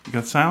You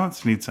got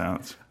silence? You need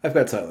silence. I've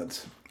got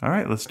silence. All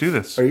right, let's do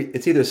this.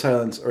 It's either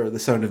silence or the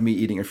sound of me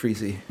eating a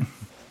Freezy.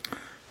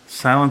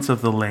 Silence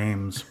of the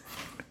lames.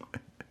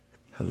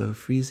 Hello,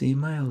 Freezy,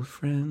 my old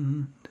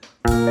friend.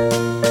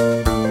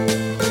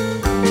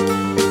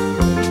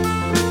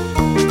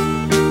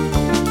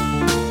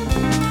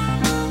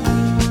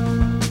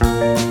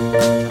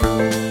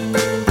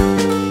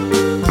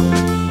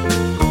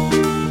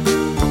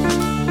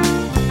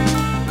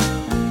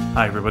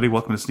 Hi, everybody.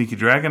 Welcome to Sneaky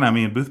Dragon. I'm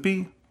Ian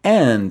Boothby.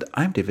 And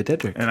I'm David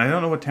Dedrick. And I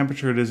don't know what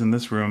temperature it is in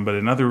this room, but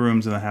in other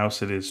rooms in the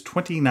house, it is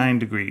 29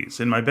 degrees.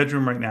 In my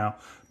bedroom right now,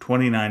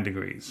 29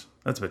 degrees.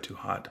 That's a bit too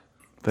hot.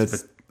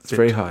 It's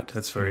very hot.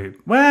 That's very...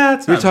 Well,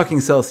 it's You're not... talking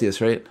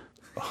Celsius, right?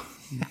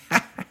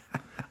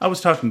 I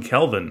was talking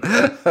Kelvin.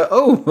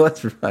 Oh,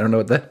 I don't know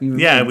what that means.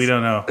 Yeah, we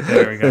don't know.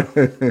 There we go.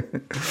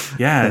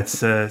 Yeah,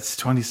 it's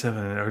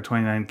 27 or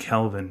 29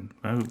 Kelvin.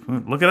 Oh,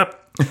 look it up.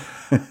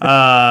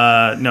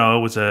 No,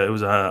 it was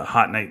a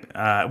hot night.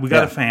 We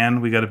got a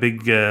fan. We got a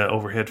big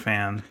overhead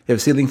fan. You have a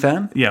ceiling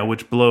fan? Yeah,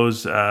 which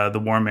blows the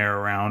warm air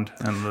around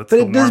and lets But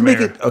the it does warm make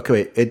air. it... Okay,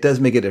 wait. It does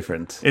make a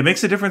difference. It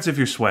makes a difference if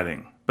you're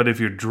sweating, but if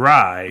you're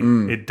dry,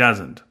 it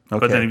doesn't. Okay.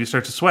 But then if you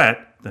start to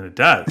sweat, then it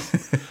does.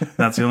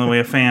 That's the only way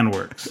a fan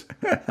works.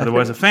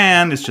 Otherwise, a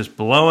fan is just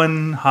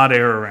blowing hot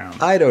air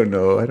around. I don't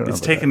know. It's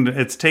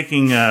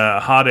taking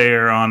hot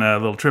air on a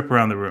little trip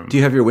around the room. Do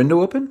you have your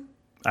window open?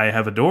 I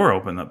have a door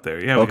open up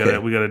there. Yeah,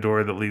 we got a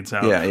door that leads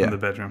out from the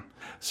bedroom.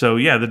 So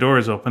yeah, the door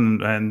is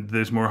open and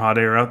there's more hot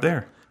air out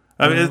there.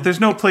 I mean, there's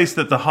no place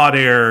that the hot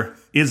air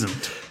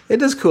isn't. It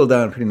does cool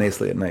down pretty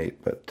nicely at night,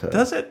 but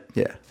Does it?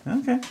 Yeah.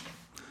 Okay.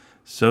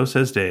 So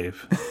says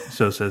Dave.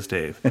 So says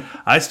Dave.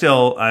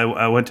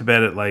 I went to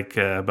bed at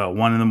about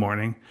 1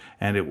 a.m,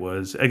 and it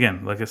was,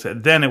 again, like I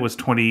said, then it was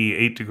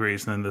 28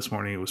 degrees, and then this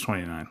morning it was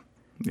 29.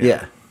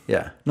 Yeah.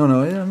 No,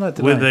 I'm not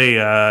denying. With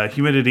a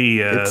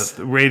humidity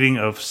rating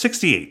of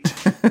 68,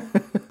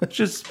 which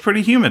is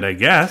pretty humid, I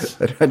guess.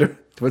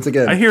 Once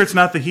again, I hear it's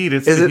not the heat,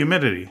 it's the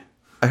humidity.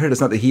 I heard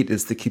it's not the heat,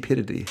 it's the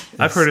cupidity.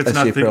 I've heard it's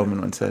not J.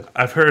 Perelman once said.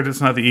 I've heard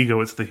it's not the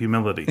ego, it's the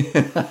humility.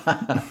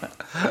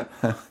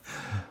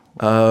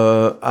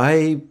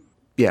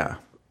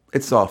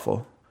 It's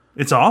awful.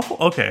 It's awful?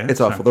 Okay. It's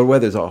awful. The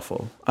weather's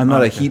awful. I'm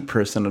not a heat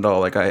person at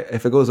all.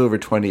 If it goes over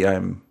 20,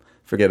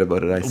 forget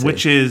about it, I say.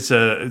 Which is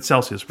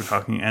Celsius we're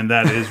talking, and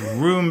that is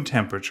room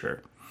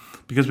temperature.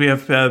 Because we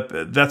have,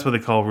 that's what they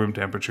call room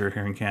temperature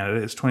here in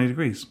Canada. It's 20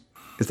 degrees.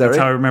 Is that right? That's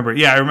how I remember.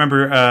 Yeah, I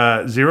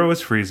remember 0 is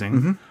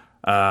freezing,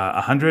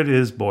 100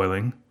 is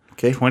boiling,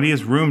 okay. 20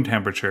 is room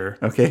temperature,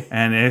 okay.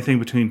 And anything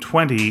between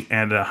 20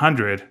 and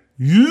 100,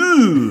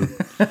 you're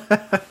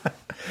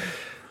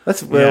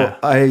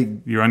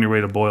on your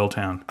way to Boil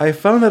Town. I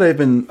found that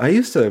I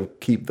used to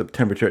keep the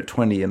temperature at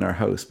 20 in our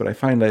house, but I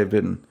find I've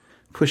been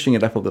pushing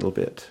it up a little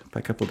bit by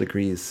a couple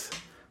degrees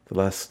the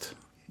last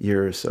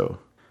year or so.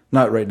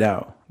 Not right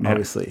now,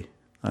 obviously.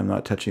 I'm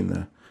not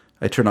touching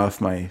I turn off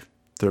my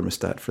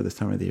thermostat for this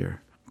time of the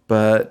year.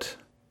 But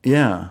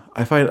yeah,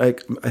 I find I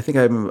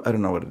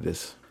don't know what it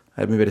is.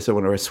 Maybe I just don't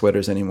want to wear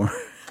sweaters anymore.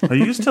 I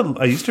used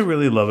to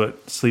really love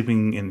it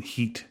sleeping in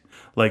heat.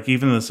 Like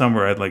even in the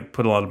summer, I'd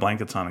put a lot of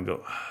blankets on and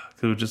go.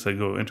 It would just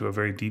go into a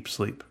very deep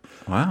sleep.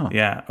 Wow.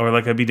 Yeah, or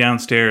I'd be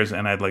downstairs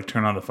and I'd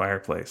turn on the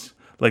fireplace,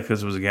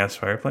 because it was a gas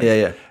fireplace.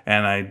 Yeah.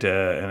 And I'd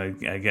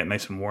get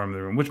nice and warm in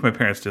the room, which my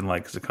parents didn't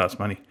like because it cost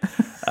money.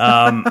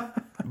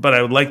 But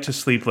I would like to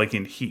sleep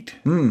in heat.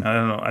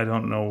 I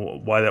don't know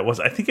why that was.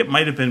 I think it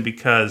might have been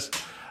because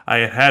I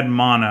had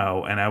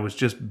mono and I was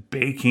just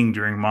baking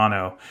during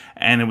mono,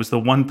 and it was the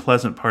one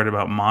pleasant part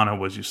about mono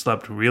was you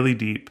slept really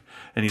deep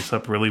and you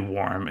slept really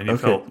warm and you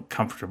felt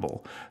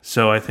comfortable.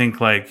 So I think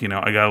I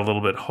got a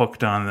little bit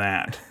hooked on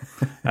that.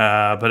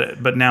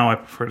 But now I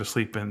prefer to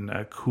sleep in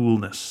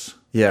coolness.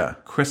 Yeah,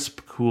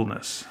 crisp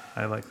coolness.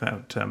 I like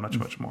that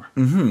much more.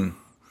 Mm-hmm.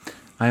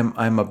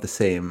 I'm of the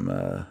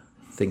same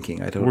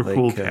thinking. I don't We're like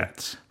cool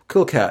cats.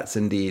 Cool cats,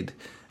 indeed.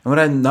 And what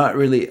I'm not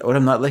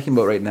liking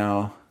about right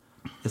now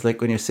is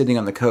when you're sitting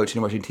on the couch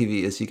and watching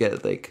TV, is you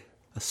get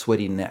a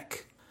sweaty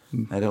neck.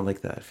 I don't like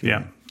that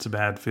feeling. Yeah, it's a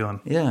bad feeling.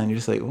 Yeah, and you're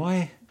just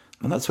why?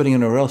 I'm not sweating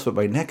anywhere else, but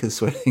my neck is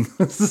sweating.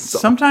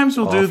 Sometimes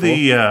we'll do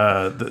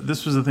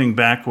this was the thing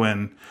back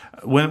when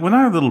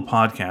our little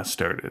podcast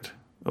started.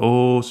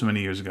 Oh, so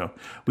many years ago.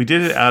 We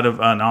did it out of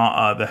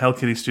the Hell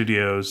Kitty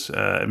Studios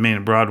in Main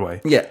and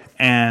Broadway. Yeah.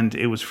 And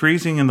it was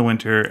freezing in the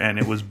winter, and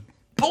it was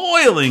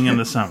boiling in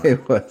the summer.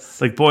 It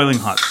was. Boiling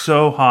hot.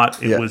 So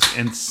hot, it was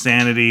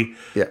insanity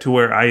to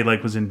where I,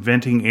 was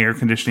inventing air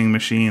conditioning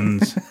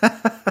machines.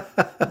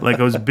 I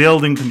was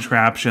building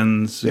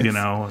contraptions,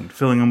 and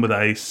filling them with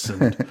ice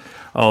and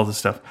all this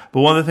stuff.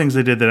 But one of the things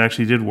I did that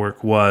actually did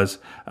work was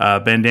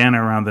bandana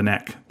around the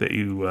neck that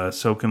you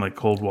soak in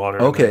cold water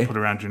and put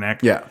around your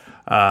neck. Yeah.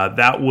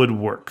 That would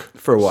work.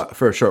 For a while,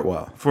 for a short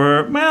while.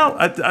 For,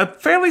 a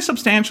fairly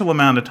substantial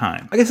amount of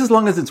time. I guess as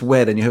long as it's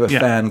wet and you have a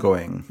fan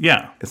going.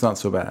 Yeah. It's not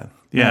so bad.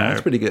 Yeah.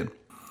 That's pretty good.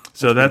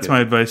 So that's my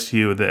advice to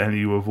you, and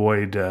you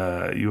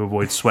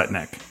avoid sweat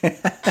neck.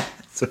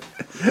 So, Do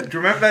you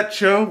remember that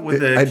show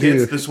with the I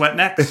kids, do. the sweat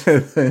necks?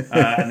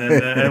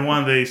 And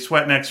one of the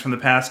sweat necks from the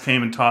past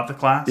came and taught the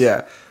class?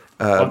 yeah.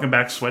 Welcome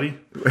back, Sweaty.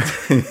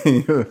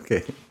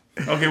 Okay.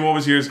 Okay, what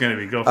was yours going to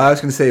be? Go for I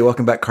was going to say,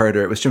 welcome back,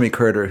 Carter. It was Jimmy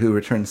Carter who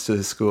returns to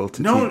his school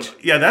to No, teach.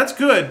 yeah, that's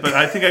good, but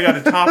I think I got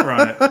a topper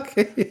on it.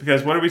 Okay.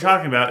 Because what are we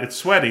talking about? It's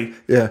Sweaty.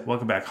 Yeah.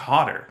 Welcome back,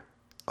 Hotter.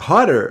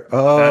 Hotter. That's the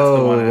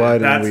Oh, one. why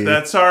didn't we?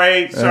 That's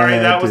sorry,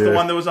 that was the dear.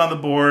 one that was on the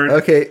board.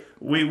 Okay.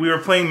 We were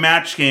playing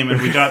match game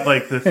and we got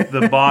like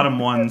the bottom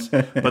ones,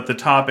 but the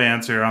top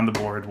answer on the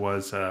board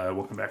was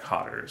welcome back,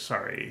 Hotter.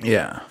 Sorry.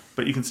 Yeah.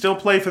 But you can still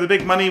play for the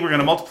big money. We're going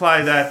to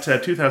multiply that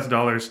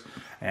 $2,000,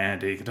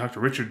 and you can talk to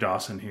Richard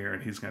Dawson here,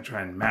 and he's going to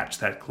try and match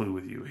that clue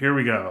with you. Here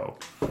we go.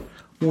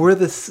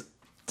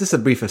 Just a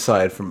brief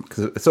aside from,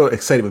 because it's so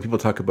exciting when people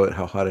talk about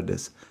how hot it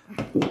is.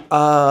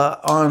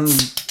 On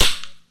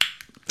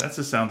That's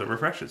a sound that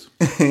refreshes.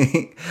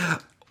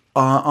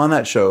 on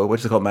that show,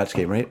 which is called Match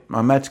Game, right?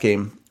 On Match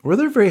Game,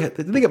 did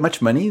they get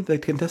much money, the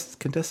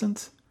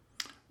contestants?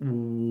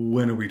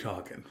 When are we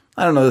talking?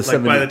 I don't know. The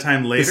Like by the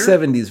time later? the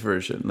 70s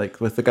version, like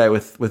with the guy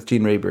with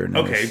Gene Rayburn.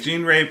 Okay,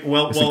 Gene Ray.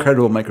 Well,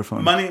 incredible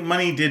microphone.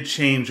 Money did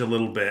change a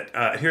little bit.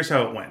 Here's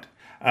how it went.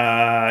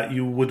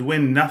 You would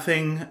win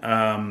nothing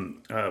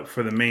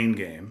for the main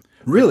game.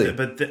 Really?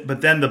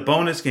 But then the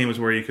bonus game was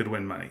where you could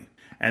win money,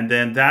 and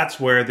then that's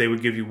where they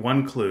would give you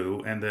one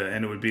clue, and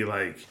it would be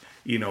like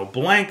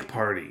blank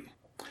party.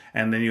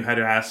 And then you had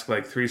to ask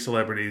like 3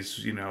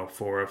 celebrities,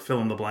 for a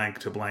fill in the blank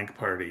to blank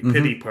party,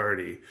 pity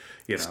party,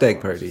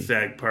 Stag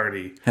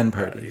party. hen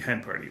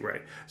party,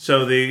 right?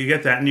 So you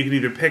get that, and you can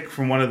either pick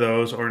from one of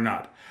those or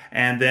not.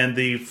 And then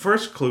the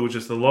first clue, which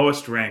is the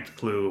lowest ranked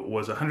clue,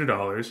 was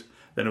 $100.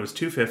 Then it was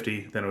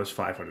 $250. Then it was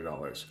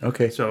 $500.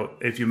 Okay. So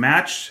if you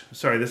matched,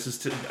 sorry,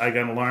 I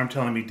got an alarm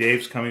telling me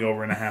Dave's coming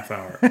over in a half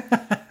hour.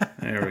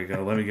 There we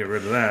go. Let me get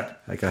rid of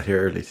that. I got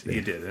here early today.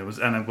 You did.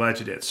 And I'm glad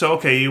you did. So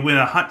okay, you win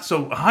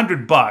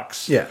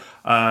 $100. Yeah.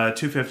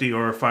 $250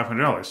 or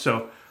 $500.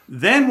 So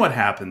then what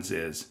happens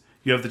is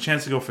you have the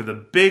chance to go for the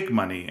big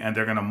money, and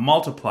they're going to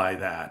multiply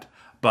that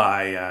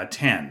by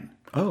 10.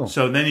 Oh.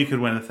 So then you could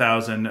win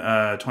 $1,000,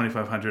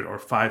 $2,500, or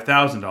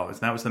 $5,000.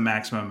 That was the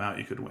maximum amount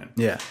you could win.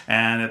 Yeah.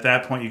 And at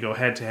that point, you go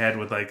head to head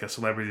with like a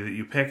celebrity that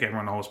you pick.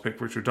 Everyone always picked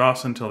Richard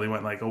Dawson until they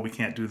went like, "Oh, we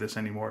can't do this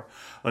anymore.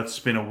 Let's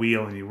spin a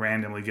wheel," and you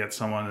randomly get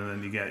someone, and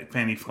then you get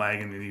Fanny Flagg,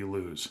 and then you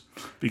lose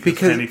because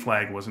Fanny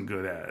Flagg wasn't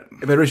good at it.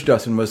 But Richard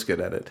Dawson was good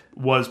at it.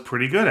 Was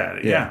pretty good at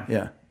it. Yeah.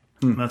 Yeah.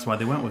 And that's why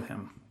they went with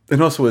him.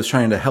 And also was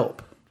trying to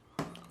help.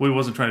 Well, he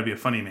wasn't trying to be a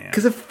funny man.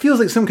 Because it feels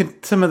like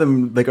some of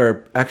them like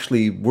are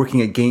actually working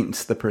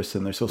against the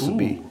person they're supposed to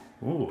be.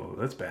 Ooh,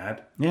 that's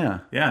bad. Yeah.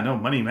 Yeah, no,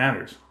 money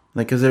matters.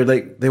 Like, because they're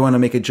like, they want to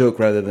make a joke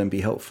rather than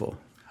be helpful.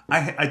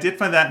 I did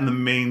find that in the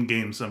main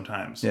game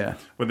sometimes. Yeah.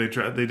 Where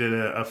they did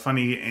a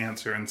funny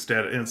answer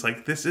instead. And it's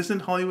like, this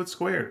isn't Hollywood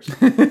Squares.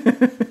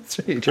 That's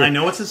right. I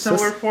know it's a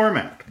similar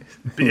format.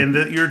 And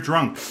that you're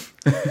drunk.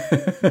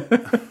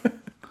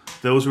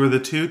 Those were the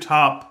 2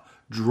 top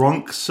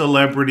drunk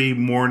celebrity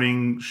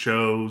morning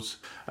shows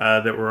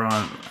that were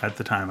on at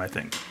the time, I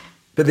think.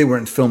 But they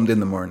weren't filmed in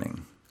the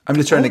morning. I'm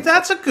just trying to.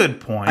 That's a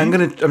good point. I'm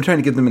trying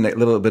to give them a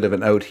little bit of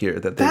an out here.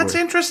 That's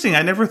interesting.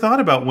 I never thought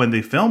about when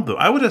they filmed them.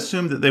 I would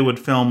assume that they would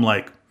film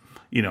like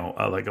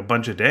a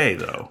bunch a day,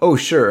 though. Oh,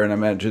 sure. And I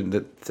imagine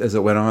that as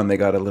it went on, they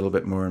got a little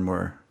bit more and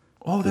more.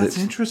 Oh, that's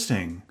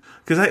interesting.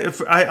 Because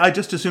I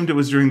just assumed it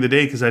was during the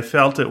day because I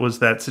felt it was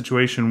that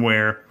situation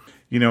where,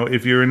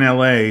 if you're in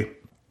LA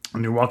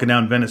and you're walking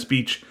down Venice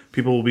Beach,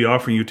 people will be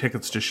offering you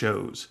tickets to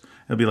shows.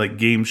 It'll be like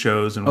game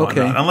shows and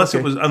whatnot.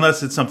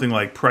 Unless it's something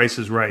like Price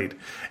is Right,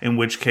 in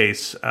which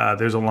case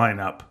there's a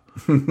lineup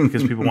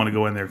because people want to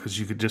go in there because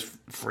you could just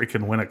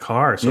freaking win a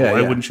car. So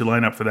why wouldn't you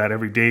line up for that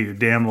every day of your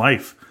damn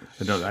life?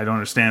 I don't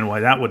understand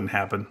why that wouldn't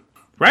happen.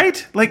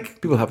 Right?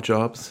 Like, People have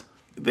jobs.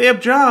 they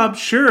have jobs,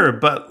 sure,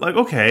 but like,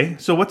 okay,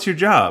 so what's your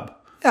job?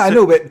 Yeah, I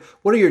know, but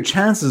what are your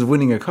chances of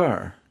winning a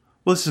car?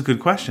 Well, this is a good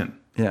question.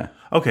 Yeah.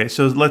 Okay,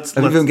 so let's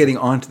Even getting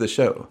onto the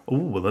show. Oh,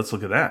 well, let's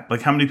look at that.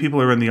 Like, how many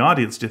people are in the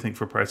audience, do you think,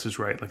 for Price is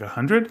Right? Like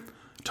 100?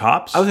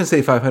 Tops? I was going to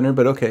say 500,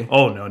 but okay.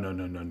 Oh, no.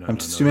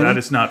 Too many? That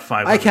is not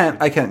 500. I can't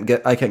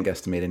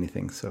guesstimate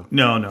anything, so.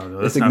 No.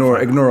 That's Just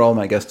not ignore all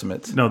my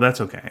guesstimates. No,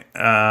 that's okay.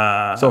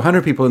 So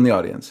 100 people in the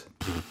audience.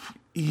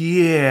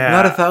 Yeah.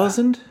 Not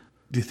 1,000?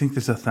 Do you think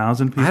there's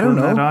 1,000 people I don't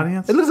know. in that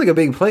audience? It looks like a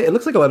big play. It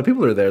looks like a lot of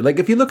people are there. Like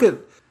if you look at...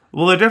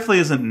 Well, there definitely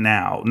isn't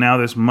now. Now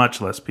there's much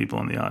less people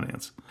in the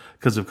audience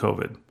because of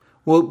COVID.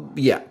 Well,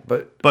 yeah,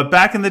 but... But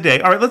back in the day...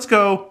 All right, let's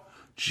go...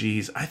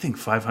 Jeez, I think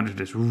 500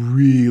 is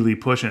really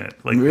pushing it.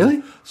 Like,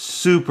 really?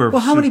 Super.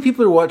 Well, how many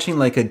people are watching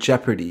like a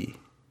Jeopardy?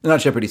 Not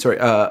Jeopardy, sorry.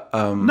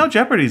 No,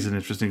 Jeopardy's an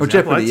interesting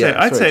example. Jeopardy,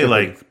 I'd say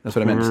Jeopardy. like... That's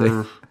what I meant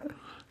to say.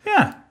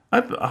 Yeah.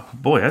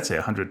 I'd say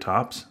 100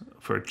 tops.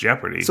 for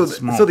Jeopardy. So, It's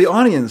small. so the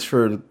audience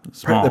for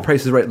Small. The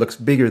Price is Right looks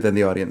bigger than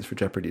the audience for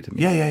Jeopardy to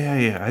me.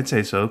 Yeah. I'd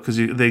say so because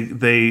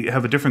they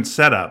have a different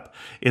setup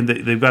in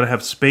that they've got to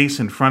have space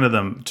in front of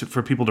them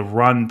for people to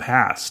run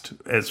past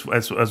as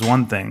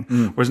one thing,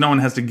 whereas no one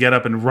has to get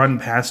up and run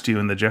past you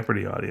in the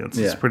Jeopardy audience.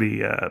 It's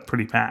Yeah.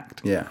 pretty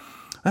packed. Yeah.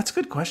 That's a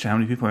good question. How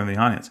many people are in the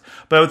audience?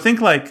 But I would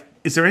think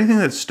is there anything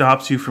that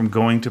stops you from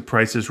going to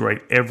Price is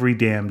Right every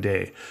damn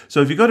day?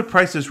 So if you go to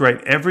Price is Right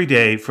every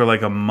day for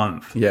like a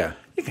month, Yeah.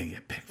 you're gonna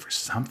get picked for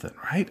something,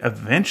 right?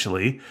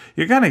 Eventually,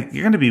 you're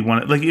gonna be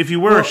one. Like if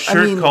you wear a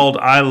shirt called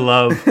 "I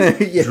Love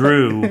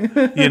Drew,"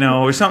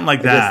 or something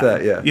like that,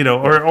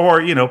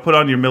 or put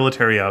on your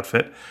military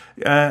outfit,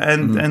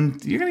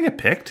 and you're gonna get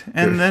picked,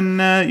 and then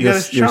you got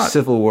a shot. Your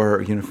Civil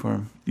War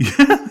uniform.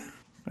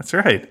 That's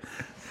right.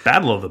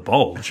 Battle of the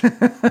Bulge. All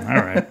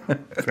right,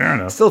 fair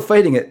enough. Still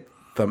fighting it,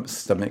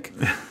 stomach.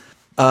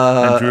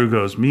 And Drew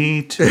goes,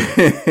 "Me too."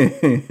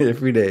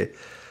 Every day.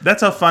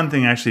 That's a fun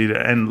thing, actually.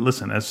 And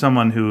listen, as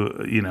someone who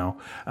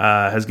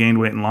has gained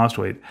weight and lost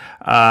weight,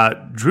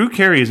 Drew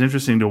Carey is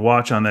interesting to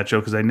watch on that show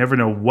because I never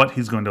know what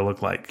he's going to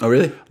look like. Oh,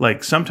 really?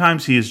 Like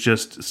sometimes he is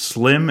just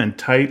slim and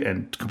tight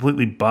and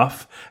completely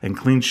buff and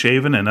clean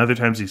shaven, and other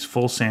times he's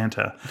full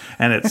Santa,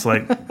 and it's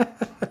like,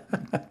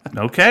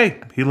 okay,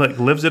 he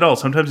lives it all.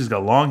 Sometimes he's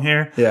got long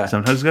hair. Yeah.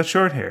 Sometimes he's got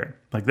short hair.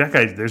 Like that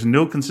guy, there's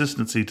no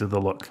consistency to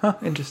the look. Huh,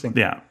 interesting.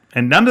 Yeah.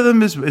 And none of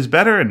them is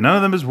better and none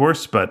of them is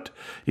worse. But,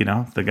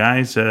 the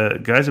guy's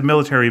a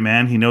military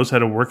man. He knows how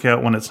to work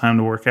out when it's time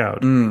to work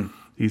out.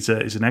 He's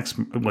an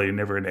you're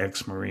never an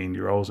ex-Marine.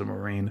 You're always a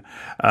Marine.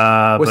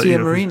 Was he a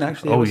Marine,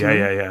 actually? Oh,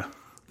 yeah.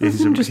 That's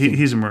interesting.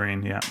 He's a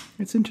Marine, yeah.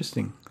 It's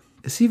interesting.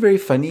 Is he very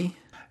funny?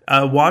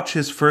 Watch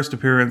his first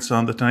appearance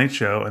on The Tonight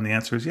Show, and the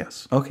answer is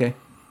yes. Okay.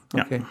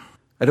 Yeah. Okay.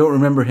 I don't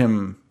remember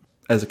him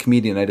as a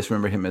comedian. I just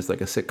remember him as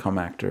like a sitcom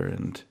actor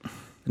and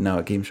now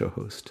a game show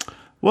host.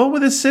 Well,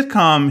 with his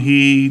sitcom,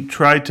 he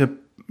tried to,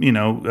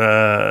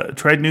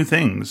 tried new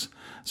things.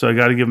 So I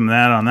got to give him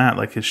that on that.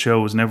 Like his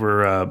show was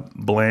never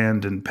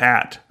bland and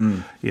pat,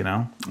 and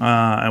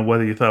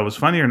whether you thought it was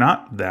funny or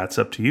not, that's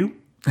up to you.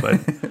 But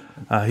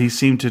he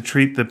seemed to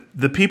treat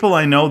the people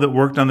I know that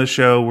worked on the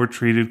show were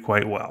treated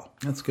quite well.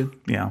 That's good.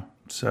 Yeah.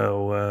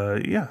 So,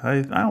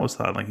 I always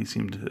thought like he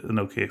seemed an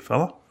okay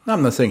fellow. No,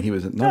 I'm not saying he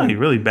was. No, you're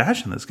really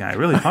bashing this guy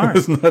really hard. I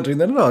was not doing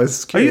that at all. I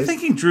was Are you curious.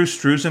 thinking Drew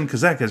Struzan?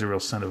 Because that guy's a real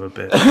son of a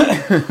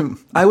bitch.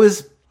 I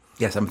was.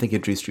 Yes, I'm thinking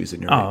of Drew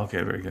Struzan. You're right. Oh,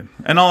 okay, very good.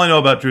 And all I know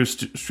about Drew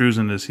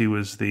Struzan is he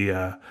was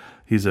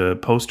he's a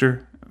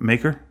poster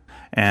maker,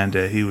 and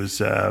he was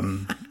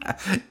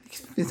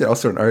He's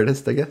also an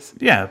artist, I guess.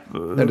 yeah.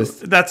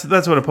 That's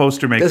what a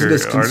poster maker Doesn't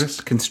just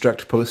artist.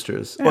 construct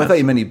posters. Oh, I Yes. thought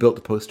you meant he built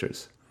the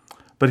posters.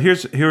 But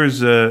here's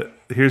the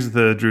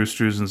Drew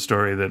Struzan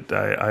story that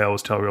I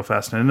always tell real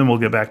fast, and then we'll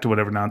get back to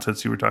whatever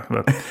nonsense you were talking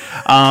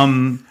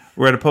about.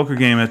 We're at a poker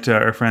game at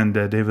our friend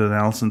David and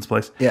Allison's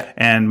place, Yeah.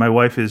 and my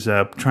wife is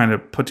trying to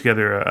put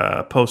together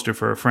a poster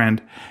for a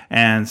friend,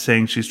 and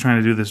saying she's trying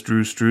to do this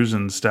Drew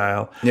Struzan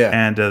style. Yeah.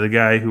 And the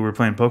guy who we're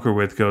playing poker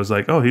with goes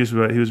like, "Oh, he was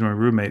my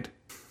roommate."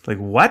 Like,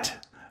 what?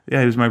 Yeah,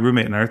 he was my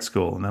roommate in art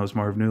school, and that was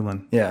Marv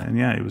Newland. Yeah. And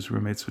yeah, he was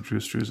roommates with Drew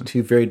Struzan.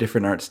 Two very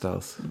different art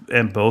styles.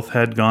 And both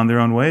had gone their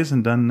own ways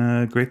and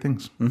done great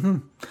things. Mm-hmm.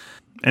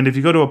 And if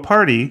you go to a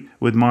party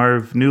with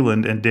Marv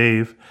Newland and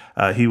Dave,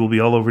 he will be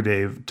all over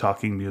Dave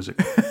talking music.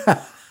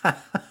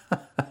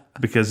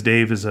 Because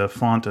Dave is a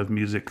font of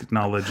music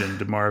knowledge,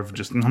 and Marv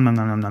just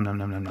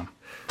nom.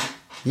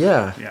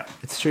 Yeah, Yeah.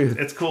 it's true.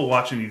 It's cool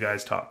watching you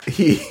guys talk.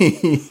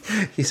 He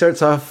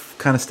starts off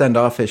kind of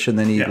standoffish, and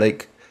then Yeah.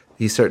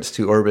 he starts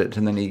to orbit,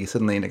 and then he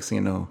suddenly, next thing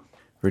you know,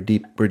 we're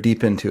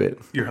deep into it.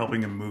 You're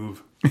helping him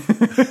move.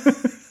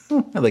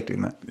 I like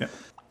doing that.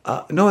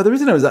 Yeah. No, the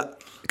reason I was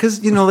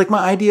because like my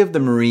idea of the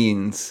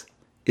Marines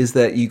is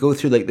that you go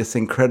through like this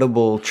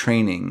incredible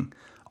training,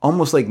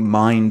 almost like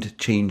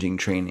mind-changing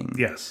training.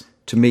 Yes.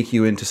 To make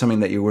you into something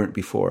that you weren't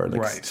before,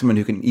 like Right. someone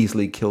who can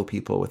easily kill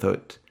people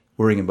without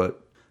worrying about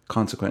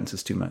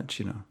consequences too much,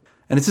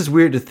 And it's just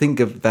weird to think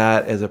of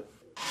that and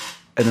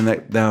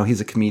then now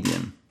he's a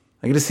comedian.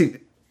 Like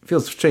it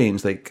feels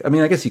strange. Like, I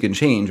mean, I guess you can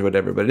change or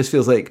whatever, but it just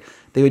feels like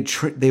they would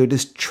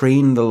just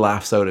train the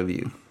laughs out of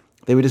you.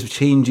 They would just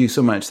change you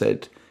so much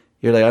that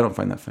you're like, I don't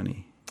find that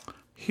funny.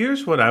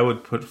 Here's what I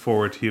would put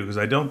forward to you, because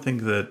I don't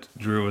think that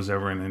Drew was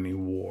ever in any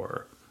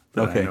war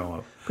that I know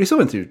of. But he still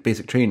went through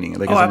basic training,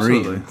 like Oh, as a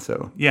absolutely. Marine.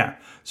 So Yeah.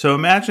 So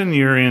imagine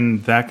you're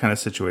in that kind of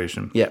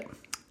situation. yeah.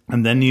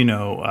 And then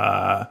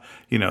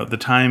the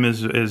time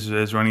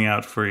is running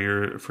out for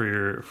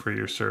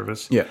your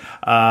service.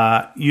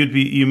 Yeah.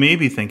 You may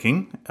be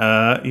thinking,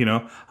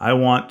 I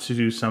want to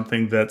do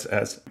something that's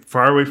as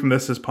far away from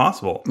this as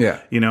possible. Yeah.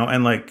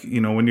 And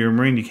when you're a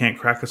Marine, you can't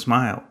crack a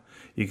smile.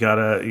 You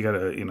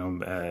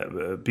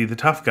gotta be the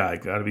tough guy.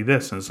 Gotta be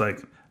this, and it's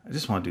like, I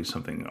just want to do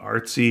something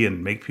artsy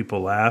and make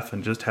people laugh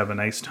and just have a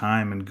nice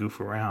time and goof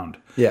around.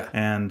 Yeah.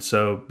 And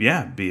so, be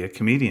a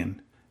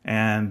comedian.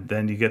 and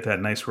then you get that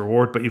nice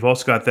reward. But you've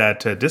also got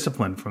that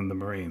discipline from the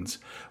Marines,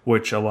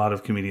 which a lot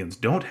of comedians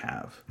don't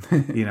have.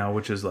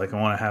 Which is like, I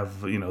want to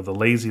have the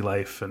lazy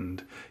life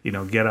and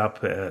get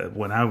up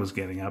when I was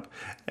getting up,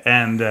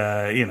 and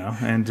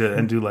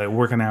and do like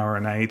work an hour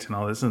a night and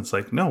all this. And it's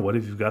like, no, what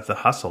if you've got the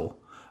hustle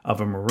of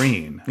a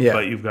Marine,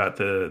 but you've got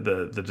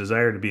the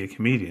desire to be a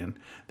comedian?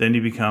 Then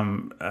you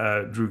become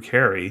Drew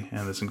Carey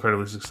and this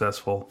incredibly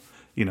successful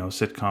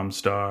sitcom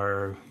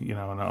star,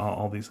 and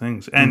all these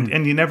things.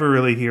 And you never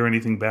really hear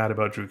anything bad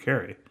about Drew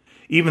Carey,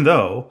 even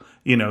though,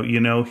 he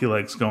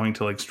likes going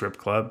to like strip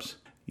clubs,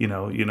 he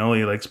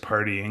likes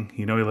partying,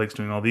 he likes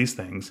doing all these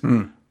things,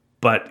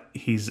 but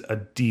he's a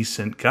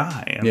decent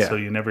guy. And so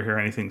you never hear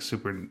anything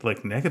super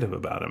like negative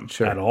about him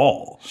at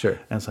all. Sure.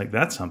 And it's like,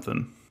 that's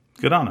something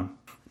good on him.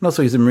 And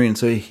also, he's a Marine,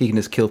 so he can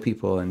just kill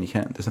people, and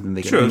there's nothing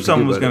they can do. True, if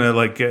someone was going to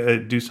like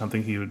do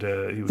something, he would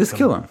just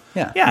kill him.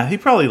 Yeah. Yeah,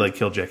 he'd probably like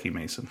kill Jackie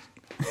Mason.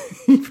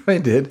 He probably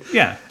did.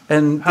 Yeah.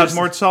 And how'd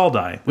Mort Saul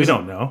die? We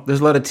don't know.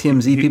 There's a lot of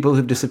TMZ people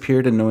who've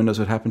disappeared and no one knows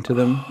what happened to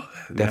them.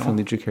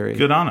 Definitely Drew Carey.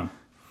 Good on him.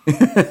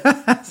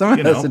 Someone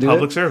has to do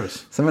public it.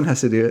 Service. Someone has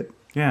to do it.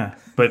 Yeah.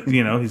 But,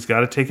 he's got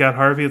to take out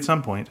Harvey at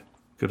some point.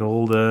 Good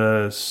old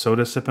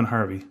soda sipping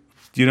Harvey.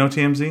 Do you know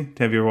TMZ?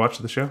 Have you ever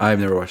watched the show? I've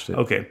never watched it.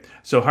 Okay.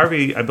 So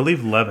Harvey, I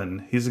believe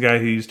Levin, he's the guy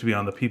who used to be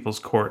on the People's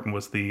Court and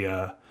was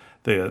the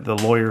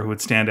lawyer who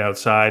would stand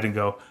outside and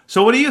go,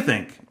 so what do you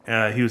think?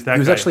 He was that guy. He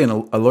was actually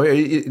a lawyer?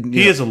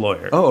 He is a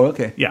lawyer. Oh,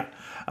 okay. Yeah.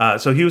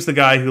 So he was the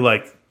guy who,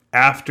 like,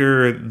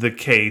 after the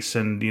case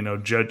and,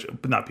 Judge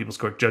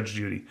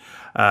Judy,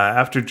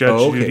 after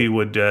Judge Judy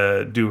would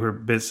do her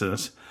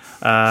business,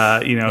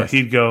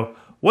 he'd go,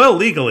 well,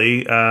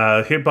 legally,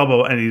 here, blah,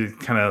 blah, and he'd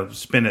kind of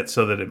spin it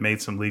so that it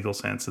made some legal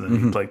sense. And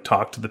then he'd, like,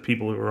 talk to the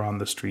people who were on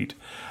the street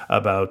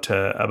about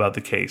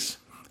the case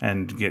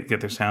and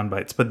get their sound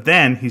bites. But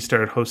then he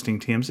started hosting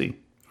TMZ.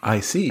 I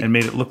see. And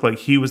made it look like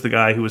he was the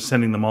guy who was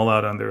sending them all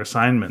out on their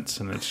assignments.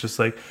 And it's just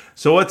like,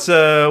 so what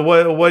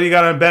do you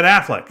got on Ben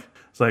Affleck?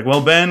 It's like,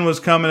 well, Ben was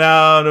coming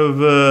out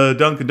of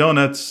Dunkin'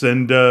 Donuts,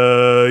 and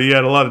he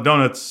had a lot of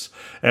donuts,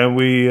 and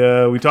we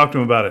talked to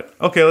him about it.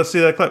 Okay, let's see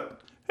that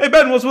clip. Hey,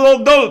 Ben, what's with all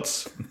the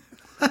donuts?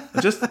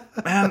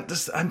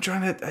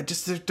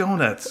 They're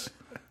donuts.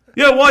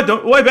 Yeah,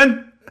 why,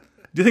 Ben?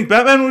 Do you think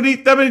Batman would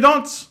eat that many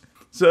donuts?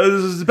 So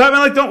does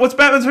Batman like donuts? What's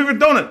Batman's favorite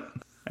donut?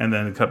 And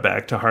then cut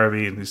back to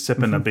Harvey, and he's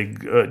sipping a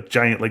big,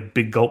 giant, like,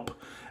 big gulp,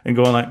 and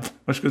going like,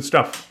 "Much good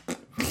stuff."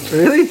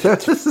 Really? You're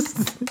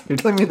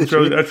telling me that's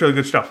really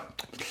good stuff.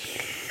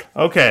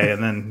 Okay,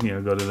 and then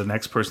go to the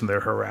next person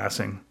they're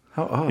harassing.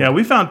 How odd. Yeah,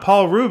 we found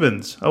Paul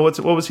Rubens. Oh,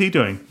 what was he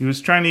doing? He was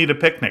trying to eat a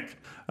picnic.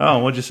 Oh,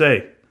 what'd you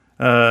say?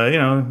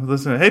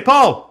 Listen. Hey,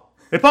 Paul.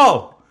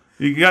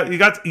 You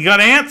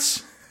got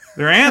ants?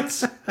 They're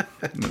ants.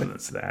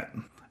 That's that.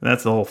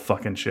 That's the whole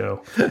fucking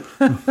show.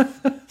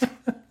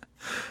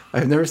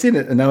 I've never seen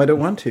it, and now I don't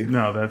want to.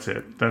 No, that's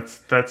it.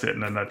 That's it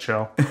in a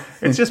nutshell.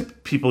 It's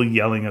just people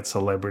yelling at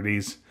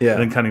celebrities, and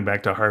then cutting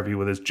back to Harvey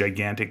with his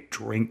gigantic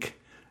drink,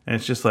 and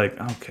it's just like,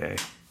 okay,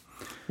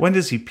 when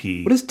does he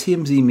pee? What does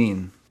TMZ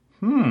mean?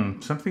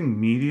 Something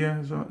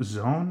media zone?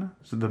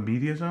 Is it the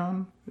media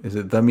zone? Is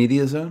it the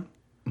media zone?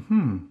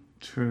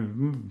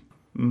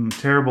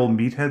 Terrible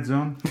meathead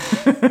zone.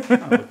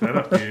 I'll look that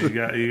up.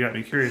 You got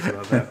me curious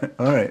about that.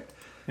 All right.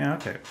 Yeah.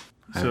 Okay.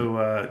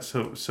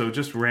 So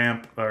just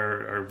ramp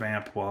or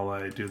vamp while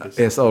I do this.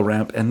 Yes, I'll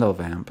ramp and I'll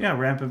vamp. Yeah,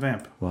 ramp and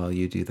vamp. While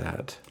you do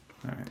that.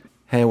 All right.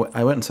 Hey,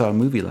 I went and saw a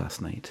movie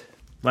last night.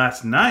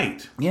 Last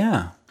night?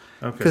 Yeah.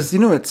 Okay. Because,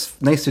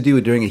 it's nice to do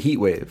it during a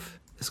heat wave.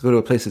 Just go to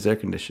a place that's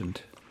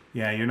air-conditioned.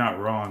 Yeah, you're not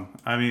wrong.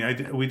 I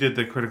mean, we did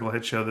the Critical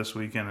Hit show this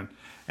weekend,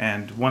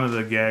 and one of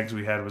the gags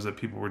we had was that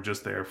people were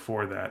just there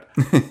for that.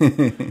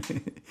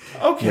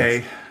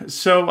 Okay, yes.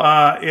 So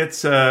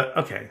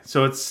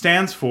so it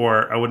stands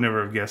for, I would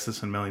never have guessed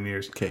this in a million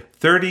years. Okay.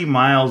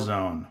 30-mile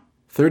zone.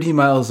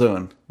 30-mile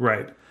zone.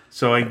 Right.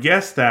 So I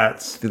guess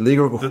that's the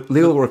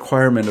legal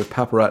requirement of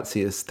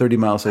paparazzi is 30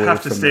 miles away.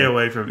 Have to stay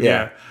away from.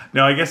 Yeah.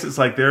 No, I guess it's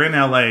like they're in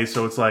LA,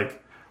 so it's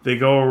like they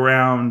go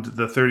around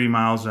the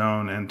 30-mile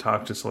zone and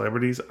talk to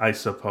celebrities, I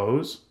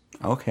suppose.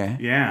 Okay.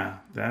 Yeah,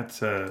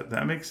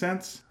 that makes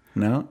sense.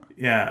 No?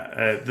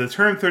 Yeah. The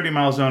term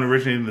 30-mile zone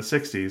originated in the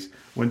 60s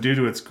when, due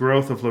to its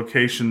growth of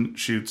location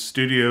shoots,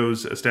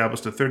 studios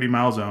established a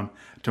 30-mile zone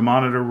to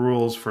monitor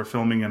rules for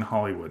filming in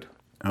Hollywood.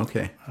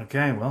 Okay.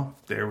 Okay, well,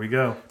 there we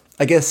go.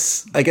 I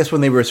guess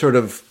when they were sort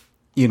of,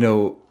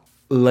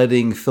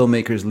 letting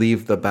filmmakers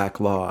leave the back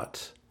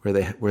lot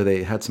where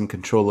they had some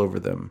control over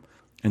them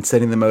and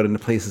sending them out into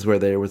places where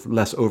there was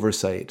less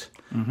oversight.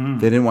 Mm-hmm.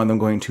 They didn't want them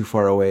going too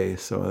far away,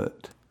 so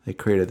that they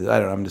created this. I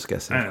don't know, I'm just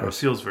guessing. I don't know, it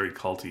feels very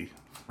culty.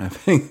 I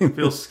think it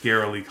feels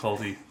scarily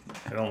culty.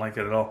 I don't like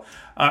it at all.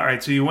 All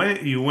right, so you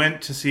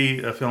went to see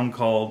a film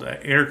called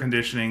Air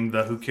Conditioning,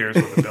 the Who Cares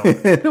What the Film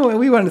is. No,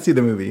 we wanted to see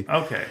the movie.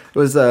 Okay. It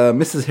was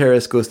Mrs.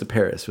 Harris Goes to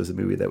Paris was the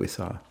movie that we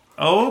saw.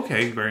 Oh,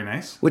 okay. Very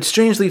nice. Which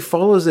strangely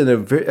follows in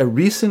a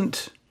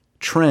recent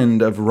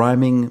trend of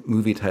rhyming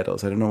movie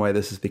titles. I don't know why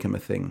this has become a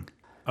thing.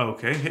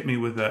 Okay. Hit me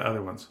with the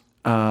other ones.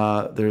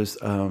 There's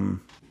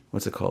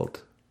what's it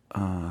called?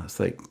 It's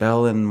like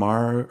Belle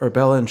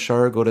and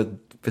Char go to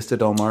Vista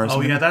Del Mar.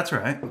 Oh yeah, that's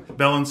right.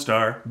 Belle and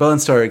Star. Belle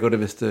and Star go to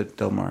Vista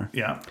Del Mar.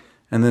 Yeah.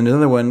 And then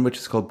another one which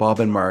is called Bob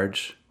and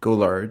Marge Go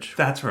Large.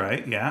 That's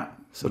right. Yeah.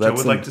 So which I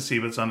would like to see,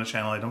 but it's on a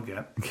channel I don't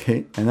get.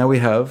 Okay. And now we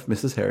have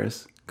Mrs.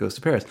 Harris Goes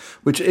to Paris,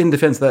 which in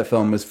defense of that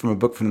film is from a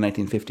book from the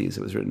 1950s.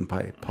 It was written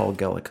by Paul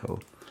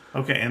Gallico.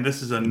 Okay, and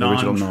this is a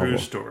non-true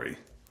story.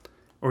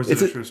 Or is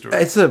it a true story?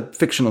 It's a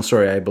fictional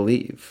story, I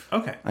believe.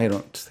 Okay. I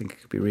don't think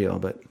it could be real,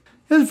 but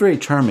it was very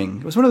charming.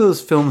 It was one of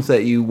those films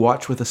that you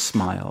watch with a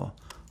smile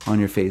on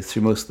your face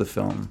through most of the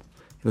film.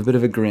 You have a bit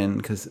of a grin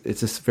because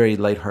it's just very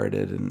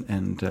lighthearted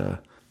and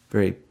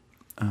very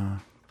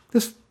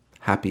just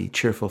happy,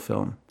 cheerful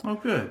film. Oh,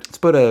 good. It's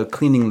about a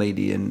cleaning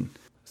lady in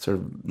sort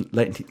of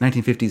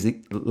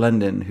 1950s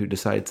London who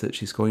decides that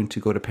she's going to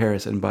go to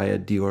Paris and buy a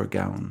Dior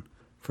gown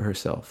for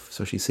herself.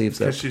 So she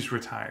saves up. Because she's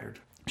retired.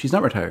 She's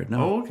not retired,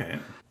 no. Oh, okay.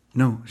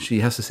 No,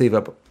 she has to save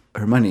up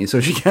her money, so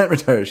she can't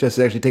retire. She has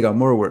to actually take on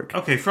more work.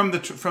 Okay, from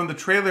the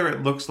trailer,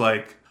 it looks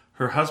like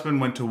her husband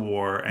went to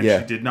war and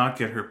she did not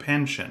get her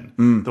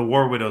pension, the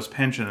war widow's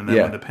pension, and then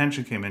when the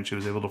pension came in, she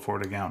was able to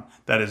afford a gown.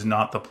 That is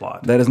not the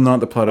plot. That is not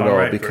the plot at all,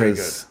 right,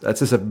 because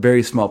that's just a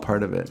very small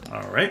part of it.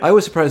 All right. I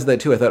was surprised at that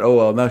too. I thought, oh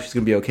well, now she's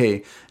going to be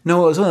okay.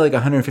 No, it was only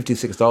like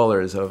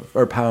 $156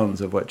 or pounds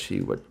of what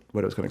it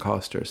was going to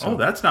cost her. So. Oh,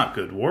 that's not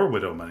good war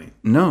widow money.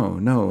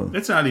 No.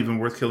 It's not even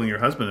worth killing your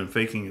husband and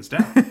faking his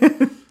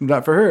death.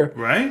 Not for her.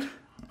 Right?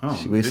 Oh,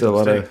 she wasted a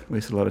lot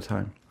of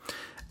time.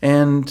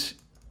 And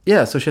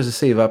yeah, so she has to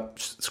save up,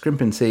 scrimp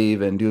and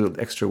save, and do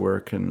extra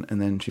work, and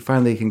then she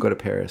finally can go to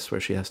Paris,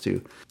 where she has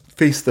to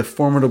face the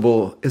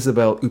formidable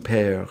Isabelle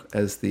Huppert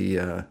as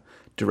the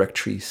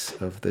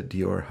directrice of the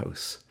Dior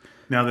house.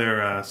 Now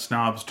they're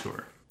Snobs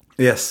tour.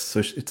 Yes, so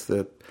it's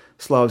the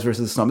slobs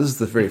versus the snobs. This is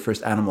the very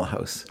first Animal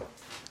House.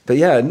 But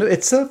yeah, no,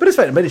 it's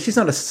fine. But she's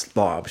not a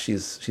slob.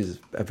 She's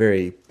a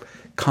very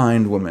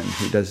kind woman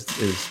who does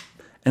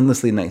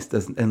endlessly nice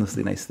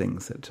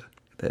things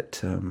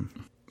that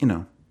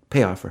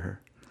pay off for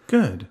her.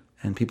 Good.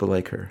 And people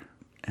like her.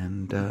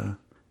 And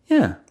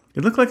yeah.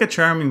 It looked like a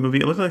charming movie.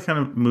 It looked like the kind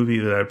of movie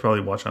that I'd probably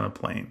watch on a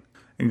plane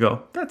and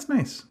go, that's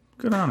nice.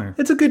 Good on her.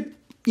 It's a good,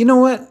 you know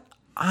what?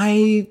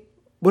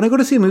 When I go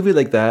to see a movie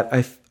like that,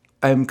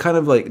 I'm kind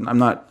of like, I'm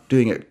not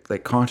doing it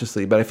like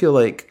consciously, but I feel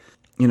like,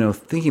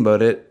 thinking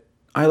about it,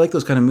 I like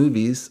those kind of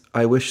movies.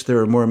 I wish there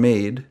were more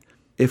made.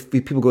 If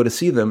people go to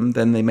see them,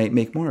 then they might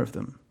make more of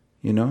them,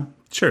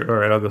 Sure. All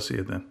right. I'll go see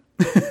it then.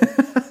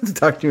 To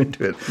talk you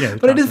into it. Yeah,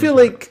 but I just feel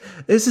like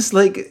it's just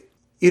like,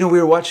 we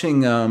were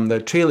watching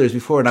the trailers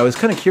before, and I was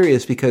kind of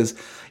curious because,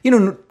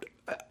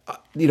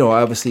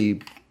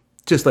 obviously,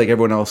 just like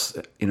everyone else,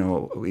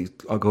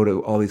 I'll go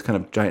to all these kind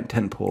of giant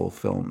tentpole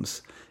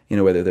films,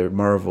 whether they're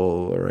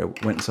Marvel or I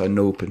went and saw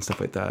Nope and stuff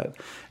like that.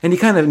 And you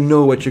kind of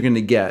know what you're going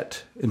to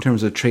get in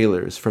terms of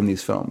trailers from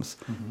these films.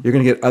 Mm-hmm. You're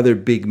going to get other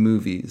big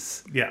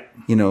movies. Yeah.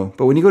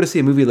 But when you go to see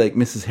a movie like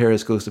Mrs.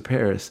 Harris Goes to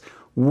Paris,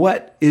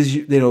 what is,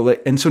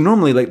 and so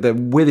normally like the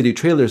way they do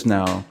trailers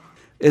now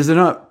is they're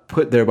not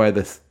put there by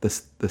the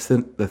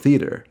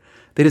theater.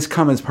 They just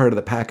come as part of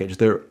the package.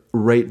 They're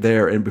right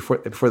there, and before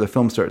the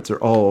film starts,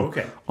 they're all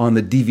on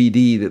the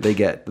DVD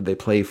that they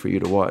play for you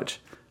to watch.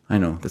 I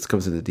know, this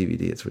comes with the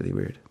DVD. It's really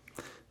weird.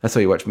 That's how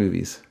you watch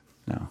movies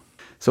now.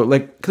 So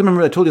because I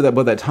remember I told you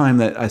about that time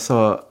that I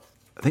saw,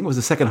 I think it was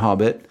the second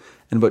Hobbit,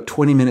 and about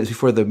 20 minutes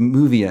before the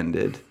movie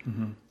ended,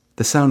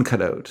 the sound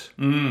cut out.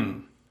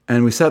 Mm.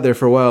 And we sat there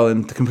for a while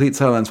in complete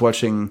silence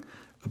watching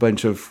a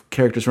bunch of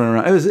characters running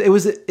around. It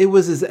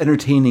was as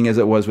entertaining as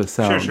it was with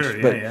sound. Sure,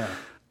 yeah.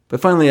 But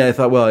finally I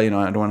thought, well, I don't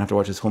want to have to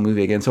watch this whole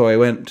movie again. So I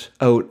went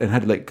out and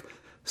had to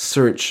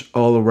search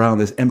all around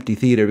this empty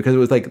theater because it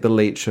was like the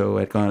late show.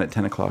 I'd gone at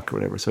 10 o'clock or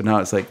whatever. So now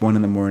it's like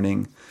 1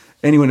 a.m.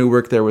 Anyone who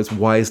worked there was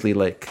wisely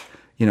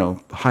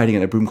hiding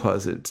in a broom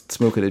closet,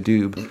 smoking a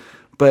doob.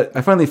 But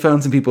I finally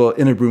found some people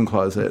in a broom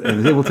closet and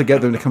was able to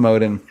get them to come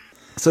out, and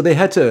so they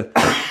had to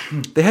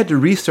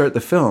restart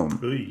the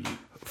film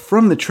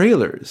from the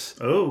trailers.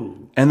 Oh.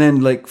 And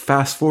then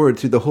fast forward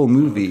through the whole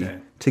movie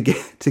to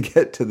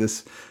get to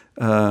this.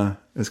 It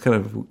was kind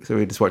of, so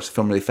we just watched the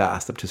film really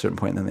fast up to a certain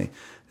point, and then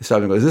they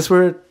stopped and go, is this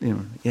where,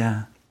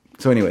 yeah.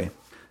 So anyway,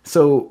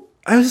 so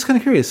I was just kind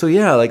of curious. So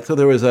yeah, so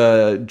there was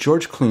a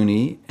George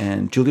Clooney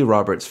and Julia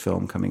Roberts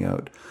film coming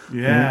out.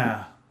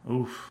 Yeah.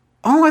 Oof.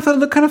 Oh, I thought it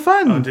looked kind of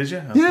fun. Oh, did you?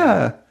 Okay.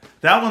 Yeah.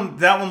 That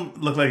one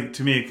looked like,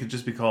 to me, it could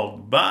just be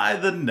called By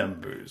the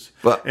Numbers.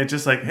 But it's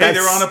just like, hey,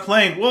 they're on a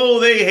plane. Whoa,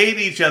 they hate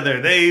each other.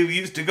 They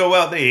used to go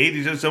out. They hate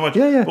each other so much.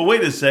 Yeah. But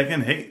wait a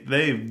second. Hey,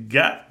 they've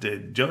got to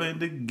join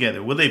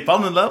together. Will they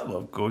fall in love? Well,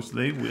 of course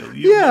they will.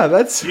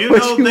 That's you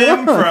what know you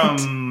them want.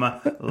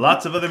 From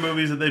lots of other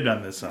movies that they've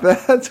done this summer.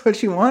 That's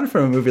what you want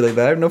from a movie like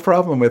that. I have no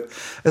problem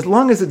with, as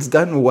long as it's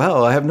done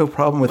well. I have no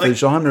problem with a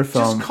genre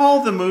film. Just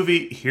call the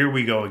movie Here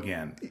We Go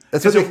Again.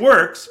 Because it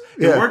works.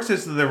 It works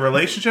as the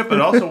relationship.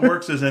 It also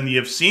works as in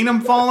you've seen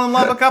them fall in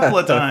love a couple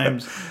of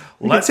times.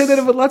 You can say that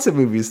about lots of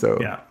movies, though.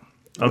 Yeah.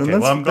 Okay,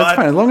 that's, well, I'm glad. That's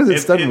fine. As long as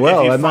it's done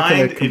well, I'm not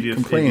going to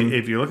complain.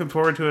 If you're looking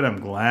forward to it, I'm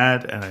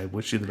glad, and I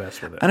wish you the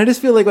best with it. And I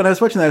just feel like when I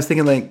was watching that, I was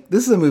thinking, like,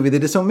 this is a movie they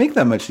just don't make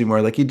that much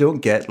anymore. Like, you don't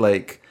get,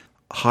 like,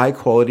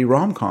 high-quality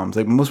rom-coms.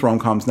 Like, most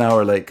rom-coms now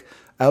are, like,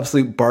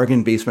 absolute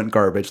bargain basement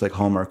garbage, like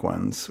Hallmark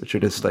ones, which are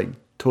just, like,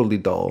 totally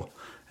dull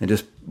and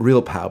just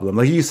real pablum.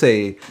 Like, you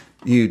say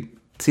you'd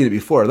seen it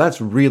before.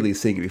 That's really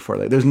seeing it before.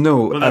 Like, there's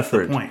no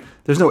effort. The point.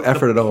 There's no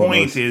effort at all. The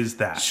point is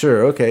that.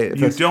 Sure, okay.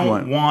 You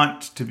don't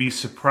want to be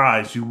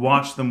surprised. You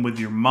watch them with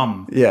your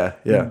mum. Yeah.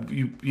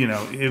 You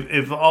know,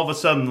 if all of a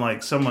sudden,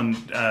 like, someone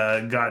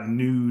got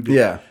nude,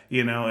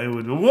 you know, it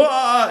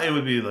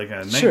would be like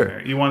a nightmare.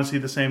 Sure. You want to see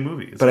the same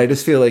movie. But I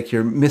just feel like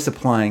you're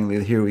misapplying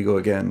the "here we go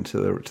again" to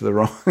the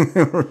wrong.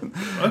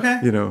 Okay.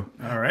 You know.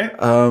 All right.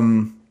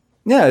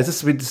 Yeah,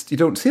 it's just you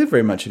don't see it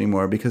very much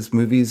anymore because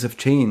movies have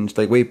changed.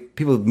 Like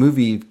people's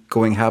movie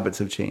going habits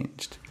have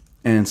changed,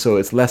 and so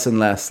it's less and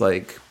less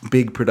like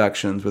big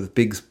productions with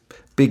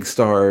big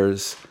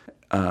stars.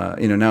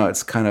 You know, now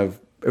it's kind of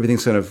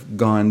everything's kind of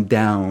gone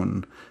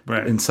down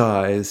in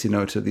size. You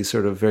know, to these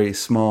sort of very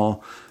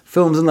small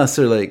films, unless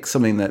they're like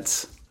something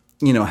that's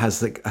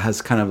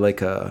has kind of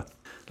like a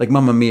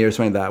Mamma Mia or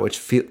something like that,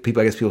 which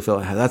people feel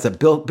that's a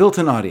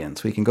built-in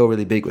audience. We can go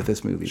really big with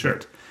this movie. Sure.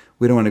 But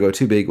we don't want to go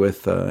too big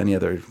with any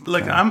other.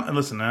 Like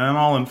I'm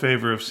all in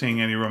favor of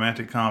seeing any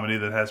romantic comedy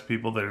that has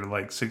people that are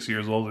like 6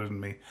 years older than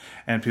me,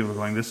 and people are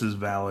going, "This is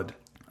valid."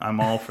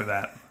 I'm all for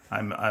that.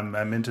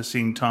 I'm into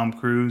seeing Tom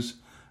Cruise,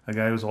 a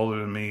guy who's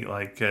older than me,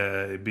 like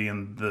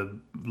being the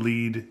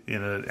lead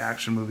in an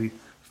action movie.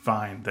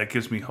 Fine, that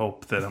gives me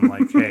hope that I'm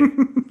like, hey,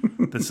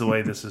 this is the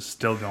way this is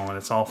still going.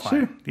 It's all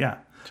fine. Sure. Yeah.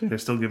 Sure. They're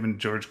still giving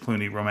George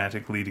Clooney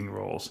romantic leading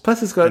roles.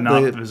 Plus, it's got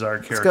bizarre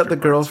character. It's got the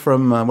girl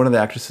from one of the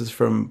actresses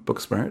from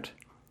Booksmart.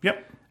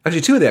 Yep.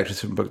 Actually, two of the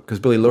actresses from Book because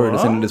Billy Lord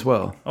is in it as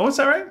well. Oh, is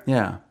that right?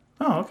 Yeah.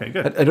 Oh, okay,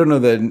 good. I don't know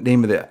the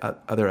name of the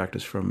other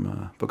actress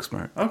from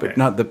Booksmart. Okay.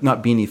 But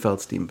not Beanie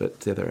Feldstein, but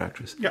the other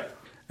actress. Yeah.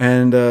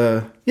 And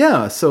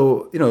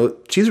so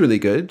she's really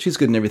good. She's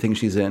good in everything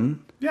she's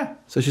in. Yeah.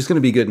 So she's going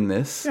to be good in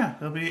this. Yeah.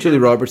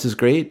 Julia Roberts is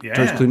great. Yeah.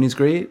 George Clooney's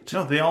great.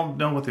 No, they all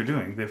know what they're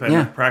doing. They've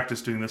had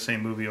practice doing the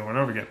same movie over and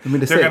over again.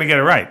 They're going to get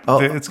it right.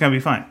 It's going to be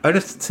fine. I'm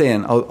just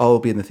saying, I'll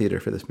be in the theater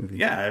for this movie.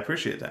 Yeah, I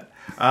appreciate that.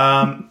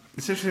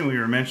 It's interesting we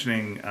were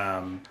mentioning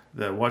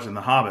watching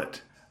The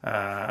Hobbit.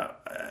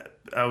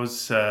 I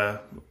was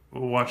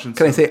watching.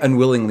 Can I say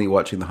unwillingly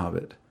watching The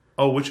Hobbit?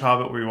 Oh, which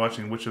Hobbit were you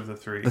watching? Which of the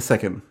three? The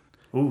second.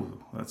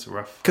 Ooh, that's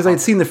rough. Because I'd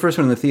seen the first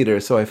one in the theater,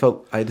 so I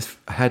felt I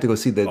had to go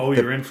see the. Oh,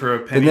 you're in for a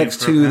penny. The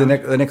next two,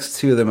 the next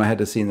two of them, I had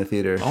to see in the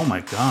theater. Oh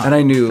my god! And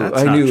I knew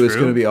it was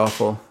going to be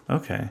awful.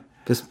 Okay.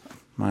 Just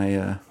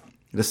I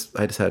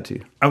just had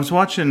to. I was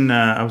watching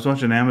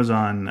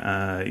Amazon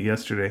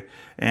yesterday,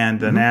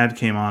 and an ad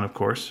came on, of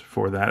course,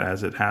 for that,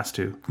 as it has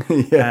to.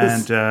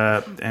 Yes.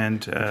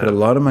 And put a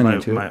lot of money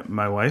into it.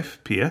 My wife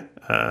Pia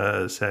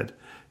said,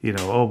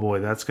 oh boy,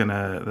 that's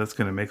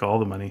gonna make all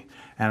the money.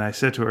 And I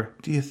said to her,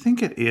 do you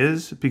think it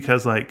is?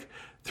 Because like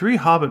 3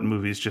 Hobbit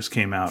movies just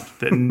came out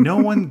that no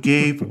one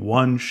gave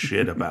one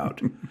shit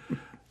about.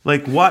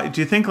 Like, why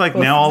do you think? Like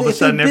now, all of a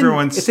sudden,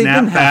 everyone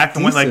snapped back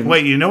and went like,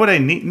 "Wait, you know what I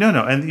need? No,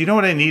 and you know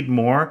what I need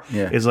more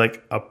is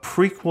like a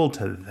prequel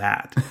to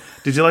that."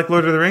 Did you like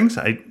Lord of the Rings?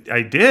 I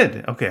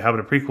did. Okay, how about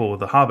a prequel with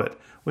The Hobbit,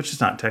 which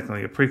is not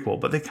technically a prequel,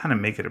 but they kind of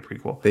make it a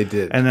prequel. They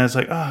did, and then it's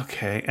like, oh,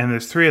 okay, and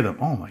there's 3 of them.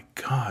 Oh my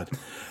god,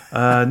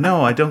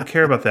 no, I don't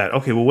care about that.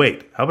 Okay, well,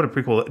 wait, how about a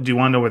prequel? Do you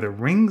want to know where the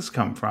rings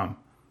come from?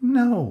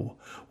 No.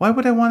 Why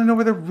would I want to know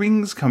where the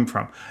rings come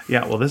from?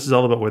 Yeah, well, this is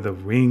all about where the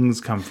rings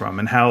come from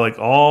and how, like,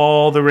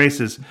 all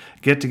the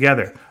get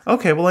together.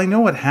 Okay, well, I know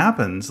what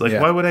happens. Like,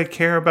 why would I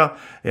care about...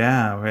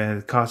 Yeah,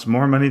 it costs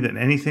more money than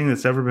anything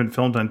that's ever been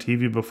filmed on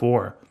TV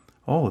before.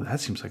 Oh,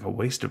 that seems like a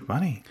waste of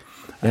money.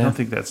 I don't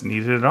think that's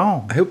needed at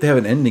all. I hope they have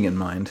an ending in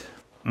mind.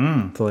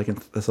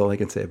 That's all I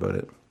can say about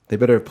it. They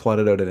better have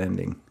plotted out an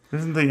ending.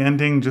 Isn't the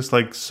ending just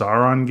like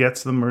Sauron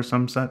gets them or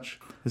some such?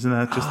 Isn't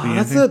that just the ending?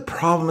 That's the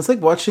problem. It's like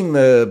watching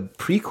the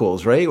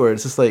prequels, right? Where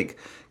it's just like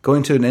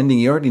going to an ending.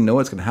 You already know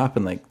what's going to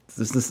happen. Like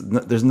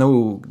there's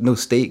no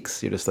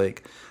stakes. You're just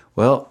like,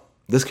 well,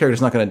 this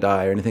character's not going to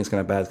die or anything's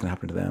going to bad is going to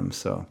happen to them.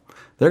 So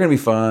they're going to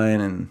be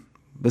fine. And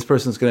this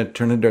person's going to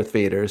turn into Darth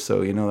Vader.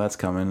 So you know that's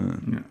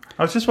coming. Yeah.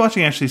 I was just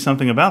watching actually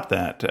something about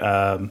that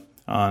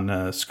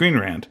on Screen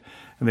Rant,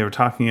 and they were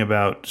talking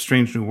about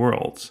Strange New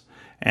Worlds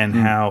and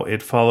how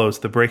it follows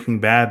the Breaking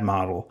Bad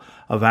model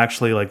of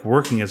actually like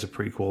working as a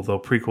prequel, though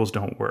prequels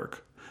don't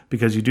work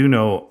because you do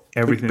know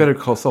everything. Better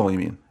Call Saul, you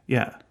mean?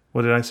 Yeah.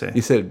 What did I say?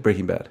 You said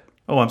Breaking Bad.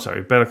 Oh, I'm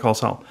sorry. Better Call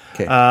Saul.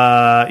 Okay.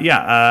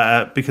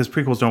 Because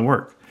prequels don't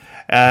work.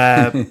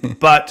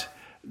 But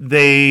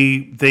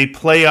they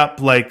play up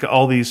like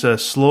all these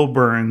slow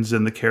burns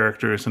in the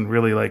characters and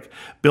really like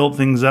build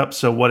things up.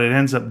 So what it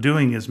ends up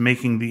doing is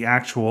making the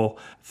actual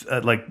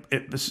like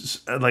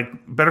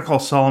Better Call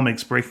Saul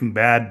makes Breaking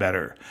Bad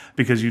better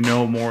because you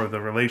know more of the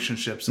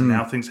relationships and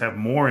now things have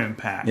more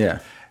impact. Yeah.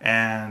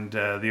 And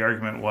the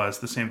argument was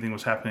the same thing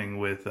was happening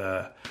with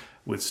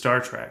with Star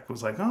Trek. It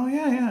was like, oh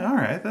yeah, all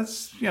right,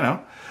 that's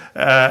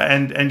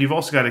and you've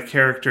also got a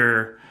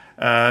character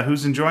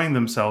who's enjoying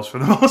themselves for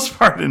the most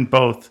part in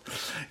both,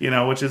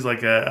 which is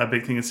like a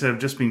big thing instead of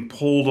just being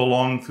pulled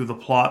along through the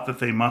plot that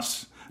they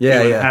must.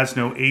 It has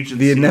no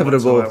agency. The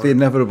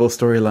inevitable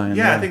storyline.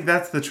 Yeah, I think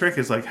that's the trick.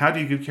 Is like, how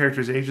do you give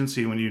characters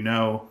agency when you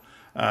know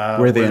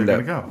where they're going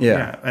to go?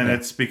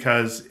 It's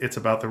because it's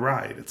about the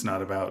ride. It's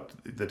not about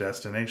the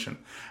destination.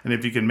 And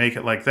if you can make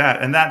it like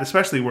that, and that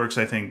especially works,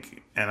 I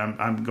think. And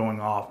I'm going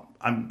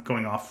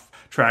off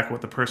track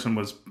what the person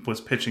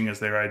was pitching as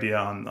their idea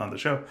on the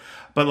show,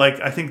 but like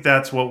I think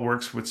that's what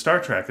works with Star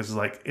Trek is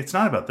like it's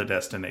not about the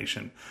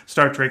destination.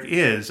 Star Trek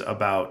is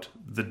about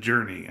the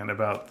journey and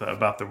about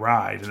the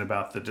ride and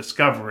about the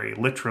discovery.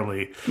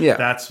 Literally,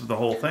 that's the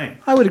whole thing.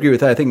 I would agree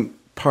with that. I think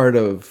part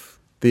of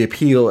the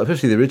appeal,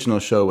 especially the original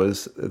show,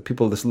 was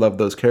people just loved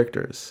those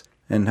characters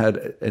and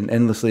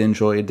endlessly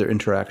enjoyed their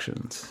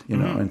interactions.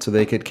 And so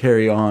they could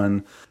carry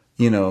on.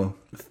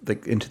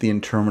 Like into the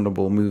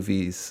interminable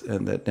movies,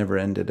 and that never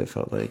ended. It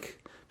felt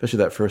like, especially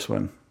that first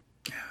one.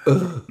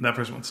 That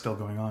first one's still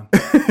going on.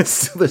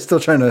 They're still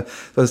trying to.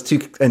 Those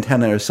two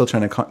antennae are still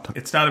trying to.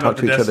 It's not about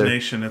the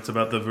destination. It's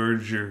about the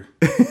Voyager.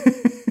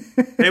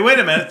 Hey, wait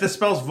a minute! This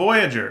spells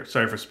Voyager.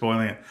 Sorry for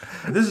spoiling it.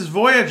 This is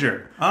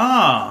Voyager.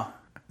 And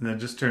then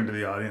just turn to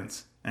the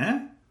audience.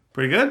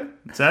 Pretty good.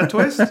 Is that a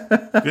twist?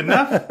 Good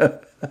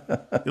enough.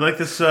 You like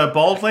this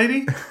bald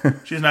lady?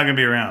 She's not going to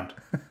be around.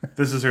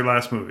 This is her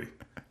last movie.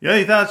 Yeah,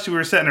 you thought we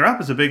were setting her up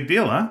as a big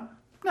deal, huh?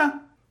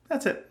 No,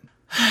 that's it.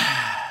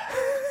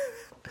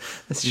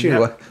 That's true.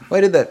 Yep.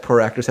 Why did that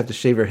poor actress have to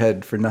shave her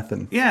head for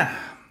nothing? Yeah.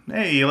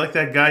 Hey, you like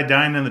that guy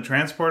dying in the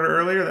transporter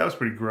earlier? That was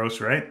pretty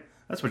gross, right?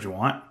 That's what you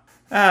want.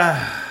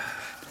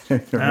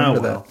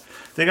 Well.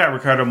 They got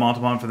Ricardo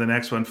Montalban for the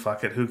next one.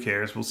 Fuck it. Who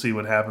cares? We'll see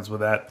what happens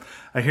with that.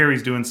 I hear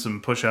he's doing some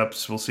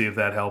push-ups. We'll see if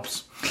that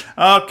helps.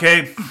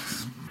 Okay.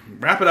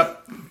 Wrap it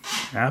up.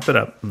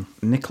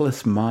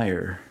 Nicholas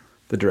Meyer,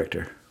 the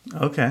director.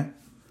 Okay.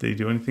 Did he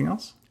do anything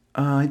else?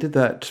 I did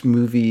that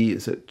movie,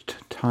 is it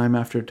Time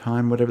After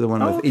Time, whatever, the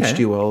one with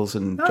H.G. Wells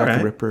and Jack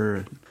the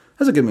Ripper.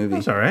 That's a good movie.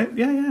 That's all right.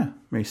 Yeah.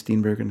 Mary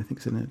Steenburgen, I think,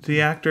 is in it.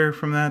 The actor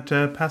from that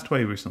passed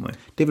away recently.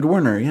 David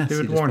Warner, yes.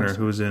 David Warner,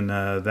 who was in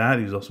that.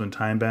 He was also in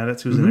Time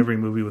Bandits. He was in every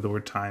movie with the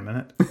word time in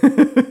it.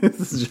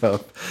 This is a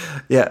job.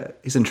 Yeah,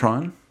 he's in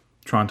Tron.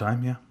 Tron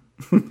Time, yeah.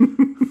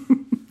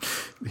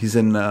 He's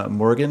in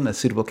Morgan, A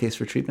Suitable Case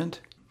for Treatment.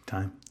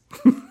 Time.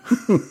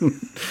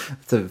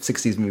 It's a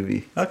 60s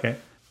movie. Okay.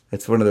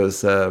 It's one of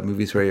those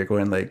movies where you're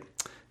going like,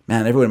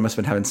 man, everyone must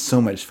have been having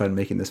so much fun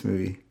making this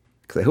movie.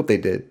 Because I hope they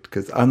did,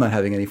 because I'm not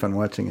having any fun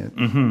watching it.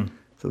 Mm-hmm.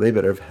 So they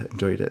better have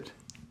enjoyed it.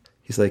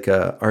 He's like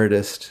an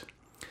artist.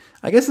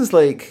 I guess it's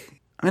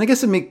like,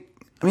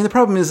 the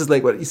problem is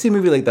like, what you see a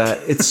movie like that,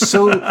 it's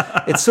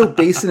so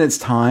based in its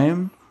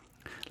time.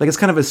 Like it's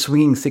kind of a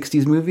swinging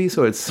 60s movie.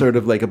 So it's sort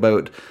of like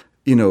about,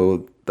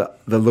 the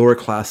lower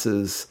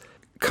classes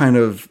kind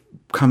of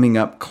coming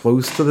up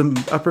close to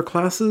the upper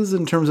classes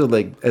in terms of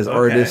like, as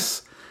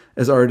artists,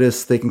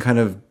 they can kind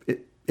of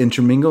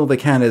intermingle. They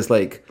can as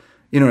like,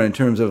 in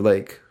terms of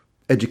like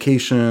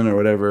education or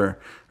whatever,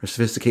 or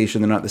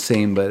sophistication, they're not the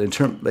same. But in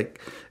terms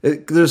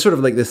there's sort of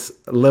like this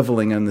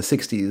leveling in the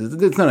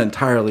 60s. It's not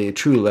entirely a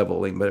true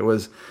leveling, but it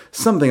was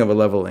something of a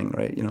leveling,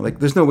 right? Like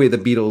there's no way the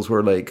Beatles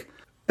were like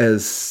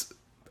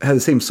had the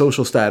same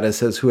social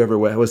status as whoever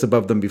was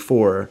above them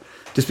before,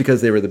 just because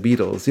they were the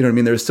Beatles. You know what I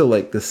mean? There was still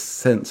like this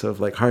sense of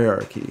like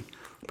hierarchy,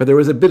 but there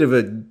was a bit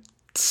of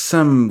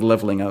some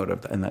leveling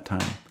out in that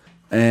time.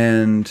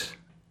 And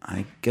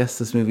I guess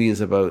this movie is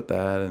about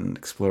that and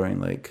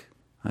exploring, like,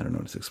 I don't know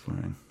what it's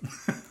exploring.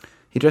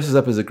 He dresses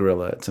up as a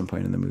gorilla at some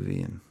point in the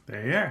movie, and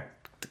there you are.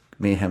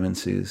 Mayhem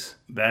ensues.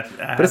 But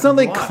it's not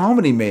like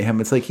comedy mayhem.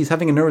 It's like he's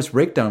having a nervous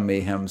breakdown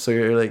mayhem. So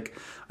you're like,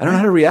 I don't know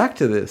how to react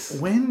to this.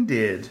 When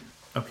did,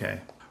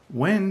 and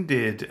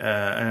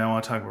I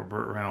want to talk about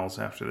Burt Reynolds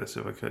after this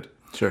if I could.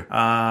 Sure. And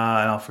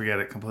I'll forget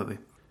it completely.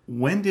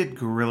 When did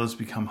gorillas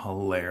become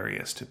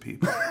hilarious to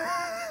people?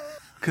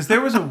 Because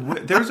there was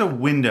a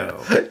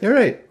window. You're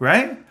right.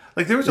 Right?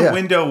 Like there was a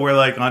window where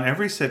like on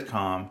every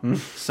sitcom,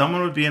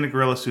 someone would be in a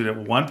gorilla suit at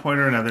one point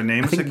or another.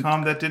 Name a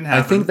sitcom that didn't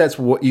happen. I think that's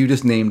what you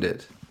just named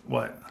it.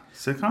 What?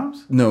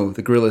 Sitcoms? No,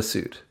 the gorilla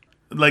suit.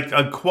 Like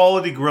a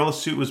quality gorilla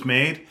suit was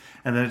made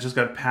and then it just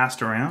got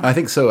passed around? I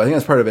think so. I think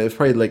that's part of it. It's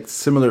probably like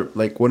similar,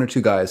 like one or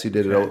two guys who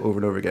did it over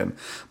and over again.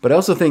 But I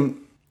also think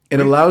it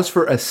allows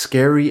for a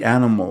scary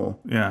animal.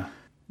 Yeah.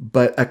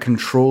 But a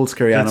controlled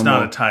scary animal. It's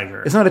not a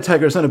tiger. It's not a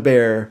tiger. It's not a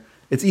bear.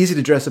 It's easy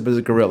to dress up as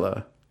a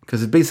gorilla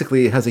because it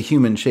basically has a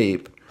human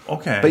shape.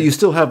 Okay. But you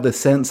still have the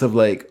sense of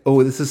like,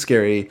 oh, this is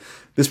scary.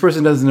 This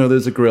person doesn't know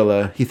there's a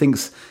gorilla. He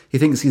thinks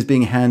he's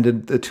being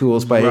handed the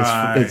tools by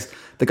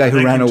the guy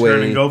who ran away.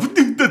 Turn and go,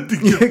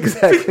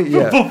 exactly.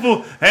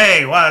 Yeah.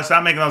 Hey, wow!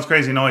 Stop making those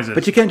crazy noises.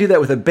 But you can't do that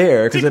with a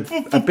bear because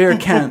a bear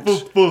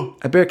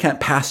can't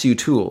pass you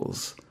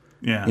tools.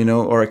 Yeah.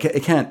 Or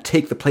it can't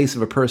take the place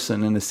of a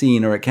person in a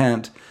scene, or it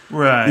can't.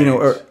 Right.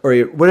 Or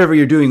whatever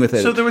you're doing with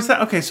it. So there was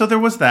that. Okay, so there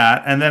was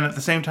that, and then at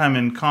the same time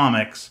in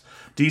comics,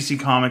 DC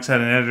Comics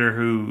had an editor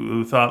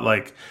who thought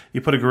like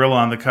you put a gorilla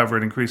on the cover,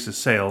 it increases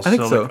sales. I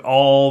think so. Like,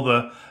 all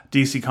the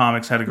DC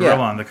Comics had a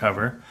gorilla on the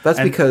cover. That's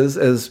because,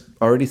 as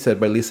already said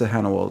by Lisa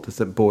Hannawalt, is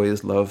that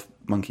boys love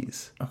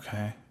monkeys.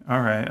 Okay,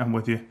 all right, I'm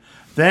with you.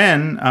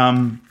 Then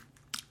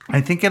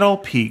I think it all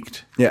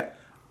peaked. Yeah.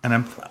 And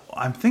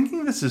I'm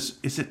thinking this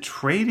is it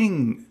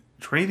trading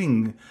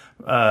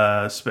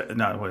what's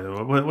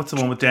the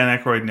one with Dan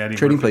Aykroyd and Eddie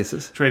Trading Murphy?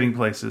 Places. Trading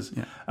Places.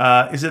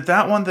 Yeah. Is it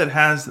that one that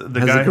has the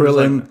Has guy a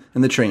gorilla who's like,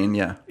 in the train,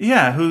 yeah.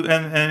 yeah, who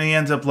and he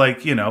ends up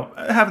like,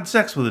 having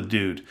sex with a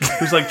dude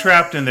who's like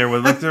trapped in there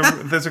with like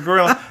there's a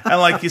gorilla,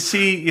 and like you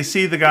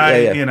see the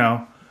guy,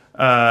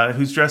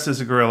 who's dressed as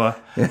a gorilla,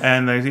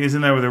 and he's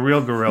in there with a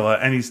real gorilla,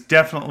 and he's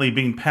definitely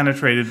being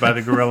penetrated by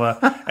the gorilla,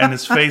 and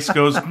his face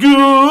goes,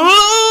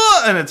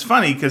 and it's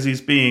funny because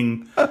he's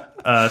being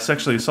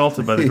sexually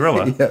assaulted by the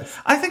gorilla. Yes.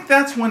 I think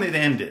that's when it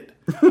ended.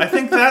 I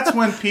think that's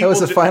when people... That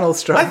was the final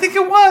straw. I think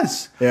it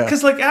was. Yeah.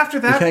 Because like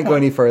after that... You can't go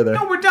any further.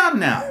 No, we're done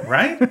now,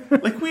 right?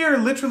 Like we are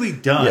literally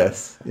done.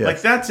 Yes.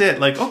 Like that's it.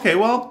 Like, okay,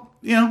 well,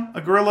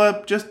 a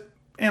gorilla just,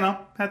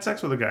 had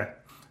sex with a guy.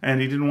 And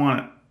he didn't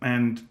want it.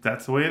 And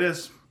that's the way it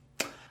is.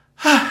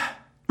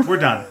 We're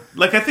done.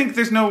 Like I think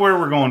there's nowhere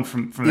we're going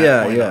from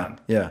that point on.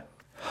 Yeah.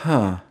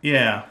 Huh.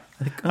 Yeah.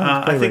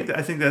 I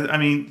think that I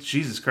mean,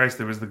 Jesus Christ,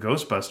 there was the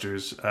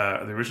Ghostbusters,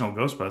 the original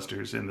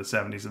Ghostbusters in the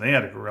 70s, and they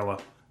had a gorilla,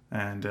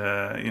 and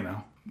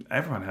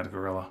everyone had a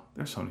gorilla.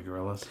 There's so many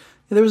gorillas.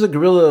 Yeah, there was a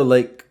gorilla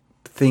like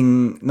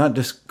thing, not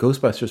just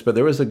Ghostbusters, but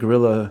there was a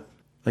gorilla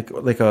like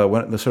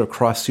the sort of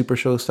cross Super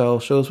Show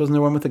style shows. Wasn't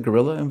there one with a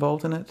gorilla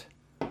involved in it?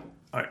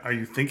 Are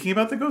you thinking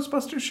about the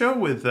Ghostbusters show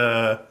with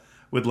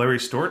Larry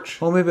Storch?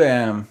 Oh, maybe I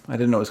am. I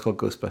didn't know it was called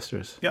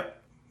Ghostbusters.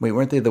 Yep. Wait,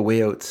 weren't they the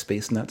Way Out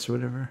Space Nuts or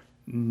whatever?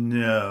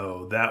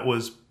 No, that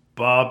was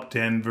Bob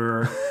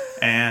Denver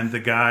and the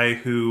guy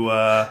who,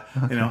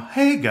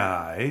 hey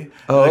guy.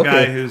 Oh, the okay.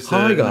 guy who's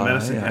Hi in guy. the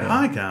medicine Yeah,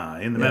 Hi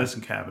guy in the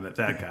medicine cabinet,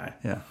 that guy.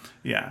 Yeah.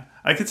 Yeah.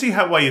 I could see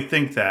why you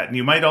think that. And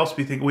you might also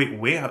be thinking, wait,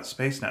 Way Out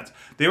Space Nuts.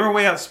 They were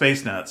Way Out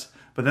Space Nuts.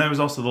 But then there was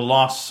also The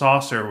Lost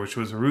Saucer, which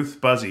was Ruth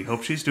Buzzy.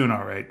 Hope she's doing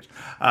all right.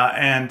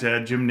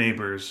 And Jim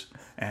Neighbors.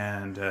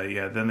 And,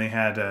 then they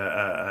had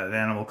an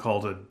animal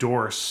called a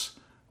dorse,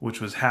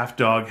 which was half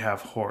dog,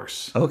 half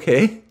horse.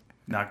 Okay.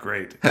 Not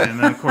great. And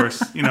then, of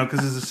course,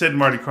 because it's a Sid and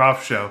Marty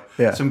Krofft show,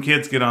 Yeah. some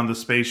kids get on the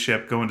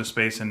spaceship, go into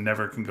space, and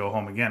never can go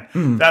home again.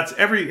 That's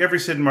every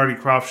Sid and Marty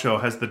Krofft show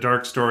has the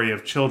dark story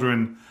of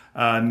children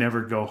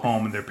never go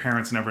home and their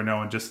parents never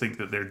know and just think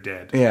that they're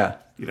dead. Yeah.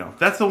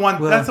 That's the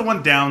one. That's the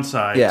one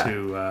downside Yeah.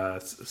 to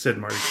Sid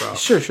and Marty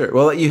Krofft. Sure.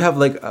 Well, you have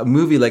like a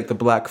movie like The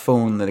Black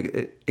Phone that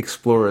it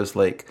explores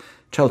like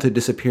childhood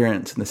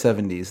disappearance in the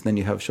 70s. And then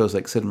you have shows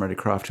like Sid and Marty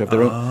Krofft who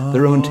have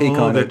their own take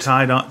on they're it.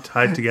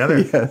 tied together.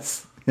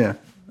 Yes. Yeah.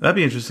 That'd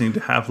be interesting to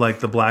have like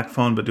The Black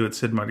Phone, but do it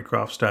Sid and Marty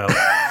Krofft style.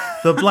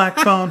 The black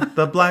phone,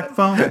 the black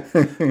phone.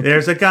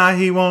 There's a guy,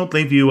 he won't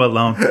leave you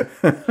alone.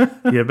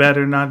 You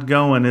better not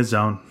go in his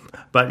zone.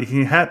 But you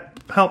can have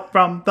help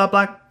from the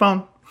black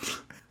phone.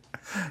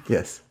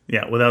 Yes.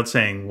 Yeah, without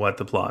saying what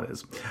the plot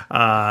is.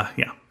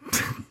 Yeah.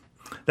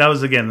 That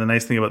was, again, the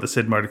nice thing about the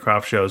Sid and Marty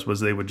Krofft shows was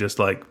they would just,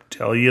 like,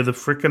 tell you the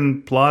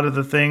freaking plot of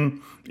the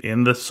thing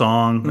in the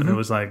song. And it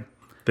was like,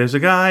 there's a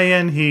guy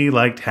and he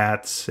liked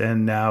hats,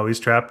 and now he's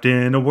trapped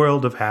in a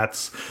world of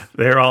hats.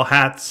 They're all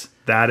hats.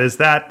 That is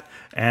that.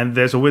 And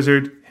there's a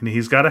wizard, and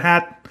he's got a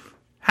hat.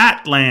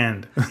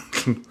 Hatland.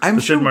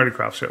 The Sid and Marty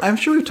Krofft show. I'm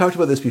sure we've talked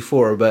about this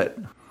before, but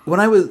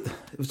it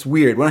was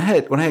weird. When I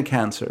had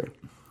cancer,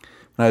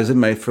 when I was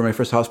for my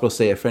first hospital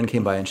stay, a friend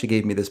came by and she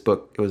gave me this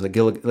book. It was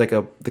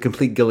the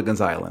complete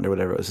Gilligan's Island or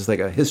whatever. It was just like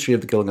a history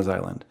of the Gilligan's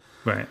Island.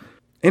 Right.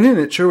 And in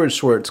it, Sherwood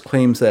Schwartz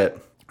claims that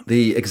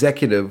the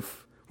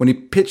executive, when he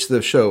pitched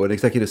the show, an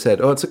executive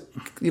said, "Oh, it's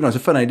a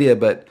fun idea,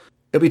 but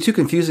it'll be too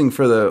confusing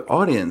for the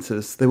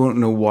audiences. They won't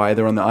know why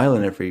they're on the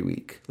island every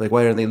week. Like,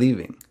 why aren't they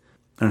leaving?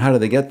 And how do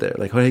they get there?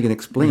 Like, how are you going to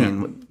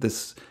explain what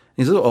this?"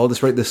 He said, "Oh, I'll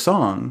just write this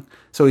song."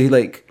 So he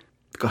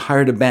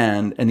hired a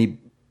band and he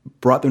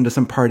brought them to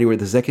some party where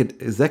the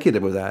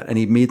executive was at, and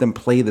he made them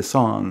play the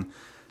song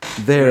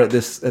there at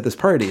this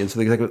party. And so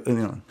the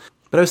executive,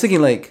 But I was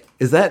thinking, like,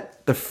 is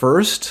that the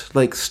first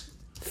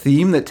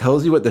theme that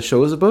tells you what the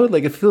show is about?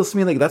 Like, it feels to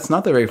me like that's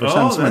not the very first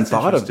time someone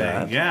thought of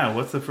that. Yeah,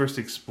 what's the first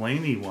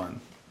explainy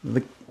one?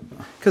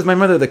 Because my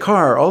mother, the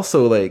car,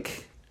 also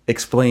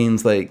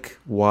explains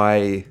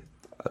why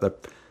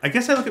I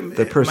guess I look at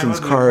the person's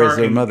car is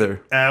their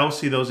mother. I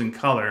also see those in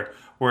color,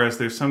 whereas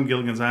there's some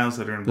Gilligan's Islands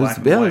that are in black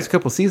and white. There's a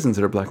couple seasons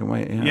that are black and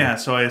white. Yeah,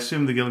 so I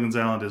assume the Gilligan's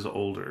Island is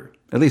older.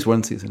 At least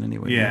one season,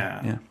 anyway.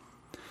 Yeah.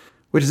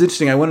 Which is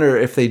interesting. I wonder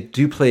if they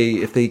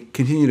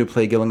continue to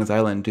play Gilligan's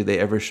Island, do they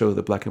ever show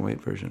the black and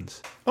white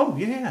versions? Oh,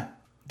 yeah.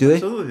 Do they?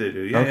 Absolutely they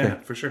do. Yeah, Okay. yeah,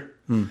 for sure.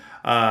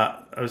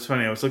 it was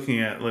funny. I was looking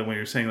at like when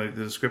you're saying like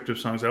the descriptive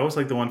songs. I always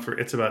like the one for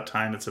 "It's About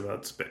Time." It's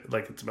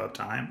about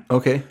time.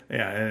 Okay.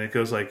 Yeah, and it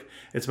goes like,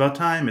 "It's about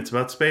time. It's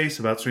about space.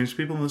 About strange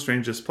people in the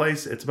strangest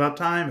place. It's about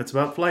time. It's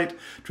about flight.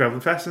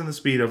 Traveling faster than the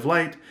speed of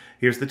light.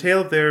 Here's the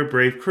tale of their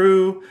brave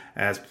crew.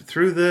 As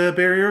through the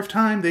barrier of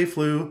time they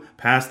flew,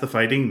 past the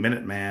fighting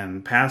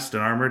Minuteman, past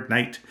an armored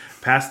knight,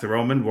 past the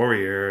Roman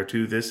warrior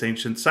to this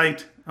ancient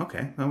site."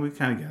 Okay, well, we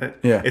kind of get it.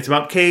 Yeah. It's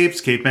about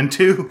caves, cavemen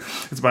too.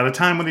 It's about a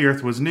time when the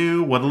earth was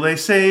new. What'll they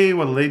say?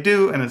 What'll they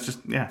do? And it's just,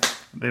 yeah,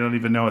 they don't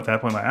even know at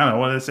that point. Like, I don't know.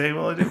 What do they say?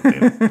 What'll they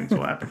do? Things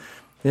will happen.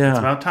 Yeah. It's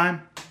about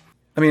time.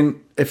 I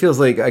mean, it feels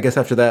like, I guess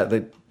after that,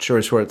 like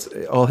George Schwartz,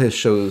 all his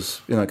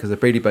shows, you know, because the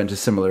Brady Bunch is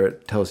similar.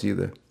 It tells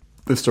you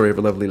the story of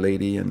a lovely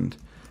lady and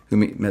who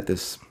met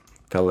this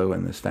fellow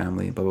and this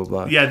family, blah, blah,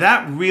 blah. Yeah,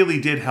 that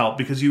really did help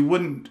because you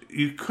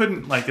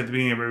couldn't, like, at the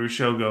beginning of every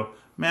show go,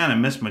 "Man, I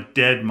miss my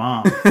dead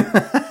mom."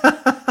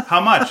 How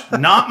much?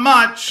 Not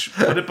much.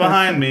 Put it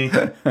behind me.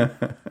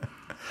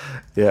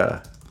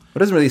 Yeah. It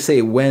doesn't really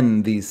say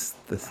when these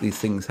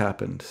things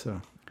happened,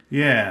 so.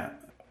 Yeah.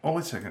 Oh,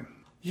 wait a second.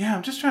 Yeah,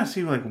 I'm just trying to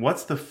see, like, what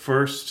is the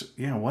first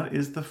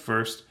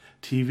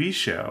TV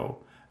show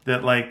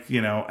that, like,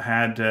 you know,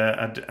 had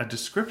a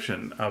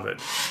description of it?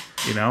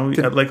 You know,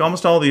 like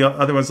almost all the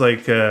other ones,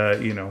 like,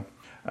 you know,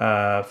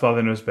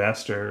 Father Knows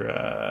Best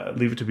or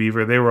Leave It to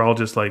Beaver, they were all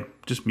just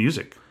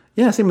music.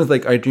 Yeah, same with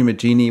like I Dream of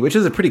Jeannie, which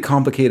is a pretty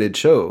complicated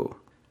show.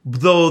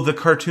 Though the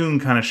cartoon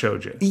kind of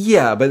showed you.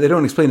 Yeah, but they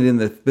don't explain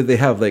it but they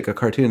have like a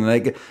cartoon,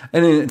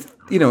 and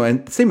you know,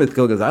 and same with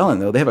Gilligan's Island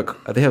though. They have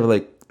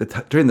like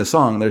during the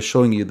song they're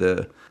showing you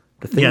the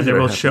things. Yeah, they're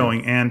both happening.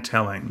 showing and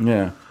telling.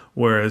 Yeah.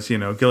 Whereas, you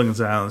know,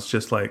 Gilligan's Island is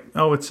just like,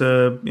 oh, it's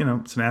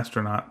it's an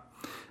astronaut.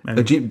 And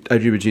I Dream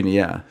of Jeannie,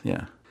 yeah.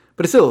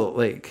 But it's still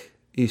like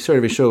you sort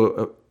of a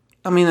show.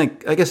 I mean, I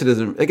guess it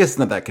doesn't. I guess it's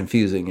not that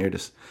confusing. You're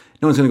just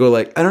no one's going to go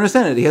like, I don't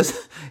understand it.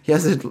 He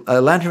has a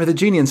lantern with a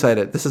genie inside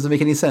it. This doesn't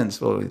make any sense.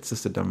 Well, it's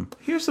just a dumb.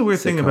 Here's the weird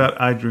thing about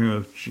I Dream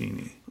of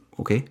Jeannie.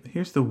 Okay.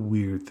 Here's the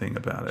weird thing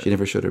about it. She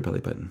never showed her belly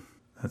button.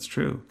 That's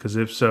true. Because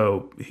if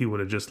so, he would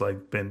have just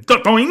like been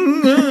boner.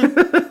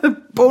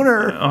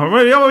 That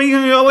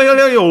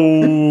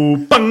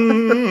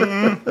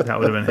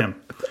would have been him.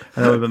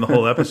 And that would have been the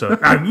whole episode.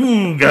 I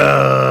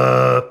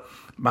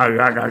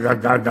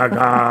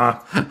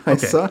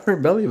saw her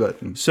belly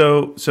button.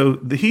 So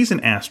he's an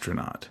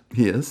astronaut.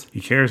 He is. He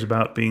cares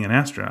about being an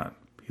astronaut.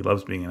 He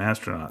loves being an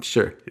astronaut.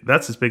 Sure.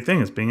 That's his big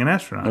thing, is being an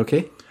astronaut.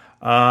 Okay.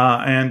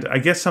 And I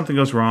guess something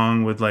goes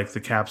wrong with like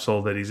the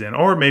capsule that he's in,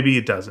 or maybe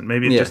it doesn't.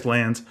 Maybe it just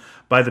lands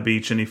by the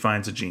beach and he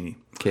finds a genie.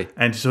 Okay.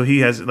 And so he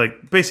has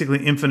like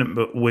basically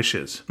infinite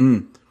wishes.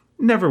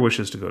 Never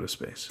wishes to go to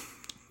space.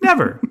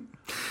 Never.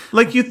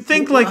 Like you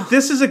think like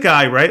this is a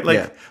guy, right?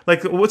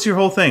 Like what's your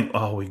whole thing?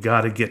 Oh, we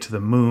got to get to the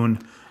moon.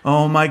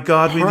 Oh my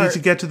God, we need to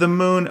get to the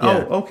moon.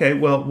 Yeah. Oh, okay.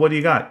 Well, what do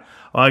you got?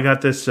 Oh, I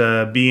got this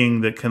being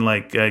that can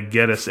like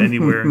get us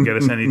anywhere and get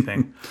us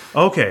anything.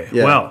 Okay.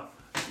 Yeah. Well,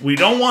 we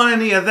don't want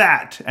any of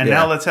that. And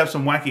now let's have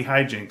some wacky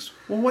hijinks.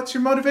 Well, what's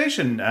your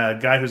motivation,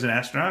 guy who's an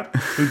astronaut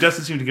who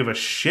doesn't seem to give a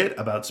shit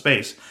about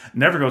space,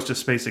 never goes to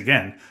space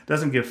again,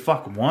 doesn't give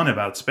fuck one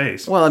about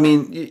space? Well, I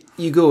mean,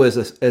 you go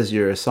as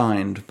you're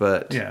assigned,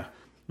 but Yeah.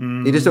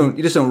 you just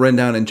don't run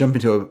down and jump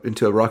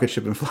into a rocket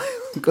ship and fly.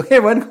 Go, hey,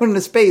 everyone, going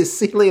into space.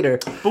 See you later.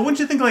 But wouldn't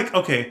you think like,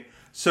 okay,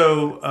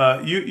 so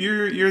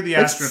you're the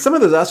astronaut. Some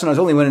of those astronauts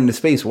only went into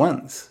space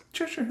once.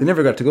 Sure. They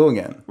never got to go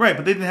again. Right,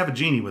 but they didn't have a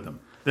genie with them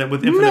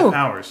with infinite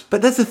powers.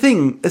 But that's the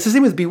thing. It's the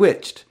same with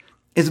Bewitched.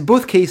 It's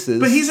both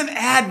cases. But he's an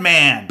ad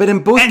man. But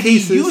in both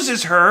cases, he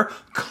uses her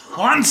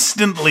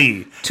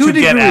constantly to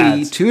get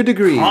ads. To a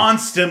degree.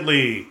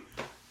 Constantly.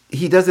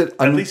 He does it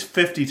at least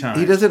 50 times.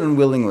 He does it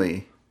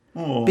unwillingly.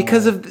 Oh.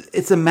 Because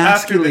it's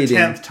emasculating.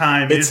 After the 10th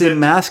time, it's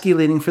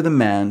emasculating for the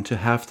man to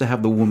have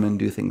the woman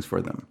do things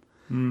for them.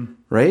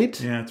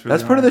 Right? Yeah, it's really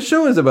that's part of the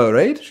show is about,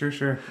 right? Sure.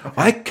 Okay.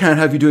 I can't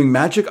have you doing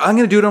magic. I'm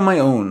going to do it on my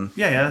own.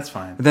 Yeah, that's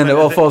fine. But then it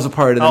all falls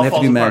apart, and then they have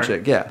to do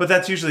magic. Yeah, but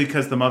that's usually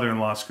because the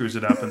mother-in-law screws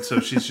it up, and so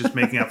she's just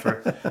making up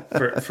for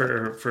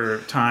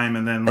time.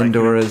 And then, like,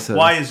 Dora's,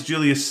 why is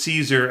Julius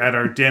Caesar at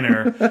our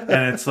dinner?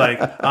 And it's like,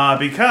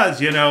 because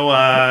when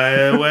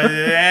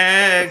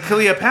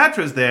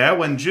Cleopatra's there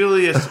when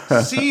Julius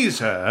sees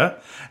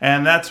her.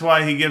 And that's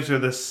why he gives her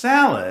the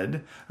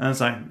salad. And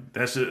it's like,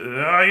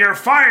 you're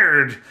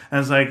fired. And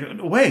it's like,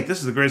 wait, this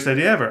is the greatest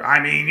idea ever.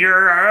 I mean,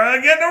 you're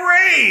getting a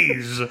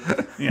raise.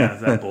 Yeah,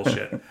 that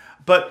bullshit.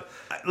 But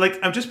like,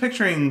 I'm just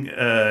picturing,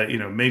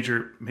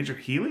 Major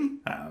Healy,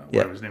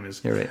 whatever his name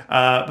is. You're right.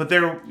 But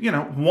they're,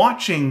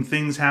 watching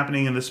things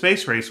happening in the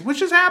space race,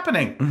 which is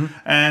happening. Mm-hmm.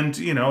 And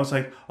it's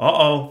like,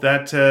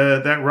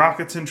 that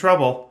rocket's in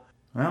trouble.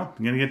 Well,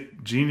 you gonna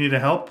get Genie to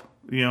help?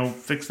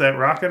 Fix that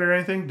rocket or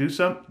anything? Do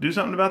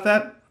something about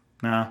that?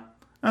 No.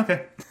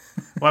 Okay.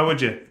 Why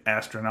would you,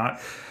 astronaut?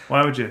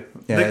 Why would you?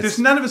 Yeah, there's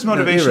none of his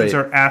motivations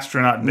are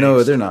astronaut based.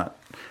 No, they're not.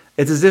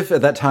 It's as if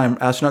at that time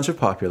astronauts are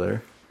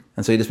popular,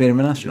 and so you just made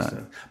him an astronaut.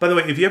 By the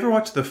way, if you ever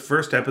watched the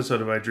first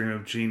episode of I Dream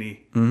of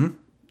Jeannie,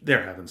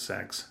 they're having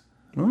sex.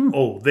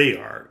 Oh, they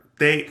are.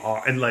 They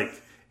are, and like,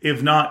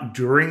 if not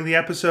during the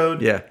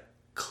episode, Yeah.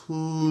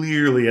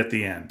 clearly at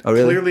the end. Oh,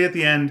 really? Clearly at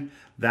the end,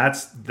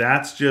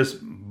 that's just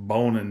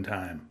boning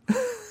time.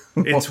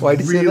 It's Why'd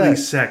you say really that?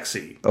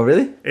 sexy. Oh,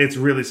 really? It's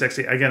really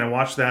sexy. Again, I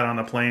watched that on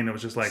the plane. It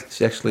was just like,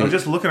 She actually- I was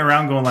just looking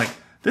around going like,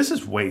 this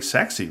is way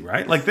sexy,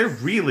 right? Like they're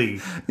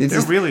really Did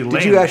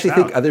laying you actually this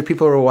think out. other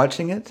people were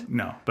watching it?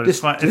 No, but it's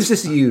fun. It's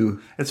just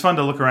you. It's fun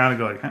to look around and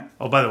go like, huh?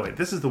 Oh, by the way,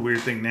 this is the weird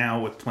thing now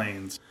with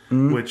planes,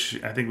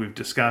 which I think we've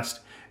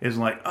discussed, is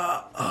like,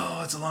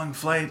 oh, it's a long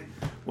flight.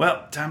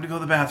 Well, time to go to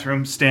the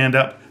bathroom. Stand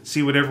up,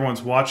 see what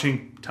everyone's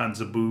watching.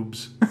 Tons of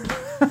boobs.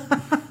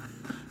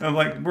 I'm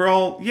like, we're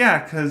all,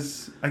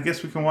 because I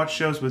guess we can watch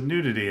shows with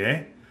nudity,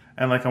 eh?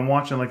 And like I'm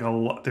watching like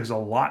there's a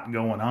lot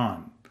going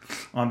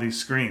on these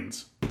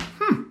screens.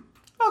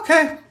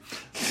 Okay.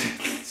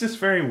 It's just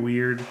very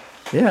weird.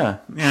 Yeah.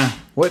 Yeah.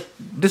 What?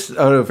 Just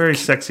out of Very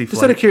sexy Just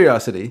flight. out of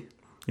curiosity.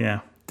 Yeah.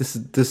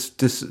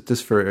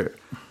 This for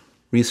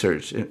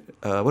research.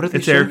 What are these?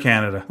 It's Air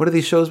Canada. What are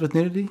these shows with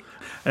nudity?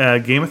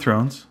 Game of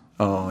Thrones.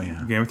 Oh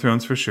yeah. Game of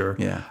Thrones for sure.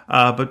 Yeah.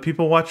 But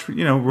people watch,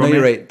 No, romance.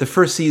 you're right. The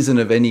first season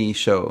of any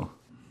show,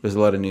 there's a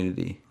lot of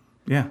nudity,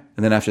 Yeah.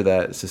 and then after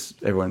that, it's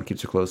just everyone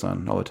keeps their clothes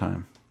on all the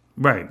time.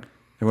 Right.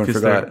 Everyone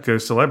Because forgot. they're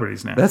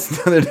celebrities now.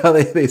 That's now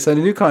they signed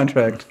a new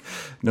contract,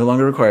 no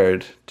longer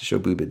required to show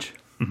boobage.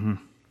 Mm-hmm.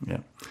 Yeah.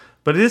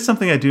 But it is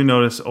something I do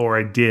notice, or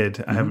I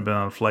did. I haven't been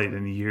on a flight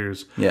in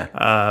years. Yeah.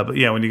 But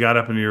yeah, when you got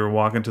up and you were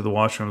walking to the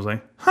washroom, I was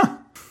like,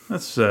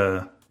 that's,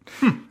 I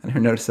never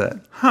noticed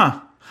that.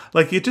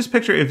 Like you just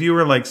picture if you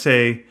were like,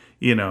 say,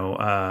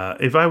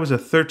 if I was a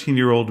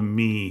 13-year-old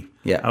me,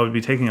 Yeah. I would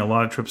be taking a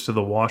lot of trips to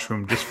the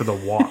washroom just for the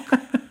walk.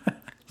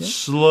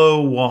 Slow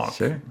walk.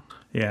 Sure.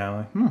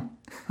 Yeah.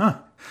 Like,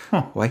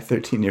 Why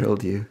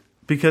 13-year-old you?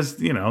 because,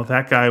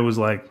 that guy was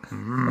like,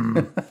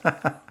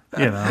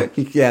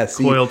 Yeah.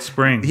 See, coiled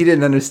spring. he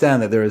didn't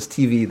understand that there was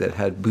TV that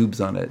had boobs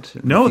on it.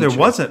 in No, the there future.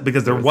 wasn't,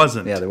 because there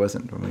wasn't. Yeah, there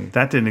wasn't. When we,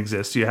 That didn't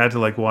exist. You had to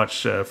like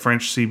watch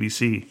French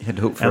CBC had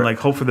to hope for and it. like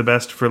hope for the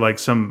best for like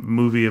some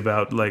movie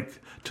about like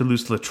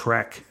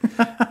Toulouse-Lautrec.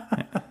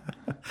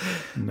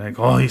 And like,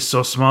 oh, he's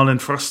so small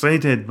and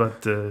frustrated,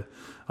 but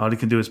all he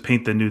can do is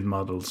paint the nude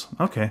models.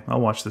 Okay,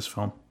 I'll watch this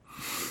film.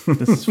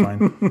 This is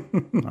fine.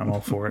 I'm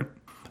all for it.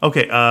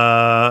 Okay,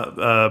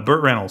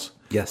 Burt Reynolds.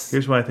 yes.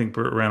 Here's why I think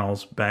Burt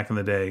Reynolds back in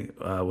the day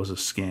was a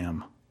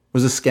scam.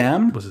 Was it a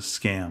scam? Was a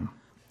scam.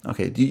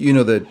 Okay. You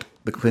know the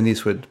Clint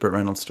Eastwood Burt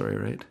Reynolds story,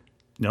 right?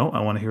 No, I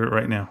want to hear it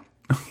right now.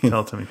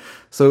 Tell it to me.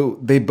 So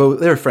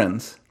they're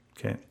friends,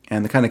 Okay.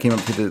 and they kind of came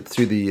up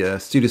through the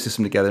studio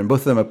system together, and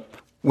both of them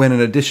went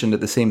and auditioned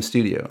at the same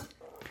studio.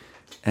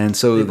 And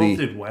so They both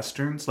did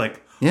westerns,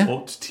 like Yeah.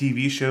 old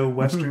TV show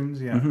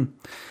westerns. Yeah. and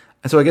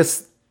so I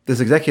guess this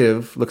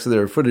executive looks at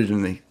their footage,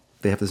 and they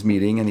have this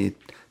meeting, and he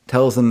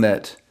tells them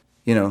that,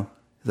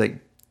 like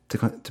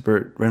to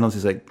Burt Reynolds,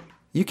 he's like,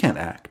 you can't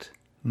act.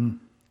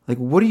 Like,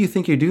 what do you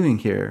think you're doing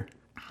here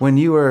when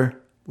you are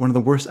one of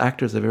the worst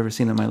actors I've ever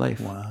seen in my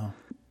life? Wow.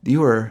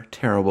 You are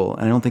terrible,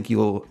 and I don't think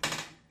you'll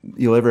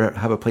ever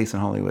have a place in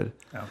Hollywood.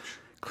 Ouch.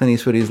 Clint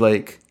Eastwood, he's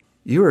like,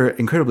 you are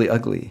incredibly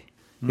ugly.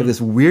 You have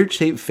this weird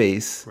shaped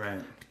face. Right.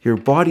 Your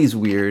body's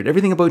weird.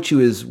 Everything about you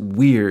is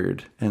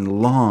weird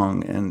and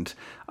long, and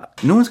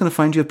no one's going to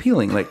find you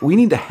appealing. Like, we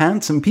need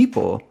handsome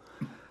people.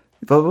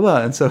 Blah blah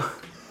blah. And so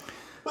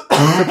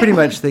pretty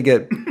much they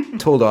get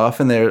told off,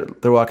 and they're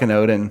walking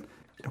out, and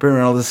Burt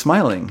Reynolds is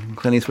smiling.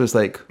 Clint Eastwood's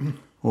like, well,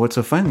 what's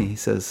so funny? He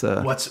says,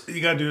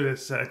 You gotta do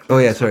this. oh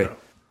yeah, sorry.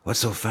 What's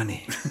so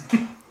funny?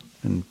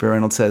 And Burt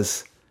Reynolds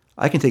says,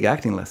 I can take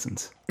acting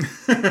lessons.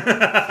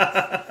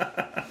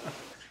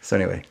 So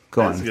anyway,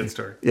 go on. That's a good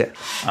story. Yeah.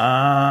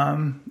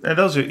 And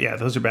those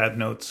are bad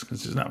notes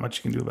because there's not much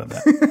you can do about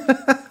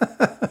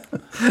that.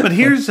 But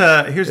here's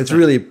It's the thing.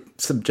 really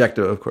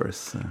subjective, of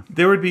course.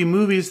 There would be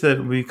movies that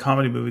would be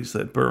comedy movies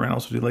that Burt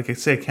Reynolds would do, like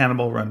say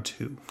Cannonball Run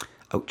 2.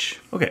 Ouch.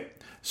 Okay.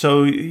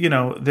 So,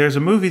 there's a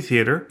movie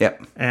theater.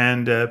 Yep.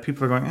 And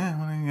people are going, what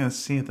are you going to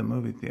see at the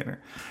movie theater?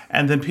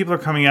 And then people are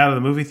coming out of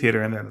the movie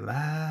theater and they're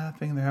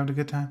laughing. They're having a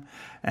good time.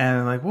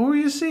 And like, what were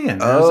you seeing?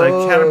 And it was like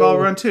Cannonball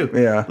Run 2.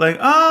 Yeah. Like,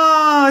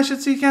 I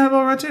should see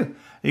Cannonball Run 2.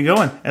 You go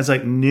in. And it's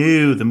like,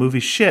 no, the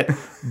movie's shit.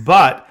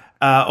 But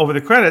over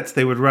the credits,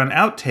 they would run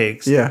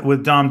outtakes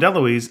with Dom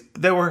DeLuise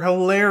that were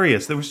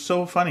hilarious. They were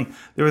so funny.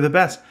 They were the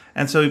best.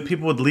 And so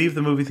people would leave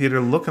the movie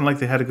theater looking like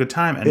they had a good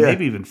time and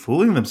maybe even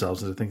fooling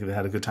themselves into thinking they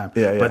had a good time.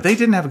 Yeah, yeah. But they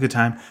didn't have a good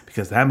time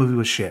because that movie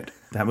was shit.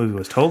 That movie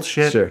was total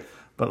shit. Sure.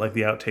 But like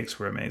the outtakes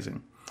were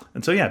amazing.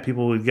 And so,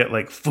 people would get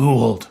like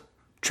fooled,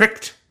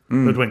 tricked,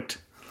 hoodwinked.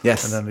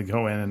 Yes. And then they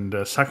go in and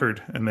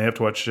suckered, and they have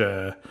to watch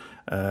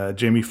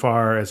Jamie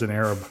Farr as an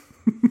Arab.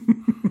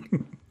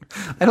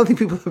 I don't think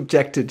people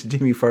objected to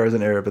Jamie Farr as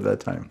an Arab at that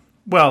time.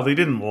 Well, they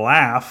didn't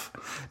laugh.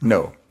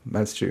 No,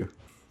 that's true.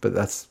 But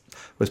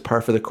was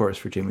par for the course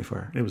for Jamie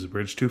Farr. It was a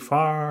bridge too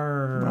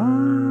far.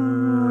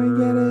 Oh, I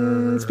get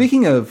it.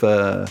 Speaking of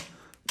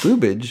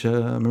boobage, I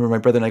remember my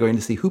brother and I going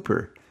to see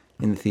Hooper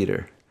in the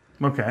theater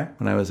Okay.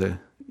 when I was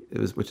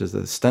which is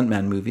a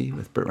stuntman movie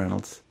with Burt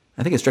Reynolds.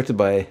 I think it's directed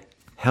by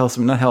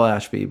not Hal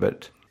Ashby,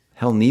 but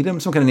Hal Needham,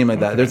 some kind of name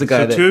like that. There's a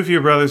guy so two of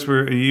your brothers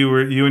you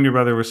and your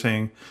brother were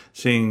seeing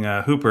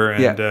Hooper,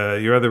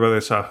 and your other brother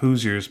saw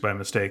Hoosiers by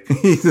mistake.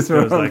 He's in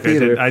the wrong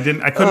theater.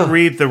 I couldn't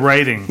read the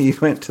writing. He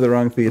went to the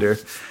wrong theater.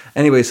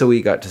 Anyway, so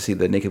we got to see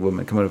the naked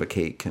woman come out of a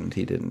cake, and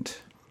he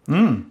didn't.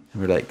 And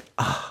we're like,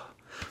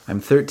 I'm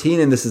 13,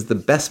 and this is the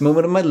best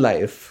moment of my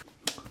life.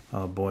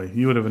 Oh boy,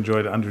 you would have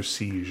enjoyed Under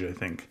Siege, I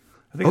think.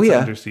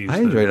 Under Siege. I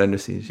enjoyed Under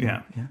Siege.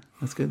 Yeah,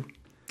 that's good.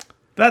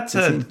 That's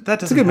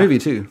a good movie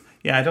too.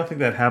 Yeah, I don't think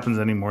that happens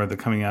anymore. The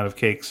coming out of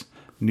cakes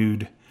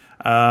nude,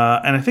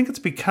 and I think it's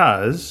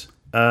because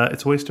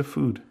it's a waste of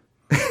food.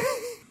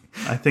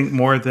 I think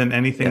more than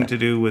anything to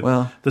do with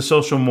the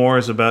social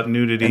mores about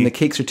nudity. And the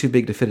cakes are too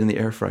big to fit in the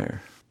air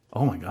fryer.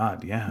 Oh my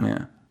God, yeah.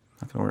 Yeah,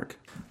 not gonna work.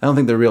 I don't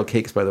think they're real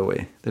cakes, by the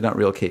way. They're not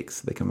real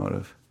cakes they come out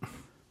of.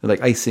 They're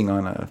like icing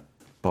on a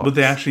box. Would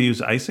they actually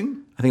use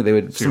icing? I think they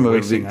would. Some of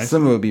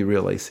it would be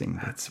real icing.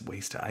 That's a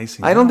waste of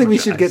icing. I don't think we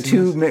should get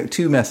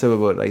too messed up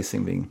about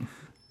icing being...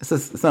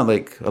 It's not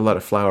like a lot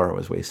of flour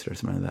was wasted or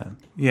something like that.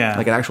 Yeah.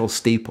 Like an actual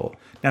staple.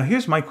 Now,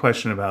 here's my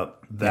question about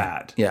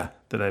that. Yeah.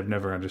 That I've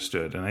never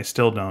understood, and I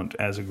still don't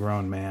as a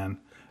grown man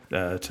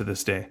to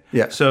this day.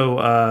 Yeah.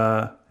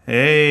 So,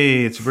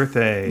 hey, it's your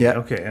birthday. Yeah.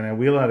 Okay, and I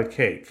wheel out a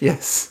cake.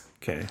 Yes.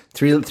 Okay.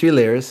 Three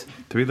layers.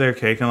 3-layer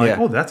cake. And I'm like,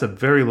 oh, that's a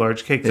very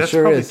large cake. That's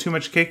sure probably is. too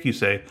much cake, you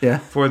say, Yeah.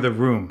 for the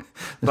room.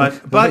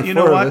 But like you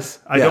know 4 of what? us.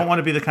 I don't want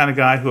to be the kind of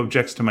guy who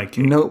objects to my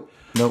cake. Nope.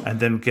 And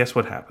then guess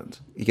what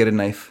happens? You get a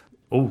knife.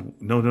 Oh,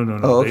 no.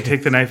 Oh, okay. They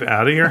take the knife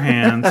out of your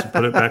hands,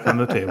 put it back on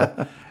the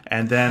table,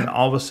 and then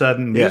all of a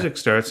sudden music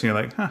starts, and you're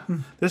like,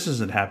 this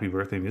isn't happy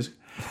birthday music.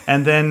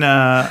 And then...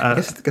 I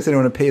guess they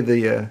don't want to pay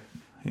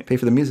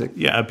for the music.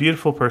 Yeah, a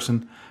beautiful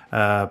person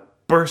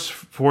bursts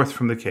forth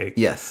from the cake.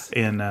 Yes.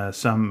 In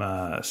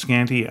some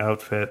scanty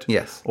outfit.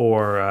 Yes.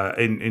 Or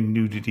in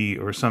nudity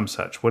or some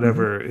such,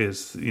 whatever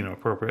is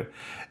appropriate.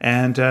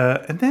 And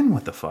then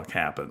what the fuck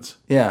happens?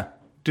 Yeah.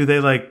 Do they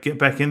get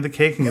back in the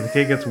cake and the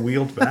cake gets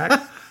wheeled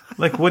back?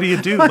 What do you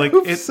do?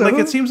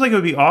 It seems like it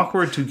would be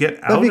awkward to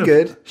get out. That'd be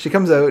good. She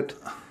comes out,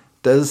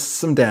 does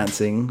some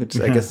dancing, which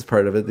I guess is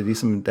part of it. They do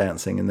some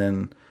dancing, and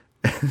then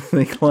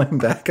they climb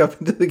back up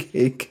into the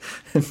cake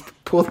and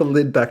pull the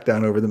lid back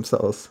down over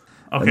themselves.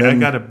 Okay, I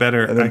got a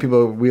better... And then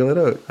people wheel it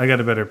out. I got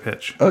a better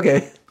pitch.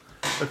 Okay.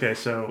 Okay,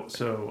 so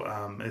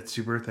it's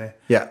your birthday.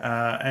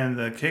 Yeah. And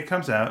the cake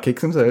comes out.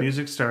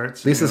 Music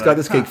starts. Lisa's got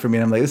this cake for me,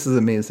 and I'm like, this is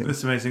amazing. This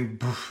is amazing.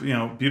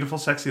 Beautiful,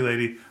 sexy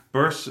lady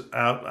bursts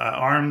out,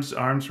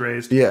 arms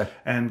raised. Yeah.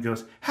 And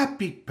goes,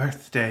 happy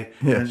birthday.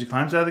 Yeah. And then she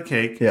climbs out of the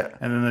cake. Yeah.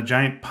 And then the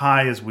giant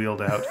pie is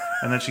wheeled out.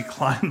 And then she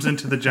climbs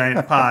into the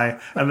giant pie.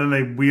 And then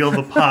they wheel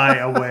the pie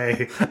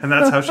away. And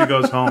that's how she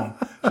goes home.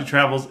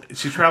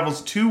 She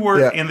travels to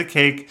work in the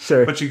cake,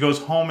 but she goes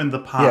home in the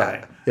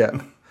pie. Yeah.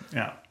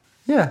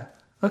 Yeah.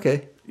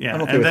 Okay. Yeah,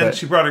 I'm okay and with then that.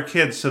 she brought her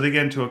kids, so they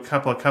get into a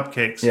couple of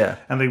cupcakes. Yeah.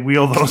 And they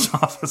wheel those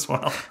off as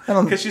well.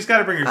 Because she's got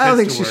to bring her kids to work. I don't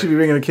think she should be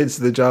bringing her kids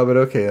to the job, but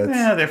okay.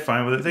 Yeah, they're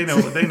fine with it. They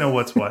know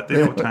what's what. They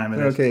know what time it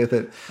is. They're okay with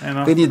it.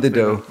 They need the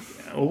dough.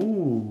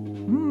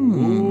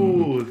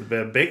 Ooh,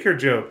 the baker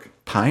joke.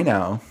 Pie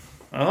now.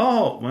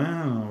 Oh, well,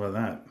 how about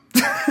that?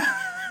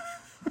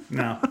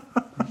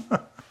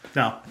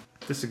 No.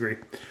 Disagree.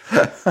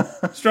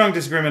 Strong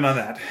disagreement on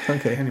that.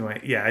 Okay. Anyway,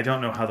 yeah, I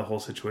don't know how the whole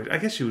situation... I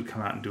guess she would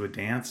come out and do a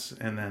dance,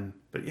 and then...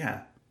 But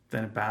yeah,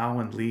 then bow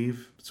and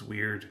leave. It's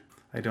weird.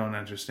 I don't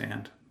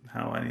understand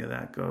how any of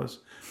that goes.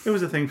 It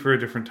was a thing for a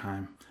different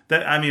time.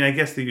 I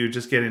guess that you would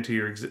just get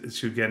into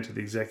the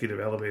executive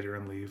elevator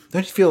and leave.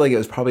 Don't you feel like it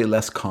was probably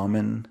less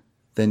common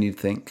than you'd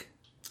think?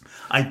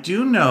 I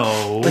do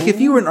know... Like, if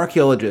you were an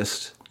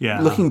archaeologist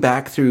looking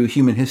back through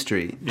human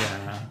history...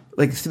 Yeah.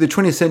 Like, through the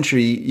 20th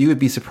century, you would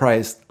be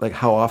surprised,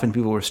 how often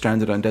people were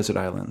stranded on desert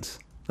islands.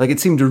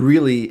 It seemed to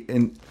really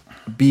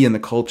be in the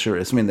culture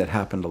as something that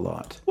happened a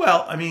lot.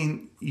 Well,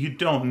 you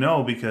don't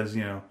know because,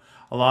 a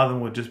lot of them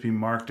would just be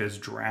marked as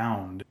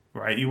drowned,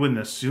 right? You wouldn't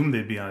assume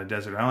they'd be on a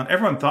desert island.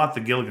 Everyone thought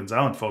the Gilligan's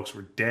Island folks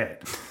were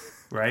dead,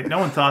 right? No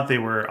one thought they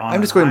were on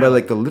I'm just going by,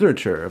 the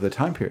literature of the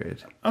time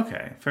period.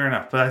 Okay, fair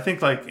enough. But I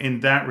think, in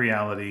that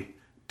reality,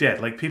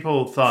 dead.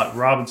 People thought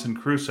Robinson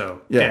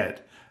Crusoe,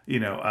 dead.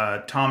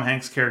 Tom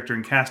Hanks' character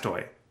in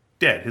Castaway,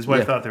 dead. His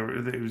wife thought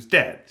he was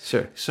dead.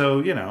 Sure.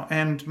 So,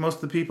 and most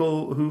of the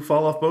people who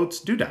fall off boats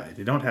do die.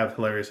 They don't have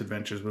hilarious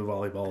adventures with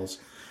volleyballs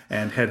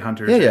and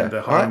headhunters and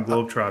the Harlem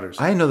Globetrotters.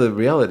 I know the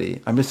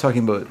reality. I'm just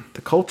talking about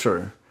the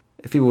culture.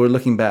 If people were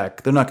looking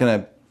back, they're not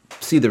going to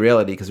see the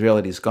reality because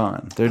reality is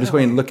gone. They're just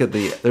going to look at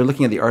they're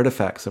looking at the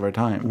artifacts of our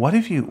time. What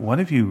if you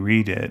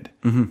redid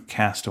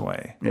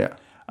Castaway? Yeah.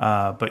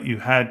 But you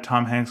had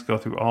Tom Hanks go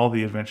through all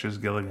the adventures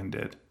Gilligan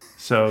did.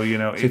 So, he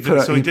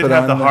did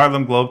have the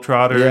Harlem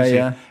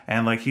Globetrotters.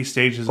 And he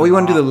stages... Oh, you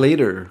want to do the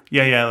later?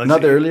 Yeah.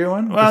 Not the earlier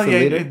one?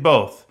 Well,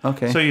 both.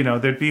 Okay. So,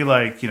 there'd be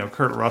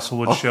Kurt Russell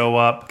would show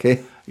up.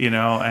 Okay.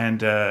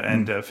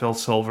 and Phil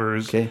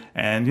Silvers, Okay.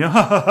 and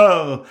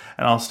and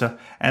all stuff,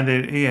 and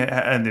there'd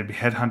be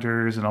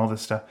headhunters and all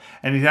this stuff,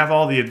 and he'd have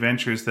all the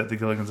adventures that the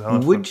Gilligan's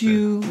Island. Would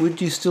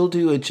you still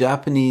do a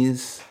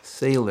Japanese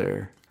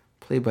sailor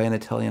played by an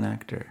Italian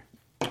actor?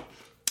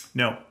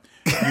 No,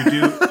 you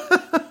do.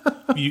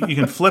 You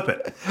can flip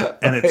it,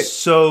 and it's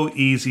so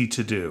easy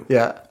to do.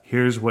 Yeah.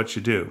 Here's what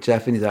you do.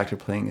 Japanese actor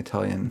playing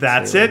Italian.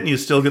 That's sailor. it, and you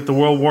still get the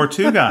World War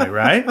II guy,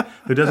 right?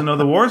 Who doesn't know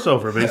the war's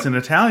over, but he's an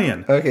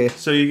Italian. Okay.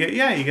 So you get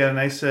a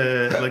nice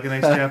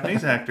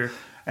Japanese actor,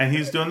 and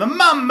he's doing the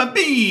Mamma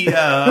Mia.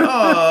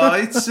 Oh,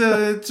 it's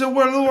a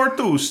World War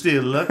II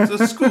still.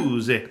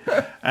 Scusi.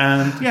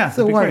 And yeah, It's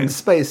a it'd be one great.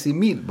 spicy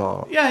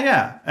meatball.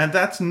 Yeah, and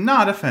that's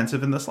not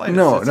offensive in the slightest.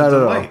 No, It's not a at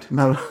delight. all.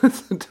 No,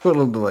 it's a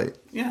total delight.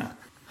 Yeah.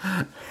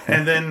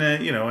 And then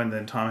and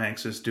then Tom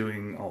Hanks is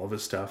doing all of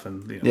his stuff,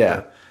 and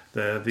Yeah.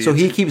 the So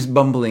he keeps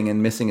bumbling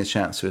and missing his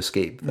chance to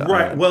escape. The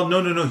right. island. Well,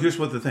 no. Here's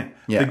what the thing.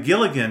 Yeah. The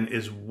Gilligan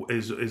is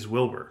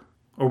Wilbur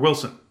or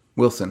Wilson.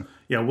 Wilson.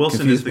 Yeah, Wilson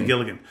Confuse is the me.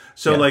 Gilligan.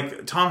 So Yeah.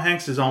 like Tom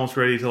Hanks is almost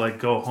ready to like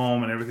go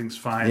home and everything's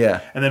fine. Yeah.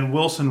 And then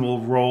Wilson will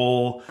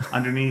roll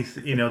underneath,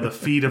 the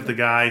feet of the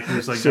guy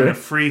who's like Sure. going to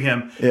free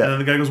him. Yeah. And then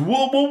the guy goes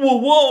whoa, whoa, whoa,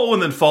 whoa,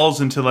 and then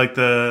falls into like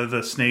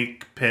the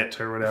snake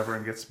pit or whatever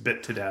and gets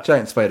bit to death.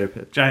 Giant spider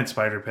pit. Giant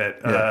spider pit.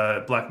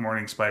 Yeah. Black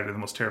morning spider, the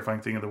most terrifying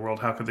thing in the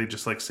world. How could they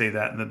just like say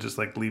that and then just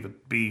like leave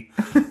it be?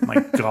 My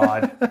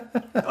God.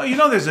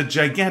 Oh, there's a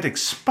gigantic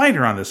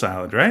spider on this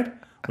island, right?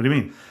 What do you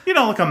mean?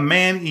 Like a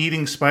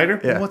man-eating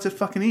spider? Yeah. Well, what's it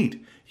fucking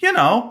eat?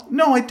 No,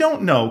 I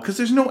don't know, because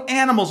there's no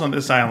animals on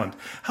this island.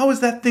 How is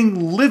that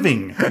thing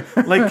living?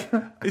 Like,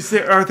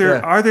 are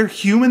there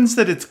humans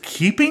that it's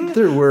keeping?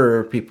 There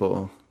were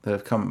people that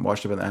have come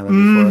washed up on the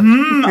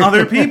island before.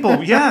 Other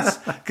people, yes.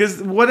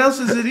 Because what else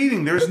is it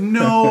eating? There's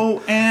no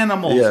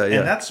animals. Yeah, yeah.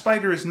 And that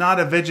spider is not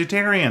a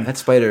vegetarian. That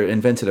spider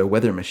invented a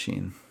weather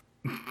machine.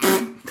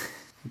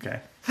 Okay.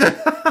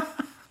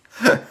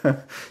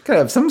 Gotta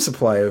have some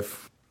supply of.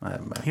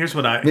 Here's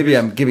what I... Maybe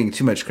I'm giving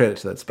too much credit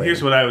to that spider.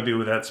 Here's what I would do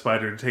with that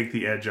spider to take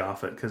the edge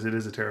off it, because it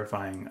is a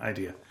terrifying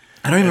idea.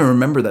 I don't even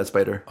remember that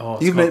spider. Oh,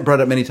 it's You've called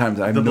brought it up many times.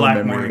 I have The no Black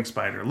memory. Morning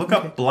Spider. Look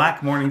up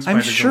Black Morning Spider.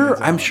 I'm Gilligan's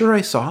sure Island.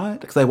 I saw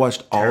it because I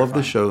watched all of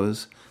the Terrifying.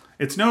 shows.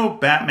 It's no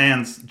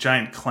Batman's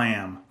giant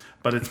clam,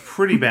 but it's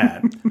pretty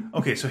bad.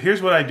 Okay, so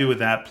here's what I do with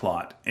that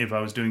plot if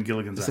I was doing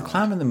Gilligan's Is the Island.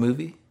 clam in the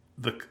movie?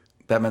 The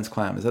Batman's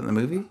clam. Is that in the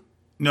movie?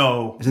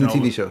 No, It's in the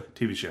TV show.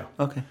 TV show.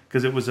 Okay.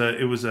 Because it was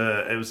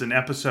an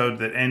episode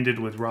that ended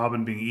with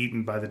Robin being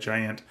eaten by the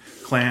giant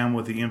clam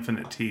with the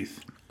infinite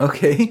teeth.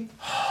 Okay.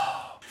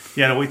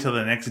 You had to wait till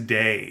the next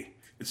day.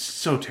 It's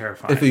so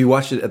terrifying. If you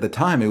watched it at the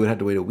time, it would have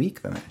to wait a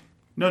week then.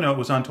 No, it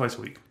was on twice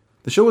a week.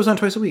 The show was on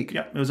twice a week.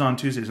 Yeah, it was on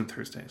Tuesdays and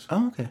Thursdays.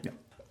 Oh, okay.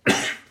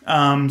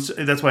 So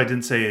that's why I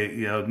didn't say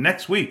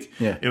next week.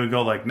 Yeah. It would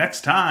go like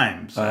next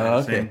time. So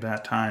okay. Same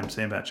bat time,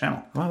 same bat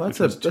channel. Wow, which that's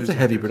was a Tuesday,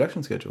 heavy Thursday.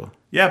 production schedule.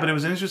 Yeah, but it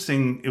was an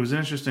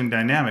interesting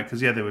dynamic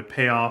because they would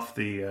pay off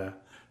the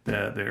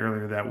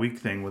earlier that week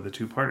thing with a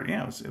two-parter.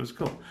 Yeah, it was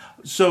cool.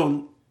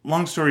 So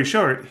long story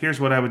short, here's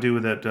what I would do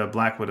with that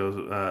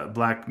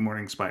Black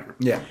Morning Spider.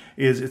 Yeah.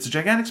 It's a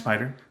gigantic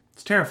spider.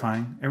 It's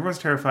terrifying. Everyone's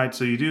terrified.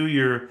 So you do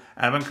your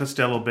Abbott and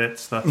Costello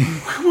bits.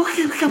 Someone's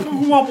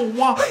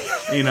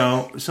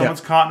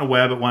caught in a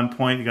web at one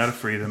point. You got to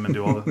free them and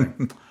do all the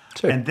thing.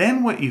 Sure. And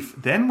then what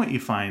you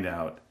find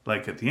out,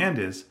 like at the end,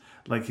 is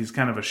like he's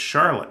kind of a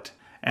charlotte,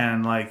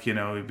 and like he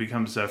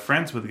becomes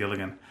friends with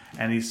Gilligan,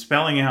 and he's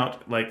spelling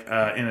out like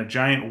in a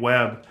giant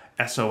web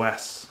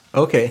SOS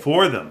Okay.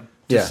 for them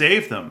to Yeah.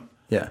 save them.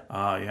 Yeah.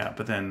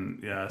 But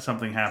then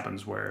something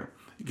happens where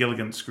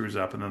Gilligan screws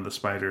up, and then the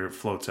spider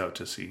floats out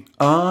to sea.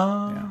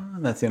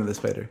 That's the end of the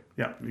spider.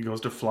 Yeah, he goes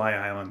to Fly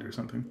Island or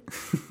something.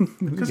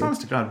 Because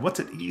honest to God, what's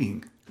it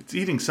eating? It's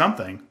eating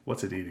something.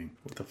 What's it eating?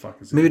 What the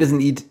fuck is it? Maybe it doesn't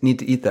need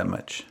to eat that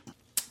much.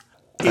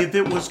 If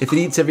it was... If it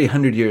eats every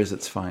 100 years,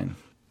 it's fine.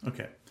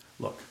 Okay,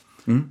 look.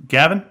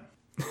 Gavin?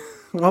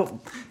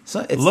 Well, it's,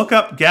 Look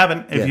up,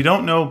 Gavin, if Yeah. you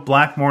don't know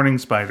Black Morning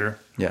Spider,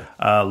 Yeah.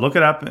 look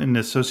it up in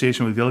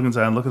association with Gilligan's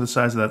Island. Look at the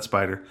size of that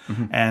spider.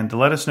 And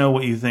let us know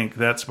what you think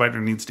that spider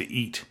needs to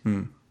eat.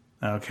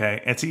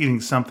 Okay? It's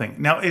eating something.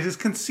 Now, it is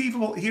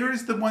conceivable. Here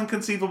is the one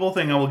conceivable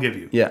thing I will give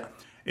you. Yeah.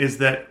 Is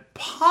that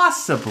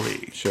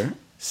possibly Sure.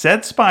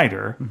 said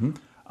spider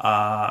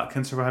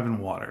can survive in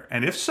water.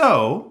 And if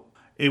so,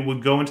 it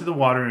would go into the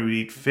water and it would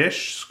eat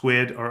fish,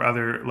 squid, or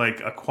other like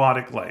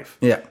aquatic life.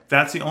 Yeah.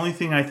 That's the only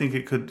thing I think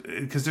it could,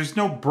 because there's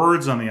no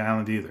birds on the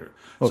island either.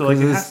 Well, so like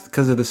it has.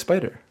 because of the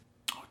spider.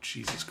 Oh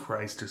Jesus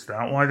Christ! Is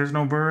that why there's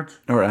no birds?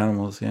 Or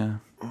animals, yeah.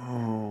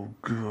 Oh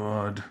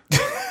God!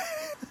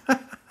 Do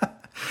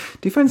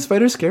you find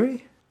spiders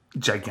scary?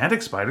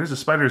 Gigantic spiders. A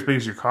spider as big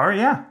as your car.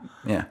 Yeah.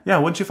 Yeah. Yeah.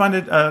 Wouldn't you find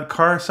a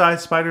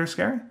car-sized spider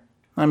scary?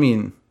 I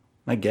mean,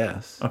 I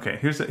guess. Okay,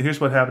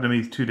 here's what happened to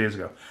me 2 days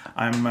ago.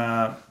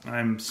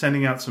 I'm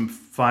sending out some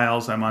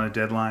files. I'm on a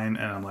deadline,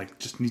 and I'm like,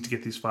 just need to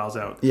get these files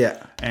out.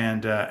 Yeah.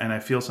 And I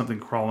feel something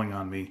crawling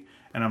on me,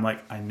 and I'm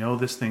like, I know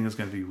this thing is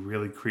going to be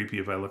really creepy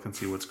if I look and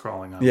see what's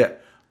crawling on me. Yeah.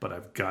 but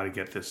I've got to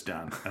get this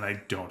done, and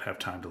I don't have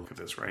time to look at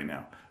this right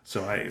now.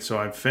 So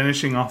I'm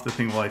finishing off the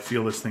thing while I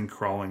feel this thing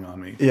crawling on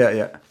me.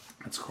 Yeah.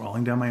 It's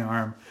crawling down my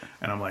arm,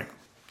 and I'm like,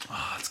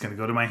 oh, it's going to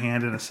go to my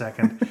hand in a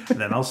second, and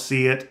then I'll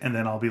see it, and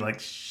then I'll be like,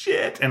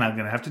 shit, and I'm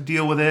going to have to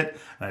deal with it,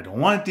 and I don't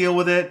want to deal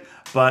with it,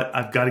 but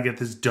I've got to get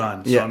this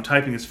done. So I'm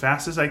typing as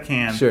fast as I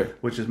can,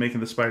 which is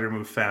making the spider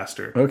move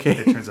faster. Okay.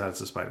 It turns out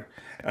it's a spider.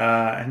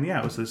 And yeah,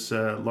 it was this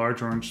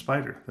large orange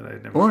spider that I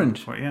had never seen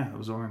before. Yeah, it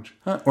was orange.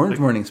 Orange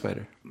morning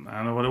spider. I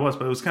don't know what it was,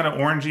 but it was kind of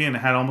orangey, and it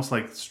had almost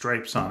like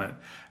stripes on it.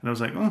 And I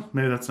was like, oh,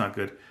 maybe that's not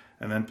good.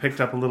 And then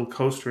picked up a little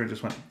coaster and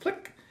just went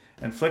flick.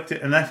 And flicked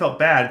it, and I felt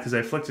bad because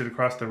I flicked it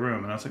across the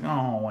room, and I was like,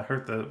 "Oh, I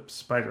hurt the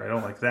spider. I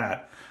don't like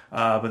that."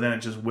 But then it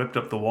just whipped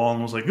up the wall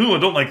and was like, "Ooh, I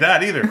don't like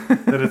that either."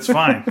 That it's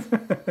fine.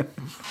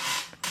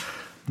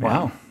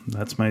 Wow,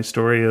 that's my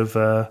story of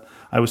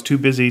I was too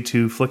busy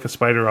to flick a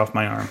spider off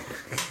my arm.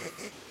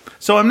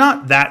 So I'm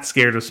not that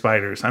scared of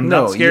spiders. I'm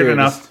not scared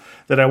enough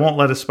that I won't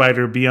let a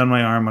spider be on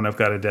my arm when I've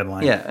got a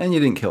deadline. Yeah, and you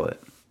didn't kill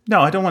it.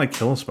 No, I don't want to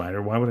kill a spider.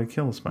 Why would I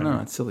kill a spider? No,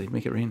 it's silly.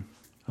 Make it rain.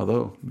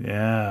 Although,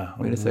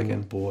 wait a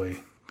second, boy.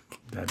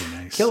 That'd be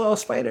nice. Kill all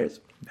spiders.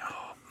 No.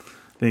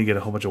 Then you get a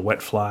whole bunch of wet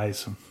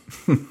flies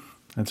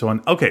and so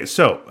on. Okay,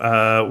 so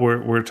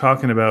we're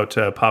talking about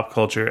pop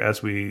culture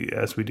as we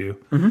do.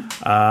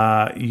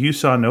 Mm-hmm. You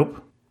saw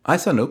Nope. I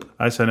saw Nope.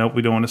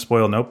 We don't want to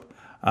spoil Nope.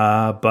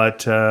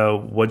 But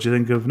what'd you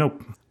think of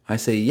Nope? I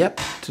say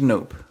yep to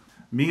Nope.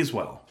 Me as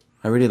well.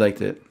 I really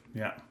liked it.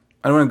 Yeah.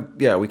 I don't want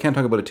to. Yeah, we can't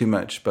talk about it too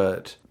much,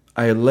 but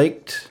I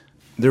liked.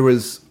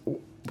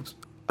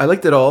 I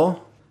liked it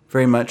all.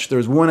 Very much. There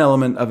was one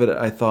element of it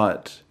I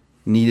thought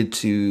needed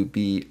to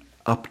be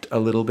upped a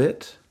little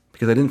bit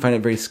because I didn't find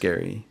it very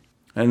scary.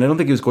 And I don't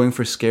think he was going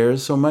for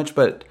scares so much,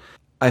 but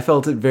I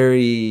felt it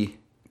very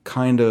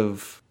kind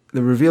of...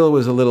 The reveal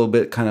was a little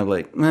bit kind of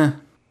like, meh.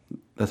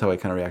 That's how I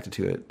kind of reacted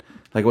to it.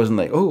 Like, it wasn't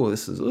like, oh,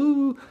 this is,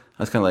 ooh.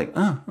 I was kind of like,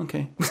 oh,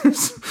 okay.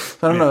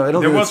 So I don't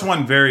know. There was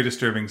one very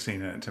disturbing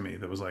scene in it to me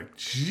that was like,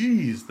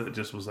 geez, that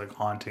just was like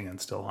haunting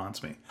and still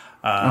haunts me.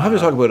 I'll have to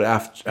talk about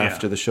it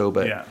after the show,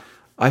 but...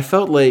 I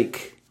felt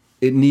like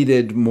it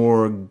needed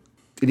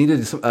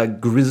a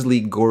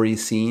grisly, gory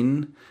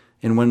scene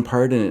in one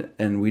part,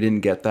 and we didn't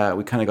get that.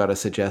 We kind of got a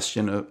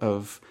suggestion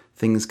of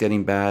things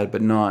getting bad,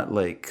 but not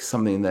like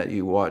something that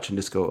you watch and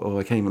just go, oh,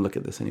 I can't even look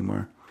at this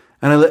anymore.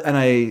 And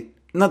I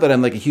not that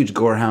I'm like a huge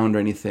gore hound or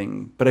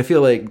anything, but I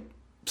feel like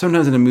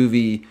sometimes in a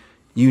movie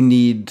you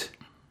need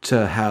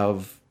to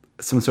have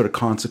some sort of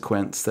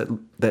consequence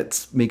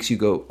that makes you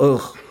go,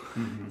 ugh,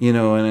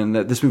 and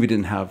this movie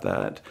didn't have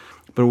that.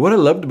 But what I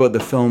loved about the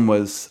film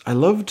was I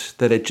loved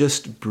that it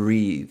just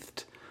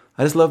breathed.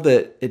 I just loved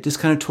that it just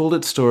kind of told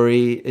its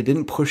story. It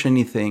didn't push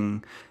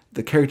anything.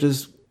 The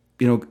characters,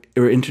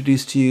 were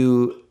introduced to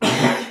you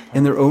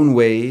in their own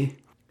way.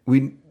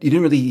 You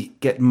didn't really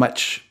get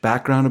much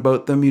background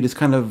about them. You just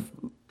kind of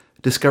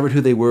discovered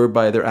who they were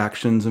by their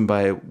actions and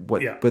by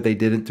what they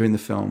did during the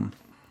film.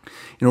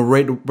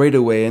 Right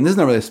away, and this is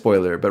not really a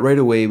spoiler, but right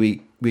away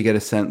we get a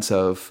sense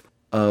of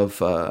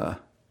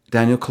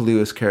Daniel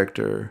Kaluuya's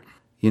character.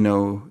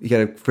 You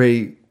get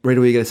right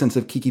away you get a sense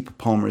of Keke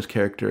Palmer's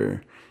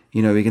character.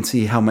 You can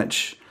see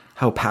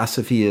how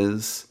passive he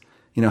is.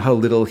 How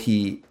little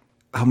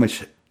how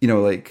much,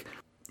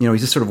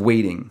 he's just sort of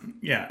waiting.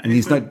 Yeah, and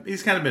he's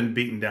kind of been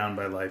beaten down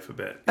by life a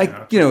bit.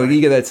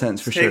 You get that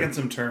sense for sure. Taking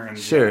some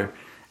turns. Sure.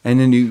 And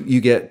then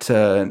you get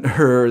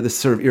her, this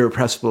sort of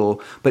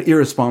irrepressible but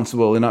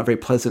irresponsible and not very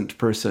pleasant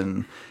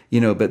person,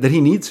 but that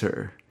he needs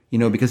her.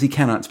 Because he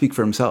cannot speak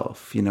for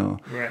himself,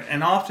 Right.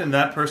 And often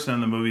that person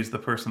in the movie is the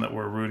person that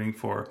we're rooting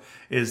for,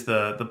 is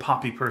the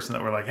poppy person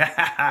that we're like, ha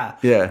ha ha.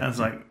 Yeah. And it's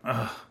like,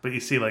 ugh. But you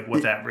see like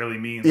what that really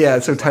means. Yeah,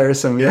 it's so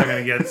tiresome. You're not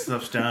going to get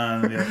stuff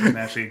done. You can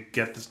actually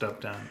get the stuff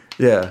done.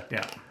 Yeah.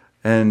 Yeah.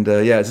 And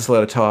it's just a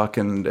lot of talk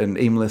and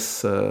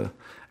aimless. And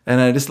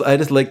I just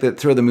like that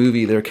throughout the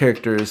movie, their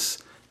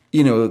characters,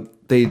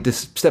 they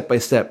just step by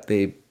step,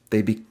 they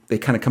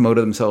kind of come out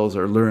of themselves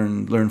or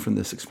learn from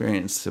this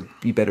experience to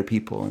be better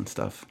people and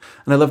stuff.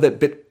 And I love that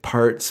bit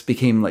parts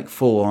became like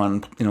full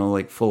on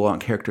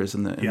characters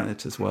in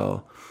it as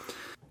well.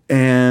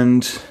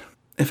 And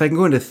if I can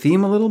go into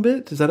theme a little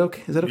bit, is that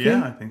okay?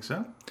 Yeah, I think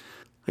so.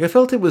 Like I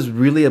felt it was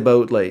really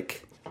about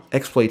like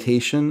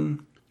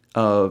exploitation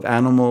of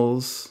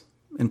animals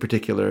in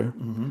particular,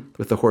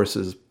 with the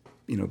horses,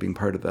 being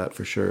part of that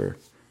for sure.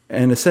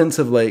 And a sense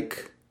of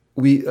like,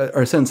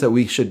 our sense that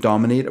we can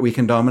dominate,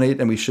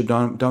 and we should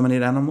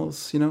dominate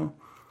animals,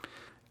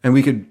 and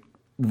we could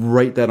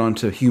write that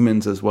onto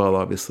humans as well,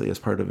 obviously, as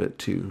part of it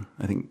too.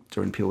 I think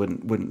Jordan Peele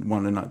wouldn't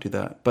want to not do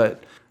that,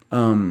 but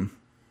I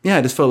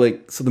just felt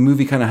like the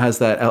movie kind of has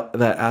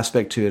that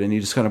aspect to it, and you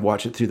just kind of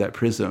watch it through that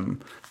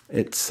prism.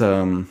 It's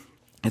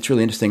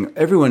really interesting.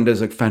 Everyone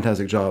does a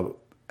fantastic job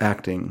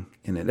acting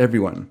in it.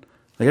 Everyone,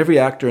 like every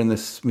actor in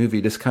this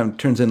movie, just kind of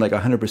turns in like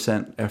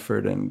 100%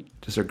 effort and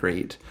just are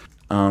great.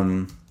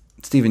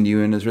 Stephen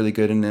Ewan is really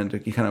good in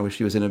it. You kind of wish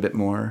he was in a bit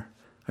more.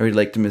 I really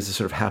liked him as a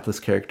sort of hapless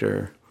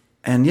character.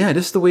 And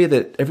just the way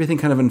that everything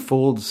kind of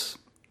unfolds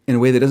in a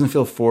way that doesn't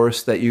feel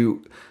forced, that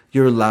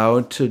you're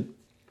allowed to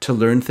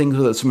learn things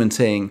without someone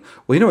saying,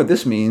 well, you know what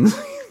this means.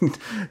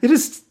 You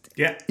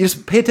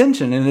just pay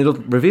attention and it'll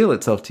reveal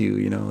itself to you,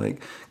 you know,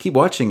 like keep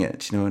watching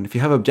it, you know, and if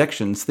you have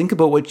objections, think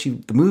about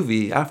the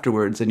movie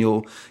afterwards, and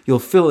you'll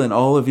fill in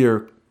all of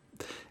your,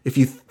 if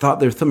you thought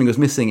there something was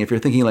missing, if you're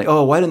thinking like,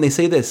 oh, why didn't they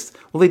say this?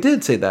 Well, they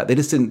did say that. They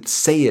just didn't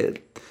say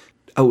it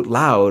out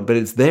loud, but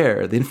it's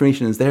there. The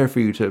information is there for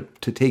you to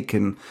take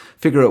and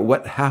figure out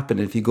what happened.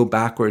 If you go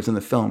backwards in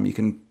the film, you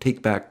can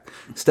take back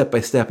step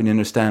by step and you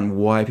understand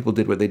why people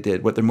did what they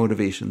did, what their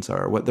motivations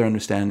are, what their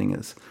understanding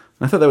is.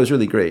 And I thought that was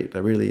really great. I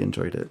really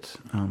enjoyed it.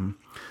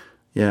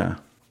 Yeah.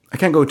 I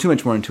can't go too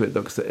much more into it,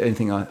 though, because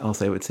anything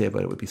else I would say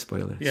about it would be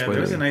spoiler. Yeah,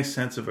 there's a nice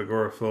sense of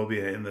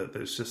agoraphobia in that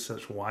there's just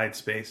such wide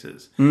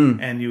spaces.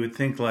 And you would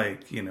think,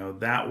 like, you know,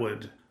 that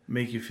would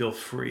make you feel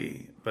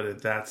free,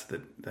 but that's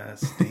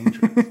dangerous.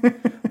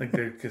 Like,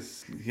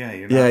 because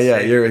you're not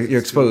safe. You're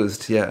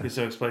exposed. You're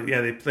so exposed.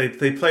 Yeah,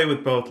 they play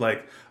with both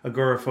like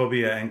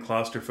agoraphobia and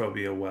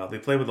claustrophobia well. They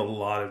play with a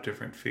lot of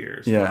different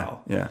fears.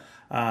 Well. Yeah.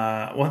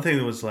 One thing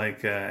that was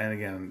like, and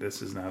again,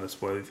 this is not a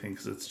spoiler thing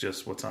because it's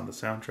just what's on the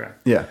soundtrack.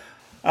 Yeah.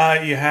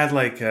 You had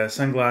like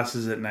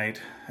Sunglasses at Night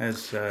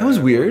as that was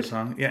weird.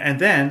 Song. Yeah, and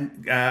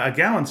then a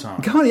Gowan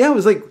song. Gowan, it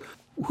was like,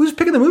 who's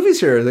picking the movies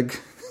here? Like.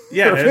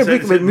 Yeah, is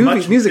it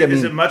much music?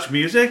 Is it much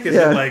music? Is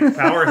yeah. it like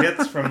power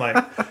hits from like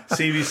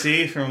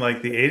CBC from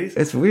like the 80s?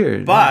 It's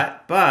weird.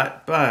 But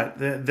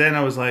then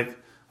I was like,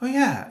 oh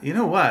yeah, you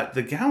know what?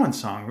 The Gowan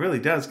song really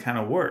does kind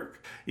of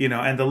work. You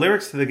know, and the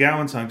lyrics to the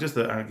Gowan song,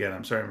 again,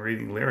 I'm sorry, I'm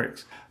reading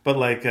lyrics. But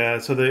like,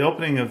 so the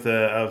opening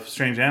of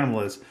Strange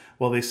Animal is,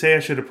 well, they say I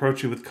should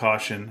approach you with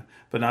caution,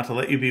 but not to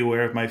let you be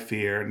aware of my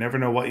fear. Never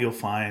know what you'll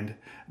find.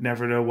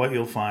 Never know what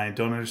you'll find.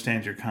 Don't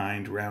understand your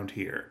kind round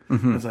here.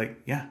 Mm-hmm. It's like,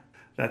 yeah.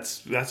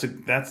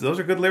 Those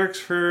are good lyrics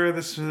for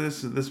this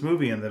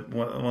movie and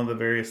one of the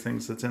various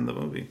things that's in the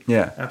movie.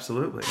 Yeah,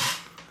 absolutely.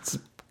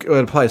 It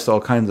applies to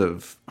all kinds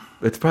of.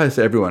 It applies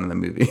to everyone in the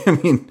movie. I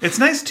mean, it's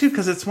nice too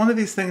because it's one of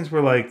these things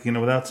where, like, you know,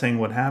 without saying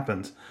what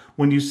happens,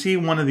 when you see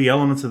one of the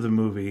elements of the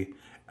movie,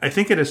 I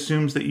think it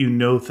assumes that you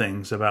know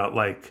things about,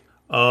 like,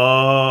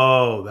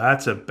 oh,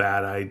 that's a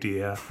bad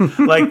idea.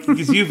 Like,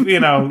 because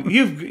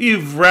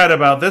you've read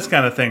about this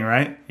kind of thing,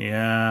 right?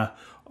 Yeah.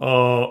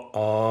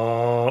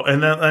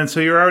 And so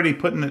you're already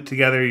putting it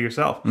together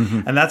yourself,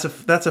 mm-hmm. and that's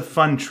a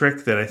fun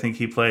trick that I think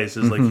he plays.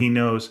 Is mm-hmm. like he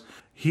knows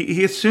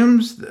he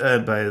assumes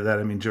by that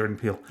I mean Jordan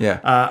Peele.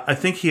 Yeah, I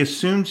think he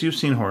assumes you've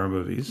seen horror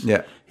movies.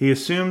 Yeah, he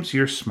assumes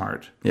you're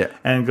smart. Yeah,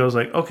 and goes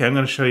like, okay, I'm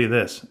going to show you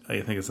this. Oh,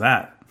 you think it's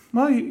that?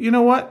 Well, you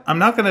know what? I'm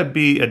not going to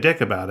be a dick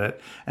about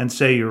it and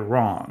say you're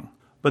wrong.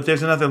 But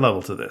there's another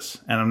level to this.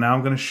 And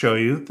I'm going to show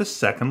you the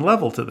second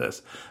level to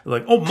this.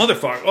 Like, oh,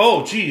 motherfucker.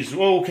 Oh, geez.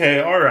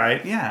 Okay, all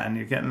right. Yeah, and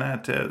you're getting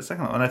that second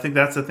level. And I think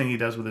that's the thing he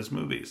does with his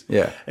movies.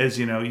 Yeah. Is,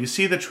 you know, you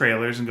see the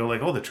trailers and go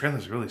like, oh, the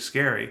trailer's really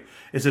scary.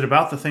 Is it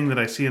about the thing that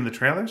I see in the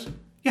trailers?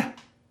 Yeah.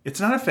 It's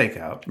not a fake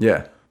out.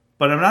 Yeah.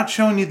 But I'm not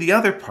showing you the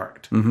other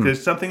part. Mm-hmm.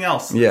 There's something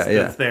else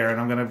that's there. And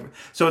I'm going to...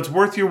 So it's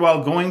worth your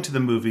while going to the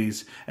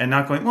movies and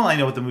not going, well, I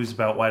know what the movie's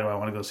about. Why do I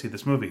want to go see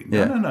this movie?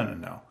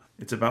 No.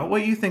 It's about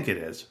what you think it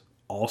is.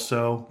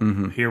 Also,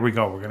 mm-hmm. here we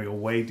go. We're going to go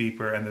way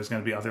deeper, and there's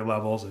going to be other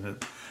levels,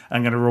 and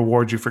I'm going to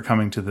reward you for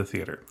coming to the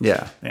theater.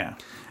 Yeah. Yeah.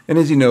 And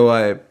as you know,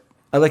 I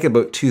like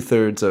about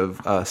 2/3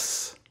 of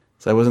Us,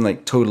 so I wasn't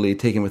like totally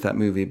taken with that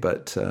movie,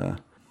 but a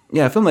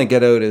film like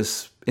Get Out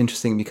is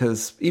interesting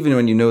because even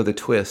when you know the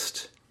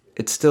twist,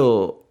 it's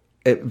still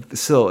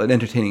an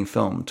entertaining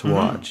film to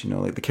watch. Mm-hmm. You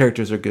know, like the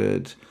characters are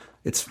good.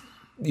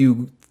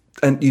 You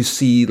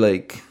see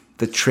like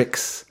the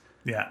tricks.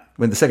 Yeah.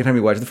 When the second time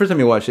you watch it, the first time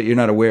you watch it, you're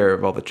not aware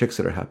of all the tricks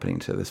that are happening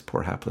to this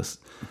poor hapless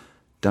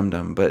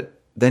dum-dum.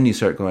 But then you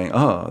start going,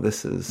 oh,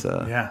 this is...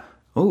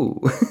 Oh,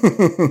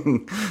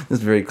 this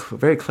is very,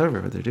 very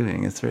clever what they're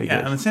doing. It's very good.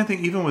 Yeah, and the same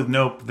thing, even with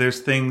Nope, there's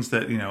things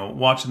that, you know,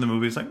 watching the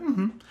movie, it's like,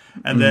 mm-hmm.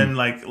 And then,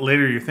 like,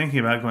 later you're thinking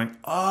about it going,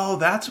 oh,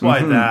 that's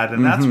why that,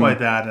 and that's why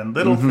that, and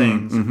little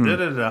things, and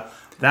da-da-da.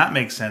 That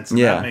makes sense, and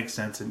that makes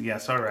sense, and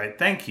yes, all right,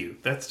 thank you.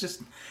 That's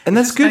just... And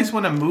that's good. Nice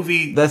when a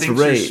movie thinks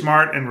you're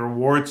smart and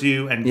rewards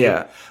you. And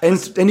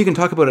and you can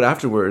talk about it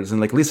afterwards. And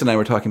like Lisa and I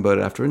were talking about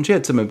it after, and she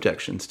had some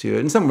objections to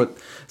it. And some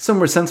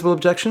were sensible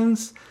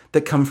objections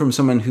that come from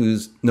someone who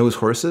knows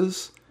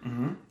horses,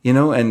 mm-hmm. you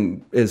know,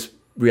 and is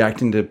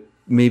reacting to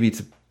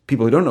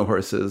people who don't know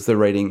horses. They're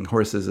writing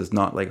horses as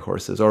not like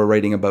horses, or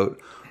writing about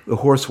the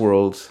horse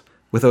world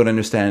without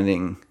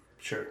understanding.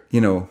 Sure. You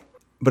know,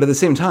 but at the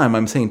same time,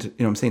 I'm saying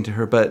to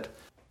her, but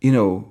you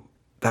know.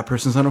 That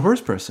person's not a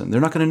horse person. They're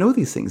not going to know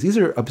these things. These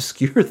are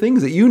obscure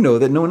things that you know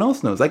that no one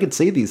else knows. I could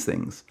say these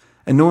things,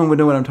 and no one would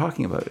know what I'm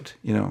talking about.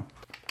 You know,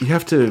 you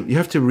have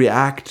to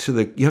react to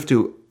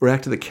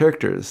the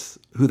characters,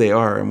 who they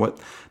are, and what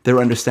their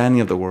understanding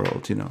of the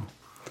world. You know,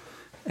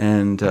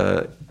 and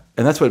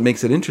that's what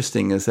makes it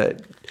interesting is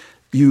that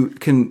you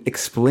can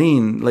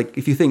explain. Like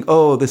if you think,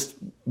 oh,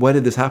 why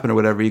did this happen or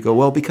whatever, you go,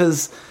 well,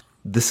 because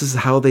this is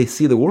how they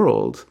see the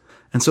world,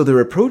 and so their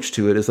approach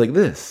to it is like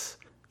this.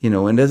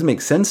 and it doesn't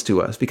make sense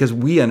to us because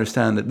we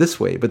understand it this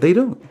way, but they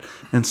don't.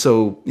 And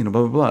so, blah,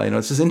 blah, blah.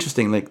 It's just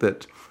interesting, like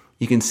that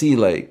you can see,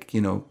 like,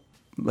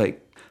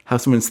 like how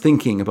someone's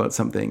thinking about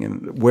something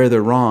and where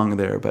they're wrong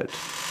there, but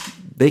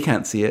they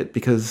can't see it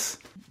because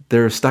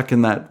they're stuck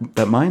in that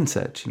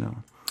mindset,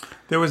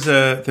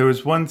 There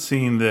was one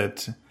scene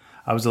that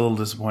I was a little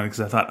disappointed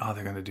because I thought, oh,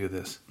 they're going to do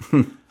this.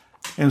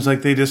 It was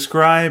like they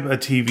describe a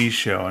TV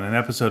show and an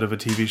episode of a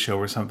TV show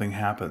where something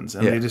happens.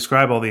 And they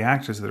describe all the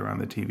actors that are on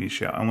the TV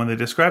show. And when they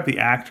describe the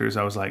actors,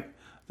 I was like,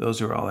 those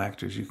are all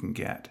actors you can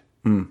get.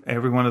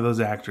 Every one of those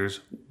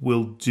actors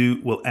will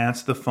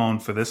answer the phone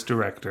for this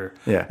director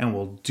and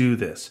will do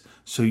this.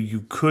 So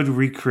you could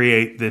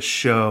recreate this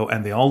show,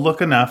 and they all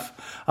look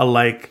enough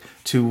alike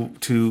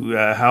to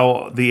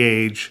how the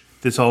age,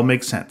 this all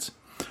makes sense.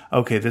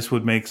 Okay, this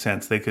would make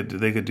sense. They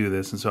could do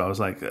this. And so I was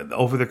like,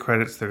 over the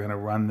credits, they're going to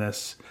run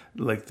this,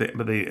 but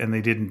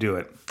they didn't do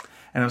it.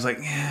 And I was like,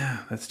 yeah,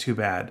 that's too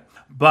bad.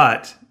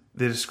 But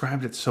they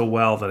described it so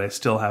well that I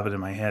still have it in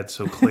my head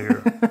so clear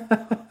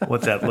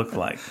what that looked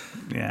like.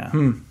 Yeah,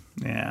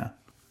 yeah.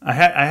 I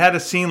had a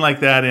scene like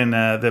that in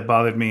that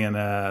bothered me in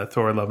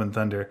Thor: Love and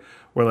Thunder,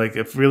 where like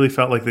it really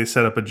felt like they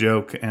set up a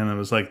joke and it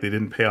was like they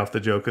didn't pay off the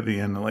joke at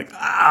the end. I'm like,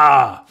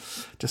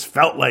 just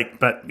felt like,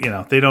 but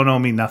they don't owe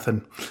me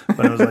nothing.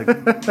 But I was like,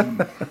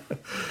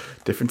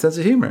 different sense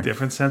of humor.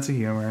 Different sense of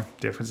humor.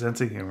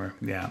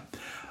 Yeah.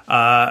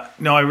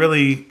 No, I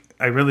really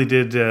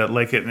did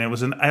like it, and it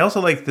was I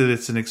also like that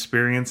it's an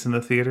experience in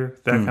the theater,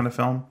 that kind of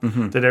film.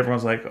 That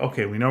everyone's like,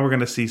 okay, we know we're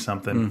going to see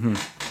something.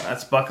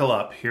 Let's buckle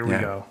up. Here we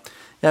go.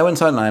 Yeah, I went and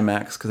saw it in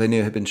IMAX because I knew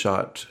it had been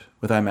shot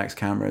with IMAX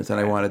cameras, and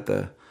I wanted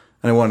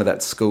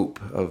that scope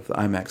of the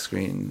IMAX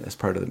screen as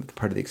part of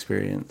the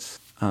experience.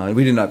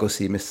 We did not go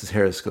see Mrs.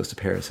 Harris Goes to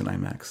Paris in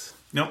IMAX.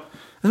 Nope.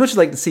 As much as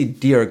I'd like to see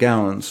D.R.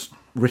 Gowns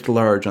writ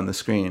large on the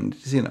screen,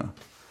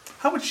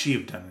 How would she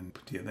have done,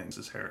 do you think,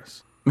 Mrs.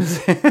 Harris?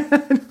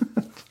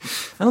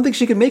 I don't think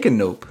she could make a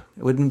Nope.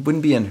 It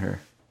wouldn't be in her.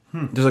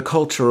 There's a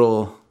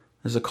cultural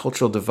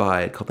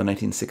divide called the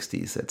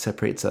 1960s that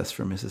separates us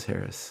from Mrs.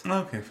 Harris.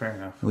 Okay, fair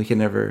enough. We can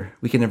never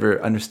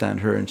understand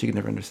her, and she can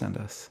never understand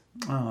us.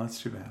 Oh, that's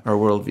too bad. Our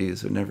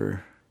worldviews would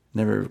never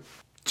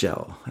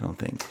gel, I don't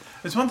think.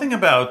 There's one thing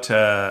about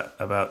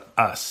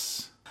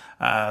us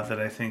that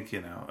I think,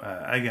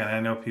 again,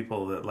 I know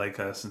people that like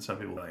us and some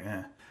people are like,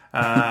 eh.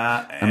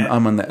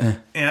 I'm on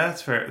the Yeah,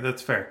 that's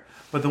fair.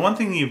 But the one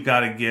thing you've got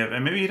to give,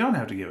 and maybe you don't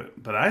have to give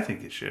it, but I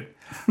think you should,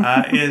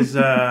 is,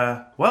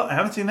 well, I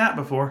haven't seen that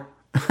before.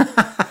 It's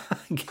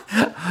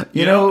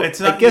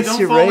not. I guess you don't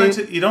you're fall right.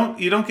 into. You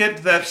don't get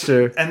that.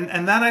 Sure.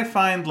 And that I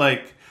find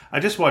like I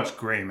just watched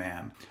Gray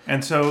Man,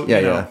 and so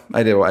yeah,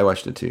 I did. I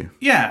watched it too.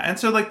 Yeah, and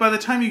so like by the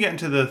time you get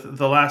into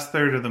the last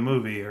third of the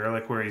movie, or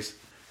like where he's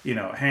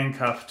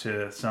handcuffed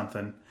to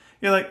something,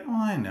 you're like,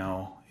 well, I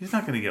know he's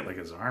not going to get like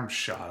his arm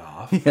shot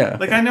off. Yeah.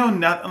 Like I know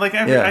nothing. Like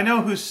I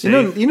know who's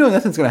safe. You know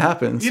nothing's going to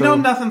happen.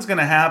 Nothing's going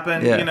to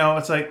happen. Yeah.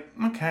 It's like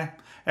okay.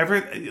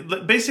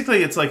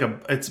 Basically, it's like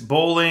it's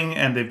bowling,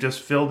 and they've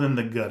just filled in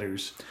the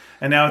gutters,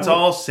 and now it's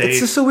all safe. It's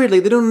just so weird.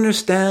 Like they don't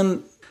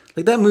understand.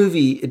 Like that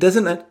movie, it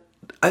doesn't.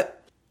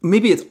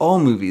 Maybe it's all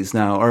movies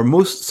now,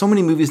 or so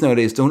many movies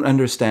nowadays don't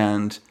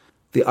understand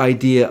the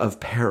idea of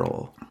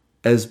peril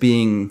as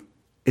being.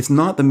 It's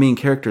not the main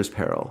character's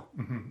peril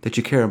that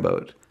you care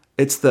about.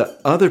 It's the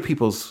other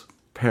people's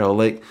peril.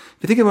 Like if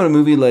you think about a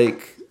movie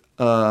like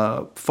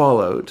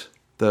Fallout,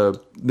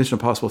 the Mission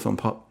Impossible film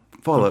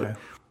Fallout, okay.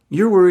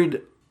 You're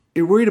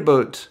worried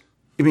about.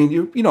 I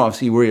mean,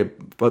 obviously you worry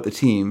about the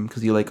team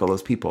because you like all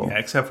those people. Yeah,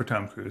 except for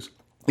Tom Cruise.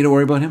 You don't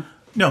worry about him?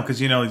 No, because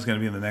he's going to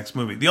be in the next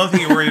movie. The only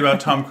thing you're worried about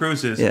Tom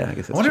Cruise is, I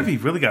guess that's wonder true. if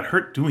he really got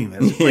hurt doing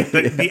this. Like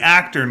the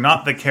actor,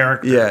 not the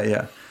character.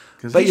 Yeah.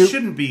 Because he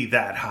shouldn't be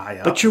that high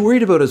up. But you're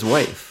worried about his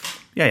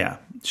wife. Yeah.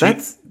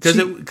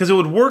 Because it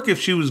would work if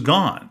she was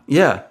gone.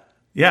 Yeah.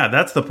 Yeah,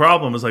 that's the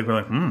problem. It's like, we're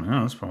like,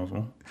 yeah, that's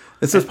possible.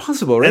 It's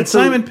possible, right? And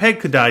Simon Pegg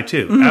could die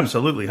too.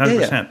 Absolutely,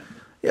 100%.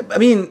 Yeah, I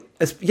mean,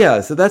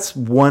 so that's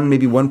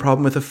maybe one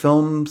problem with the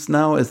films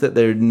now is that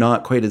they're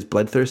not quite as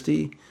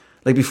bloodthirsty.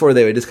 Like before,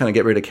 they would just kind of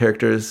get rid of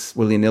characters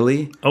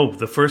willy-nilly. Oh,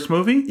 the first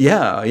movie?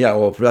 Yeah.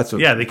 Well, that's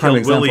they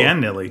killed Willie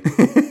and Nilly.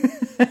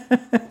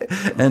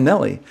 And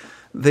Nelly.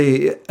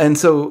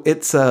 So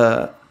it's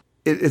a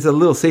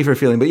little safer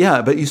feeling.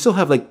 But you still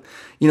have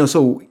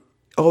so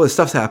all this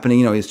stuff's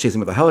happening. He's chasing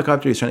with a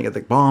helicopter. He's trying to get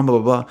the bomb, blah,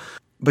 blah, blah.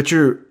 But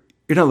you're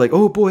not like,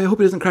 oh boy, I hope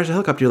he doesn't crash the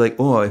helicopter. You're like,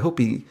 oh, I hope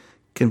he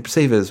can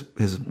save his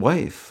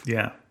wife.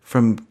 Yeah.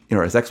 From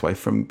his ex-wife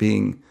from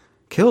being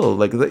killed.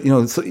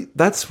 So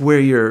that's where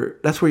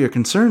your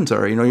concerns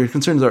are. Your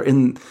concerns are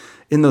in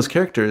those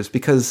characters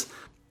because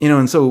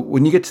and so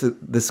when you get to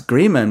this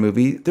Gray Man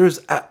movie,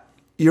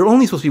 you're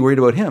only supposed to be worried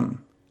about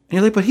him, and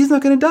you're like, but he's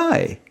not going to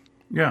die.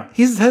 Yeah.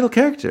 He's the title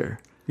character.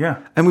 Yeah.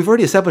 And we've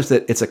already established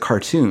that it's a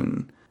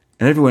cartoon,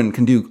 and everyone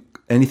can do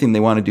anything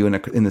they want to do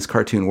in this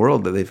cartoon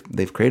world that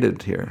they've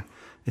created here.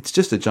 It's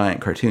just a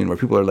giant cartoon where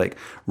people are like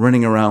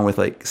running around with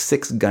like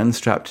 6 guns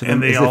strapped to them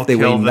and they as all if they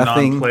kill weigh the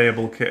nothing.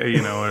 non-playable,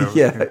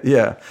 whatever.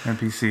 Yeah.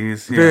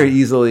 NPCs. Yeah. Very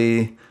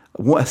easily.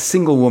 a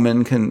single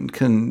woman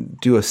can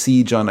do a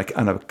siege on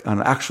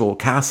an actual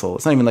castle.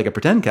 It's not even like a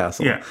pretend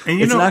castle. Yeah,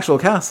 and it's an actual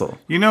castle.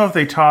 You know, if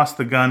they toss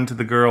the gun to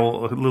the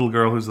little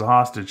girl who's the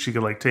hostage, she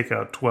could like take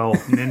out 12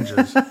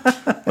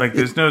 ninjas. Like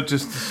there's no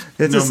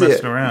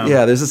messing around.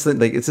 Yeah, there's this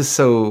like it's just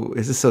so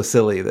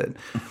silly that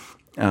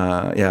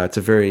it's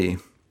a very.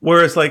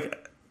 Whereas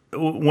like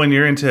when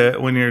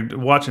you're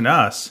watching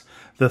Us,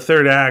 the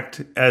third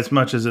act, as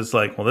much as it's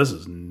like, well, this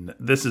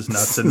is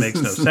nuts and makes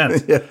no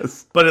sense.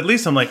 Yes. But at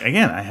least I'm like,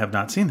 again, I have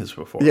not seen this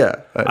before. Yeah.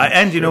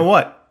 And you know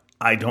what?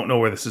 I don't know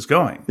where this is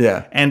going.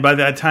 Yeah. And by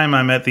that time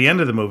I'm at the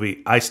end of the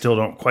movie, I still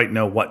don't quite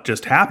know what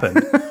just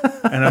happened.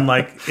 And I'm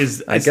like,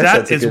 is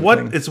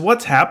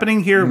what's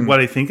happening here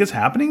what I think is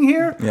happening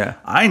here? Yeah.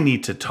 I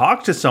need to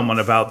talk to someone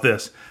about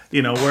this.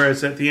 You know,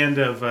 whereas at the end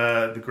of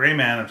The Gray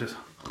Man, I'm just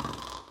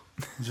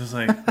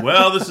like,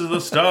 well, this is the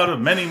start of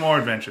many more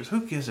adventures.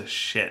 Who gives a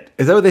shit?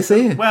 Is that what they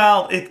say?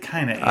 Well, it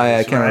kind of is.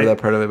 I can't remember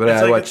that part of it, but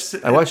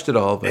I watched it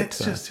all. But it's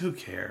just, who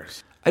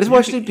cares? I just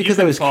watched it because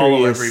I was follow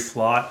curious. Every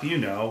plot, you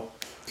know.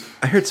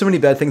 I heard so many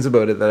bad things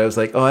about it that I was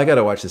like, oh, I got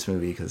to watch this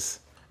movie because,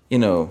 you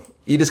know,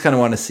 you just kind of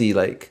want to see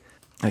like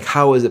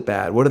how is it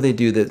bad? What do they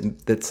do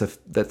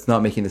that's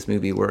not making this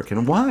movie work,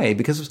 and why?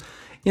 Because,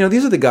 you know,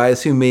 these are the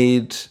guys who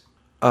made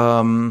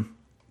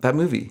that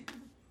movie,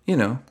 you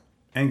know,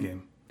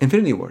 Endgame.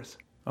 Infinity Wars.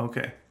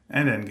 Okay.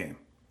 And Endgame.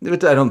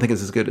 But I don't think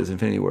it's as good as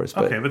Infinity Wars.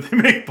 But, okay, but they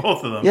make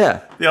both of them. Yeah.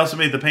 They also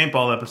made the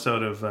paintball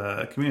episode of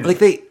Community. Like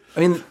they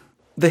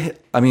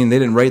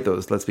didn't write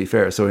those, let's be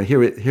fair. So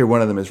here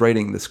one of them is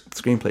writing the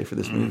screenplay for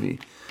this movie.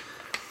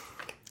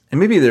 And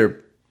maybe they're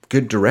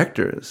good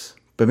directors,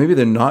 but maybe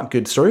they're not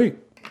good story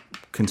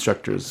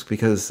constructors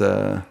because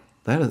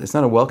it's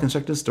not a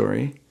well-constructed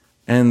story.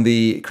 And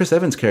the Chris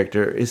Evans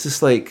character is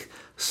just like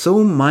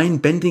so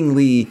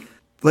mind-bendingly,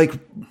 like,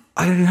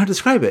 I don't know how to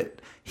describe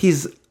it.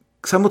 He's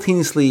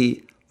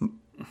simultaneously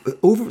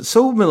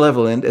so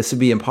malevolent as to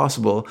be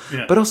impossible,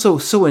 but also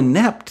so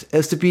inept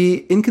as to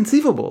be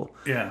inconceivable.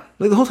 Yeah.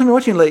 Like the whole time you're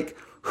watching, like,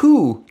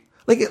 who?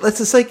 Like, it's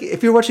just like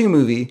if you're watching a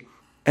movie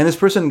and this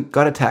person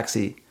got a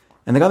taxi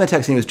and they got in the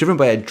taxi and he was driven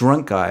by a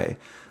drunk guy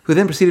who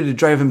then proceeded to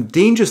drive him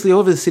dangerously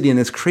over the city in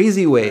this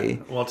crazy way. Yeah,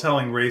 while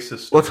telling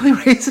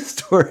racist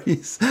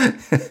stories.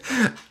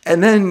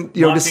 And then,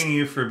 you know, mocking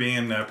you for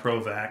being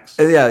pro-vax.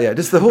 Yeah.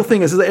 Just the whole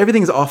thing is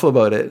everything's awful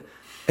about it.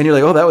 And you're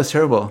like, oh, that was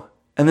terrible.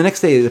 And the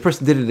next day, the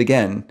person did it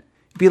again.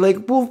 You'd be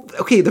like, well,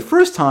 okay, the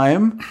first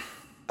time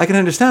I can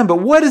understand, but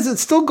what is it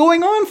still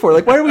going on for?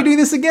 Like, why are we doing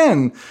this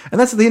again? And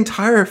that's the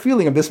entire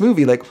feeling of this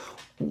movie. Like,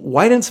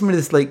 why didn't somebody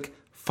just, like,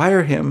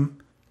 fire him,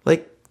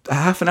 like, a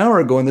half an hour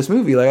ago in this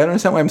movie? Like, I don't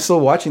understand why I'm still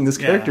watching this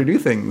character do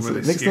things.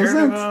 It makes no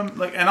sense.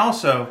 Like, and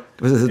also,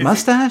 was it his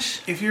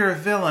mustache? If you're a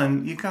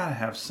villain, you gotta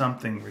have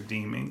something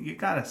redeeming. You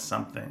gotta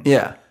something.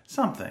 Yeah.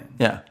 Something.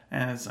 Yeah.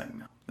 And it's like,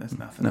 no, there's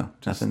nothing. No,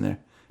 nothing there.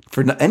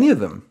 For any of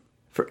them.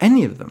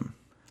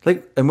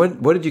 Like, and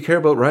what did you care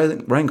about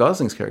Ryan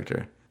Gosling's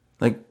character?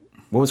 Like,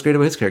 what was great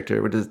about his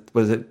character?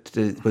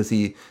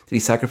 Did he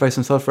sacrifice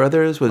himself for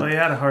others? Well, he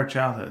had a hard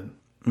childhood.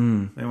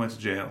 Then he went to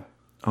jail.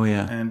 Oh,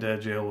 yeah. And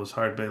jail was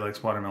hard, but he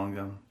likes watermelon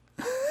gum.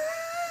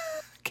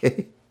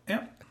 Okay.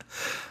 Yeah.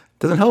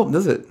 Doesn't help,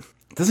 does it?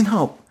 Doesn't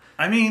help.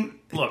 I mean,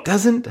 look. It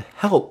doesn't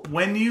help.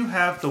 When you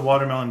have the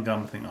watermelon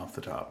gum thing off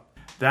the top,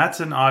 that's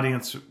an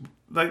audience,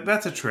 like,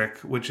 that's a trick,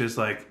 which is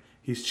like,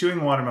 he's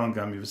chewing watermelon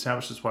gum. You've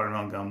established this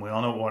watermelon gum. We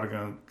all know what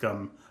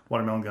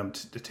watermelon gum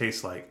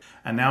tastes like.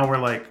 And now we're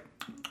like,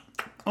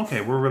 okay,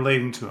 we're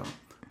relating to him.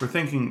 We're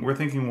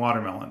thinking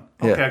watermelon.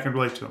 Okay, yeah. I can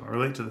relate to him. I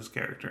relate to this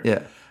character.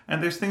 Yeah.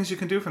 And there's things you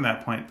can do from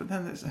that point, but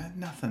then there's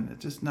nothing.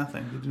 It's just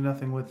nothing. You do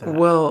nothing with that.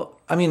 Well,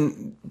 I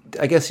mean,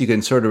 I guess you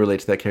can sort of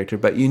relate to that character,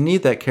 but you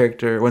need that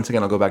character. Once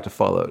again, I'll go back to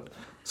Fallout.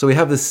 So we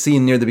have this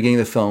scene near the beginning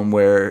of the film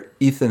where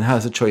Ethan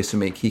has a choice to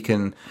make. He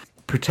can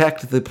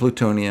protect the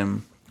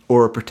plutonium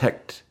or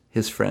protect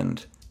his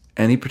friend.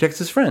 And he protects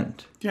his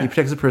friend. Yeah. He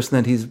protects the person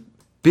that he's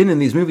been in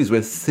these movies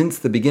with since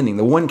the beginning.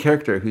 The one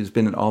character who's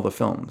been in all the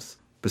films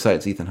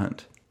besides Ethan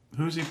Hunt.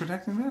 Who's he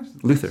protecting there?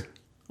 Luther.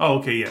 Oh,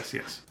 okay, yes.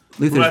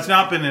 Luther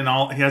hasn't been in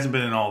all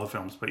the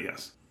films, but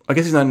yes. I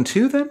guess he's not in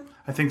 2 then?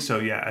 I think so,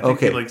 yeah. I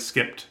think he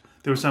skipped.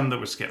 There were some that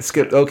were skipped.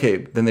 Skipped, okay.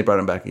 Then they brought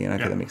him back again.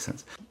 Okay, that makes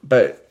sense.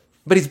 But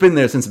he's been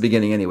there since the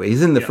beginning anyway.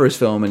 He's in the first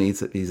film and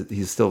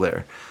he's still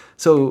there.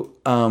 So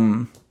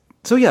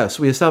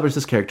we established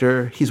this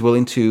character. He's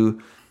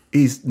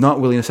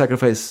not willing to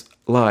sacrifice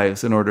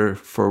lives in order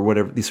for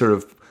whatever these sort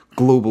of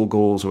global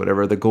goals or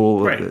whatever, the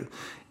goal of the,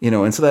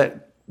 and so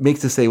that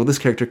makes us say, well, this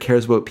character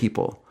cares about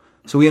people.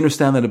 So we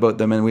understand that about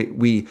them, and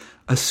we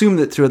assume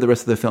that throughout the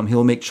rest of the film,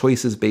 he'll make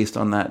choices based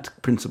on that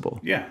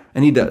principle. Yeah.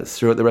 And he does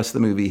throughout the rest of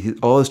the movie.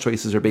 All his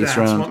choices are based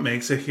around... That's what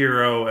makes a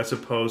hero as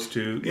opposed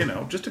to,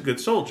 just a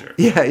good soldier.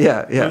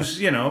 Yeah. Who's,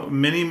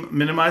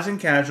 minimizing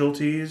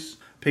casualties,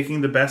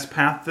 picking the best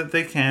path that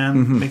they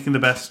can, making the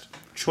best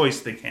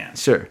choice they can.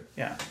 Sure.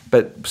 Yeah.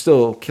 But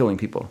still killing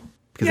people.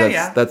 Because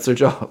that's their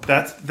job.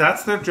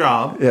 That's their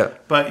job. Yeah.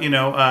 But,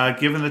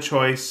 given the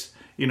choice...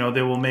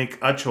 they will make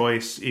a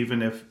choice,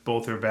 even if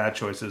both are bad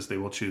choices, they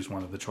will choose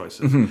one of the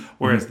choices.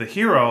 Whereas the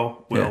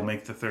hero will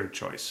make the third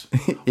choice.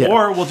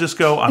 Or will just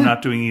go, I'm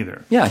not doing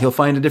either. Yeah, he'll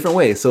find a different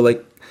way. So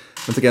like,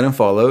 once again in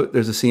Fallout,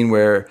 there's a scene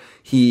where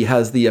he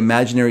has the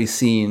imaginary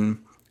scene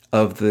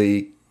of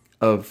the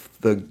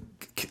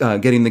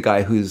getting the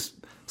guy who's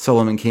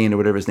Solomon Kane or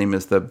whatever his name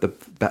is, the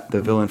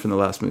villain from the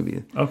last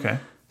movie. Okay.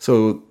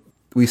 So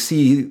we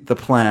see the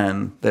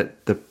plan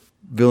that the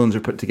villains are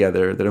put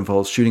together that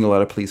involves shooting a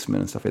lot of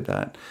policemen and stuff like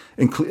that.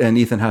 And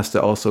Ethan has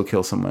to also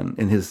kill someone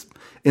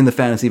in the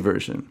fantasy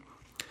version,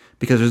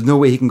 because there's no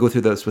way he can go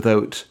through this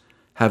without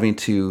having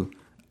to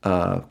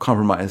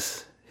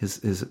compromise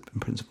his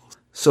principles.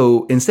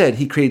 So instead,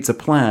 he creates a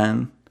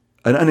plan,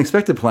 an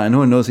unexpected plan. No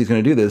one knows he's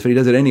going to do this, but he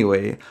does it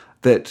anyway,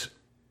 that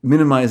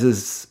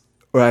minimizes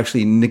or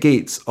actually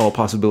negates all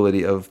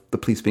possibility of the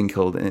police being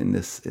killed in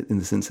this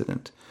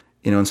incident.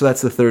 And so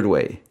that's the third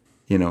way.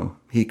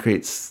 He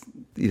creates.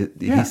 He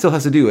still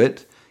has to do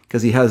it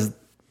because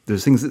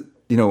there's things that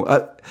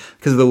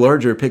because of the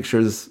larger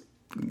pictures,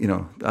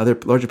 other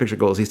larger picture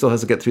goals. He still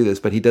has to get through this,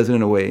 but he does it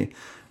in a way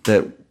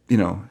that he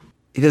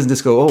doesn't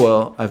just go, oh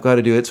well, I've got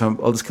to do it, so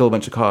I'll just kill a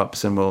bunch of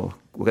cops and we'll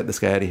get this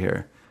guy out of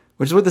here.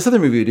 Which is what this other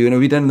movie would do, and it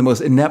would be done in the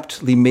most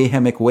ineptly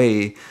mayhemic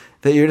way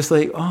that you're just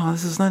like, oh,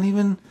 it's not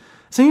even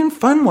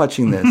fun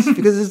watching this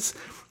because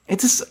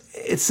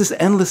it's this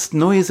endless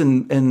noise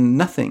and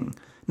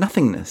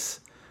nothingness.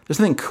 There's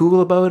nothing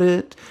cool about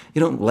it. You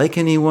don't like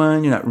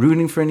anyone. You're not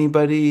rooting for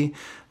anybody.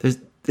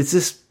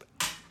 It's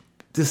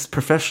this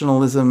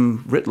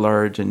professionalism writ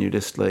large, and you're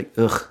just like,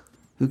 ugh,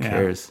 who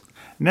cares?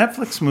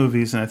 Netflix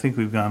movies, and I think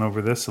we've gone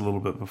over this a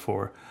little bit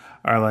before,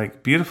 are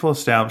like beautiful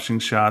establishing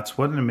shots.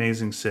 What an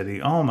amazing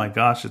city. Oh my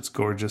gosh, it's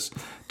gorgeous.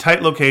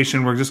 Tight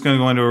location. We're just going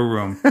to go into a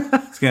room.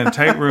 It's going to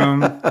tight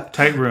room.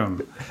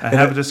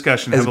 Have a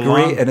discussion. As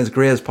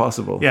gray as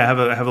possible. Yeah,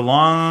 have a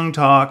long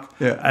talk.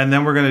 Yeah. And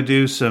then we're going to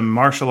do some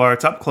martial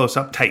arts up close,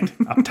 up tight.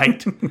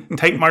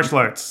 Tight martial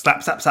arts.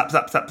 Slap, slap, slap,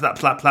 slap, slap, slap,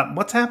 slap, slap.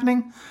 What's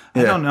happening?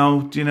 I don't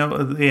know. Do you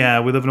know? Yeah,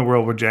 we live in a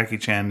world where Jackie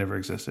Chan never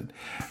existed.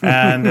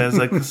 And it's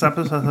like slap,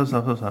 slap, slap, slap,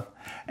 slap, slap.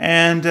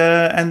 And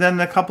then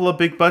a couple of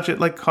big budget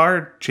like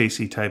car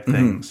chasey type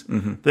things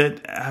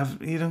that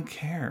you don't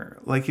care.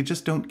 Like you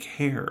just don't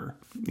care.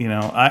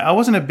 I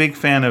wasn't a big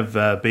fan of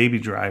Baby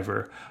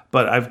Driver,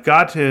 but I've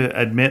got to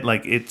admit,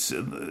 like it's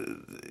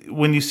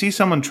when you see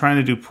someone trying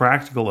to do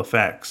practical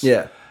effects.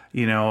 Yeah.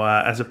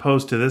 As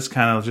opposed to this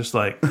kind of just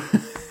like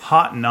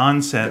hot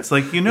nonsense.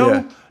 Like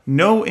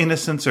no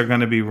innocents are going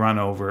to be run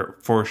over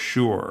for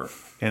sure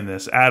in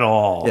this at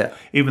all. Yeah.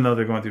 Even though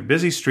they're going through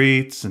busy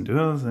streets and doing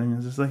those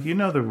things, it's like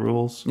the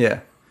rules. Yeah.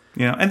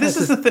 And this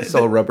is the thing. It's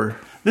all rubber.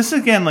 This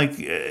again, like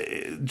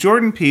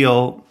Jordan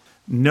Peele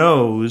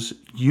knows.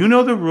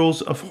 The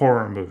rules of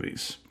horror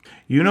movies.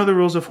 The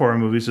rules of horror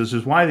movies. This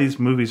is why these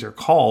movies are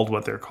called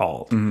what they're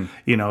called.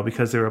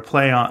 Because they're a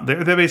play on.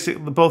 They're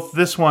basically both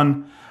this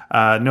one,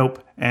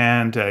 Nope,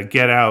 and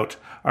Get Out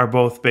are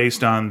both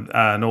based on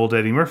an old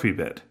Eddie Murphy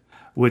bit,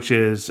 which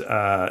is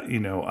why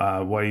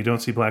you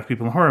don't see black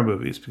people in horror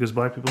movies, because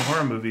black people in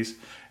horror movies,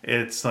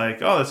 it's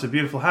like, oh, that's a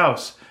beautiful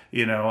house.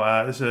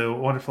 It's a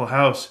wonderful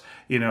house.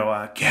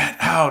 Get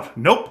out.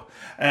 Nope.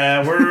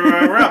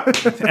 We're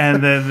out.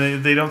 And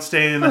then they don't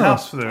stay in the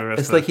house for the rest of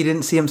It's like he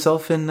didn't see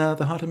himself in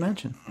the Haunted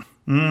Mansion.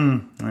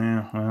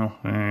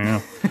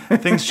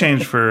 Things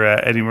change for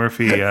Eddie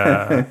Murphy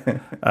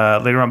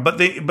later on.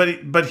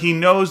 But he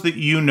knows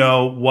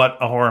that what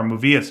a horror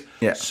movie is.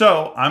 Yeah.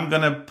 So I'm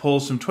going to pull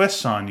some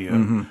twists on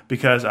you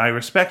because I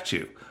respect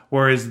you.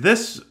 Whereas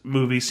this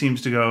movie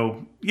seems to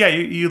go, yeah,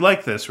 you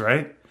like this,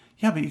 right?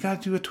 Yeah, but you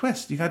got to do a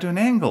twist. You got to do an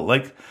angle.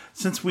 Like,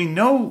 since we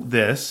know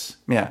this,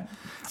 yeah.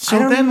 So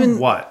then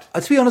what?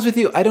 To be honest with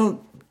you, I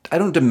don't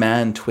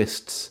demand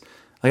twists.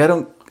 Like I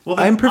don't. Well,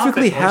 I'm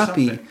perfectly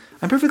happy.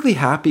 I'm perfectly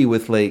happy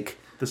with like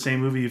the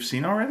same movie you've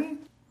seen already.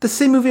 The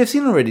same movie I've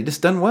seen already,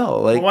 just done well.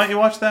 Like, well, why don't you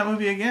watch that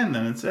movie again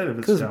then instead of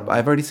it's done? Because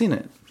I've already seen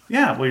it.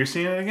 Yeah, well, you're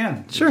seeing it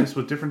again. Sure, just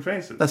with different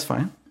faces. That's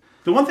fine.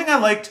 The one thing I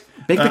liked,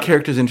 make the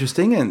characters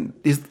interesting, and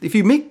if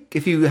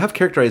you have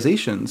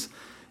characterizations,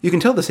 you can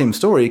tell the same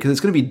story because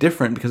it's going to be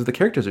different because the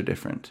characters are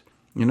different.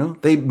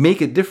 They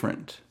make it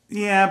different.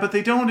 Yeah, but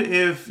they don't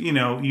if,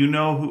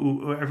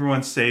 who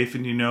everyone's safe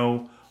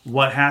and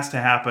what has to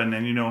happen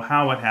and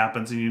how it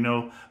happens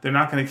and they're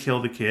not going to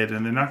kill the kid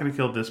and they're not going to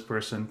kill this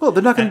person. Well,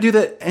 they're not going to do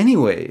that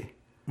anyway.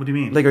 What do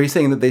you mean? Like, are you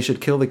saying that they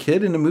should kill the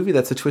kid in a movie?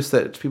 That's a twist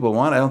that people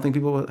want. I don't think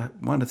people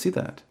want to see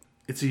that.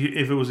 If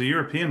it was a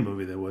European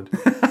movie, they would.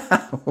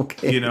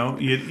 Okay.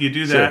 You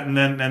do that and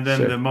then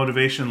sure. The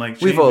motivation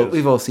changes.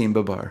 We've all seen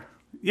Babar.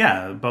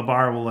 Yeah,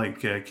 Babar will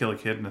kill a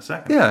kid in a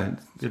second. Yeah,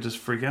 you'll just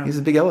freak out. He's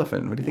a big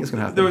elephant. What do you think is going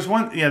to happen?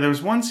 There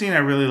was one scene I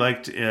really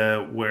liked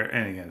where,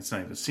 and again, it's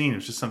not even a scene;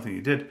 it's just something he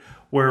did,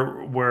 where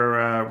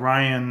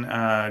Ryan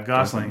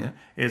Gosling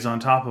is on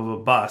top of a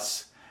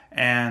bus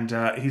and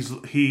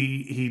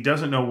he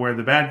doesn't know where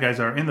the bad guys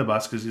are in the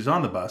bus because he's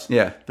on the bus.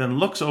 Yeah. Then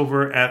looks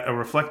over at a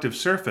reflective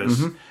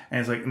surface and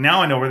he's like,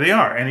 now I know where they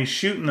are. And he's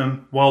shooting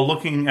them while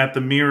looking at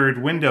the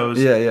mirrored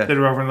windows that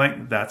are over. And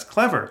like, that's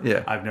clever.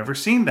 Yeah. I've never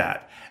seen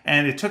that.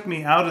 And it took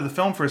me out of the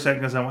film for a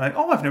second because I went like,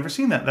 oh, I've never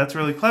seen that. That's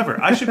really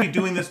clever. I should be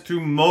doing this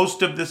through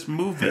most of this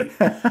movie.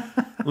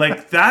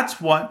 Like, that's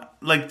what,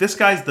 like, this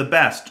guy's the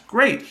best.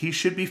 Great. He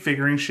should be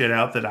figuring shit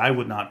out that I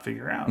would not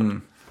figure out.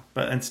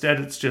 But instead,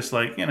 it's just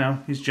like,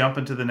 he's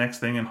jumping to the next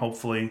thing and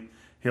hopefully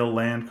he'll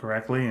land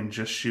correctly and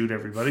just shoot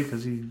everybody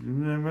because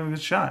everyone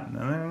gets shot. I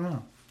don't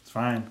know. It's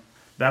fine.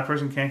 That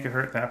person can't get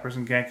hurt. That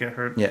person can't get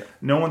hurt. Yeah.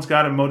 No one's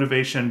got a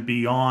motivation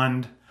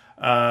beyond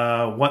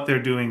what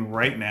they're doing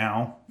right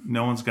now.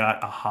 No one's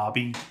got a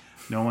hobby.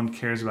 No one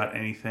cares about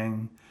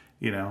anything.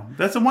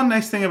 That's the one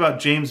nice thing about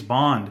James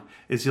Bond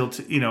is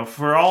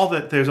for all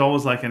that there's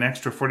always like an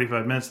extra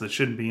 45 minutes that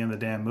shouldn't be in the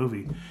damn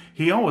movie.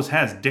 He always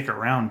has dick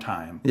around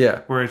time.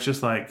 Yeah. Where it's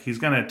just like he's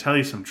going to tell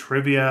you some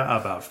trivia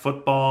about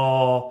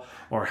football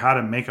or how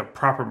to make a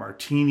proper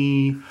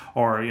martini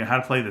or how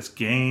to play this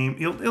game.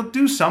 He'll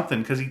do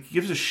something because he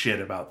gives a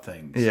shit about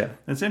things. Yeah.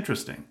 It's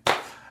interesting.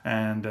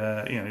 And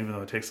even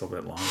though it takes a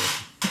little bit longer.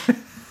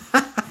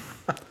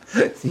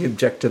 You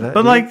object to that?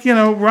 But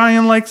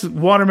Ryan likes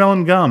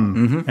watermelon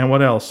gum. And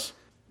what else?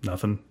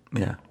 Nothing.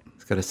 Yeah.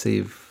 He's got to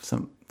save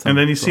some and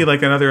then you see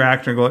like another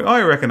actor and go like, oh,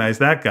 I recognize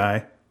that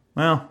guy.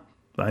 Well,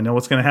 I know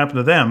what's going to happen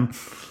to them.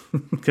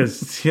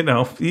 Because, you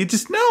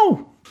just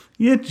know.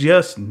 You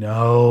just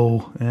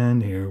know.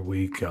 And here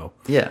we go.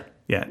 Yeah.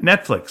 Yeah.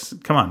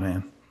 Netflix. Come on,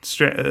 man.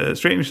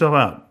 Straighten yourself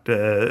out.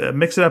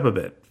 Mix it up a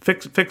bit.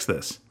 Fix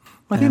this.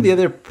 I think the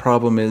other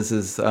problem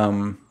is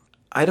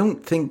I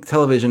don't think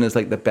television is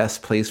like the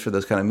best place for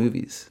those kind of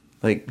movies.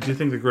 Like, do you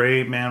think The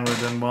Gray Man would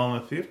have done well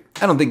in the theater?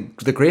 I don't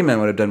think The Gray Man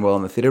would have done well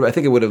in the theater, but I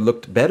think it would have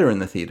looked better in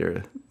the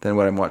theater than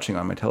what I'm watching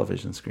on my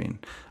television screen.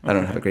 I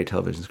don't have a great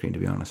television screen, to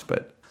be honest,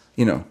 but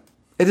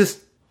it's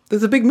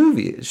a big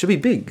movie. It should be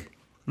big.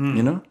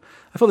 I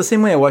felt the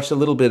same way. I watched a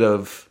little bit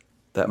of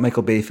that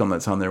Michael Bay film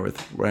that's on there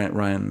with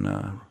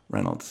Ryan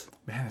Reynolds.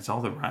 Man, it's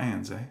all the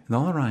Ryans, eh? And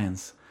all the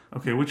Ryans.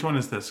 Okay, which one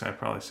is this? I've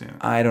probably seen it.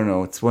 I don't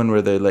know. It's one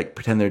where they like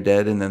pretend they're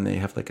dead and then they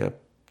have like a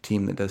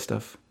team that does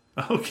stuff.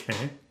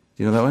 Okay.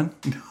 Do you know that one?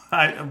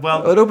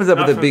 It opens up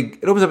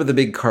with a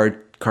big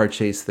car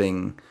chase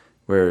thing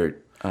where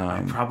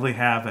I probably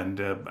have, and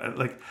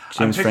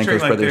James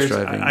Franco's brothers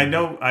driving.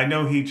 I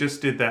know he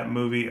just did that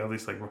movie, at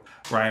least like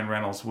Ryan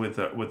Reynolds with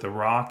The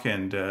Rock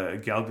and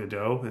Gal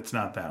Gadot. It's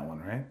not that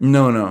one, right?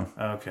 No.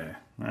 Okay,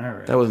 all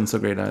right. That wasn't so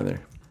great either.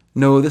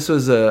 No, this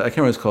was I can't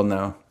remember what it's called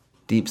now.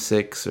 Deep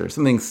Six or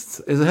something.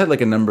 It had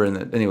like a number in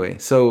it. Anyway,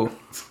 so.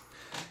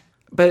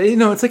 But,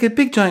 it's like a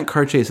big giant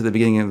car chase at the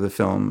beginning of the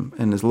film,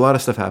 and there's a lot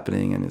of stuff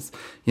happening, and it's,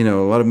 a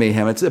lot of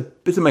mayhem. It's a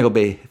Michael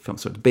Bay film,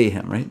 so it's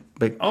Bayhem, right?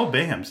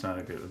 Bayhem's not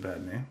a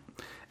bad name.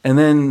 And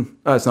then,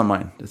 it's not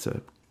mine. It's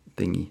a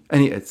thingy.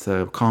 It's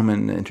a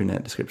common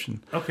internet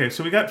description. Okay,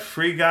 so we got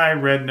Free Guy,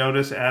 Red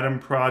Notice, Adam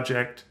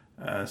Project,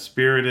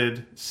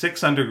 Spirited,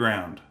 Six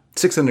Underground.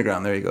 Six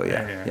Underground, there you go,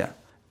 yeah.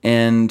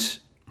 And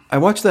I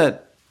watched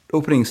that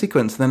opening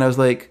sequence, and then I was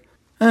like,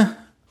 I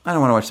don't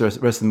want to watch the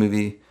rest of the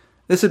movie.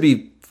 This would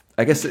be...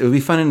 I guess it would be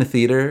fun in the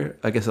theater.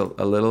 I guess a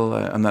little.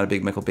 I'm not a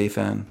big Michael Bay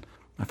fan.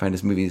 I find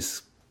his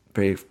movies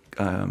very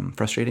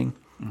frustrating.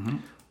 Mm-hmm.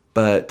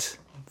 But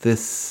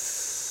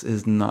this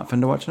is not fun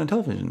to watch on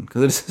television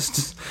because it's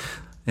just,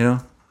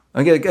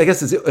 I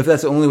guess if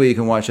that's the only way you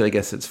can watch it, I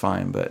guess it's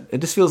fine. But it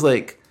just feels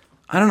like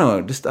I don't know.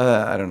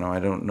 I don't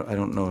know. I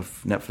don't know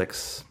if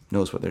Netflix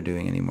knows what they're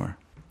doing anymore,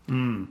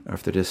 or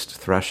if they're just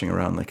thrashing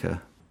around like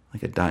a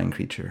dying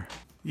creature.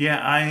 Yeah,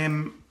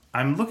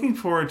 I'm looking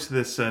forward to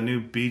this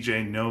new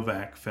BJ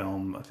Novak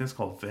film. I think it's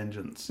called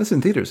Vengeance. That's in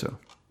theaters, though.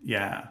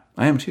 Yeah.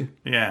 I am, too.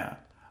 Yeah.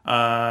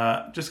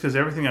 Just because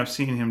everything I've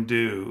seen him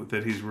do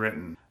that he's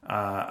written,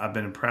 I've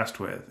been impressed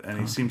with. And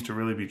he seems to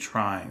really be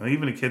trying. Like,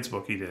 even a kid's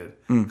book he did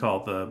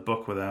called The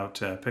Book Without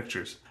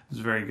Pictures. It was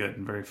very good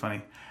and very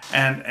funny.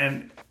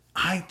 And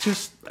I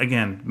just,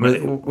 again...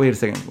 Wait a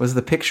second. Was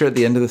the picture at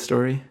the end of the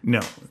story? No,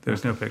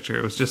 there's no picture.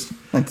 It was just...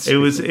 It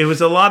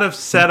was a lot of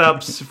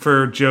setups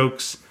for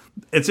jokes.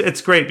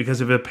 It's great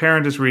because if a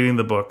parent is reading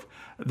the book,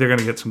 they're going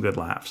to get some good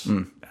laughs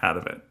out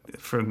of it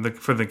for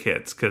the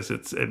kids because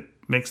it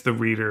makes the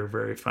reader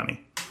very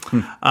funny.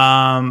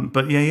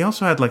 But yeah, he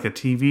also had like a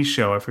TV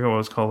show. I forget what it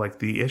was called, like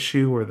The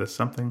Issue or The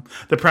Something.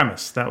 The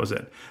Premise, that was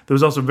it. That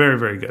was also very,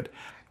 very good.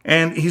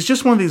 And he's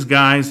just one of these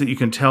guys that you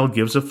can tell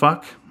gives a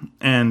fuck.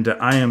 And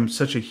I am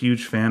such a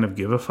huge fan of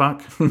give a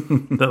fuck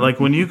that like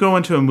when you go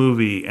into a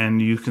movie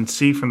and you can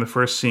see from the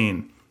first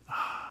scene.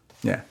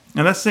 Yeah.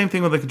 And that's the same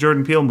thing with like a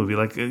Jordan Peele movie.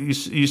 Like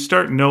you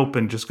start Nope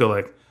and just go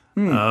like,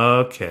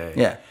 okay.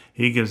 Yeah.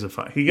 He gives a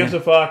fuck. He gives a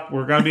fuck.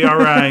 We're going to be all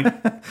right.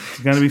 It's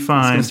going to be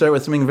fine. It's going to start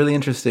with something really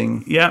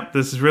interesting. Yeah,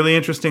 this is really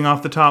interesting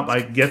off the top.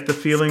 I get the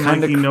feeling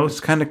like he knows. It's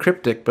kind of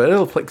cryptic, but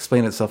it'll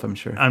explain itself, I'm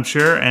sure. I'm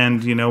sure.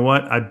 And you know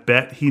what? I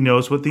bet he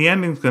knows what the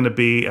ending's going to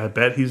be. I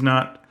bet he's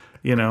not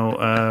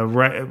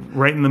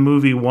writing the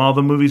movie while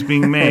the movie's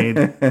being made.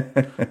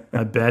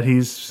 I bet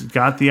he's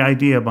got the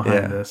idea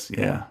behind this.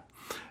 Yeah.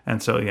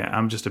 And so,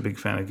 I'm just a big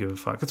fan of Give a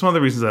Fuck. It's one of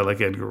the reasons I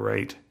like Edgar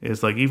Wright,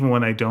 is like, even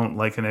when I don't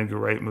like an Edgar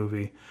Wright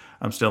movie,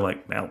 I'm still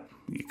like, well,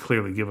 you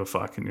clearly give a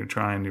fuck and you're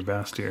trying your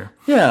best here.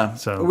 Yeah.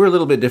 So we're a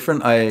little bit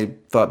different. I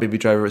thought Baby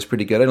Driver was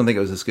pretty good. I don't think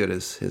it was as good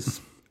as his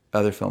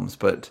other films,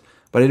 but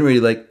I didn't really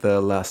like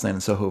The Last Night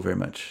in Soho very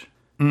much.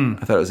 I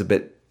thought it was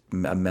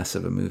a mess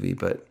of a movie,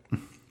 but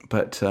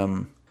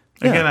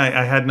again,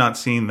 I had not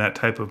seen that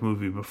type of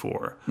movie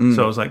before,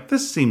 so I was like,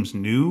 this seems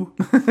new,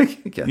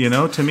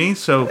 to me.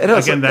 So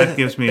that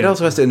gives me. It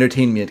also has to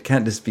entertain me. It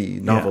can't just be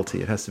novelty.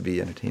 Yeah. It has to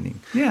be entertaining.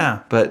 Yeah.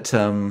 But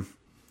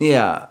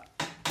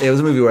it was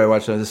a movie where I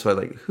watched it. I was just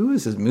like, who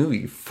is this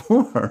movie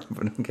for?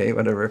 But okay,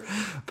 whatever.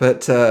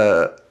 But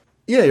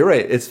you're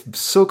right. It's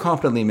so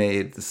confidently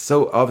made.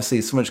 So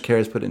obviously, so much care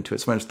is put into it.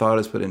 So much thought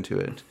is put into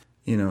it.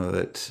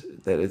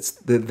 That it's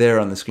there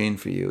on the screen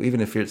for you,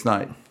 even if it's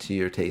not to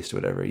your taste or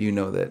whatever.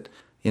 That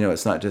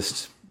it's not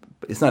just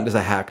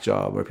a hack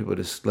job where people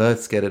just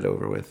let's get it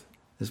over with,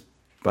 just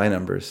by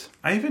numbers.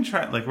 I even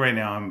try, like right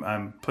now,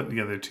 I'm putting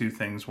together two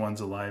things.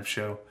 One's a live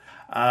show,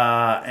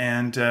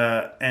 and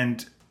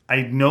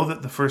I know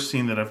that the first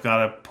scene that I've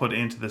got to put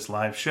into this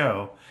live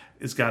show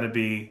is got to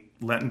be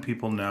letting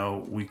people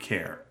know we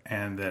care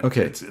and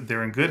that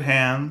they're in good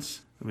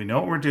hands. We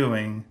know what we're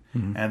doing,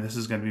 and this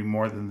is going to be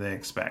more than they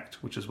expect,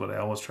 which is what I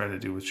always try to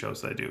do with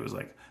shows that I do. Is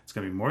like, it's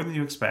going to be more than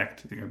you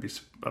expect. You're going to be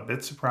a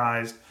bit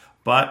surprised,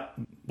 but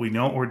we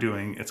know what we're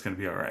doing. It's going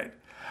to be all right.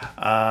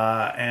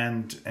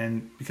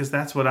 And because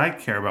that's what I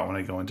care about when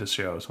I go into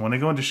shows. When I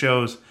go into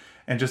shows,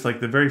 and just like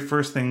the very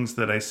first things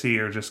that I see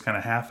are just kind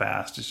of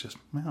half-assed. It's just,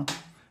 well,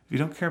 if you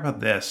don't care about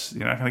this,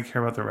 you're not going to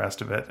care about the rest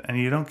of it, and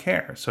you don't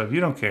care. So if you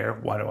don't care,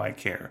 why do I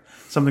care?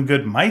 Something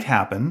good might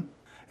happen.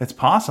 It's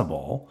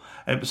possible.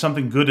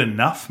 Something good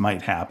enough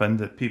might happen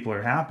that people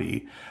are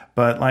happy.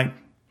 But like,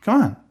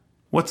 come on.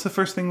 What's the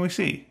first thing we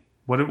see?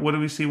 What do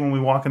we see when we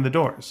walk in the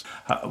doors?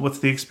 What's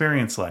the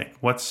experience like?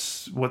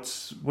 What's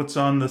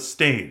on the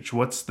stage?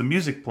 What's the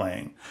music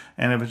playing?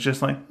 And if it's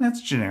just like, that's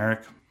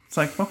generic. It's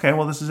like, okay,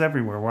 well, this is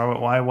everywhere.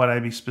 Why would I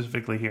be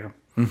specifically here?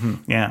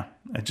 Mm-hmm. Yeah.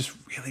 It just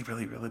really,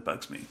 really, really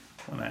bugs me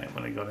when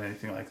I go to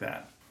anything like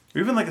that.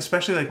 Or even like,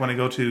 especially like when I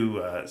go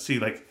to see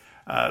like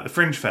the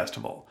Fringe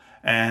Festival,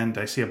 and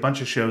I see a bunch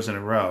of shows in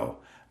a row,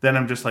 then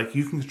I'm just like,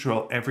 you can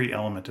control every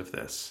element of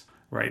this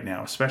right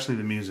now, especially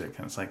the music.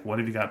 And it's like, what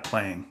have you got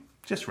playing?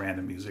 Just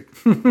random music.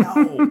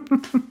 No.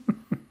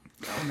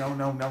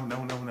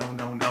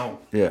 No.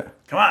 Yeah.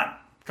 Come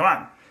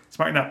on.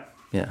 Smarten up.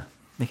 Yeah.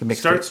 Make a mix.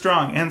 Start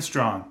strong, end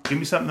strong. Give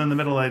me something in the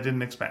middle I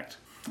didn't expect.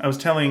 I was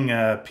telling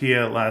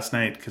Pia last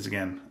night, because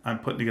again, I'm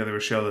putting together a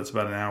show that's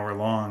about an hour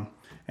long,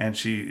 and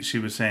she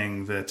was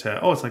saying that,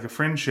 it's like a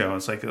Fringe show.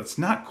 It's like, it's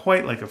not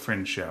quite like a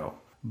Fringe show.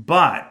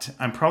 But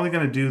I'm probably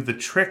going to do the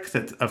trick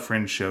that a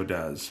Fringe show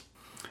does,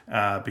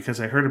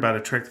 because I heard about a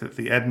trick that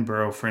the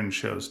Edinburgh Fringe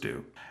shows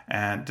do.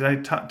 And did I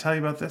tell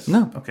you about this?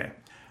 No. Okay.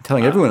 I'm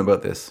telling everyone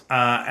about this.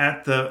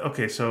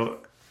 So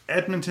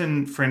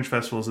Edmonton Fringe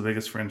Festival is the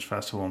biggest Fringe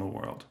festival in the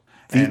world.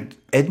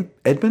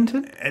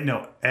 Edmonton?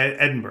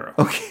 Edinburgh.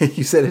 Okay,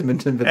 you said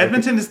Edmonton. But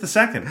Edmonton is the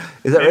second.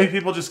 Is that Maybe right?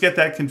 people just get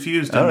that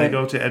confused and they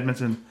go to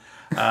Edmonton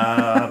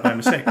by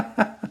mistake.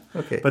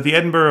 Okay. But the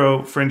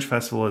Edinburgh Fringe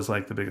Festival is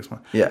like the biggest one.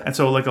 Yeah. And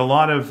so like a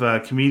lot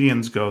of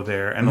comedians go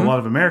there, and a lot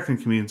of American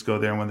comedians go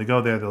there. And when they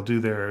go there, they'll do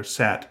their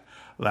set,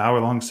 the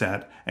hour-long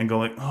set, and go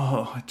like,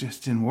 oh, it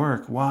just didn't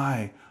work.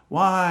 Why?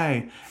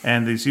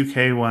 And these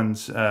UK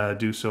ones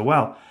do so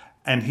well.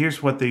 And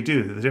here's what they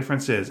do. The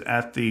difference is,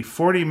 at the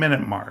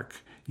 40-minute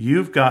mark,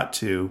 you've got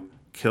to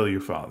kill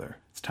your father.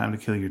 It's time to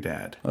kill your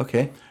dad.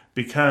 Okay.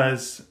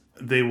 Because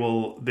they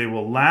will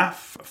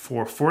laugh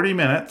for 40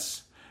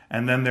 minutes,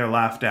 and then they're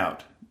laughed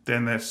out.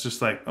 Then that's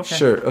just like, okay.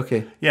 Sure,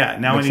 okay. Yeah,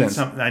 now Makes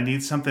sense. I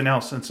need something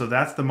else. And so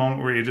that's the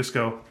moment where you just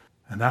go,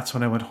 and that's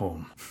when I went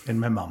home. And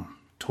my mum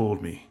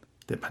told me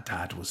that my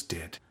dad was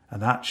dead.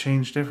 And that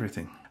changed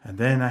everything. And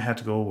then I had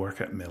to go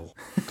work at Mill.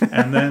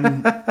 And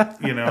then,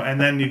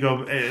 and then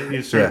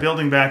you start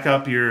building back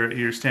up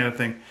your stand-up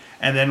thing.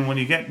 And then when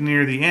you get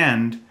near the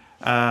end,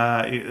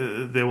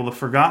 they will have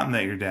forgotten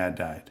that your dad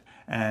died.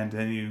 And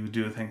then you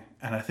do a thing.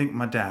 And I think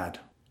my dad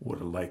would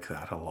have liked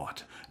that a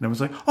lot. And I was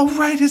like, oh,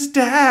 right, his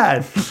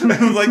dad. And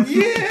I was like,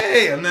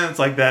 yay. And then it's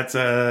like, that's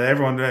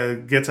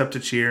everyone gets up to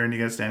cheer and you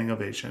get a standing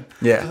ovation.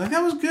 Yeah. I was like,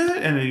 that was good.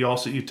 And then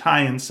you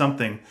tie in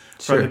something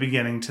from the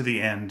beginning to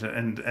the end.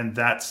 And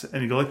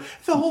you go like,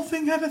 the whole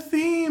thing had a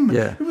theme.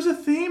 Yeah. It was a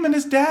theme, and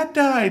his dad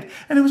died.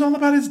 And it was all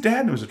about his dad.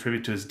 And it was a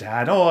tribute to his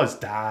dad. Oh, his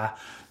dad.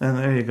 And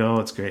there you go.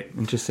 It's great.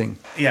 Interesting.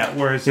 Yeah.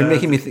 Whereas You're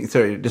making me think.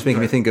 Sorry, just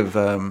making me think of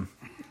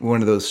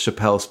one of those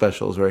Chappelle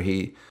specials where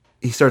he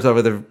starts off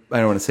with I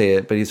don't want to say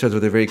it, but he starts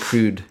with a very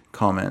crude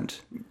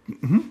comment.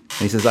 Mm-hmm. And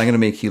he says, "I'm going to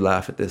make you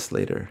laugh at this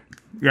later."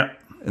 Yeah.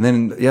 And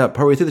then,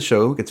 partway through the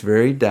show, gets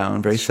very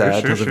down, very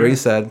sad, tells a very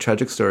sad,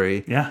 tragic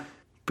story. Yeah.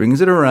 Brings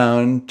it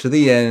around to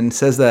the end,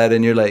 says that,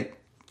 and you're like,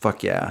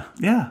 "Fuck yeah,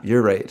 yeah,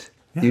 you're right."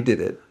 You did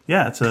it.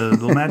 Yeah, it's a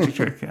little magic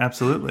trick.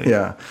 Absolutely.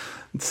 Yeah.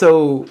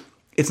 So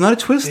it's not a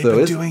twist, They've though,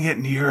 been is it? doing it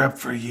in Europe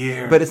for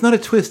years. But it's not a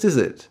twist, is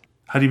it?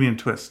 How do you mean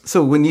twist?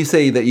 So when you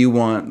say that you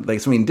want like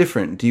something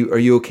different, are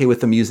you okay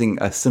with them using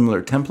a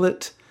similar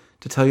template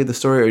to tell you the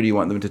story, or do you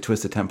want them to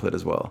twist the template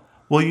as well?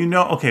 Well,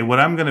 okay, what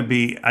I'm going to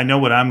be, I know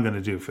what I'm going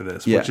to do for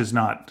this, Yeah. which is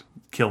not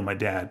kill my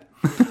dad.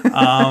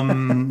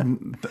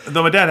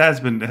 Though my dad has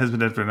been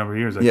dead for a number of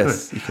years.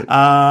 Yes, you could.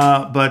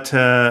 But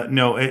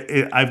no,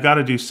 I've got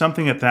to do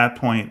something at that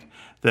point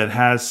that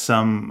has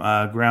some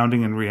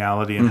grounding in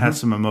reality and has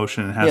some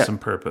emotion and has Yeah. some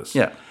purpose.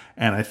 Yeah.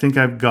 And I think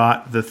I've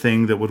got the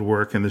thing that would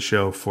work in the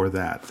show for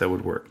that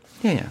would work.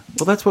 Yeah.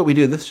 Well, that's what we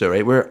do in this show,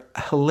 right? We're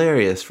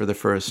hilarious for the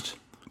first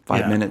 5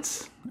 Yeah.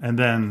 minutes, And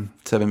then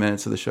 7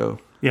 minutes of the show.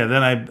 yeah,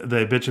 then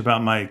they bitch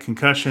about my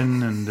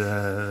concussion and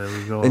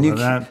we go And over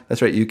that.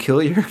 that's right. You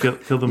kill your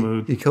Kill the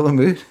mood. you kill the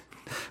mood.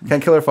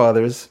 Can't kill our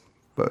fathers,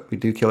 but we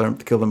do kill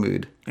the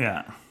mood.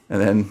 Yeah.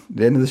 And then at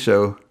the end of the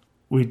show,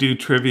 We do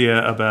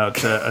trivia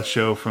about a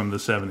show from the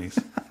 70s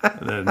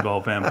that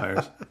involved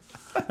vampires.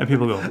 And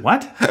people go,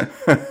 what?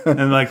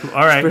 And like,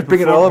 all right,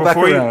 Bring it all back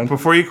around.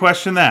 Before you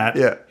question that,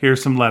 Yeah.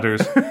 here's some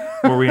letters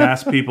where we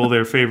ask people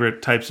their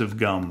favorite types of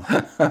gum.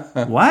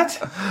 What?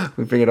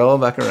 we bring it all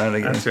back around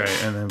again. That's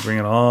right. And then bring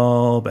it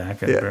all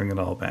back and Yeah. bring it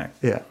all back.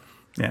 Yeah.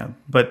 Yeah.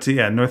 But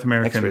yeah, North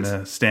American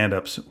Extras.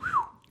 stand-ups,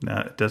 no,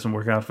 it doesn't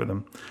work out for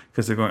them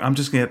because they're going, I'm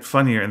just going to get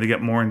funnier, and they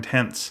get more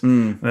intense.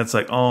 And it's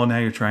like, oh, now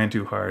you're trying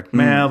too hard.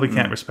 Well, we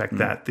can't respect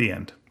that. The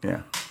end.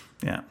 Yeah.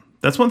 Yeah.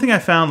 That's one thing I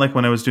found, like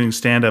when I was doing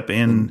stand-up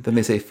in Then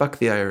they say, fuck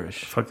the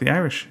Irish. Fuck the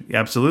Irish. Yeah,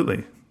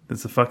 absolutely.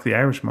 It's the fuck the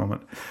Irish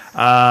moment.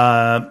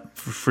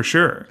 For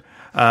sure.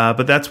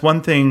 But that's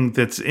one thing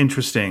that's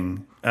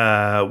interesting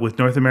with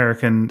North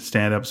American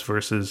stand-ups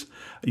versus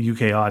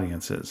UK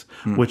audiences,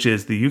 which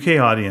is the UK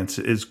audience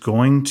is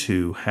going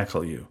to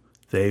heckle you.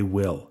 They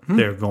will.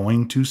 They're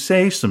going to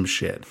say some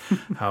shit.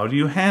 How do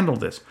you handle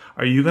this?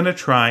 Are you going to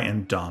try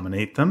and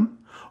dominate them?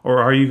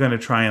 Or are you going to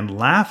try and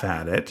laugh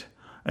at it?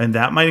 And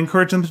that might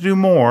encourage them to do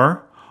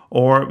more.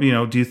 Or,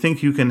 do you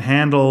think you can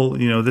handle,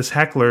 this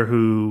heckler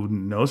who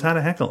knows how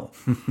to heckle?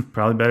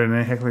 Probably better than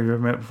any heckler you've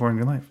ever met before in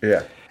your life.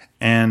 Yeah.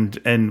 And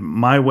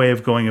my way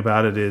of going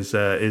about it is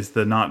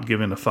the not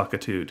giving a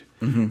fuckitude.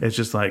 It's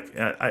just like,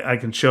 I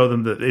can show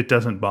them that it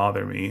doesn't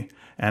bother me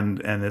and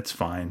it's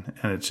fine.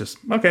 And it's just,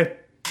 okay,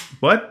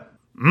 what?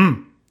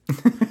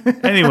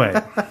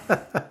 Anyway.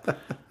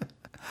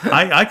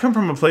 I come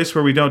from a place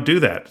where we don't do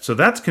that. So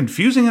that's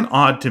confusing and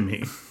odd to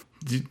me.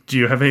 Do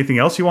you have anything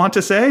else you want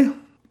to say?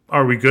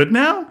 Are we good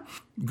now?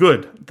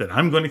 Good. Then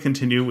I'm going to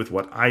continue with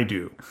what I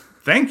do.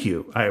 Thank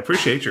you. I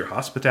appreciate your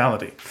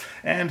hospitality.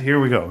 And here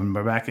we go. And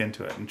we're back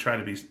into it and try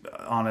to be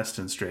honest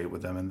and straight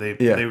with them. And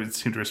they would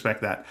seem to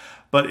respect that.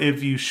 But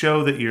if you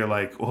show that you're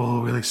like,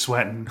 really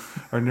sweating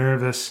or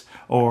nervous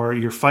or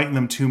you're fighting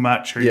them too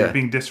much or you're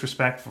being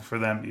disrespectful for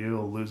them,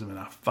 you'll lose them in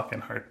a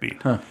fucking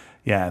heartbeat.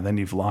 Yeah, and then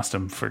you've lost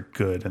them for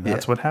good. And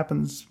that's what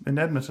happens in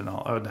Edmonton.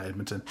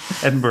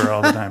 Edinburgh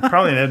all the time.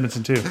 Probably in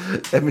Edmonton too.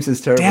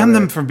 Edmonton's terrible. Damn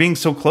them for being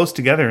so close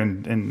together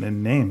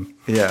in name.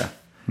 Yeah.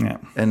 Yeah.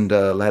 And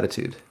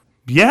latitude.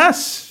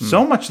 Yes,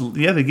 so much.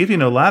 Yeah, they give you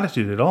no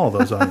latitude at all,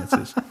 those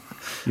audiences.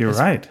 You're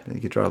right. You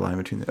could draw a line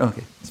between them.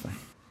 Okay, that's fine.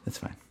 That's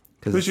fine.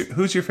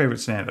 Who's your favorite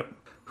stand-up?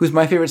 Who's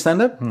my favorite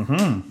stand-up?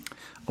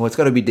 Oh, it's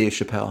got to be Dave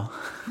Chappelle.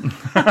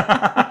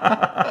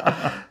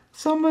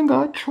 Someone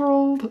got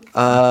trolled.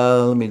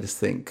 Let me just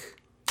think.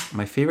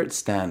 My favorite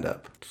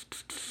stand-up.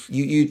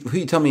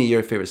 You tell me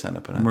your favorite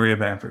stand-up. Maria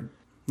Bamford.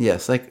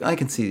 Yes, I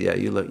can see. Yeah,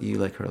 you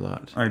like her a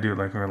lot. I do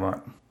like her a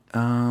lot.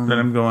 Then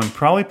I'm going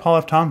probably Paul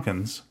F.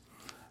 Tompkins.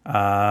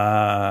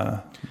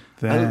 I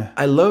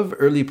love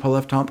early Paul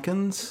F.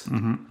 Tompkins.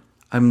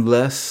 I'm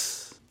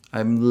less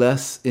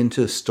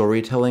into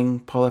storytelling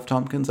Paul F.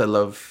 Tompkins. I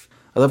love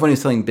when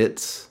he's telling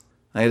bits.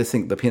 I just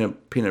think the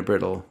peanut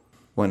brittle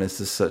one is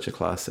just such a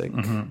classic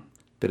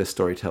bit of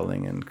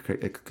storytelling and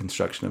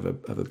construction of a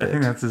bit. I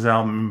think that's his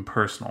album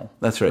Personal.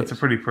 That's right. It's a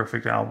pretty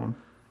perfect album.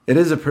 It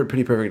is a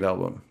pretty perfect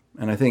album,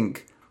 and I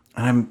think,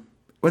 and I'm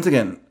once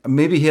again,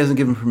 maybe he hasn't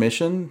given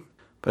permission,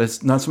 but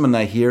it's not someone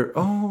I hear.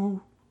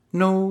 Oh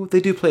no, they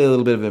do play a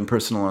little bit of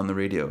Impersonal on the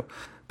radio,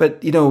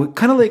 but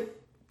kind of like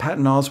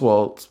Patton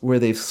Oswalt, where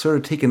they've sort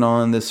of taken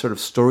on this sort of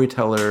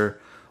storyteller,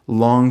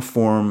 long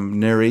form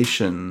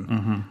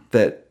narration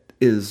that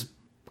is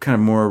kind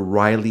of more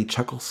wryly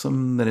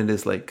chucklesome than it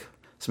is like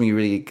something you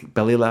really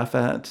belly laugh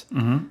at.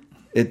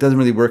 It doesn't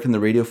really work in the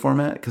radio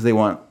format because they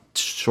want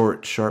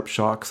short, sharp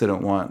shocks. They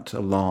don't want a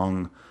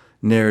long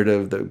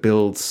narrative that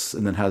builds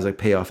and then has a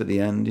payoff at the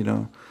end.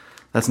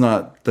 That's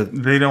not the.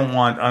 They don't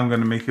want. I'm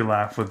going to make you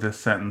laugh with this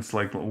sentence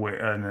like in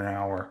an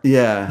hour.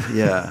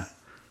 Yeah.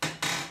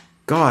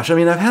 Gosh, I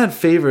mean, I've had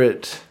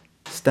favorite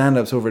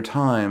stand-ups over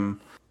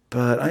time,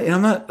 but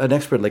I'm not an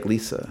expert like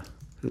Lisa,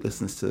 who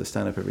listens to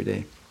stand-up every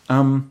day.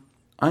 I'm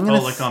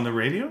gonna like on the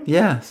radio?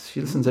 Yes,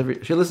 she listens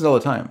all the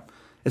time.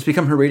 It's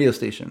become her radio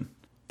station,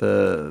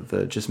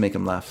 the Just Make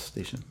 'Em Laugh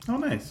station. Oh,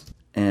 nice.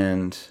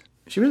 And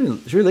she really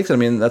likes it. I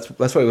mean, that's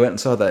why we went and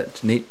saw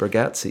that Nate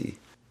Bargatze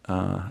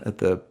at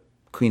the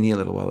Queenie a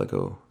little while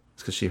ago.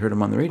 It's because she heard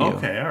him on the radio.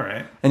 Okay, all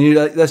right. And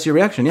that's your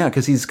reaction, yeah,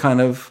 because he's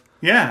kind of...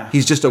 Yeah.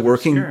 He's just a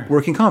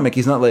working comic.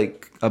 He's not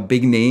like a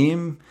big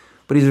name,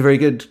 but he's very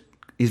good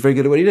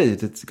at what he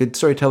does. It's a good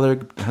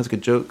storyteller, has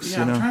good jokes.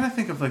 Yeah, I'm trying to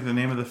think of like the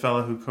name of the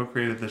fellow who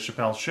co-created the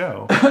Chappelle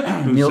Show.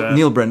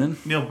 Neil Brennan.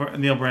 Neil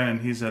Brennan.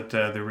 He's at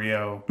the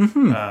Rio.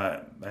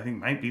 I think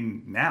might be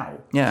now.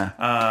 Yeah.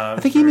 I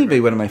think he may be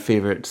one of my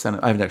favorite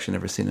stand-up. I've actually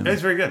never seen him.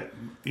 He's very good.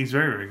 He's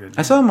very, very good.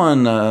 I saw him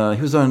on.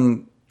 He was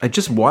on. I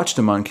just watched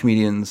him on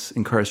Comedians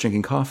in Cars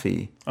Drinking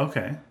Coffee.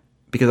 Okay.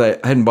 Because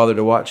I hadn't bothered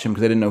to watch him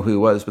because I didn't know who he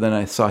was. But then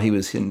I saw he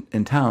was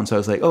in town, so I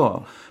was like,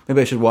 oh, maybe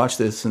I should watch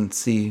this and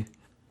see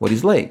what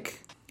he's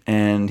like.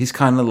 And he's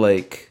kind of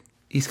like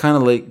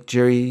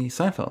Jerry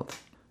Seinfeld.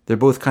 They're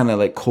both kind of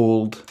like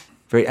cold,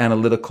 very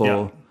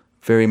analytical,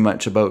 very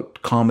much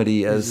about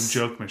comedy as a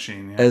joke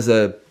machine. Yeah. As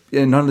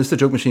not just a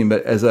joke machine,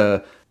 but as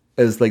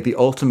like the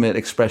ultimate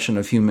expression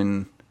of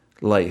human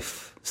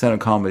life.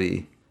 Stand-up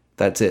comedy.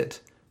 That's it.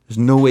 There's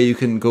no way you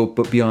can go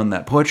beyond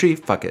that. Poetry,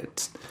 fuck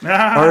it.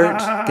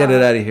 Art, get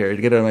it out of here.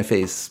 Get it out of my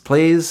face.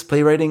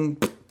 Playwriting,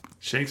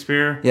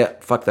 Shakespeare. Yeah,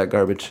 fuck that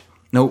garbage.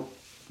 Nope.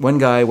 One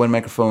guy, one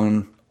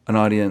microphone, an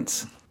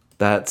audience.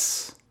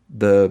 That's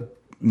the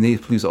ne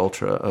plus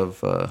ultra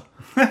of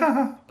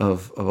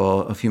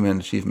human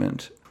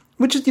achievement.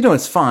 Which is,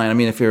 it's fine. I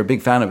mean, if you're a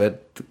big fan of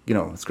it,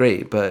 it's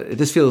great. But it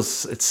just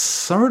feels it's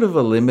sort of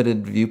a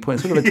limited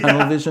viewpoint, sort of a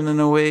tunnel vision in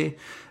a way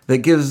that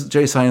gives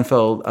Jerry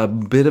Seinfeld a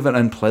bit of an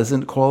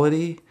unpleasant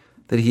quality.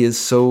 That he is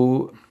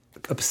so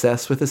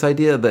obsessed with this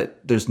idea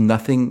that there's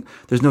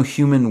no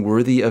human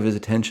worthy of his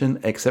attention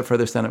except for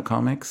other stand-up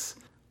comics.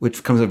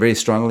 Which comes up very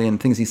strongly in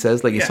things he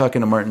says. Like he's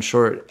talking to Martin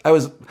Short. I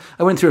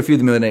went through a few of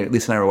them the other night.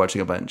 Lisa and I were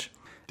watching a bunch.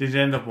 Did you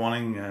end up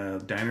wanting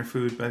diner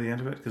food by the end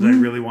of it? Because I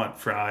really want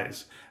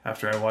fries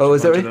after I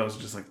watched a bunch of those.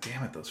 Just like,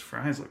 damn it, those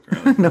fries look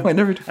really good. No, I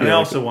never do. And I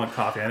also want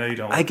coffee. I know you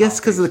don't. I guess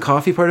because of the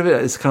coffee part of it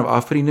is kind of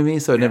off-putting to me.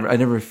 So I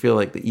never feel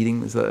like the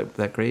eating is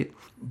that great.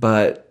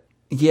 But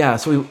yeah,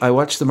 so I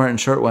watched the Martin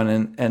Short one,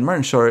 and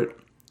Martin Short,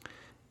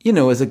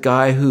 is a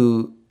guy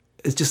who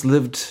has just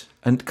lived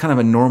kind of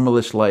a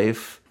normalish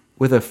life.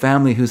 With a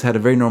family who's had a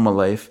very normal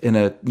life in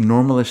a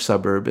normalish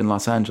suburb in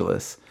Los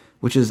Angeles,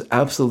 which is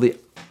absolutely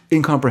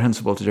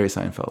incomprehensible to Jerry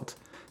Seinfeld.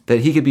 That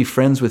he could be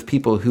friends with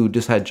people who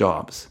just had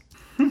jobs,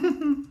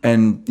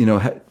 and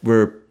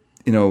were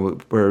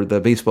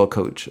the baseball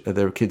coach of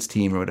their kids'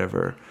 team or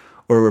whatever,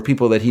 or were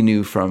people that he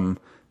knew from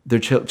their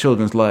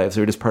children's lives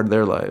or just part of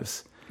their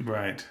lives.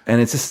 Right.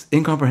 And it's just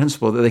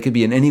incomprehensible that they could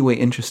be in any way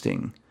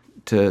interesting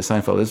to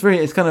Seinfeld.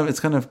 It's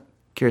kind of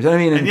curious. I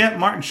mean, and yet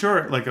Martin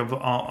Short, like of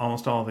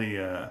almost all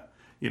the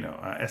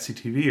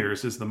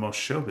SCTVers, is the most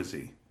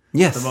showbizy.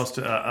 Yes, the most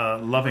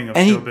loving of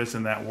showbiz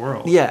in that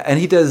world. Yeah, and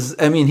he does.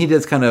 I mean, he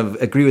does kind of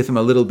agree with him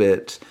a little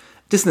bit,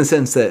 just in the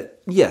sense that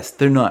yes,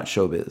 they're not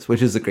showbiz,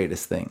 which is the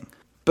greatest thing.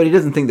 But he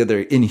doesn't think that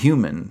they're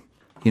inhuman.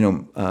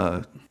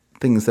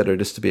 Things that are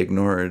just to be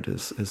ignored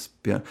is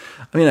beyond.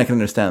 I mean, I can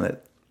understand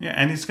that. Yeah,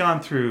 and he's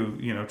gone through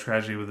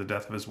tragedy with the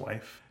death of his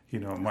wife.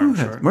 Martin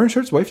Short. Martin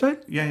Short's wife died?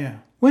 Yeah.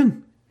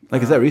 When?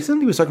 Is that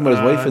recent? He was talking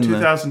about his wife in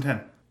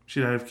 2010. She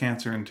died of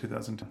cancer in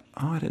 2010.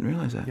 Oh, I didn't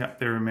realize that. Yeah,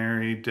 they were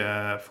married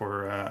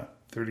for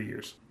 30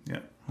 years. Yeah.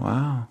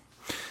 Wow.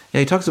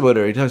 Yeah, he talks about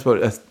her. He talks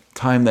about a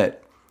time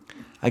that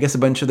I guess a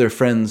bunch of their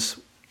friends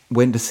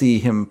went to see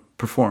him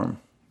perform.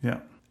 Yeah.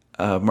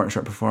 Martin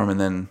Short perform, and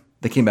then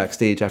they came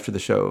backstage after the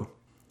show.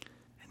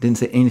 Didn't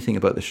say anything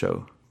about the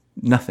show.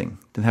 Nothing.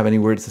 Didn't have any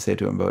words to say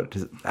to him about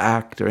his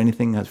act or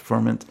anything, his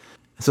performance.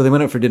 So they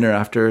went out for dinner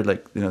after,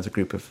 as a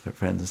group of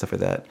friends and stuff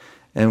like that.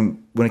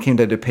 And when it came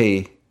time to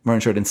pay,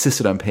 Martin Short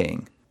insisted on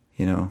paying.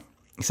 He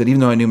said, even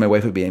though I knew my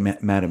wife would be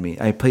mad at me,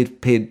 I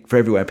paid for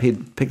everyone.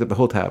 Picked up the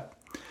whole tab.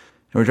 And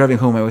we're driving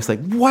home. I was like,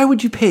 why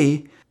would you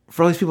pay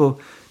for all these people?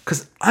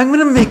 Because I'm going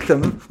to make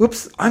them,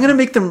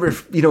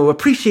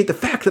 appreciate the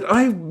fact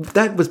that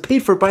that was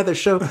paid for by the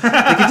show.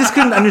 Like, you just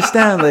couldn't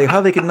understand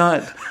how they could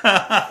not.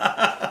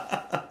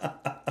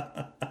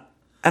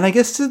 And I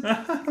guess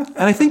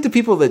I think to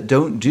people that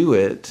don't do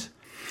it,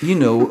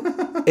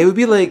 it would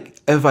be like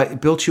if I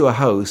built you a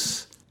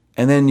house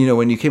and then,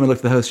 when you came and looked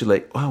at the house, you're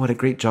like, wow, what a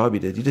great job you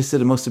did. You just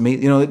did the most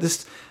amazing, no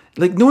one's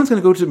going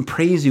to go to and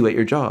praise you at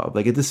your job.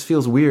 Like, it just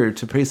feels weird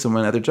to praise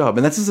someone at their job.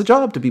 And that's just a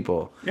job to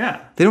people.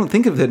 Yeah. They don't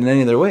think of it in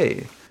any other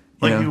way.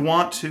 You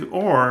want to,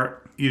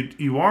 or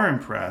you are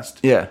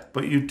impressed. Yeah.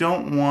 But you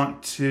don't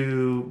want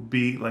to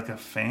be like a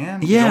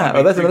fan.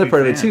 Yeah. That's another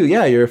part of it too.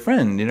 Yeah. You're a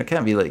friend.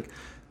 Can't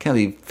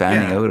be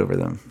fanning out over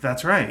them.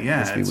 That's right.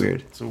 Yeah. It's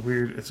weird. It's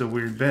a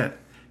weird bit.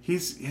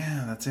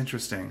 That's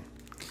interesting.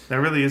 That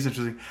really is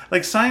interesting.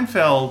 Like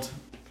Seinfeld,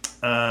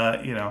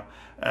 the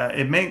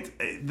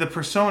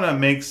persona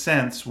makes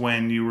sense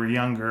when you were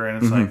younger,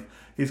 and it's like,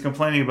 he's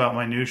complaining about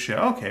my new show.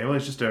 Okay, well,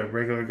 he's just a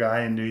regular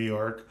guy in New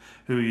York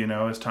who,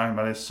 is talking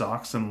about his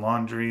socks and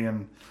laundry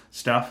and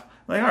stuff.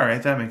 Like, all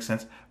right, that makes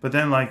sense. But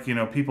then, like,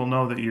 people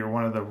know that you're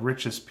one of the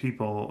richest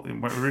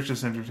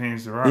richest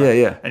entertainers there are. Yeah,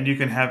 yeah. And you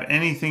can have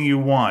anything you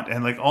want.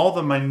 And, like, all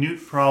the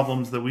minute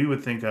problems that we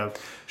would think of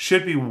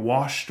should be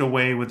washed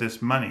away with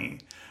this money.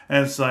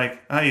 And it's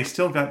like, you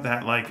still got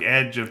that, like,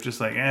 edge of just,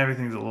 like,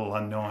 everything's a little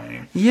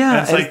annoying. Yeah.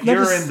 And it's like,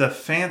 you're in the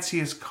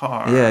fanciest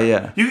car. Yeah,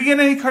 yeah. You can get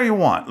any car you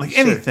want, like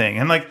anything.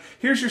 And, like,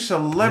 here's your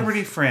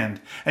celebrity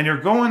friend. And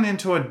you're going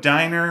into a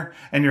diner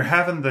and you're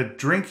having the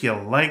drink you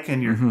like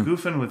and you're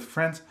goofing with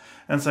friends.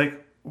 And it's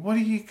like, what do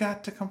you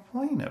got to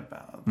complain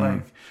about?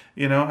 Like,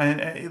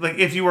 and like,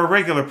 if you were a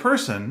regular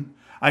person,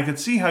 I could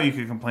see how you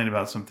could complain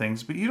about some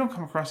things, but you don't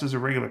come across as a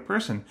regular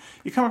person.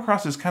 You come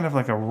across as kind of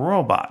like a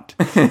robot,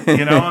 And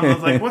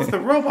it's like, what's the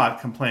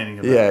robot complaining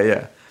about? Yeah,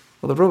 yeah.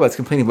 Well, the robot's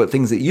complaining about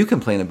things that you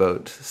complain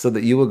about so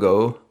that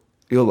you'll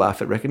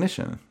laugh at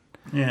recognition.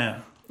 Yeah.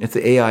 It's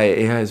the AI.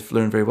 AI has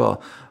learned very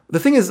well. The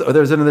thing is,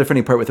 there's another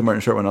funny part with the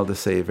Martin Short one I'll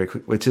just say very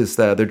quick, which is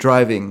that they're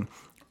driving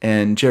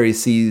and Jerry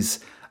sees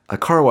a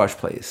car wash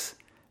place.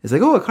 He's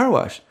like, oh, a car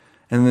wash.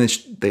 And then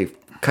they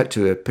cut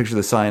to a picture of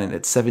the sign and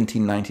it's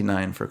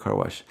 $17.99 for a car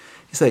wash.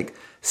 He's like,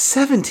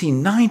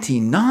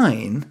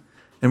 $17.99?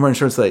 And Martin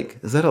Short's like,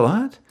 is that a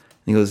lot? And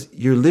he goes,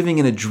 you're living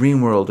in a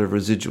dream world of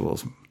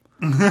residuals.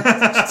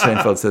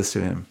 Seinfeld says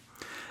to him.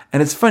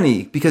 And it's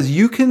funny because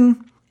you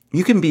can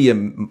be a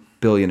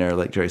billionaire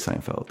like Jerry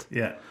Seinfeld.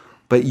 Yeah.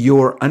 But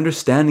your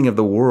understanding of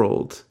the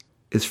world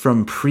is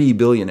from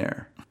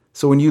pre-billionaire.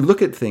 So when you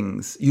look at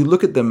things, you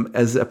look at them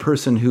as a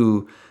person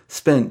who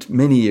spent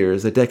many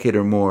years, a decade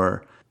or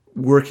more,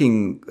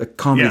 working a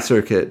comedy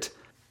circuit,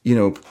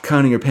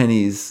 counting your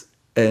pennies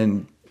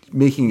and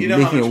making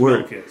it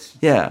work.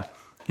 Yeah.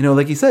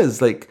 Like he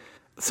says, like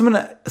someone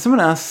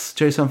asks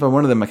Jerry Seinfeld,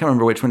 one of them, I can't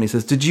remember which one, he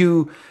says, did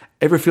you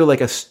ever feel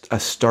like a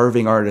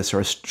starving artist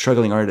or a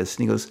struggling artist?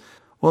 And he goes,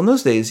 well, in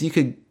those days, you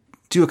could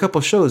do a couple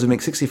shows and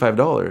make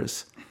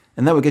 $65,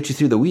 and that would get you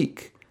through the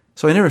week.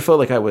 So I never felt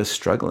like I was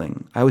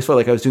struggling. I always felt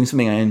like I was doing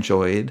something I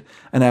enjoyed,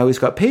 and I always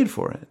got paid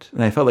for it.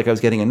 And I felt like I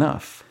was getting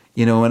enough.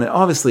 And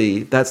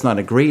obviously that's not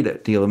a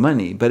great deal of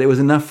money, but it was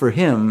enough for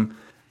him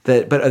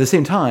but at the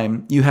same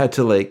time, you had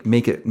to like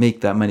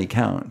make that money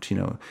count.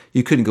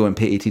 You couldn't go and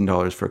pay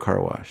 $18 for a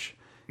car wash.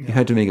 Yeah. You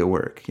had to make it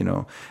work,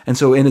 And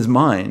so in his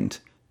mind,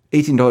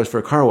 $18 for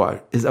a car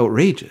wash is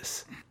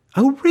outrageous.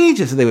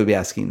 Outrageous that they would be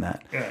asking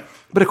that. Yeah.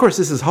 But of course,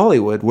 this is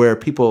Hollywood where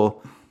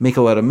people make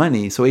a lot of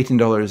money, so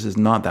 $18 is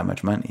not that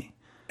much money.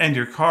 And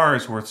your car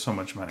is worth so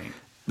much money.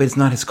 But it's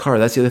not his car.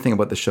 That's the other thing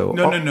about the show.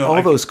 No.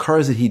 All those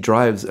cars that he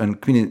drives on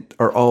Community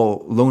are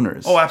all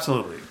loaners. Oh,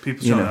 absolutely.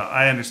 People show that.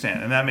 I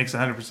understand. And that makes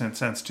 100%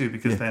 sense, too,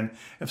 because then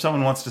if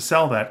someone wants to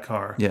sell that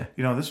car,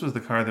 this was the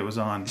car that was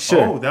on.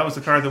 Sure. Oh, that was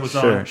the car that was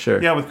on.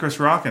 Sure. Yeah, with Chris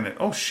Rock in it.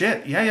 Oh,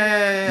 shit. Yeah.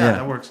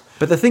 That works.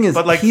 But the thing is,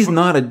 he's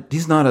not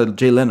a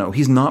Jay Leno.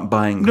 He's not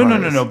buying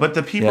cars. No. But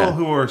the people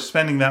who are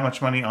spending that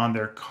much money on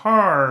their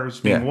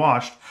cars being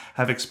washed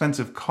have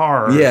expensive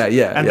cars. Yeah.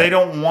 And they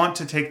don't want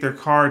to take their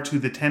car to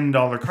the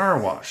 $10 car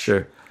wash.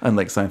 Sure.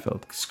 Unlike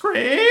Seinfeld.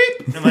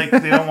 Scrape! And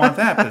they don't want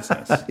that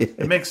business.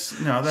 It makes,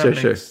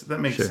 that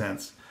makes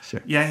sense.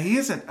 Sure. Yeah, he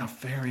is a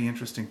very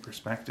interesting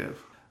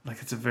perspective. Like,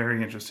 it's a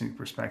very interesting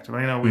perspective.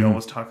 I know we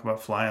always talk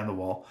about fly on the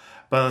wall,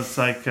 but it's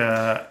like,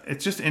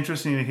 it's just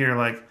interesting to hear,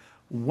 like,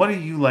 what do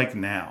you like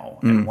now?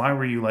 And why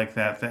were you like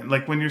that then?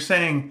 Like, when you're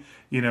saying,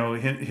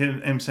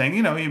 him saying,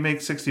 you make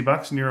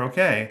 $60 and you're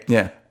okay.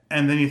 Yeah.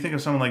 And then you think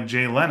of someone like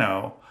Jay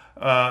Leno,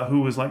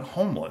 who was, like,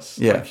 homeless.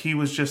 Yeah. Like, he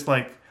was just,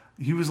 like,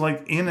 he was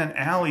like in an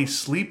alley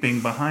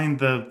sleeping behind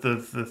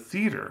the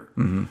theater,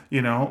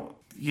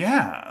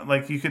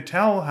 like you could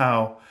tell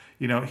how,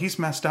 he's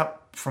messed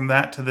up from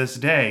that to this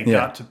day,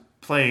 got to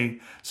play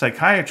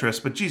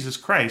psychiatrist, but Jesus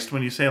Christ,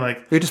 when you say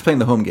like... You're just playing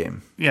the home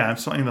game. Yeah, I'm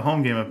playing the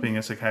home game of being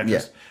a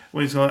psychiatrist. Yeah.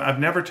 When he's going, I've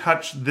never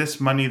touched this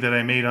money that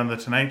I made on The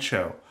Tonight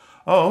Show.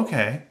 Oh,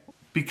 okay.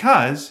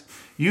 Because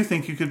you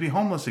think you could be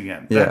homeless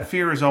again. Yeah. That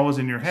fear is always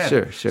in your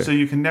head. Sure. So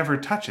you can never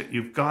touch it.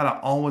 You've got to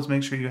always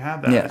make sure you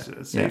have that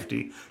as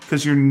safety.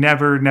 Because you're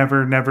never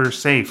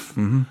safe.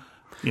 Mm-hmm.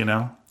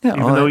 Even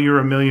though you're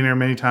a millionaire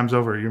many times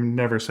over, you're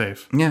never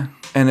safe. Yeah.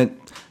 And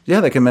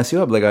that can mess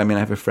you up. Like, I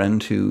have a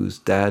friend whose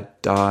dad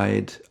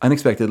died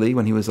unexpectedly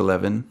when he was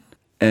 11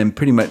 and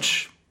pretty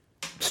much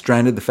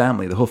stranded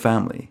the whole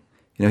family.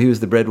 He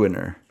was the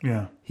breadwinner.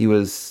 Yeah. He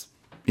was,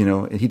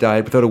 he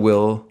died without a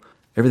will.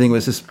 Everything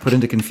was just put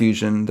into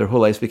confusion. Their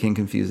whole lives became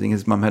confusing.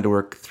 His mom had to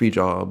work 3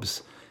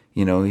 jobs.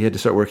 He had to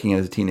start working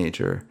as a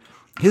teenager.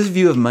 His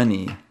view of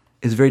money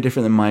is very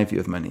different than my view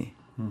of money.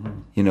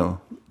 Mm-hmm.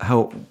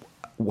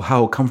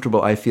 How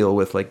comfortable I feel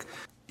with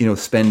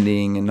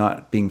spending and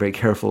not being very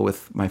careful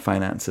with my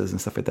finances and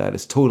stuff like that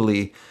is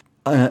totally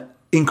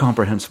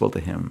incomprehensible to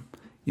him.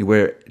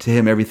 Where to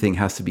him everything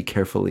has to be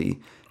carefully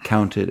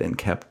counted and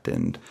kept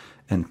and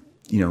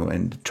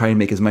and try and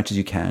make as much as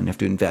you can. You have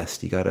to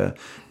invest. You gotta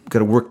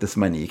work this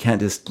money. You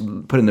can't just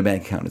put it in the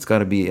bank account. It's got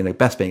to be in a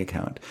best bank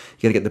account.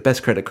 You got to get the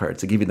best credit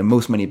cards to give you the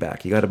most money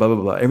back. You got to blah, blah,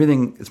 blah.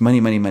 Everything is money,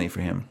 money, money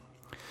for him,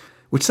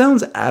 which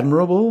sounds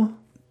admirable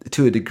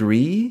to a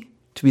degree,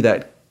 to be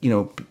that,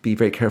 be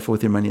very careful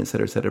with your money, et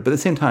cetera, et cetera. But at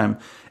the same time,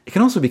 it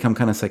can also become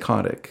kind of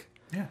psychotic.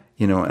 Yeah.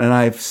 And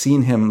I've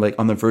seen him like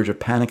on the verge of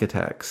panic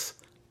attacks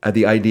at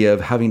the idea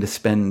of having to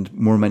spend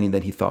more money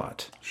than he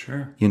thought.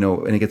 Sure.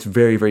 And it gets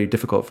very, very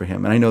difficult for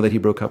him. And I know that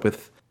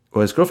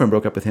his girlfriend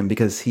broke up with him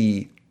because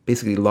he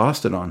basically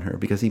lost it on her,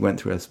 because he went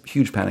through a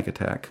huge panic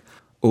attack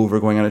over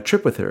going on a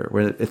trip with her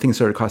where things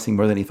started costing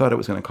more than he thought it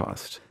was going to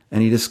cost.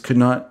 And he just could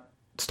not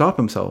stop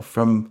himself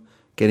from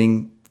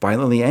getting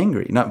violently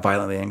angry, not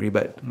violently angry,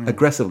 but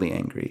aggressively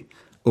angry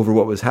over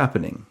what was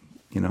happening,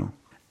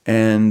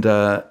 And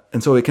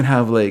so it can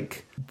have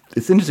like,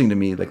 it's interesting to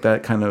me, like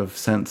that kind of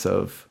sense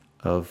of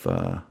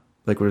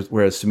like,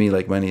 whereas to me,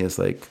 like money is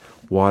like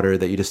water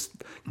that you just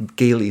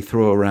gaily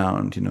throw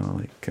around,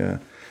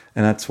 and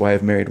that's why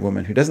I've married a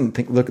woman who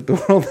doesn't look at the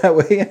world that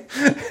way.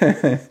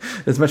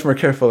 Is much more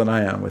careful than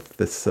I am with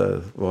this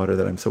water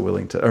that I'm so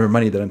willing to, or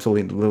money that I'm so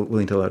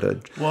willing to let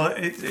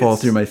it fall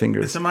through my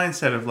fingers. It's a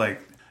mindset of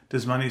like,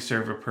 does money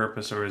serve a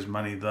purpose, or is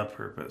money the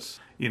purpose?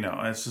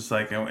 It's just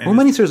like...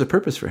 money serves a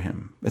purpose for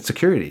him. It's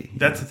security.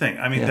 That's the thing.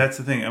 I mean, that's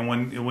the thing. And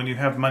when you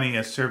have money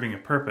as serving a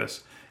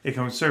purpose, it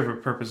can serve a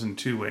purpose in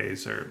two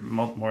ways, or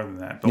more than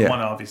that. But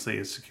one obviously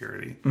is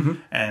security,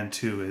 and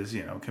two is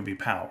can be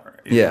power.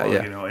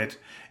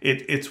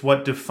 It's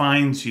what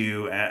defines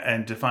you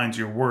and defines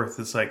your worth.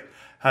 It's like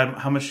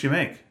how much do you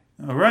make?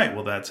 All right,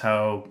 well that's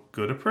how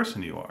good a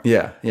person you are.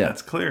 Yeah.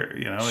 That's clear.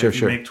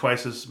 If you make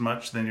twice as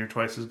much, then you're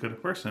twice as good a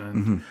person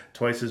and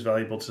twice as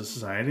valuable to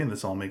society, and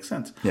this all makes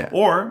sense. Yeah.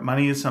 Or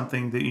money is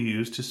something that you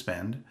use to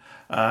spend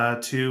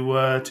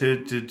to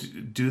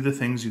do the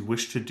things you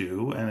wish to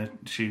do and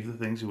achieve the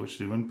things you wish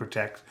to do and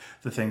protect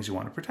the things you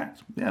want to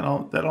protect.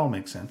 Yeah, that all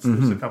makes sense.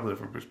 There's a couple of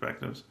different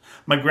perspectives.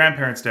 My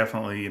grandparents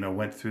definitely,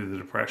 went through the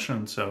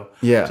Depression, so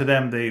to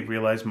them they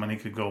realized money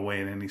could go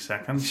away in any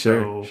second.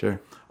 Sure.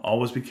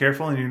 Always be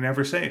careful, and you're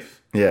never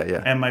safe.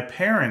 Yeah. And my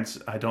parents,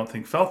 I don't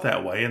think, felt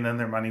that way, and then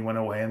their money went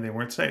away, and they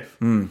weren't safe.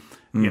 And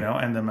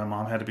then my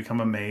mom had to become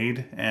a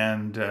maid,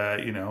 and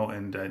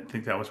and I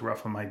think that was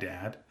rough on my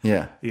dad.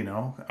 Yeah.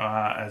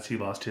 As he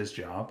lost his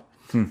job.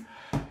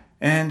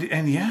 And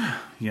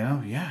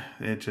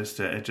it just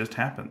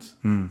happens.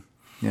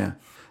 Yeah.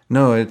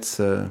 No, it's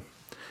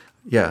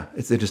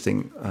it's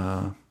interesting.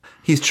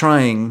 He's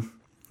trying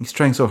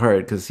so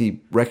hard because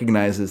he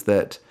recognizes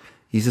that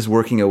he's just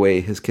working away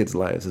his kids'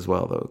 lives as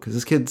well, though, because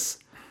his kids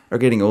are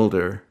getting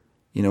older.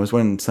 His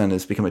one son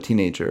has become a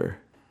teenager,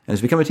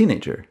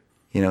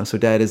 so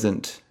dad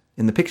isn't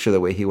in the picture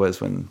the way he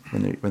was when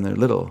they're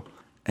little.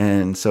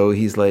 And so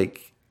he's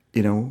like,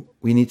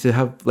 we need to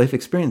have life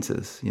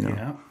experiences,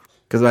 Yeah.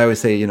 Because I always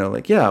say, Lisa and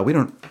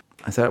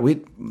I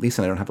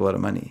don't have a lot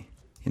of money.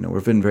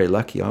 We've been very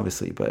lucky,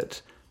 obviously,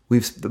 but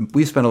we've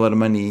spent a lot of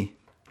money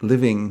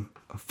living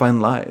fun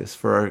lives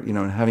for our,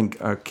 having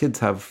our kids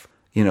have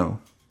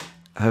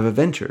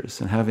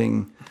adventures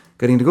and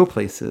getting to go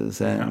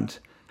places and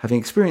having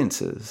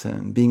experiences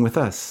and being with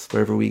us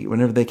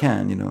whenever they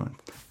can,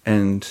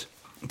 And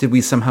did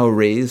we somehow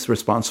raise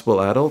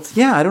responsible adults?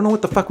 Yeah, I don't know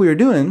what the fuck we were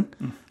doing,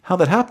 how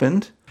that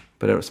happened,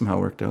 but it somehow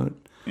worked out.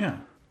 Yeah.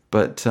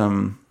 But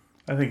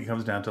I think it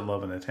comes down to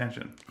love and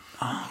attention.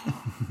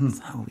 That's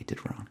how we did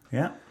wrong.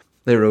 Yeah.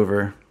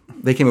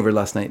 They came over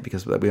last night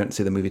because we went to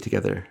see the movie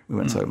together. We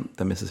went and saw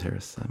the Mrs.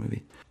 Harris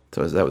movie.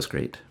 So that was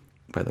great,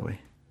 by the way.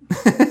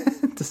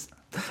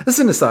 Just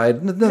an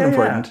aside,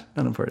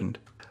 not important.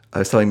 I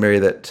was telling Mary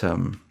that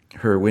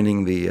her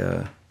winning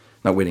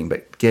not winning,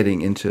 but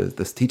getting into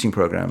this teaching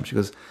program,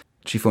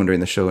 she phoned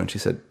during the show and she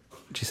said,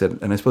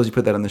 and I suppose you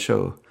put that on the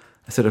show.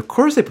 I said, of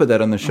course I put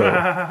that on the show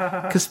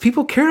because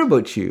people care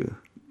about you.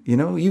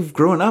 You've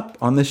grown up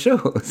on the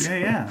shows.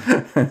 Yeah,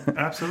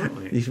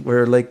 absolutely. You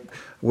were like,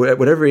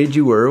 whatever age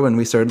you were when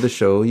we started the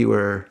show, you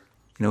were,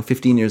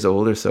 15 years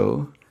old or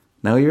so.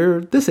 Now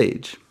you're this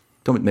age.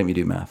 Don't make me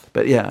do math,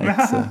 but yeah,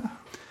 it's,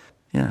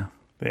 yeah.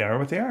 They are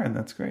what they are, and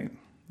that's great.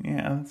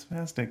 Yeah, that's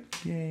fantastic.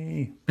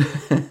 Yay.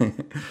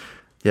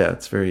 Yeah,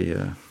 it's very,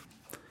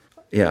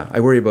 I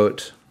worry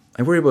about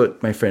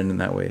my friend in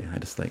that way. I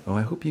just like,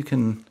 I hope you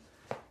can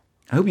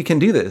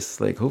do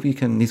this. Like,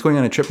 he's going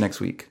on a trip next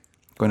week,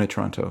 going to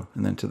Toronto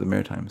and then to the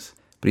Maritimes.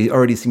 But he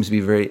already seems to be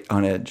very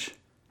on edge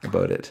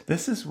about it.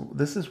 This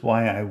is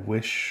why I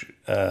wish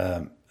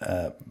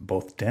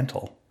both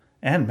dental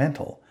and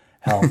mental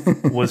health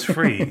was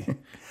free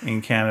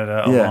in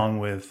Canada, along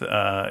with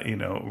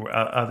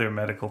other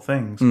medical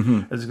things.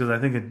 Is because I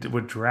think it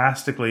would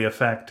drastically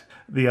affect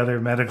the other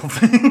medical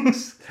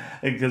things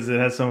because it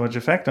has so much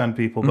effect on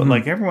people. But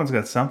like everyone's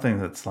got something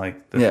that's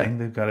like the thing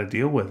they've got to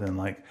deal with, and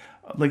like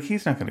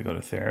he's not going to go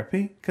to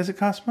therapy because it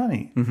costs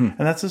money, and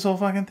that's his whole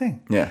fucking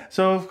thing. Yeah.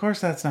 So of course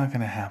that's not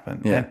going to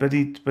happen. Yeah. But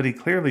he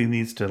clearly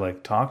needs to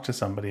like talk to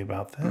somebody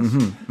about this,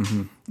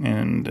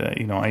 and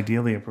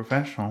ideally a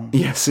professional.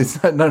 Yes,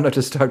 it's not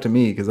just talk to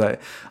me, because I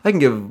can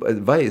give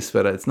advice,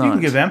 but it's not. You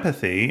can give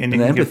empathy and you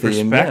can give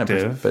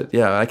perspective. But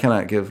I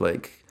cannot give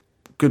like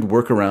good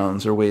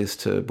workarounds or ways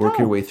to work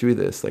your way through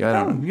this. Like I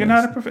don't. You're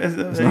not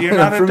you're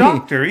not a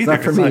doctor either.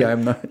 It's not for me.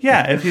 I'm not.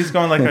 Yeah, if he's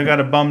going like, I got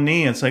a bum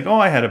knee, it's like, oh,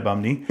 I had a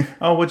bum knee.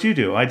 Oh, what'd you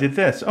do? I did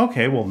this.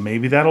 Okay, well,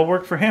 maybe that'll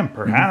work for him,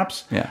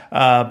 perhaps. Yeah.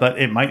 But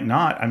it might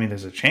not. I mean,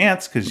 there's a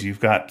chance because you've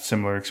got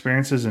similar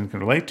experiences and can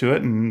relate to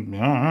it. And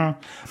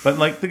but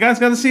like the guy's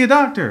got to see a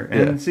doctor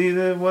and see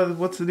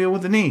what's the deal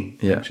with the kney.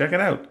 Yeah. And check it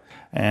out.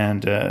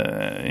 And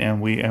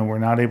we're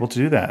not able to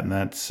do that, and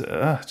that's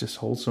just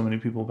holds so many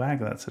people back.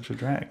 And that's such a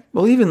drag.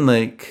 Well, even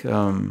like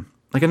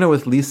I know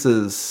with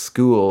Lisa's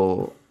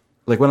school,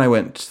 like when I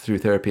went through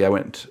therapy, I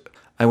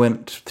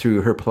went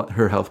through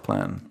her health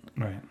plan,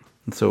 Right.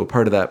 and so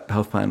part of that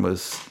health plan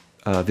was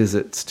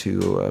visits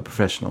to a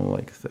professional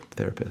like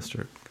therapist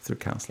or through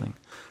counseling.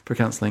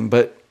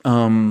 But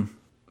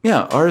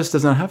ours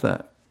does not have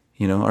that.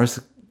 Ours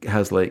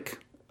has like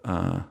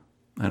I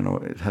don't know.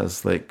 It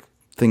has like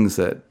things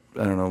that.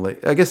 I don't know,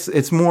 like, I guess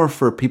it's more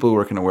for people who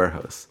work in a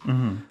warehouse.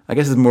 Mm-hmm. I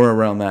guess it's more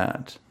around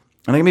that.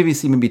 And I maybe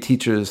see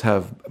teachers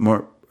have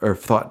more, or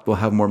thought will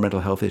have more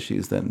mental health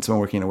issues than someone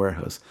working in a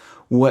warehouse.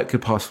 What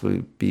could possibly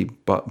be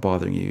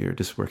bothering you? You're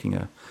just working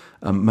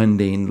a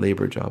mundane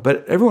labor job.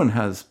 But everyone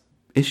has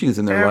issues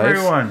in their lives.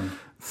 Everyone.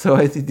 So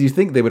do you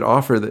think they would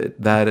offer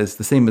that as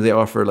the same as they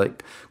offer,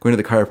 like, going to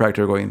the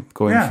chiropractor, going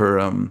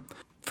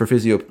for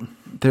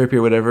physiotherapy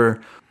or whatever?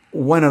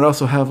 Why not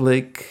also have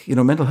like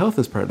mental health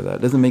as part of that?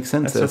 It doesn't make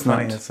sense. That's so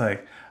funny. It's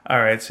like, all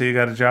right, so you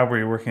got a job where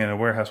you're working in a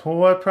warehouse. Well,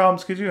 what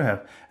problems could you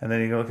have? And then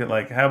you look at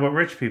like, how about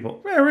rich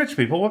people? Yeah, rich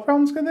people. What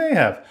problems could they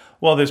have?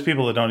 Well, there's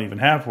people that don't even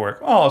have work.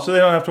 Oh, so they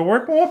don't have to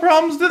work. Well, what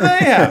problems do they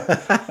have?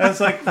 And it's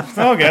like,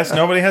 I guess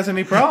nobody has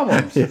any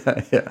problems. Yeah.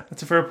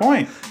 That's a fair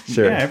point.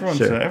 Sure. Yeah,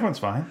 everyone's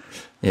fine.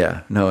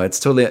 Yeah, no, it's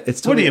totally.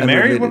 What are you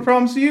married? What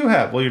problems do you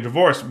have? Well, you're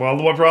divorced. Well,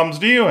 what problems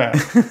do you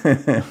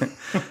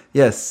have?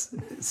 Yes,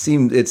 it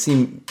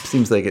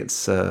seems like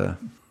it's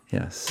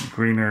yes.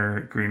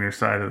 Greener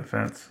side of the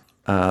fence.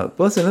 Well,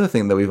 that's another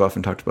thing that we've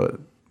often talked about,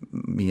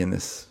 me and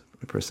this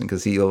person,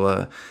 because he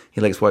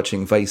likes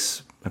watching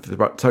Vice. I've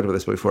talked about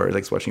this before. He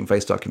likes watching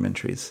Vice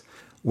documentaries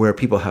where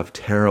people have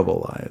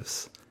terrible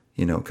lives,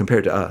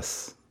 compared to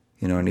us,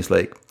 and he's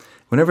like,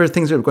 whenever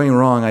things are going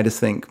wrong, I just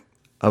think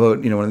about,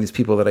 one of these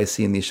people that I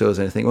see in these shows,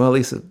 and I think, well, at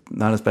least it's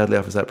not as badly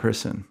off as that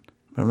person.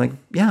 But I'm like,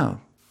 yeah,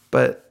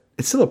 but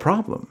it's still a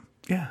problem.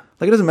 Yeah.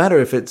 Like, it doesn't matter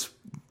if it's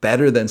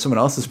better than someone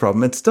else's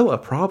problem. It's still a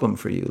problem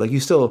for you. Like, you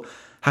still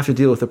have to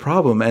deal with the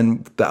problem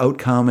and the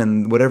outcome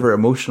and whatever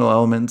emotional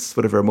elements,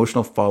 whatever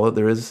emotional fallout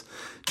there is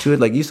to it.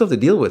 Like, you still have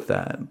to deal with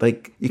that.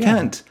 Like, you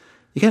can't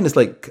just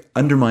like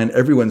undermine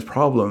everyone's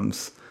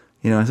problems.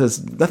 It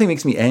says nothing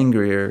makes me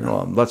angrier.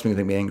 Well, lots of things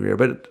make me angrier,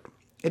 but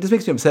it just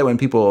makes me upset when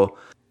people,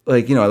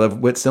 like, I love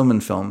Whit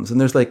Stillman films, and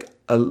there's like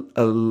a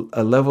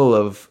level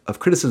of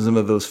criticism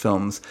of those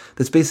films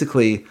that's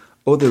basically,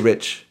 oh, they're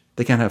rich,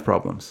 they can't have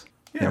problems.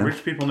 Yeah,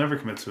 rich people never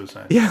commit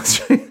suicide. Yeah,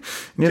 that's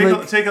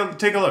right. Take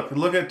a look.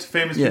 Look at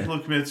famous people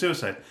who committed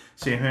suicide.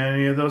 See how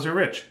many of those are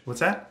rich. What's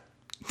that?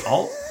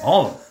 All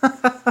of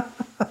them.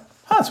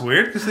 That's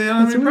weird because they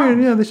don't have any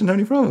problems. Yeah, they shouldn't have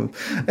any problems.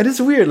 And it's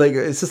weird. Like,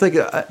 it's just like,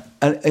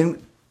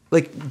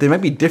 like they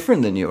might be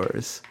different than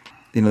yours.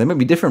 There might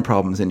be different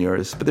problems than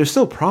yours, but they're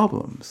still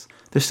problems.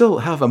 They still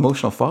have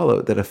emotional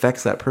fallout that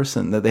affects that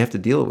person that they have to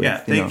deal with.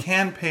 Yeah, they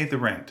can pay the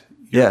rent.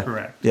 You're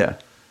correct. Yeah.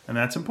 And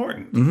that's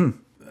important. Mm-hmm.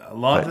 A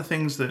lot of the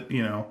things that,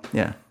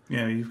 Yeah.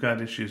 You've got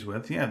issues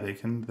with, they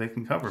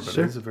can cover, but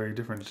it's a very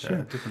different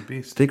different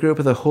beast. They grew up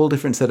with a whole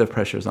different set of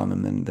pressures on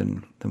them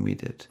than we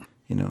did,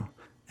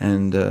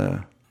 And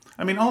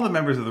I mean, all the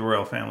members of the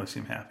royal family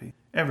seem happy.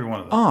 Every one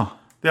of them. Oh.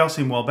 They all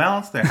seem well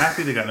balanced. They're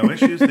happy. They got no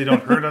issues. They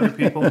don't hurt other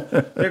people.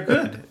 They're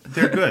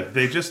good.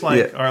 They just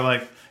are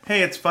like,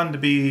 hey, it's fun to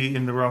be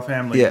in the royal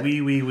family. Yeah.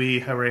 We,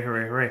 hooray,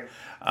 hooray, hooray.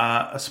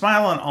 A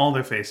smile on all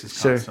their faces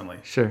constantly.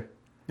 Sure.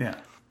 Yeah.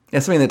 Yeah,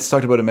 something that's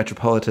talked about in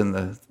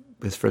Metropolitan,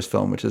 his first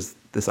film, which is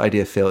this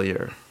idea of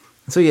failure.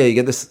 And so, you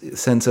get this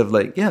sense of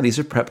like, these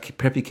are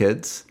preppy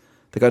kids.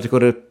 They got to go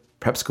to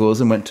prep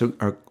schools and went to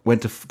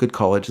good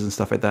colleges and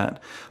stuff like that.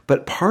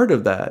 But part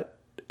of that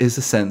is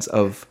a sense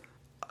of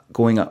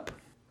going up.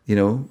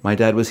 My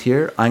dad was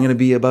here. I'm going to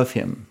be above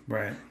him.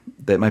 Right.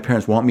 That my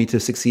parents want me to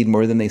succeed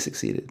more than they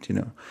succeeded.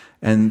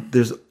 And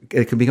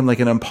it can become like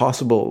an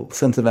impossible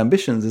sense of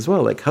ambitions as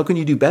well. Like, how can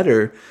you do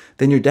better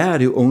than your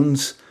dad who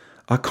owns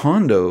a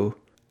condo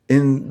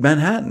in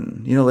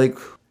Manhattan?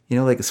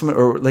 Like someone,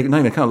 or like not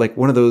even kind of like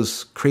one of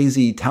those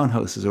crazy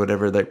townhouses or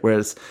whatever. Like,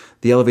 whereas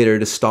the elevator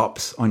just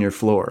stops on your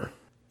floor.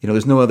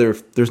 There's no other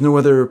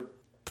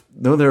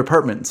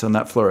apartments on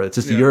that floor. It's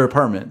just your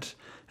apartment.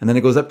 And then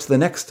it goes up to the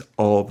next,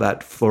 all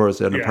that floor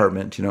is an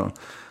apartment,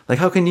 Like,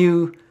 how can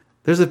you?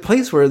 There's a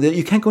place where that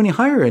you can't go any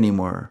higher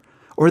anymore,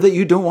 or that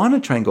you don't want to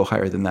try and go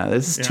higher than that.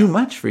 This is too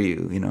much for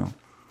you, you know.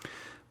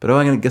 But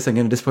I guess I'm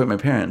going to disappoint my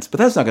parents. But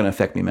that's not going to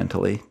affect me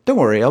mentally. Don't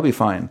worry, I'll be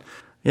fine.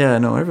 Yeah,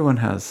 no, everyone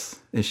has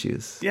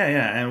issues. Yeah,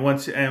 and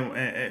once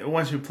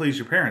you please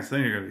your parents,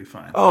 then you're going to be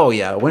fine. Oh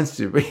yeah,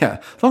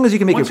 as long as you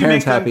can make your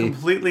parents happy,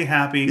 completely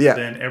happy,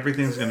 then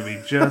everything's going to be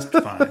just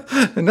fine.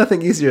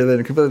 Nothing easier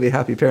than completely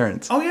happy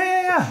parents. Oh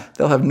yeah.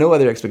 They'll have no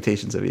other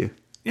expectations of you.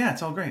 Yeah,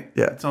 it's all great.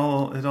 Yeah, it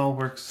all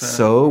works.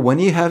 So when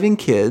you're having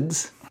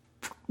kids,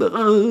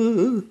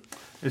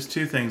 there's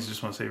two things I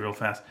just want to say real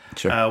fast.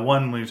 Sure.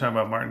 One, when you're talking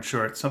about Martin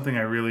Short, something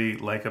I really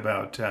like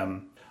about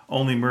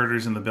Only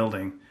Murders in the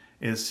Building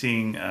is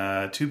seeing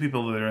two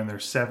people that are in their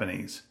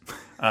 70s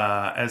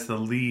as the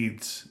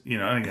leads. You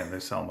know, and again,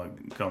 there's Selma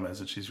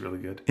Gomez, and she's really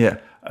good. Yeah.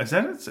 Is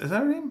that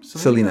her name?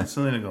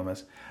 Selena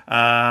Gomez.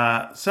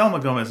 Selma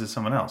Gomez is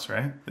someone else,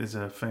 right? Is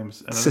a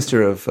famous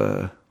sister of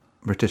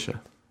Morticia.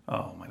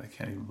 Oh man, I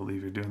can't even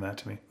believe you're doing that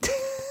to me.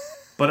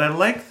 But I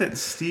like that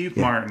Steve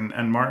Martin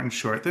and Martin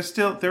Short.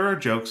 There are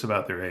jokes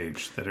about their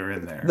age that are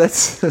in there. That's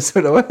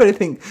sort of what I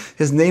think.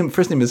 His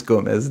first name is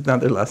Gomez,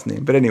 not their last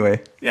name. But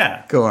anyway,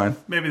 go on.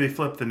 Maybe they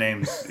flipped the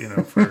names,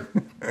 for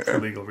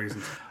legal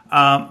reasons.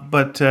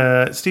 But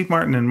Steve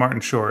Martin and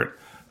Martin Short,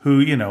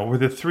 who were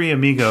the three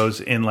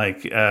amigos in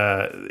like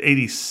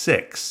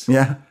 '86.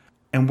 Yeah.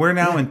 And we're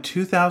now in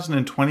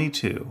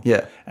 2022.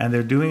 Yeah. And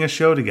they're doing a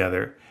show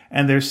together.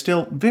 And they're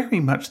still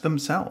very much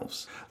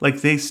themselves.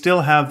 Like, they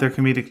still have their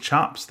comedic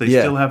chops. They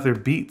still have their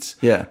beats.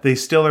 Yeah. They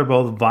still are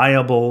both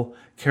viable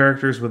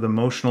characters with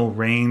emotional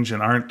range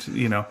and aren't,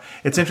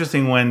 It's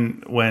interesting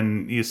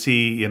when you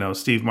see,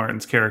 Steve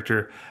Martin's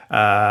character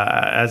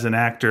as an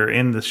actor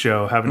in the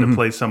show having to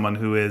play someone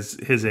who is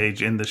his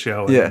age in the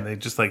show. And they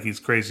just like, he's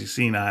crazy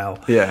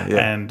senile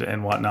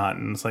and whatnot.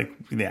 And it's like,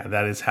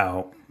 that is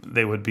how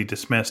they would be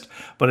dismissed.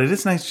 But it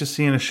is nice just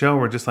seeing a show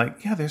where just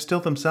like, they're still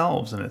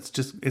themselves, and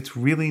it's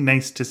really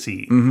nice to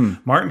see.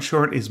 Martin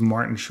Short is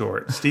Martin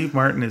Short. Steve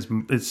Martin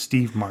is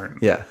Steve Martin.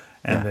 Yeah.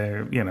 And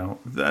they're,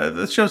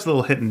 the show's a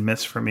little hit and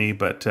miss for me,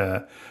 but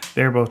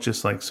they're both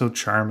just like so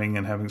charming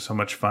and having so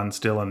much fun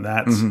still, and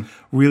that's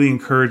really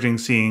encouraging,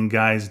 seeing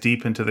guys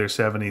deep into their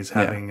 70s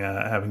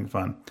having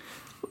fun.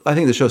 I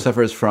think the show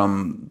suffers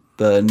from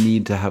the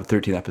need to have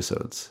 13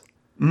 episodes.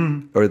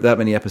 Or that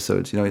many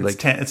episodes, it's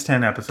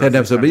 10 episodes. 10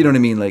 episodes, but you know what I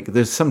mean? Like,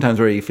 there's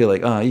sometimes where you feel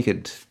like, you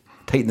could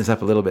tighten this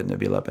up a little bit and it'd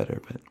be a lot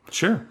better. But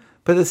sure.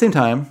 But at the same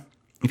time,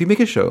 if you make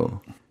a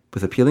show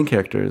with appealing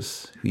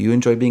characters who you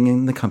enjoy being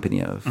in the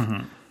company of,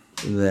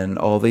 then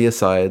all the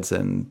asides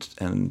and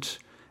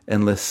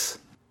endless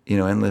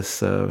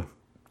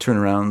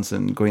turnarounds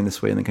and going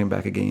this way and then coming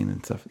back again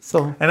and stuff.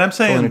 And I'm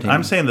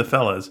saying the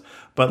fellas,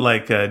 but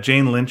like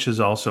Jane Lynch is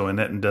also in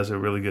it and does a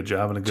really good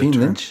job and a good Jane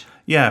turn. Lynch?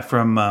 Yeah,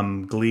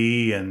 from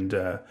Glee and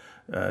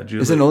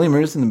Julie. Is it Only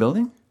Murders in the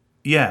Building?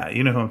 Yeah,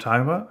 you know who I'm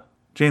talking about?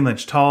 Jane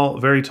Lynch,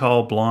 very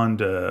tall, blonde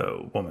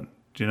woman.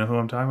 Do you know who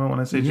I'm talking about when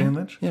I say Jane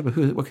Lynch? Yeah, but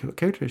what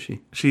character is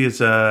she? She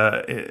is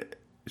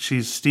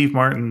she's Steve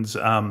Martin's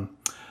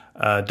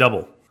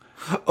double.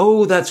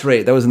 Oh, that's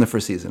right. That was in the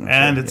first season.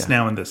 And it's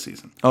now in this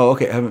season. Oh,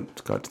 okay. I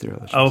haven't got to the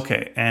other shows.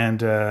 Okay, and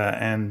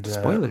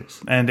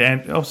spoilers.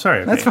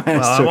 Sorry. Okay. That's fine.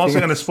 Well, I'm also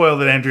going to spoil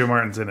that Andrea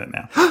Martin's in it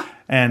now.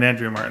 And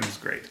Andrea Martin's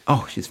great.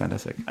 Oh, she's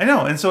fantastic. I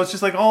know. And so it's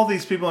just like all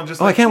these people are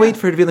just I can't wait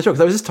for her to be on the show, because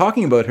I was just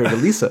talking about her to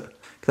Lisa.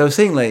 Because I was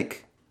saying,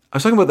 like, I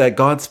was talking about that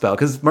Godspell,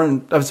 because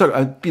Martin,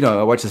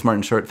 I watched this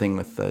Martin Short thing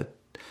with Jerry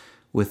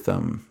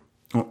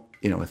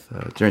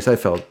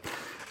Seinfeld.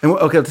 And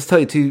okay, I'll just tell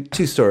you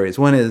two stories.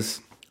 One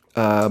is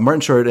Martin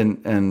Short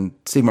and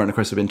Steve Martin, of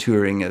course, have been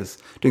touring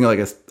doing like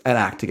an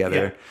act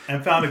together. Yeah,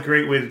 and found a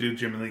great way to do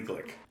Jimmy Lee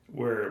Glick,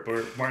 where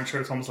Martin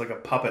Short's almost like a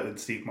puppet in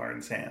Steve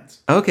Martin's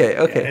hands. Okay.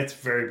 Yeah, it's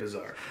very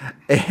bizarre.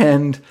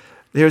 And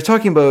they were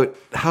talking about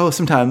how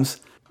sometimes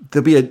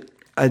there'll be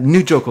a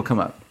new joke will come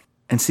up,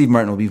 and Steve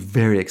Martin will be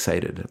very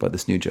excited about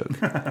this new joke.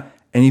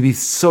 And he'd be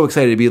so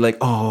excited to be like,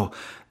 oh,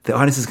 the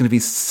audience is going to be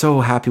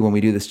so happy when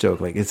we do this joke.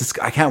 Like,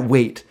 I can't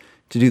wait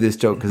to do this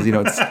joke, because,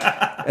 it's...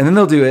 And then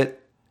they'll do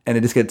it, and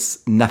it just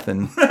gets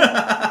nothing.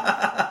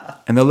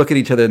 And they'll look at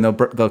each other and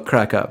they'll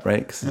crack up,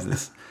 right?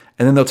 'Cause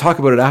and then they'll talk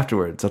about it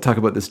afterwards. They'll talk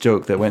about this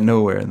joke that went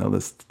nowhere, and they'll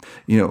just,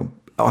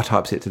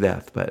 autopsy it to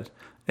death. But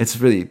it's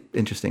really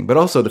interesting. But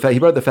also he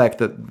brought the fact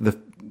that the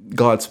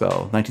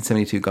Godspell,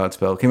 1972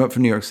 Godspell, came up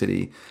from New York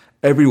City.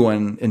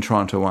 Everyone in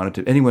Toronto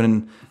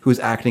anyone who was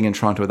acting in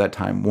Toronto at that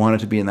time wanted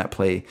to be in that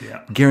play.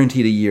 Yeah.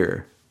 Guaranteed a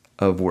year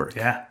of work.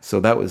 Yeah.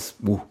 So that was,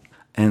 woo.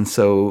 And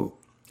so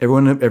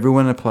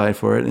everyone applied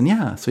for it.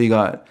 And so you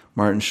got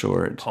Martin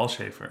Short, Paul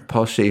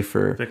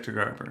Schaefer, Victor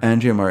Garber,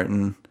 Andrea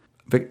Martin,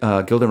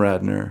 Gilda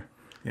Radner.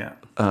 Yeah.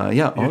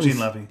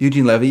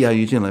 Eugene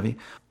Levy.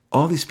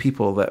 All these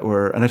people that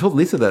were, and I told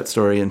Lisa that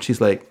story, and she's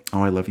like,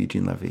 oh, I love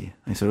Eugene Levy.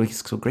 I said, oh,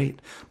 he's so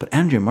great. But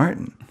Andrea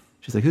Martin.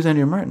 She's like, who's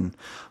Andrea Martin?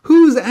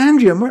 Who's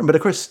Andrea Martin? But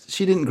of course,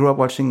 she didn't grow up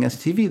watching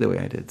STV the way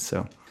I did.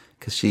 So,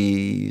 because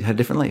she had a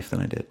different life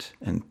than I did.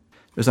 And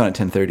it was on at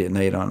 10:30 at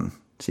night on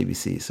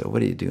CBC. So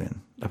what are you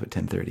doing up at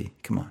 10:30?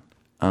 Come on.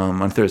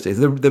 on Thursdays.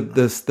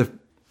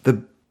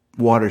 The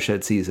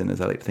watershed season,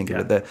 as I like to think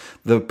of it.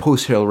 The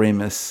post Harold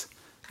Ramis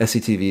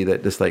SCTV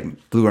that just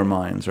like blew our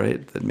minds,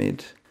 right?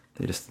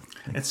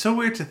 It's so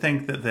weird to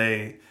think that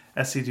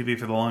SCTV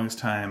for the longest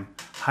time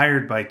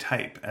hired by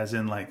type, as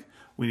in like,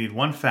 we need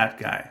one fat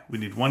guy, we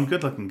need one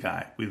good-looking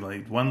guy, we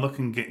need one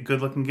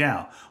good-looking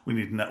gal, we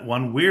need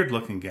one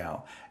weird-looking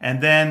gal,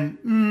 and then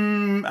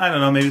I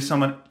don't know, maybe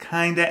someone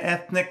kind of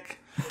ethnic.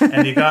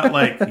 And you got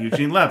like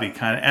Eugene Levy,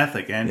 kind of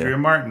ethnic. Andrea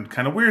Martin,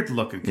 kind of weird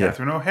looking.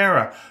 Catherine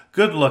O'Hara,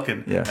 good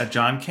looking.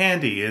 John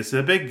Candy is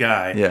the big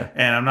guy.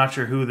 And I'm not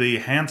sure who the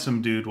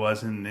handsome dude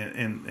was in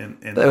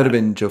that would have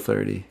been Joe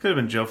Flaherty. Could have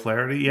been Joe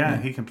Flaherty. Yeah,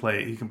 he can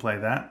play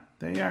that.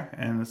 There you are.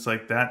 And it's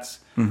like that's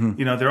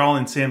they're all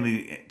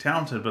insanely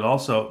talented, but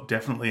also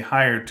definitely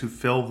hired to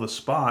fill the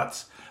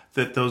spots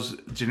that those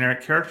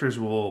generic characters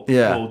will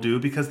do,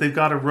 because they've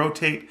got to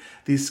rotate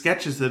these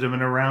sketches that have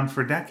been around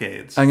for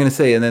decades. I'm going to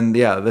say, and then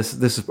this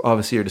is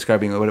obviously you're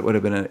describing what would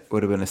have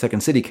been a Second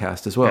City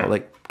cast as well,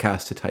 like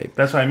cast to type.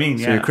 That's what I mean.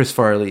 So your Chris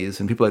Farley's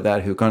and people like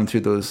that who've gone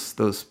through those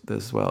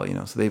as well.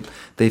 So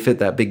they fit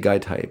that big guy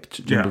type.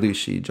 John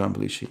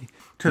Belushi.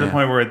 To the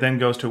point where it then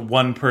goes to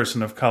one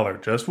person of color,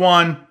 just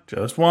one,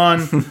 because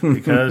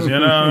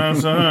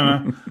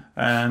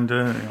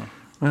and.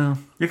 Well,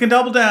 you can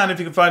double down if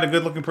you can find a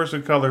good-looking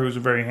person of color who's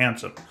very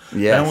handsome.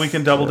 Yes. And we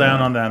can double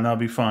down on that, and that'll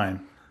be fine.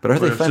 But are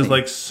they funny? It's just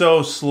like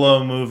so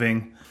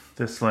slow-moving.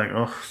 Just like,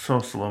 so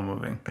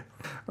slow-moving.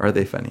 Are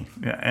they funny?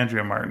 Yeah,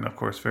 Andrea Martin, of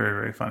course, very,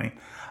 very funny.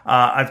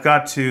 I've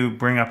got to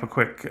bring up a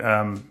quick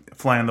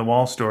fly on the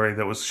wall story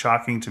that was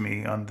shocking to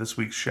me on this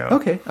week's show.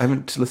 Okay, I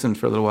haven't listened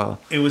for a little while.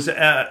 It was,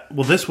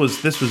 this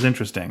was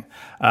interesting.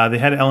 They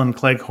had Ellen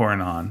Cleghorn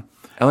on.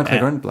 Ellen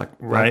Cleghorn, black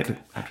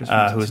actress,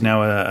 who is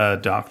now a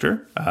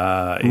doctor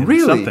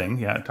in something,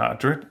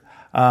 doctorate.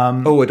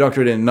 A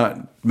doctorate in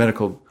not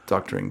medical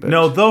doctoring, but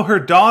no. Though her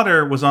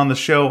daughter was on the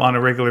show on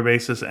a regular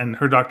basis, and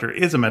her doctor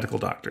is a medical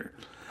doctor.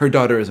 Her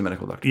daughter is a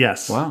medical doctor.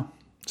 Yes. Wow.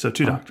 So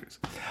two doctors,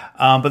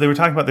 but they were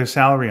talking about their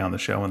salary on the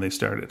show when they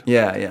started.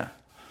 Yeah.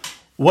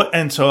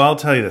 And so I'll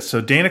tell you this. So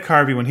Dana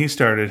Carvey, when he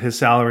started, his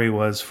salary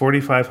was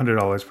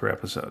 $4,500 per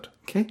episode.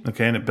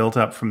 Okay, and it built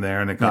up from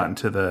there, and it got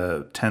into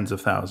the tens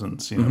of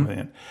thousands.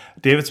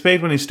 David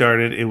Spade, when he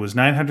started, it was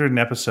 $900 an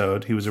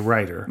episode. He was a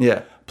writer.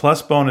 Yeah,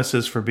 plus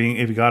bonuses for being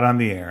if he got on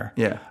the air.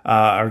 Yeah,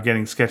 or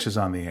getting sketches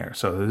on the air.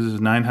 So this is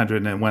 $900,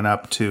 and it went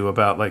up to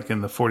about like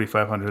in the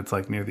 4,500s,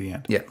 like near the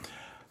end. Yeah.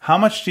 How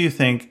much do you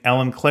think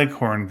Ellen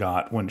Cleghorn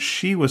got when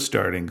she was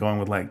starting, going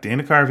with like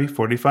Dana Carvey,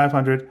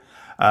 $4,500?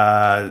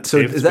 So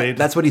is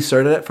that's what he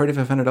started at,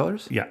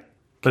 $4,500? Yeah,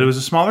 but it was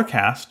a smaller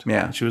cast.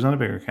 Yeah, she was on a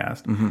bigger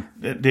cast.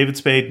 David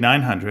Spade,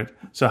 $900.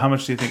 So how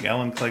much do you think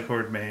Ellen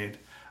Cleghorn made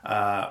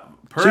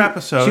per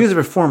episode? She was a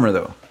performer,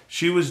 though.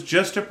 She was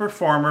just a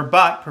performer,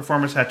 but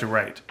performers had to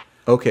write.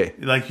 Okay,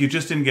 like you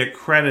just didn't get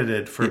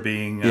credited for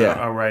being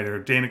a writer.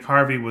 Dana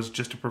Carvey was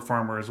just a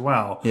performer as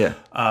well. Yeah,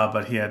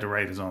 but he had to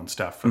write his own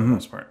stuff for the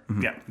most part.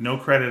 Yeah, no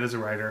credit as a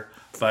writer.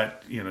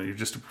 But, you're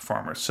just a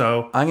performer.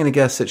 So I'm going to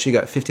guess that she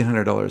got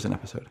 $1,500 an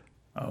episode.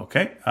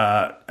 Okay.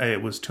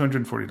 It was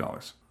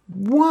 $240.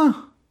 What?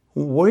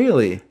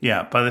 Really?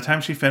 Yeah. By the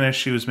time she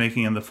finished, she was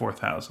making in the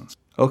 4,000s.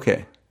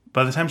 Okay.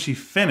 By the time she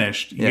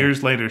finished,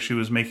 years later, she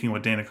was making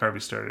what Dana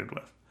Carvey started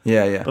with.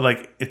 Yeah.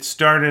 But, it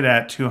started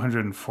at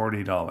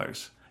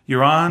 $240.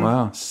 You're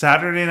on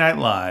Saturday Night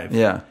Live.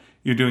 Yeah.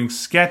 You're doing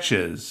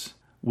sketches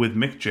with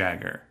Mick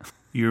Jagger.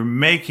 You're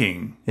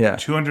making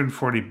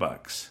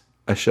 $240.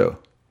 A show.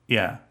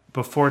 Yeah,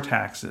 before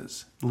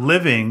taxes,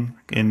 living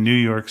in New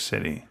York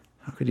City.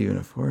 How could you even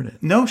afford it?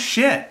 No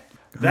shit.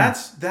 That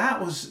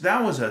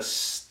was a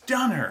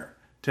stunner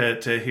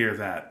to hear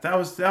that. That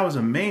was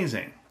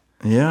amazing.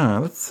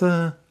 Yeah, that's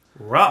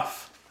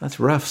rough. That's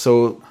rough.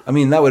 So I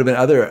mean, that would have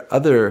been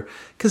other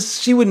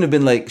because she wouldn't have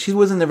been she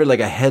wasn't never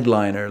like a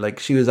headliner. Like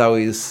she was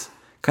always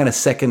kind of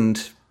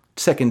second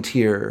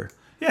tier.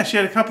 Yeah, she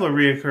had a couple of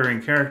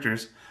reoccurring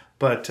characters,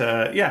 but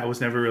it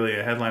was never really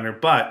a headliner.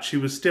 But she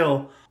was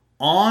still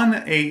on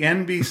a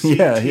NBC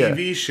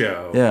TV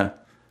show.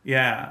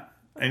 Yeah.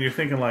 And you're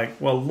thinking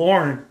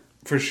Lauren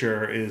for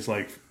sure is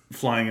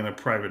flying in a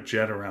private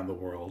jet around the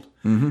world.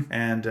 Mm-hmm.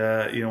 And,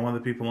 one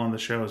of the people on the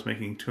show is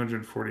making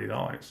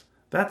 $240.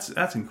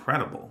 That's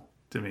incredible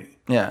to me.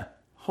 Yeah.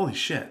 Holy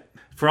shit.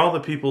 For all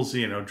the people's,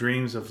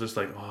 dreams of just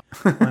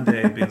one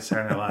day being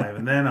Saturday Night Live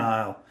and then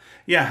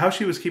how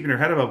she was keeping her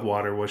head above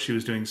water was she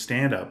was doing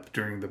stand-up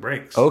during the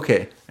breaks.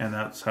 Okay. And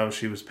that's how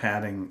she was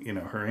padding,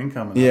 her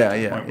income to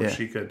the point where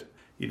she could,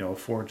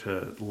 afford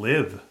to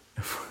live.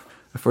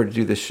 Afford to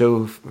do the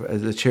show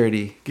as a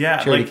charity.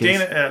 Yeah, charity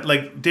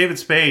David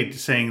Spade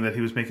saying that he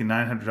was making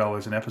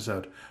 $900 an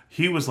episode.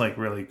 He was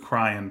really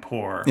crying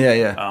poor.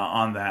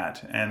 On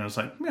that, and it was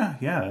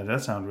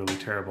that sounds really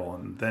terrible.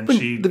 And then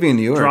she living in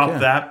New York,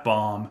 dropped that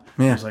bomb.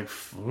 Yeah. It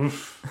was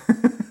oof,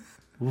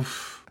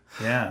 oof.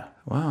 Yeah.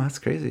 Wow, that's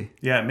crazy.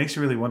 Yeah, it makes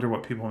you really wonder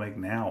what people make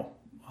now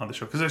on the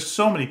show because there's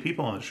so many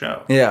people on the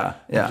show. Yeah.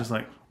 It's just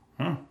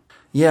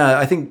Yeah,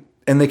 I think,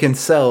 and they can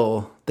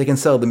sell the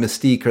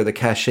mystique or the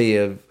cachet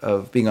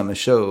of being on the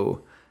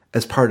show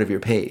as part of your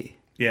pay.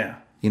 Yeah.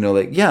 You know,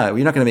 like, yeah,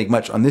 you're not going to make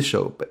much on this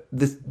show, but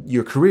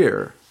your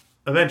career,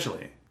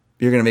 Eventually.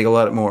 you're going to make a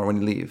lot more when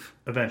you leave.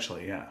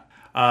 Eventually, yeah.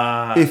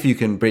 If you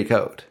can break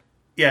out.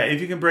 Yeah,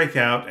 if you can break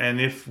out, and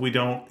if we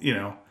don't,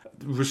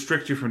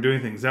 restrict you from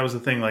doing things. That was the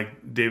thing,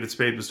 like David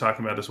Spade was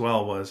talking about as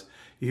well, was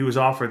he was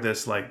offered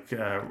this, like,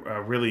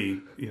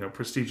 really,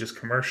 prestigious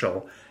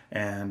commercial,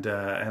 and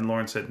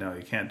Lauren said, no,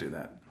 you can't do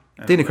that.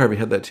 And Dana Carvey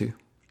had that too.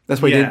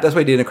 That's why Yeah. that's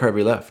why Dana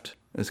Carvey left.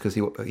 It's because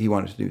he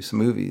wanted to do some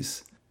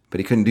movies, but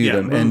he couldn't do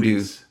them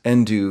movies.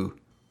 and do.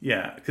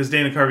 Yeah, because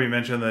Dana Carvey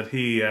mentioned that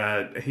he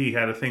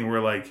had a thing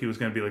where, like, he was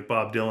going to be like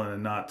Bob Dylan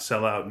and not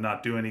sell out and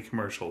not do any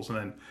commercials, and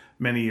then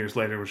many years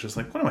later was just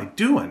like, what am I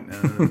doing?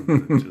 And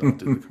then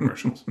did the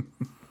commercials.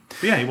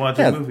 But yeah, he wanted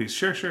to do movies.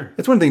 Sure.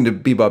 It's one thing to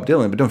be Bob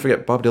Dylan, but don't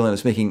forget Bob Dylan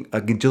is making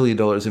 $1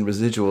 gajillion in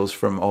residuals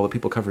from all the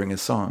people covering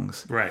his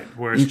songs. Right,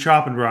 whereas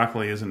Chop and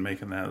Broccoli isn't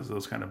making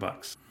those kind of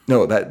bucks.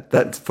 No,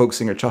 that folk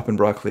singer Chop and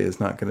Broccoli is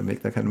not going to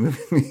make that kind of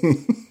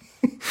movie.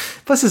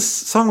 Plus, his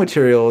song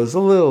material is a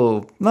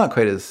little not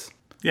quite as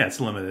Yeah, it's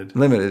limited.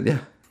 Yeah,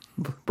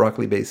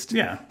 broccoli-based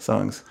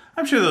songs.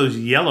 I'm sure those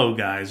Yellow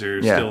guys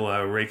are still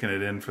raking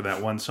it in for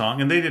that one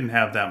song, and they didn't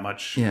have that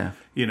much,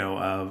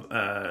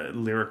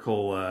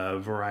 lyrical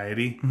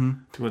variety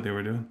to what they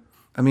were doing.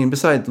 I mean,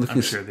 besides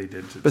I'm sure they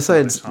did.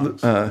 Besides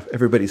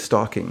Everybody's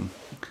Stalking,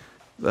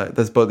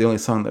 that's about the only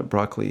song that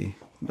Broccoli.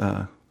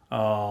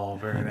 Oh,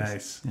 very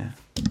nice. Yeah.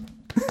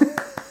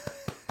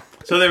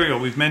 So there we go.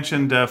 We've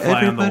mentioned Fly on the Wall.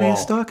 Everybody's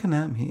stalking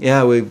at me.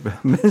 Yeah, we've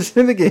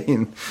mentioned it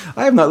again.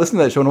 I have not listened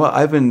to that show in a while.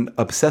 I've been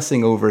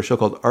obsessing over a show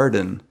called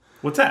Arden.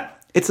 What's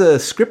that? It's a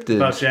scripted...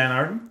 About Jan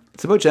Arden?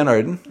 It's about Jan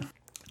Arden.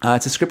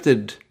 It's a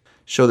scripted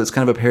show that's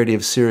kind of a parody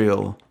of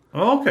Serial.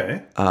 Oh,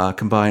 okay.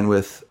 Combined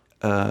with...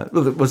 it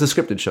was a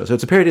scripted show. So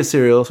it's a parody of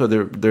Serial. So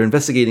they're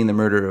investigating the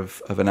murder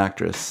of an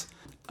actress.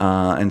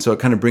 And so it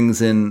kind of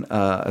brings in...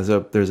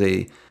 there's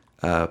a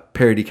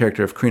parody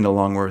character of Karina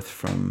Longworth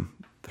from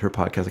her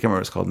podcast. I can't remember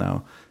what it's called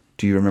now.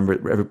 Do you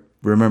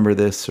remember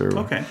this? Or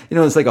okay.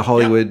 It's like a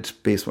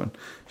Hollywood-based one.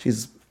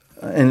 She's...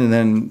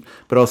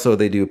 but also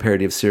they do a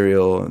parody of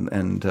Serial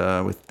and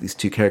with these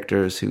two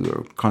characters who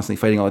are constantly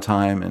fighting all the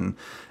time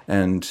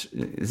and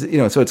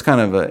so it's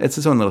kind of it's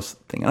its own little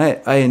thing.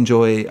 And I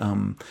enjoy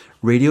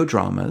radio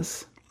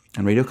dramas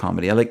and radio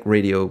comedy. I like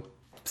radio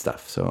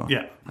stuff, so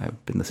yeah.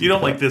 I've been listening. You don't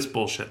to like that. this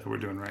bullshit that we're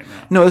doing right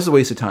now. No, this is a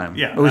waste of time.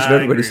 Yeah, a waste of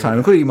everybody's time,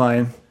 including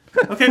mine.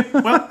 Okay,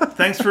 well,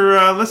 thanks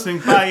for listening.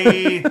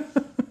 Bye.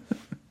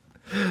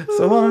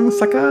 So long,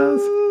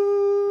 suckers.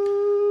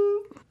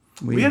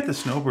 We had the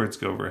snowbirds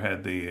go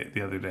overhead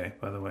the other day,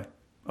 by the way.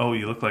 Oh,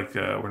 you look like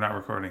we're not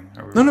recording.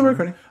 Are we No, we're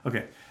recording.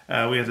 Okay.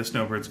 We had the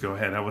snowbirds go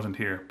ahead. I wasn't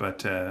here, but...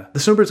 the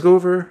snowbirds go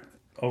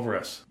over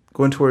us.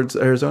 Going towards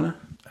Arizona?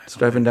 It's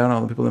driving down,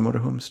 all the people in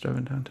motorhomes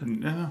driving down to...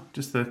 No,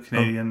 just the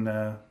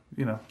Canadian,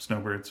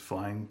 snowbirds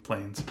flying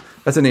planes.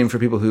 That's a name for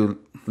people who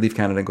leave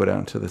Canada and go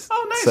down to the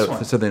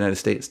southern United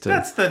States.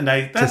 That's the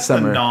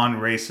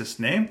non-racist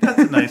name. That's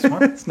a nice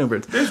one.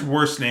 Snowbirds. There's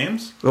worse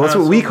names. Well, that's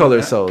what we call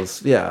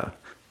ourselves. Yeah.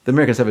 The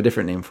Americans have a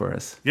different name for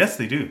us. Yes,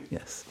 they do.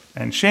 Yes.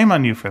 And shame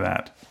on you for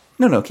that.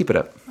 No, keep it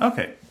up.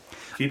 Okay.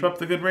 Keep up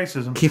the good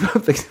racism. Keep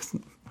up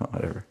the...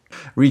 whatever.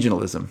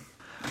 Regionalism.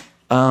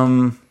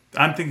 I'm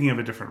thinking of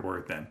a different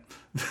word then.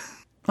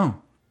 Oh.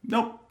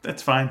 Nope,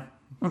 that's fine.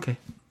 Okay.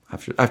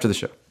 After the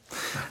show.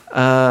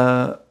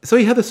 So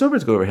you had the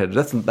snowbirds go overhead.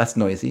 That's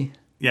noisy.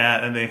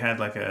 Yeah, and they had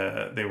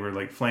they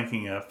were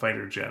flanking a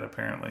fighter jet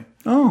apparently.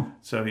 Oh.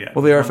 So yeah.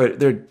 Well,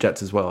 they're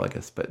jets as well, I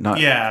guess, but not.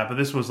 Yeah, but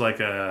this was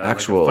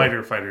actual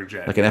fighter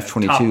jet, like an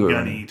F-22 Top or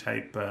Gunny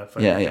type fighter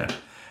jet.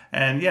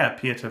 And yeah,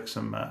 Pia took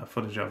some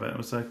footage of it. It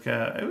was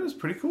it was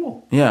pretty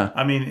cool. Yeah.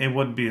 I mean, it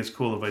wouldn't be as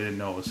cool if I didn't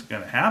know it was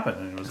going to happen.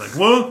 And it was like,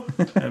 whoa,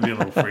 that'd be a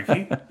little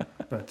freaky.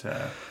 But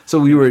so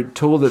we were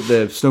told that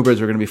the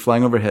snowbirds were going to be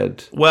flying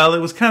overhead. Well, it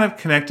was kind of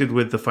connected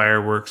with the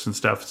fireworks and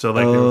stuff.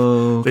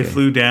 So they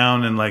flew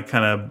down and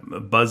kind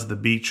of buzzed the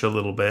beach a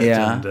little bit.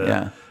 Yeah.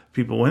 And,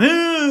 people went,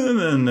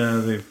 and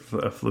then they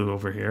flew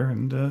over here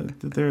and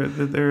did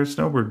their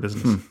snowbird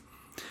business.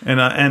 And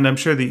I'm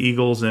sure the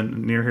eagles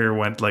near here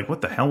went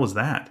what the hell was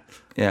that?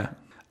 Yeah.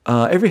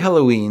 Every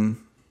Halloween,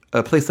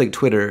 a place like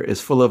Twitter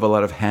is full of a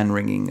lot of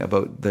hand-wringing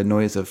about the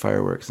noise of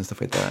fireworks and stuff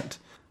like that.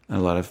 And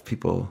a lot of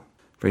people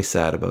very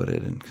sad about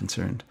it and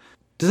concerned.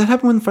 Does that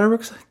happen when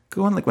fireworks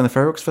go on? Like when the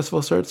fireworks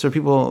festival starts? Or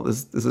people,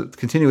 does it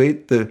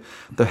continuate? The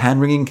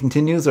hand-wringing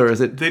continues? Or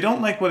is it... They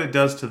don't like what it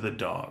does to the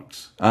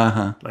dogs.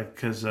 Uh-huh.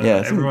 Because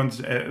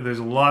there's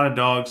a lot of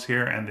dogs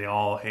here and they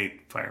all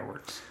hate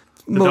fireworks.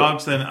 The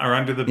dogs then are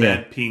under the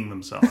bed peeing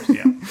themselves.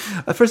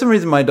 Yeah. For some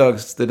reason, my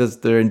dogs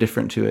they're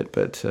indifferent to it,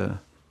 but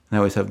I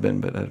always have been.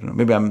 But I don't know.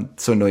 Maybe I'm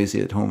so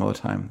noisy at home all the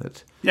time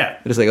that they're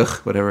just like, ugh,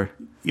 whatever.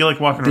 You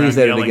walking around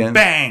yelling,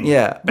 bang,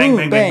 yeah, bang,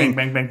 boom, bang, bang,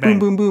 bang, bang, bang,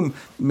 boom, boom,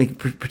 boom.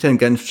 Pretend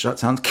gunshot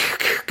sounds.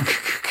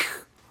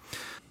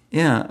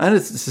 Yeah, I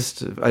just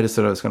thought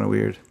it was kind of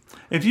weird.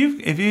 If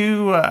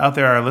you out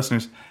there, our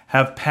listeners,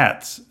 have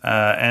pets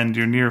and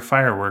you're near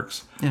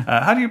fireworks,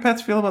 how do your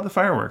pets feel about the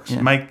fireworks?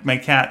 Yeah. My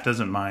cat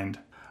doesn't mind.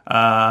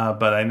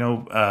 But I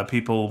know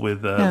people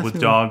with so-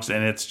 dogs,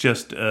 and it's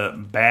just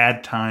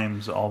bad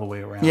times all the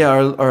way around. Yeah,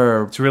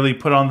 our To really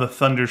put on the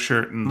thunder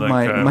shirt and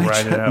like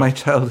ride it out. my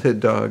childhood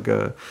dog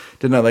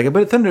did not like it,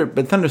 but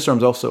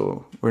thunderstorms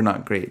also were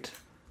not great.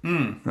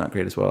 Not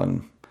great as well.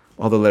 And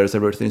all the letters I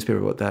wrote to the newspaper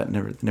about that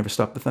never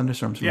stopped the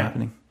thunderstorms from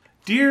happening.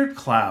 Dear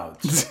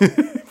clouds,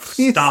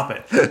 stop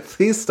it.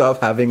 Please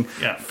stop having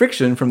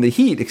friction from the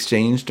heat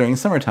exchange during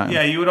summertime.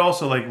 Yeah, you would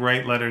also like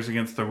write letters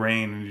against the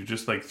rain, and you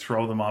just like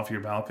throw them off your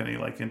balcony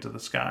like into the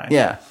sky.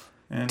 Yeah.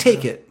 And,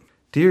 Take it,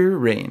 dear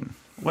rain.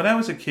 When I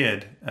was a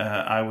kid,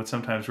 I would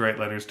sometimes write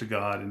letters to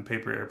God in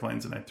paper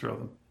airplanes, and I'd throw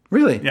them.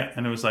 Really? Yeah,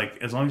 and it was like,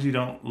 as long as you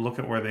don't look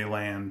at where they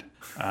land,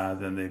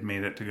 then they've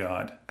made it to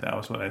God. That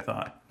was what I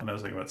thought when I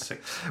was like about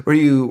 6.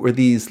 Were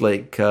these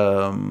like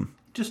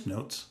Just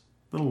notes,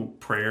 little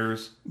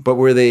prayers. but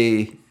were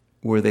they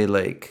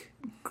like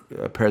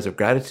prayers of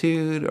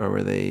gratitude, or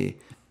were they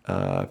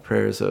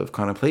prayers of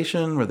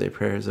contemplation? Were they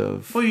prayers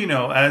of Well, you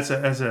know, as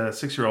a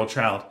 6-year-old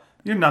child,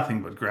 you're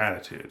nothing but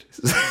gratitude.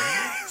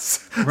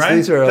 Right?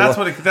 these are That's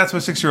what a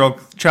 6-year-old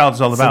child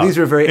is all about. these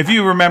are very- if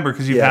you remember,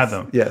 because you've Yes, had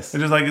them. yes.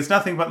 It's just like, it's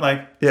nothing but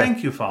like, Yeah.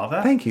 thank you,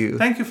 Father. Thank you.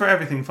 Thank you for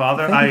everything,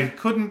 Father. I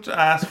couldn't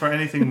ask for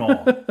anything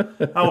more.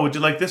 Oh, would you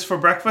like this for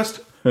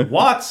breakfast?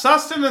 What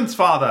sustenance,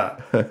 Father?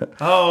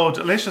 Oh,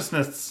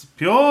 deliciousness.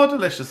 Pure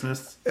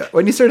deliciousness.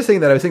 When you started saying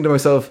that, I was thinking to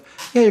myself,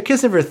 yeah, your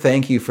kids never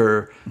thank you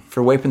for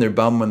wiping their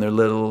bum when they're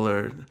little,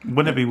 or.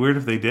 Wouldn't it be weird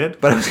if they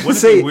did? But I was going to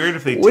Wouldn't say, it be weird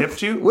if they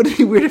tipped you? Wouldn't it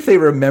be weird if they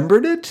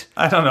remembered it?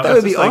 I don't know. That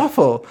It's would be just like-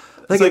 awful.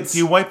 It's like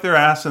you wipe their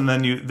ass and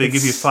then they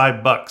give you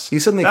 $5. You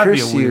suddenly That'd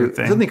curse be a weird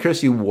thing. Suddenly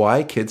curse you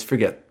why kids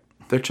forget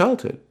their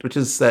childhood, which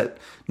is that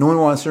no one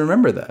wants to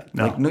remember that.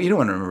 No. Like, no, you don't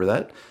want to remember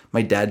that.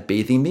 My dad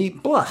bathing me,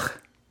 blah.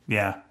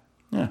 Yeah.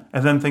 Yeah.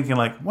 And then thinking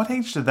like, what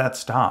age did that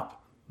stop?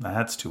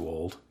 That's too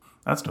old.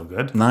 That's no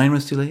good. 9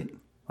 was too late.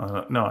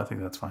 No, I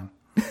think that's fine.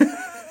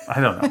 I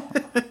don't know.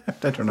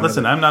 I don't know.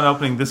 Listen, I'm not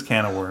opening this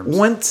can of worms.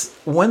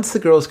 Once the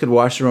girls could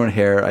wash their own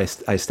hair, I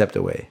stepped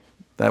away.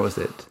 That was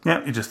it.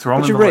 Yeah, you just throw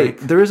them But in you're the right.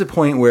 lake. There is a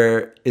point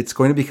where it's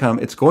going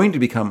to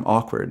become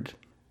awkward,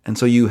 and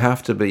so you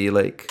have to be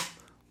like,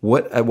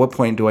 at what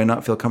point do I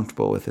not feel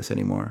comfortable with this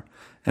anymore?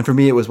 And for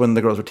me, it was when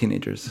the girls were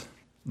teenagers.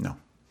 No,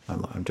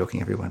 I'm joking,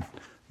 everyone.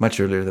 Much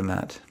earlier than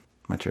that.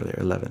 Much earlier,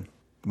 11.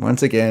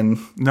 Once again,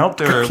 Nope,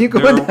 there Keep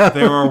going down.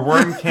 are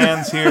worm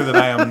cans here that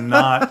I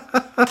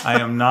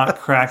am not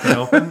cracking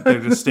open.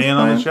 They're just staying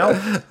on the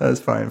shelf that's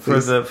fine.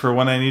 Please. for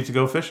when I need to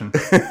go fishing.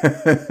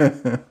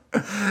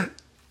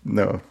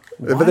 No,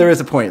 but there is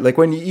a point. Like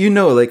when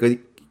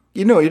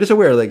you're just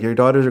aware, like your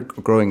daughters are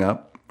growing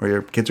up or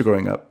your kids are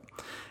growing up,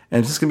 and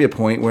it's just gonna be a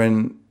point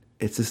when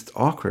it's just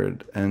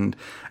awkward. And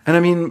I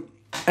mean,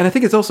 and I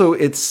think it's also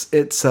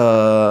it's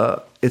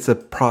a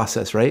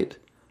process, right?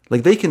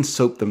 Like they can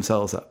soap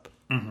themselves up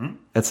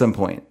at some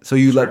point. So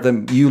you let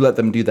them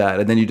do that,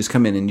 and then you just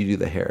come in and you do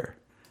the hair.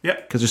 Yeah.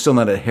 Because they're still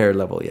not at hair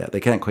level yet. They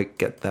can't quite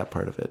get that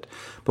part of it.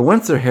 But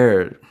once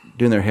they're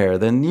doing their hair,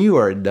 then you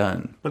are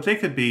done. But they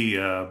could be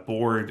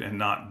bored and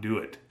not do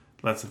it.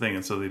 That's the thing.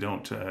 And so they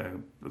don't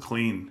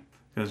clean.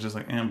 Because it's just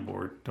like, I'm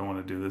bored. Don't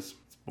want to do this.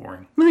 It's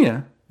boring. Oh,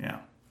 yeah. Yeah.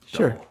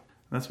 Sure. Dull.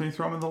 That's when you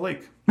throw them in the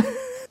lake.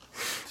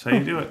 That's how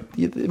you do it.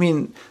 I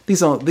mean,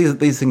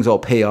 these things all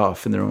pay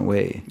off in their own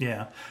way.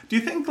 Yeah. Do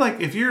you think, like,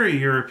 if you're a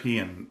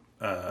European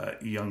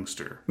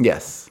youngster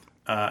Yes.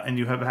 and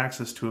you have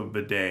access to a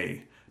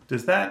bidet,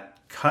 does that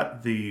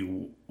cut the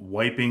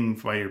wiping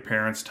by your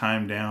parents'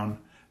 time down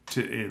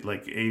to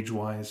like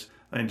age-wise?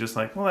 And just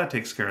like, well, that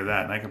takes care of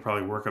that, and I could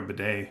probably work a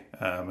bidet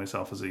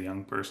myself as a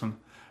young person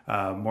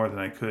more than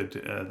I could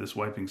this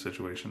wiping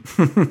situation.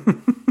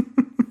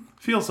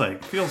 feels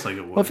like it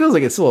would. Well, it feels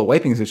like it's still a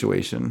wiping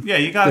situation. Yeah,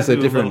 you got to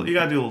do different.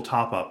 a little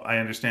top up. I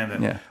understand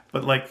that. Yeah.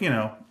 But like, you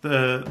know,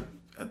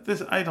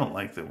 this I don't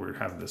like that we're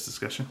having this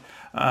discussion.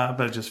 But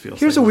it just feels.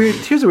 Here's a weird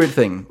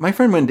thing. My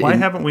friend went Why in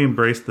haven't we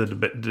embraced the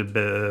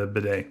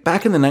bidet?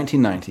 back in the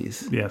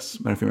 1990s. Yes. I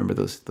don't know if you remember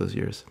those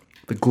years.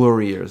 The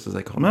glory years, as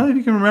I call them. Well, if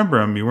you can remember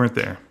them, you weren't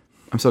there.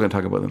 I'm still going to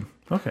talk about them.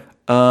 Okay.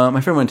 My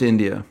friend went to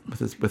India with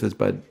his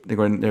bud. They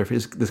were there.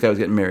 This guy was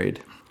getting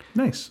married.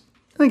 Nice.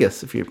 I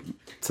guess it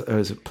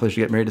was a pleasure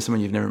to get married to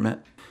someone you've never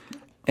met.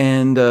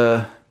 And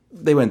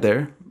they went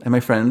there, and my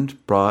friend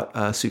brought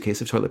a suitcase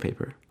of toilet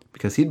paper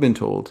because he'd been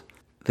told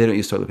they don't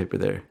use toilet paper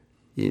there.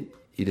 You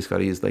just got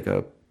to use like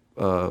a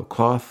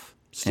cloth,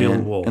 Steel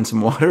wool, and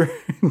some water,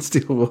 and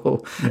steel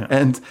wool, Yeah.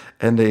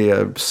 and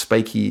a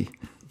spiky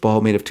ball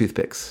made of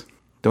toothpicks.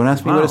 Don't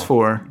ask me what it's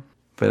for,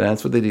 but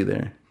that's what they do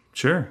there.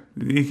 Sure.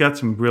 You got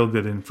some real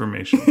good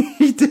information.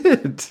 He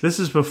did. This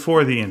is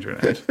before the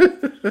internet.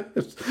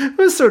 It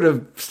was sort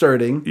of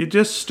starting. You're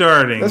just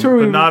starting, That's where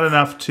but not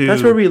enough to...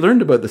 That's where we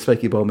learned about the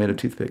spiky ball made of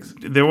toothpicks.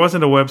 There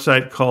wasn't a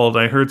website called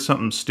I Heard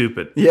Something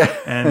Stupid. Yeah.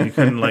 And you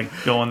couldn't like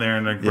go in there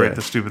and like, write Yeah.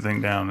 the stupid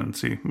thing down and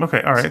see.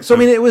 Okay, all right. So I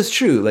mean, it was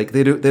true. Like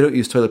they don't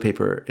use toilet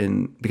paper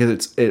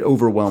because it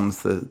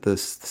overwhelms the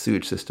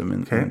sewage system.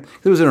 And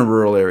it was in a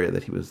rural area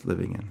that he was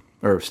living in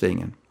or staying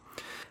in,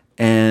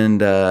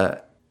 and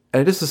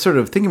I just was sort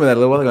of thinking about that a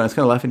little while ago, and I was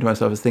kind of laughing to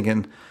myself. I was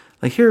thinking,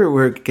 like, here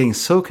we're getting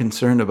so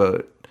concerned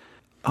about,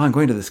 oh, I'm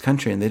going to this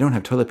country and they don't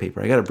have toilet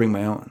paper. I got to bring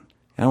my own.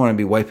 I don't want to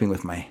be wiping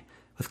with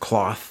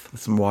cloth,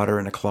 with some water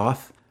and a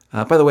cloth.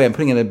 By the way, I'm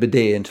putting in a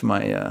bidet into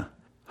my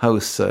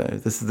house.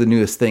 This is the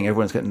newest thing.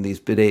 Everyone's getting these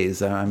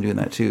bidets. I'm doing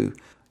that too.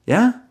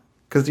 Yeah?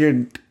 Because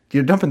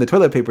you're dumping the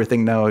toilet paper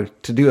thing now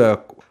to do a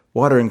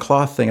water and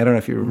cloth thing. I don't know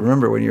if you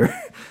remember when you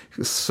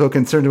were so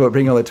concerned about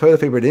bringing all the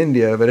toilet paper to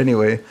India. But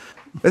anyway,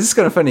 it's just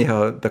kind of funny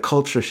how the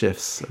culture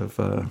shifts of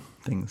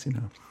things, you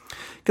know.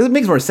 Because it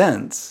makes more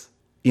sense.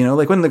 You know,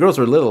 like when the girls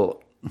were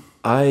little,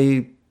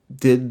 I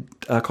did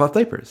cloth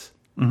diapers.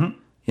 Mm-hmm.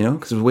 You know,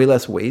 because it was way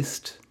less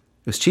waste.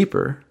 It was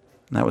cheaper.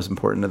 And that was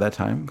important at that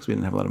time because we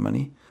didn't have a lot of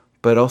money.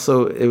 But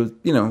also, it was,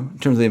 you know, in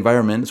terms of the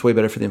environment, it's way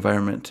better for the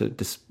environment to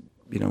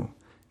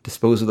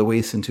dispose of the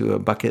waste into a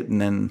bucket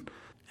and then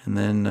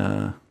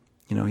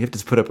you know, you have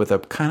to put up with a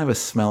kind of a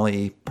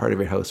smelly part of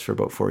your house for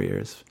about 4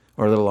 years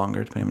or a little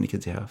longer, depending on how many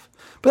kids you have.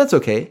 But that's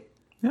okay.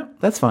 Yeah,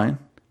 that's fine.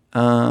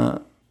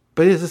 But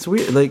it's just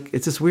weird. Like,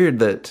 it's just weird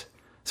that.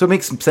 So it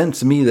makes sense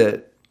to me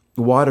that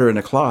water in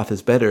a cloth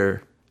is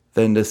better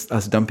than just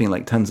us dumping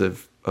like tons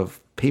of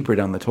paper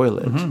down the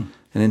toilet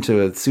and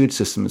into a sewage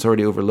system that's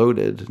already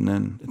overloaded, and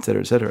then et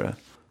cetera, et cetera.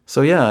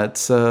 So yeah,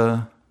 it's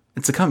a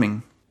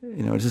coming.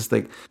 You know, it's just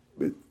like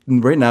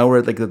right now we're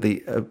at like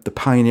the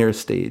pioneer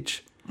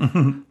stage.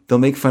 Mm-hmm. They'll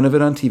make fun of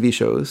it on TV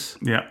shows,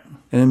 and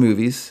in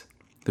movies.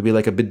 There'll be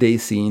like a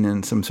bidet scene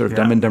in some sort of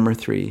Dumb and Dumber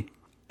 3,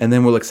 and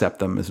then we'll accept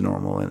them as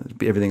normal, and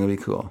everything will be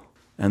cool.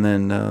 And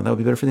then that'll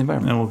be better for the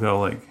environment. And we'll go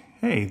like,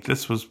 hey,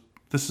 this has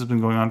been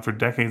going on for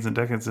decades and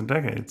decades and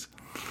decades.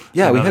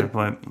 Yeah,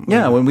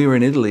 when we were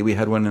in Italy, we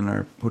had one in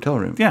our hotel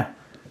room. Yeah,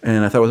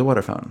 and I thought it was a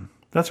water fountain.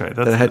 That's right.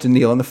 I had to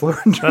kneel on the floor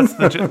and drink.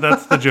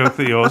 That's the joke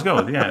that you always go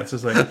with. Yeah, it's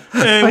just like,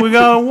 hey, we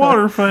got a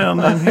water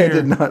fountain in here. I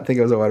did not think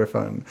it was a water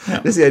fountain.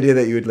 Yeah. Just the idea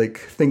that you would like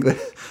think that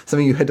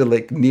something you had to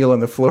like kneel on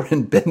the floor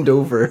and bend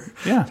over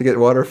to get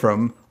water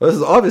from. Well, this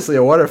is obviously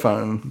a water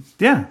fountain.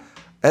 Yeah,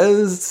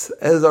 as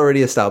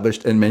already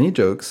established in many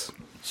jokes.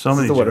 So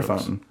many jokes. Water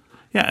fountain.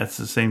 Yeah, it's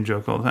the same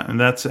joke all the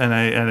time, and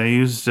I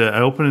used I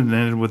opened and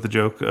ended with a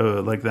joke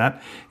like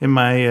that in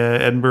my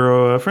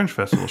Edinburgh Fringe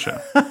Festival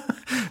show.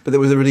 But there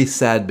was a really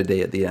sad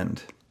bidet at the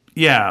end.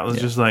 Yeah, it was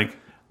just like,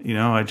 you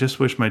know, I just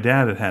wish my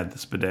dad had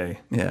this bidet.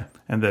 Yeah,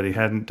 and that he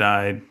hadn't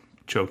died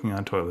choking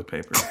on toilet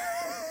paper.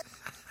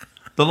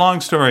 The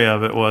long story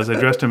of it was I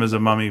dressed him as a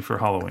mummy for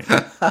Halloween.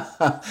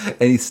 And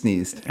he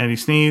sneezed. And he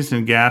sneezed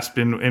and gasped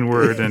in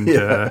word,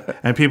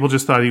 and people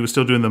just thought he was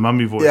still doing the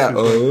mummy voice. Yeah.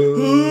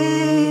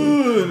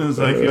 And it was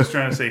like he was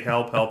trying to say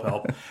help, help,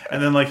 help.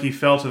 And then like he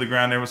fell to the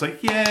ground and was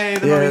like, yay,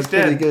 the mummy's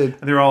dead. Really good.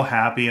 And they're all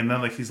happy. And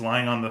then like he's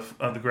lying on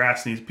the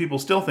grass, and people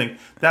still think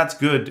that's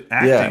good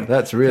acting. Yeah,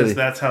 that's really. Because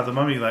that's how the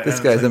mummy. This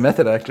guy's a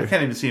method actor. I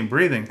can't even see him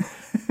breathing.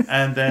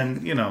 And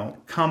then, you know,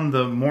 come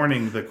the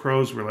morning, the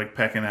crows were like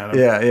pecking at him.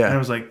 Yeah. And I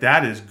was like,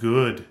 that is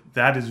good.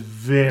 That is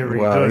very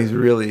good. Wow, he's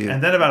really...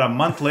 And then about a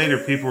month later,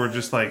 people were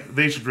just like,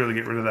 they should really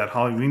get rid of that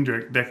Halloween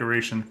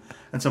decoration.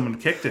 And someone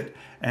kicked it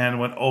and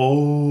went,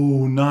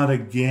 oh, not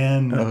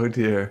again. Oh,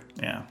 dear.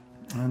 Yeah.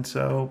 And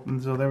so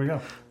there we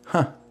go.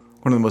 Huh.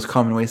 One of the most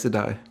common ways to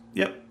die.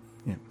 Yep.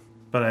 Yeah.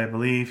 But I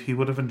believe he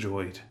would have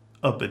enjoyed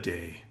a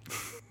bidet.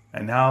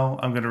 And now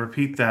I'm going to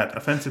repeat that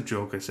offensive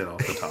joke I said off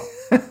the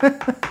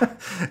top.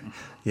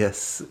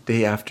 Yes,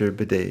 day after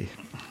bidet.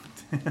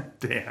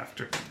 Day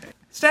after bidet.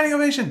 Standing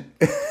ovation!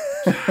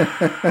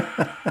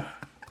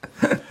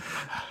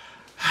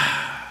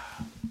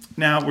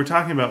 Now, we're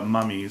talking about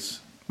mummies,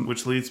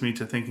 which leads me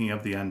to thinking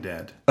of the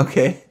undead.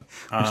 Okay.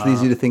 Which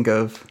leads you to think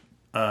of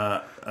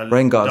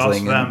Ryan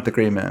Gosling and The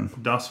Grey Man.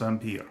 Das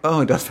Vampir.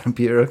 Oh, Das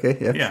Vampir, okay.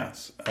 Yes.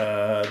 Yes.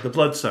 The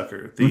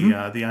Bloodsucker, the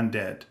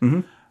undead.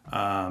 Mm-hmm.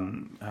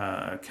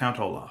 Count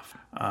Olaf,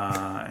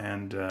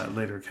 and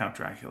later Count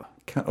Dracula.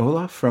 Count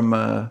Olaf from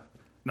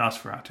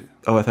Nosferatu.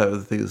 Oh, I thought it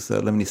was these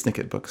Lemony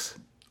Snicket books.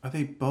 Are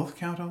they both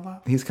Count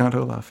Olaf? He's Count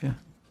Olaf, yeah.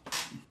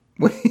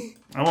 Wait.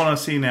 I want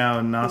to see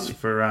now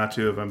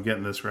Nosferatu if I'm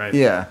getting this right.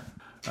 Yeah.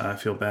 I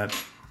feel bad.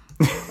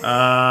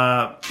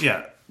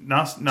 Yeah,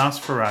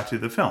 Nosferatu,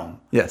 the film.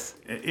 Yes.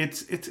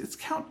 It's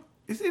Count.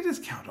 It is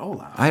Count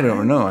Olaf. I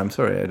don't know. I'm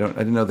sorry. I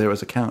didn't know there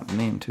was a Count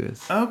name to it.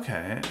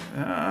 Okay.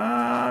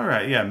 All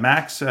right. Yeah.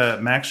 Max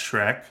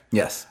Schreck.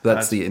 Yes,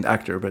 that's the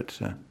actor, but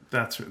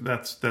that's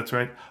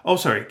right. Oh,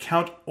 sorry.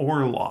 Count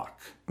Orlok.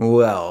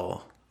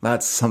 Well,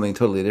 that's something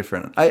totally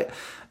different.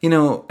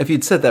 If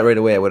you'd said that right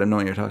away, I would have known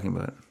what you're talking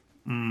about.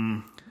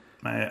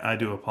 I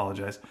do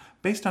apologize.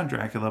 Based on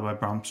Dracula by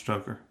Bram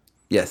Stoker.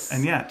 Yes.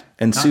 And yet,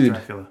 and not sued.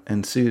 Dracula.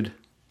 And sued.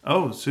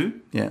 Oh,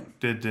 sued? Yeah.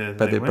 Did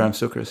by they the win? Bram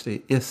Stoker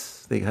estate.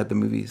 Yes, they had the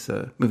movies.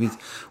 Movies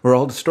were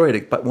all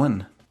destroyed but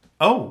one.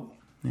 Oh.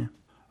 Yeah.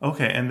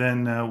 Okay, and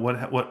then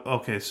what?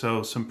 Okay,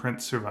 so some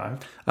prints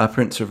survived.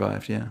 Prints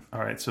survived. Yeah.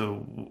 All right,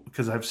 so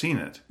because I've seen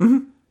it,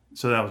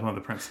 so that was one of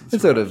the prints.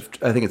 It's out of.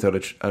 I think it's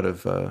out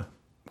of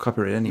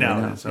copyright anyway. Now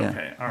now. it is.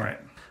 Okay. Yeah. All right.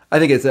 I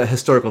think it's a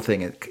historical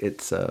thing.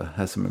 It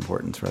has some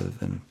importance rather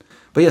than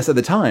But yes, at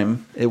the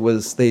time,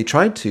 they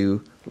tried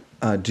to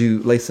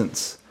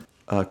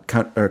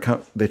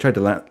they tried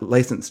to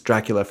license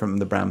Dracula from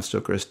the Bram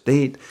Stoker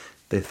estate.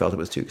 They felt it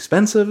was too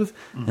expensive,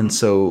 and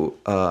so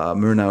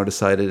Murnau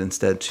decided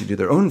instead to do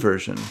their own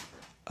version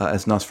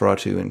as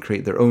Nosferatu and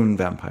create their own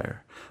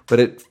vampire. But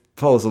it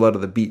follows a lot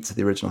of the beats of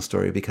the original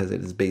story because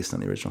it is based on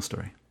the original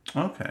story.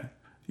 Okay.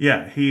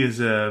 Yeah, he is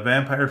a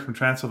vampire from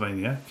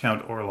Transylvania,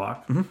 Count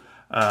Orlok,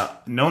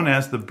 known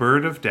as the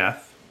Bird of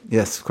Death.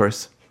 Yes, of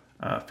course.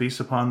 Feasts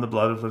upon the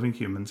blood of living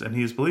humans, and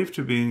he is believed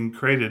to have been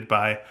created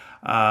by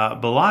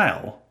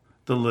Belial,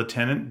 the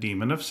lieutenant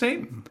demon of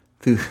Satan.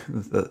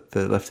 The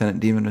lieutenant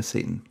demon of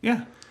Satan.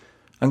 Yeah.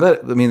 I'm glad.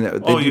 I mean,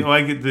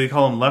 they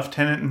call him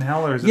lieutenant in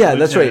hell, or is it yeah, lieutenant?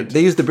 That's right.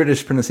 They use the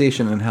British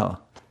pronunciation in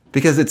hell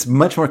because it's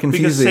much more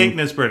confusing. Because Satan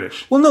is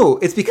British. Well, no,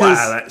 it's because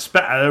that's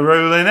better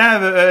rolling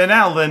in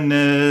hell than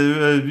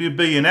you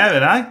be in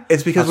heaven, eh?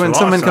 It's because that's when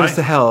someone comes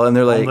to hell and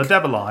they're like, the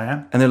devil I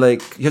am, and they're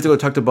like, you have to go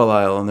talk to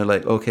Belial, and they're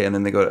like, okay, and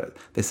then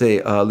they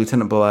say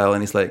Lieutenant Belial,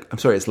 and he's like, I'm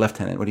sorry, it's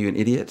Lieutenant. What are you, an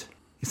idiot?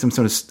 He's some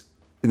sort of,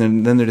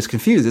 and then they're just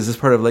confused. Is this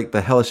part of like the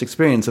hellish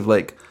experience of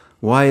like,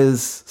 why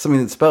is something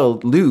that's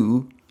spelled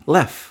Lou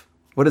Lef?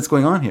 What is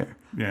going on here?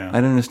 Yeah, I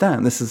don't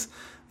understand. This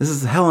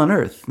is hell on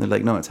earth. And they're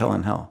like, no, it's hell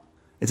on hell.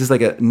 It's just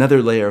like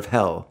another layer of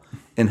hell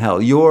in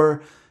hell.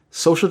 Your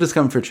social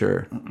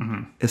discomfiture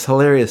is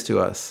hilarious to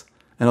us.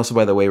 And also,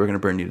 by the way, we're going to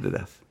burn you to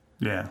death.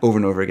 Yeah, over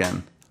and over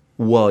again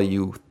while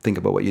you think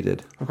about what you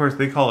did. Of course,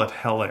 they call it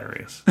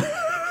hilarious.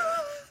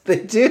 They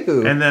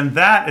do. And then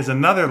that is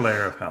another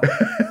layer of hell.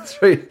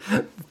 That's right.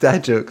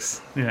 Dad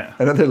jokes. Yeah.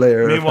 Another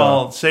layer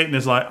Meanwhile, of hell. Satan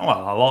is like, well,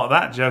 I like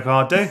that joke,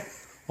 I do.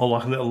 Or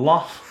like a little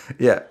laugh.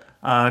 Yeah.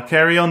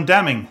 Carry on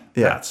damning.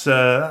 Yeah.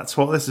 That's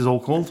what this is all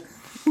called.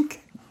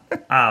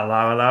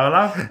 Hello, hello,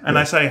 hello. And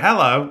I say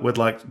hello with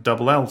like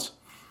double L's.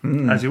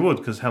 As you would,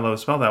 because hello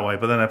is spelled that way.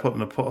 But then I put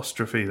an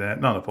apostrophe there.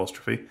 Not an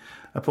apostrophe.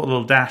 I put a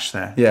little dash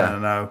there. Yeah.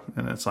 And I know.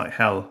 And it's like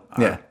hell.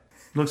 Yeah.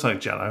 Looks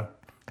like Jello.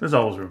 There's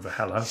always room for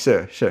hello.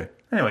 Sure.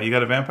 Anyway, you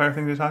got a vampire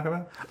thing to talk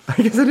about? I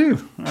guess I do.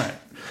 All right.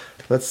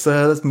 Let's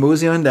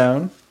mosey on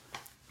down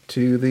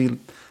to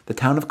the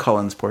town of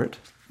Collinsport.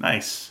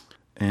 Nice.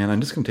 And I'm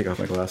just going to take off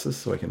my glasses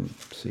so I can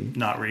see.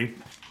 Not read.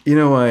 You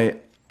know, I'm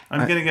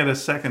going to get a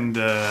second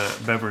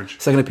beverage.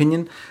 Second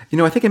opinion? You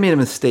know, I think I made a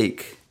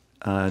mistake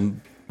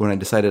when I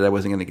decided I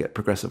wasn't going to get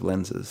progressive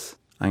lenses.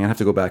 I'm going to have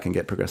to go back and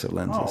get progressive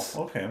lenses.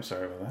 Oh, okay. I'm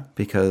sorry about that.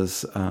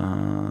 Because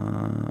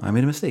I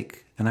made a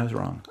mistake and I was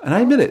wrong. And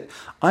I admit it.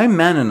 I'm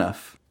man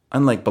enough,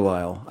 unlike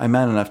Belial, I'm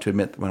man enough to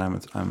admit when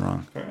I'm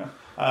wrong. Fair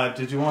enough.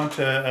 Did you want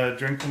a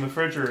drink from the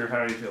fridge, or how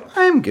are you feeling?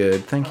 I'm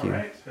good, thank you. All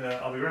right.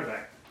 I'll be right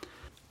back.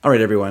 All right,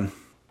 everyone.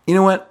 You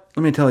know what?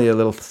 Let me tell you a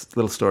little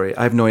story.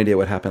 I have no idea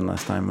what happened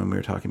last time when we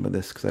were talking about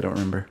this because I don't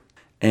remember.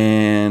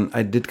 And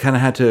I did kind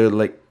of had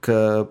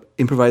to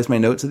improvise my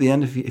notes at the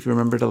end, if you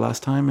remember the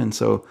last time. And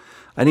so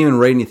I didn't even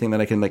write anything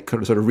that I can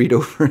sort of read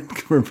over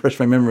and refresh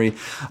my memory.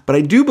 But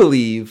I do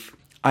believe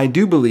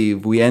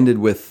we ended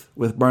with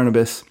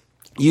Barnabas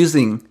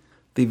using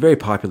the very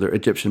popular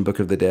Egyptian Book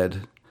of the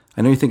Dead.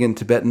 I know you're thinking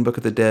Tibetan Book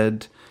of the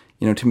Dead.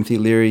 You know, Timothy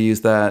Leary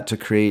used that to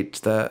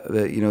create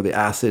the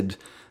acid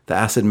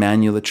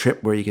manual, the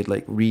trip where you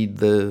could read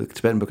the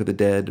Tibetan Book of the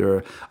Dead,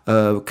 or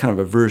kind of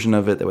a version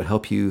of it that would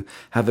help you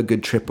have a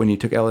good trip when you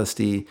took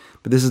LSD.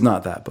 But this is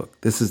not that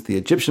book. This is the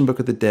Egyptian Book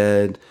of the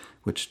Dead,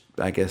 which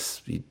I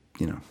guess you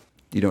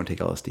don't take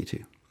LSD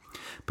to,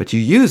 but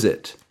you use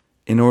it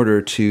in order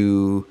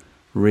to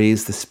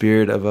raise the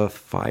spirit of a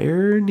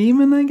fire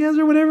demon, I guess,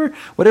 or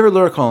whatever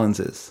Laura Collins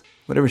is,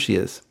 whatever she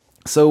is.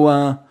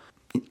 So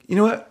you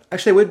know what?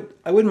 Actually,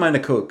 I wouldn't mind a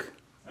Coke.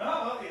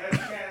 Oh,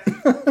 yeah, you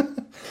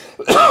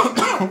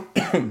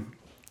can.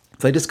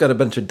 So I just got a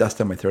bunch of dust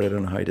on my throat. I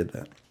don't know how I did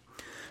that.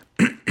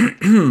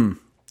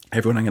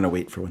 Everyone, I'm going to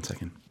wait for 1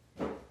 second.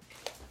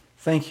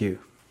 Thank you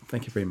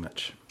very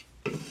much.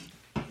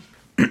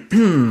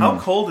 How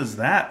cold is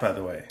that, by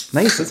the way?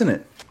 Nice, isn't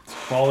it?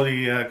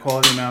 Quality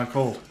amount of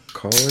cold.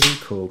 Quality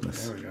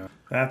coldness. There we go.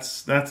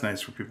 That's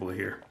nice for people to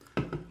hear.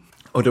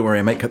 Oh, don't worry.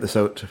 I might cut this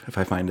out if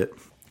I find it.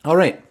 All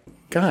right,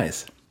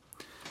 guys.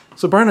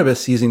 So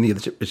Barnabas, using the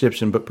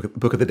Egyptian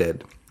Book of the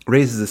Dead,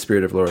 raises the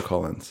spirit of Laura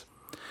Collins.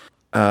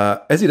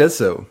 As he does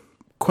so,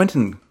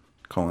 Quentin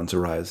Collins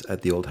arrives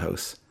at the old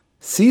house,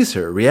 sees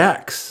her,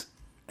 reacts,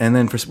 and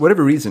then for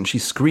whatever reason, she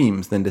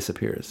screams, then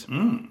disappears.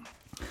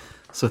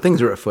 So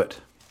things are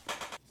afoot.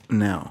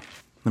 Now,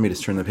 let me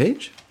just turn the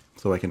page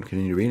so I can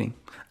continue reading.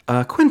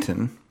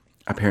 Quentin,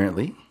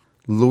 apparently,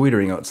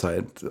 loitering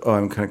outside. Oh,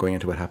 I'm kind of going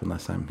into what happened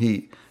last time.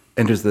 He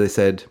enters, they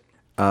said,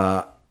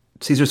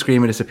 sees her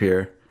scream and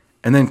disappear.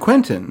 And then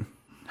Quentin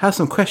has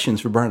some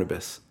questions for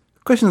Barnabas.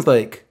 Questions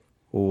like,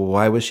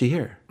 why was she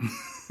here?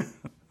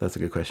 That's a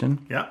good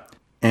question. Yeah.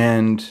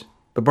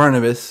 But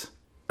Barnabas,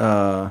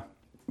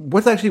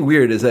 what's actually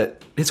weird is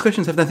that his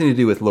questions have nothing to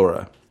do with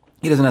Laura.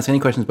 He doesn't ask any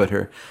questions about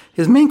her.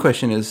 His main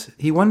question is,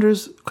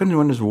 Quentin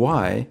wonders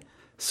why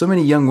so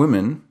many young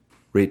women,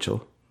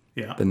 Rachel,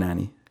 Yeah. the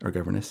nanny or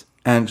governess,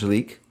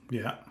 Angelique,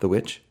 Yeah. the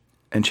witch,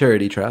 and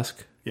Charity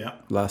Trask, Yeah.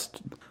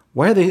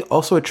 why are they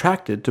also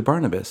attracted to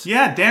Barnabas?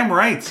 Yeah, damn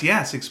rights.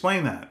 Yes,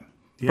 explain that.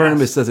 Yes.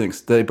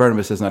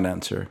 Barnabas does not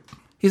answer.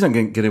 He's not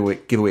going to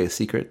give away his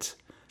secrets.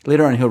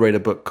 Later on, he'll write a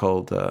book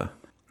called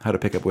How to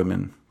Pick Up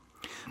Women.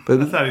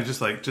 But I thought he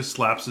just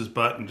slaps his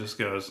butt and just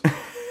goes, "You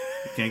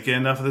can't get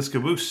enough of this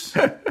caboose."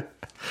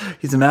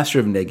 He's a master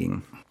of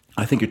negging.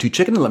 I think you're too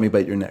chicken to let me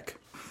bite your neck.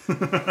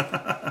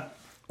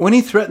 When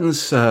he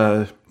threatens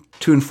to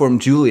inform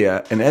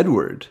Julia and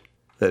Edward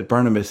that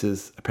Barnabas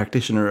is a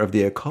practitioner of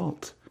the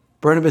occult,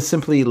 Barnabas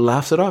simply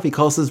laughs it off. He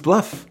calls his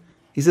bluff.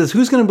 He says,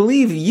 "Who's going to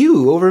believe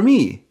you over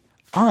me?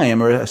 I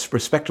am a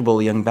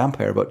respectable young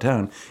vampire about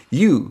town.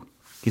 You,"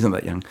 he's not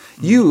that young,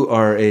 "you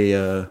are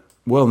a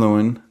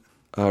well-known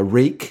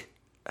rake,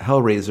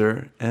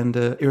 hellraiser, and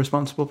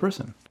irresponsible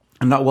person.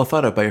 And not well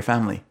thought of by your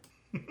family."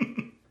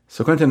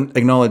 So Quentin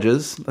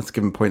acknowledges, let's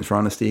give him points for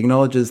honesty,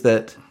 acknowledges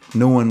that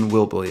no one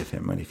will believe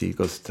him when he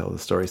goes to tell the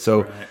story.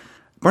 So right.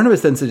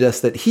 Barnabas then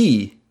suggests that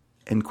he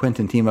and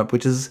Quentin team up,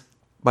 which is,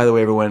 by the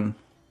way, everyone,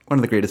 one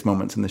of the greatest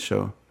moments in the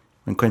show.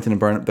 When Quentin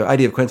and the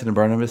idea of Quentin and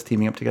Barnabas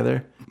teaming up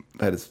together,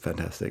 that is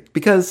fantastic.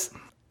 Because,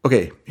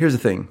 okay, here's the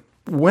thing.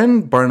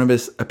 When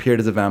Barnabas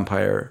appeared as a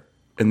vampire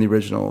in the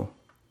original,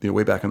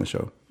 way back on the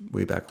show,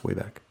 way back,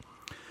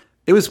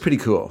 it was pretty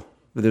cool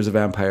that there's a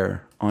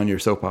vampire on your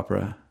soap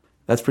opera.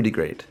 That's pretty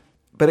great.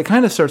 But it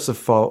kind of starts to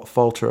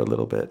falter a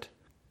little bit.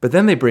 But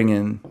then they bring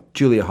in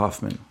Julia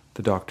Hoffman,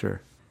 the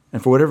doctor.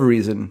 And for whatever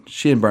reason,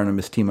 she and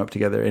Barnabas team up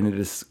together, and it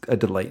is a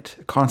delight,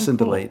 a constant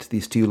delight.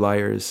 These two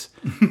liars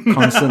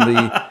constantly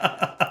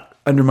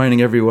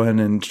undermining everyone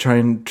and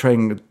trying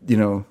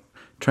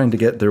to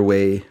get their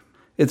way.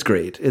 It's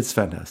great. It's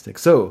fantastic.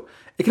 So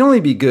it can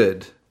only be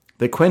good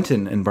that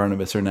Quentin and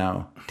Barnabas are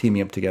now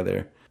teaming up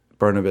together.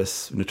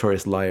 Barnabas,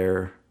 notorious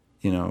liar,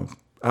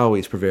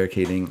 always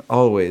prevaricating,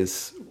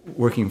 always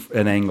working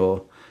an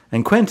angle.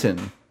 And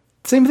Quentin,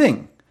 same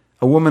thing.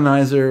 A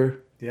womanizer.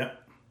 Yeah.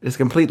 Is a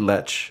complete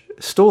lech.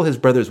 Stole his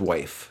brother's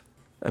wife.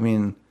 I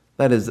mean,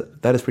 that is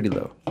pretty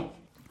low.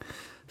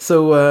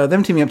 So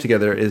them teaming up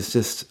together is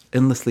just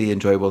endlessly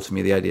enjoyable to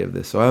me, the idea of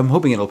this. So I'm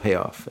hoping it'll pay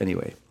off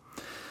anyway.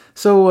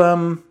 So,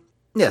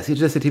 yes, he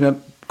just a team up.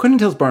 Quentin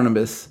tells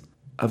Barnabas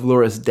of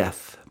Laura's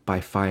death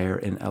by fire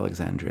in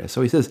Alexandria.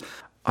 So he says,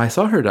 "I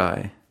saw her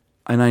die,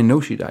 and I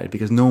know she died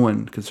because no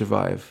one could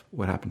survive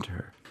what happened to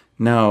her."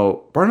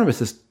 Now, Barnabas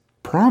has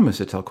promised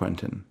to tell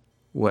Quentin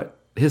what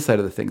his side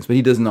of the things, but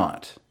he does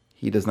not.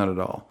 He does not at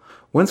all.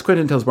 Once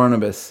Quentin tells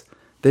Barnabas,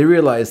 they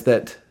realize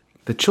that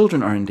the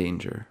children are in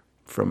danger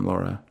from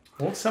Laura.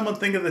 Won't someone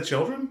think of the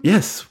children?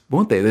 Yes,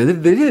 won't they?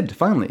 They did,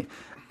 finally.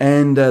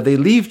 And they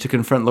leave to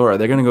confront Laura.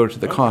 They're going to go to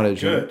the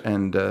cottage.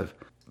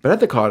 But at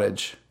the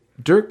cottage,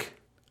 Dirk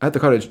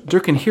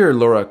can hear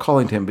Laura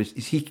calling to him, but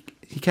he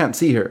can't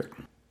see her.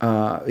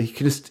 He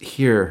can just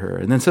hear her.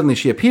 And then suddenly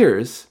she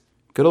appears.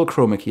 Good old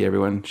chroma key,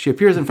 everyone. She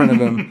appears in front of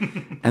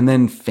him and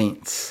then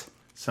faints.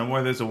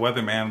 Somewhere there's a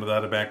weatherman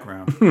without a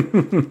background.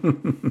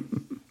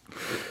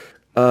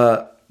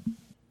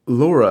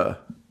 Laura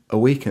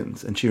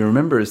awakens and she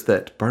remembers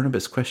that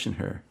Barnabas questioned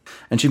her.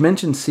 And she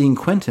mentions seeing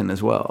Quentin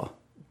as well.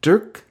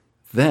 Dirk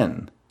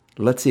then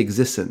lets the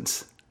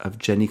existence of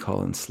Jenny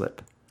Collins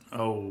slip.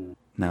 Oh.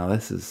 Now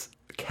this is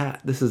a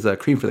cat. This is a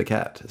cream for the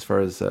cat as far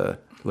as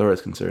Laura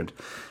is concerned.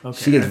 Okay.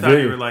 She gets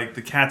you were like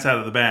the cat's out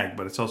of the bag,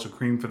 but it's also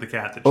cream for the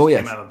cat that just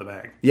came out of the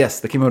bag. Yes,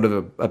 that came out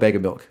of a bag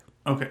of milk.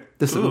 Okay.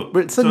 So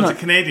it's a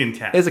Canadian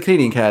cat. It's a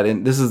Canadian cat,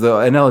 and this is the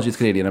analogy is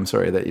Canadian. I'm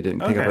sorry that you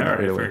didn't pick up on that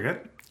right away. Very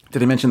good.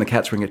 Did I mention the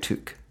cat's wearing a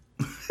toque?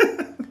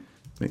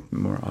 Make it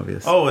more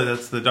obvious. Oh,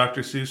 that's the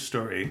Dr. Seuss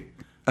story.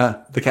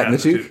 The cat in the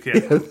toque? Yeah,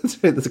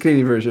 that's right. That's a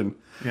Canadian version.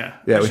 Yeah.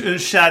 Un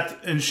chat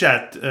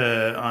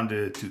on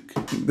the toque.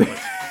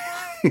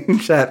 Un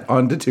chat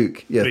on the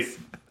toque, yes.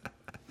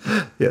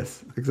 Oui.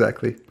 Yes,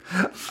 exactly.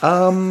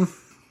 So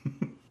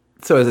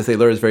as I say,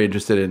 Laura's very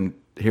interested in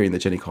hearing that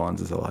Jenny Collins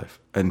is alive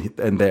and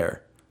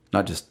there,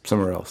 not just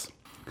somewhere else.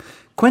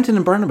 Quentin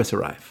and Barnabas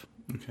arrive.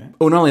 Okay.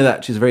 Oh, not only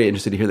that, she's very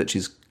interested to hear that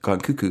she's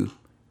gone cuckoo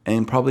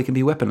and probably can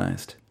be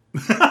weaponized.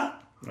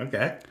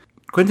 Okay.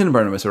 Quentin and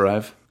Barnabas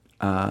arrive.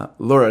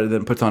 Laura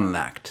then puts on an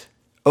act.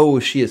 Oh,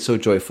 she is so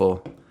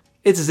joyful.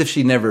 It's as if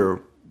she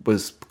never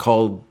was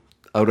called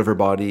out of her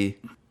body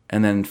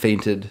and then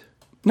fainted.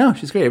 No,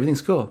 she's great.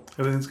 Everything's cool.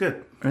 Everything's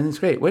good. Everything's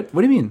great. What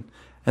do you mean?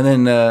 And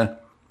then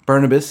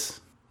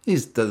Barnabas,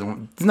 he's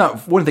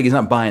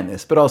not buying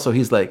this, but also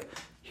he's like,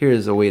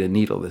 here's a way to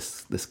needle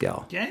this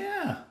gal.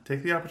 Yeah.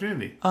 Take the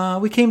opportunity.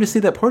 We came to see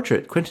that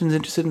portrait. Quentin's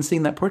interested in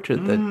seeing that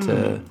portrait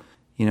that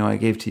I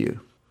gave to you.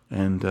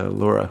 And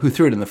Laura, who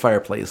threw it in the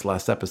fireplace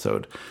last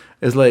episode,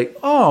 is like,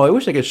 oh, I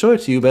wish I could show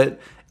it to you, but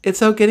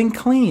it's out getting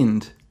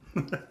cleaned.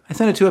 I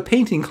sent it to a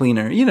painting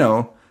cleaner. You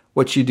know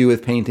what you do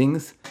with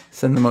paintings.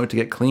 Send them out to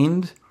get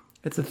cleaned.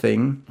 It's a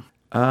thing.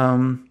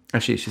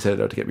 Actually, she sent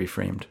it out to get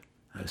reframed.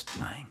 I was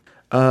lying.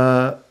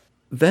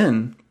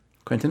 Then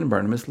Quentin and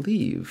Barnabas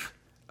leave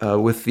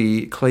with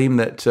the claim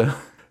that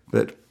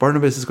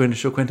Barnabas is going to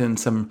show Quentin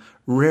some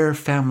rare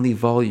family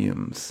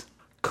volumes.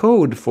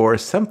 Code for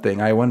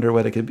something. I wonder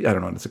what it could be. I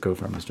don't know what it's a code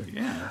for, mister.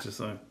 Yeah, it's just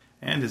like...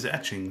 And his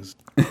etchings.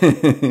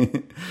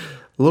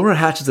 Laura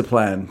hatches a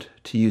plan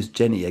to use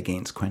Jenny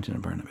against Quentin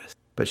and Barnabas,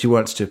 but she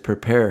wants to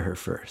prepare her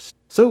first.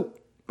 So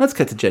let's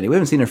cut to Jenny. We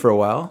haven't seen her for a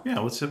while. Yeah,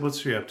 what's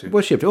she up to?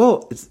 What's she up to?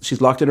 Oh, she's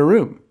locked in her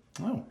room,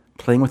 Oh.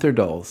 playing with her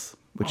dolls,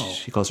 which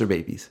she calls her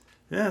babies.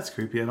 Yeah, that's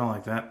creepy. I don't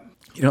like that.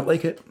 You don't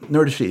like it?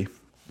 Nor does she.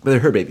 But they're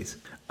her babies.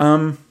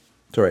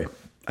 Sorry.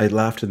 I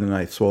laughed and then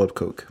I swallowed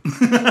Coke.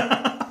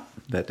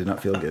 That did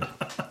not feel good.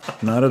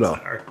 Not at all.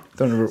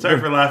 Sorry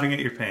for laughing at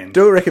your pain.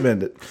 Don't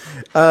recommend it.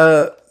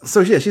 So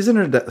yeah, she's in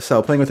her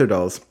cell playing with her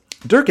dolls.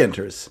 Dirk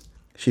enters.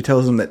 She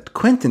tells him that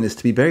Quentin is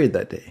to be buried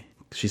that day.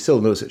 She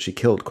still knows that she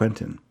killed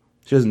Quentin.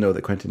 She doesn't know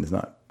that Quentin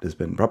has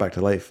been brought back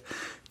to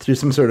life through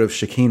some sort of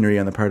chicanery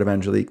on the part of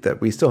Angelique that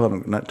we still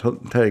haven't not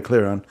entirely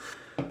clear on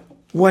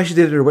why she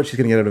did it or what she's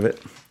going to get out of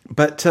it.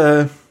 But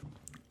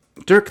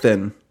Dirk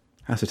then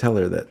has to tell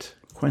her that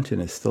Quentin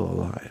is still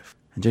alive.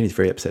 And Jenny's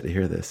very upset to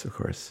hear this, of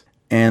course.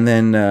 And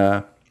then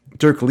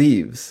Dirk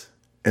leaves,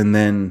 but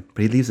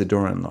he leaves the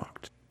door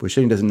unlocked, which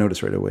Jenny doesn't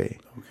notice right away.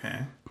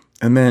 Okay.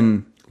 And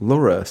then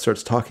Laura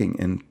starts talking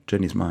in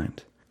Jenny's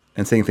mind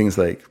and saying things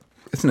like,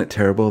 isn't it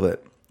terrible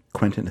that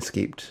Quentin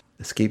escaped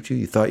you?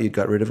 You thought you'd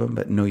got rid of him,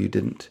 but no, you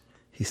didn't.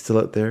 He's still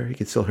out there. He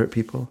could still hurt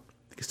people.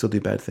 He could still do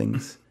bad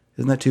things.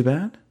 Isn't that too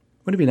bad?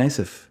 Wouldn't it be nice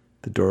if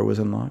the door was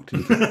unlocked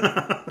and you could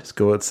just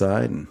go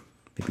outside and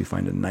maybe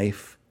find a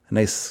knife, a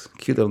nice,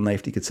 cute little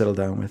knife that you could settle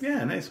down with?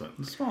 Yeah, nice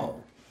one.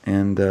 Small.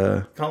 And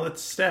call it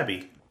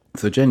stabby.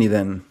 So Jenny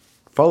then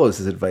follows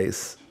his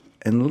advice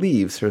and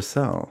leaves her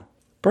cell.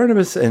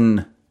 Barnabas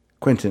and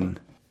Quentin,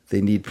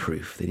 they need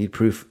proof. They need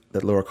proof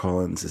that Laura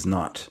Collins is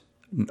not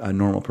a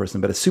normal person,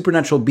 but a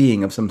supernatural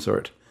being of some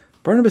sort.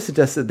 Barnabas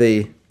suggests that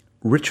they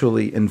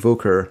ritually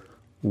invoke her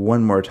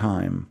one more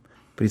time,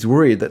 but he's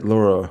worried that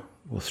Laura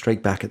will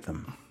strike back at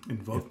them.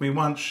 Invoke me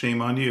once,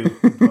 shame on you.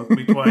 Invoke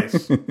me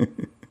twice.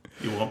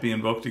 You won't be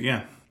invoked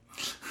again.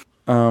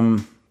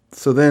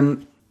 So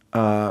then,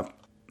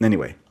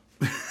 anyway,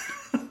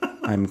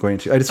 I'm going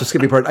to. I just was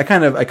skipping part.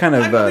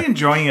 I'm really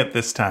enjoying it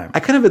this time. I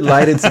kind of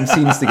elided some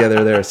scenes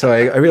together there, so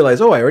I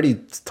realized, I already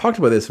talked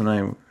about this when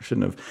I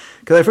shouldn't have,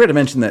 because I forgot to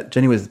mention that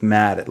Jenny was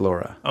mad at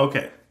Laura.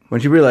 Okay. When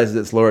she realizes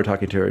it's Laura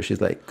talking to her,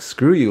 she's like,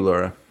 "Screw you,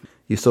 Laura!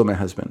 You stole my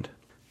husband."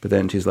 But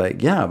then she's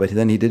like, "Yeah, but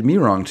then he did me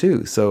wrong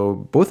too.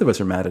 So both of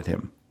us are mad at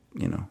him."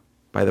 You know.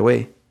 By the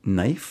way,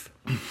 knife.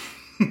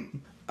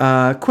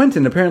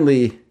 Quentin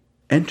apparently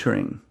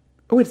entering.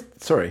 Oh wait,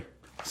 sorry,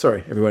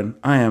 everyone.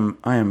 I'm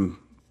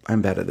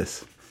bad at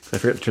this. I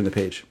forgot to turn the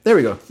page. There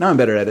we go. Now I'm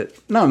better at it.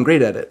 Now I'm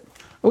great at it.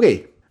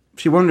 Okay,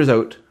 she wanders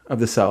out of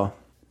the cell.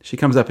 She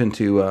comes up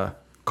into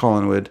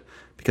Collinwood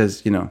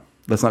because,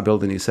 let's not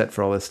build a new set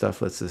for all this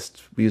stuff. Let's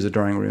just use a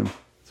drawing room.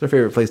 It's our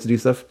favorite place to do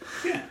stuff.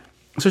 Yeah.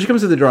 So she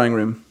comes to the drawing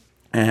room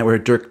where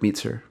Dirk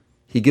meets her.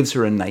 He gives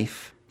her a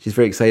knife. She's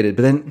very excited.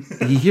 But then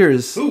he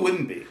hears... Who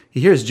wouldn't be?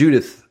 He hears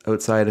Judith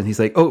outside and he's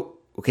like, oh,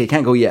 okay,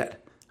 can't go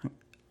yet.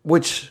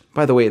 Which,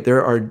 by the way,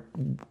 there are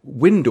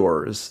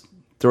doors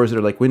that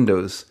are like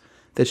windows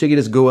that she could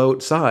just go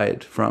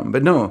outside from.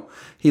 But no,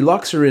 he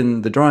locks her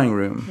in the drawing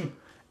room.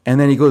 And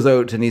then he goes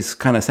out and he's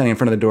kind of standing in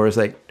front of the doors,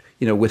 like,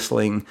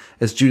 whistling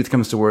as Judith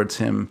comes towards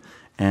him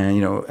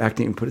and,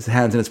 acting, put his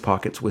hands in his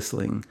pockets,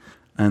 whistling.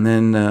 And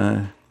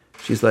then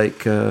she's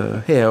like,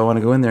 hey, I want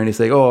to go in there. And he's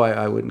like, oh,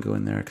 I wouldn't go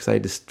in there because I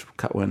just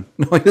cut one.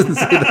 No, he doesn't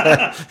say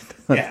that.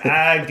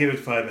 Yeah, I'd give it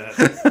 5 minutes.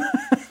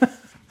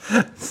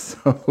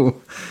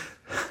 So,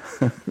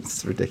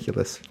 it's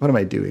ridiculous. What am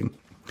I doing?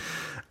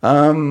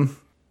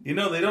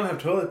 They don't have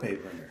toilet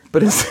paper in here.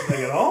 But it's... Like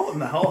at all? In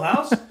the whole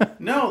house?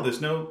 No, there's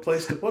no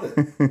place to put it.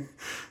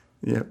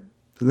 Yeah,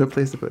 there's no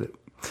place to put it.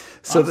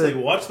 So honestly,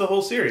 watch the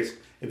whole series.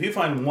 If you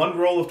find one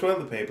roll of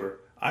toilet paper,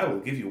 I will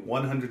give you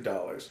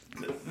 $100.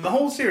 The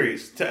whole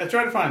series. Try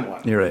to find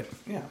one. You're right.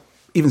 Yeah.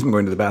 Even from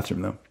going to the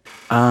bathroom, though.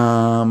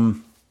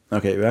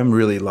 Okay, I'm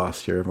really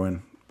lost here,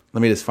 everyone.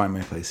 Let me just find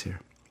my place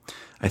here.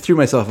 I threw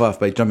myself off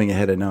by jumping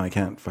ahead, and now I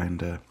can't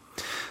find...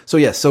 So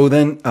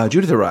then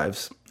Judith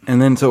arrives,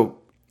 and then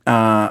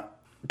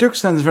Dirk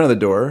stands in front of the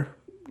door.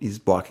 He's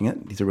blocking it.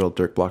 He's a real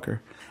Dirk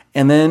blocker.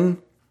 And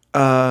then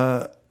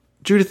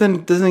Judith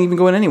then doesn't even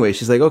go in anyway.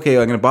 She's like, okay,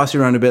 I'm going to boss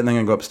you around a bit, and then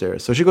I'm going to go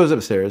upstairs. So she goes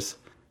upstairs.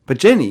 But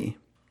Jenny,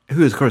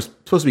 who is, of course,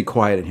 supposed to be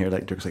quiet in here,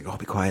 like Dirk's like, oh,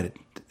 be quiet,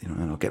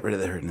 and I'll get rid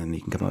of her, and then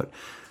you can come out.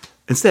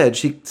 Instead,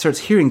 she starts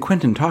hearing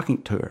Quentin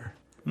talking to her,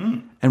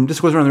 and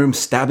just goes around the room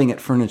stabbing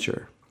at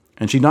furniture.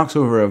 And she knocks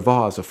over a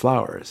vase of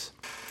flowers.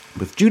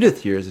 With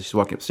Judith here, as she's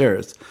walking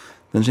upstairs,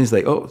 then she's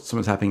like, oh,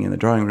 something's happening in the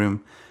drawing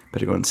room.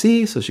 Better go and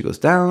see. So she goes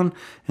down,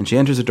 and she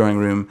enters the drawing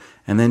room,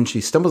 and then she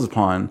stumbles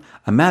upon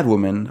a mad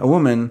woman, a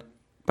woman.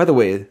 By the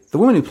way, the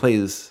woman who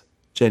plays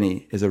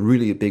Jenny is a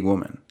really big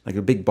woman, like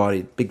a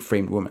big-bodied,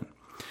 big-framed woman.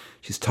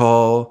 She's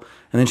tall,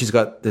 and then she's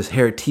got this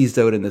hair teased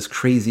out in this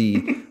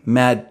crazy,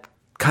 mad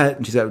cut,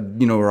 and she's got,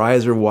 her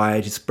eyes are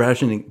wide. She's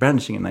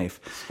brandishing a knife.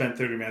 Spent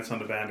 30 minutes on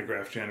the Van de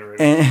Graaff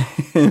generator.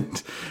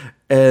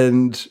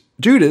 And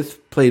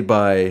Judith, played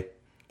by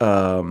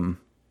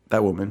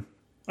that woman.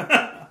 I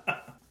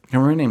can't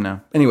remember her name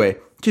now. Anyway,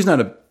 she's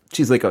not a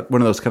she's like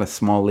one of those kind of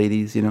small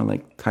ladies, you know,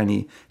 like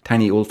tiny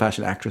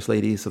old-fashioned actress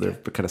ladies. So they're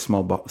kind of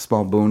small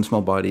boned,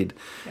 small-bodied,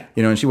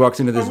 you know. And she walks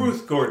into this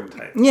Ruth Gordon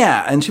type.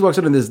 Yeah, and she walks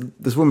into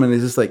this woman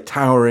is just like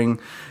towering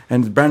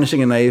and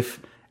brandishing a knife,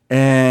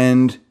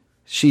 and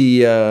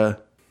she, you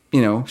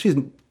know, she's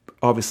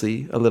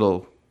obviously a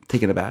little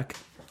taken aback,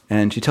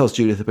 and she tells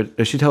Jenny to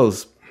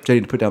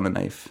put down the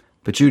knife,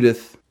 but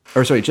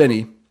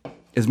Jenny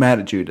is mad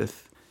at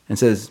Judith and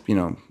says, you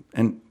know,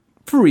 and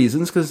for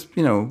reasons, because,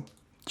 you know,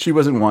 she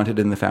wasn't wanted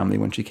in the family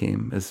when she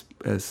came as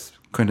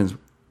Quentin's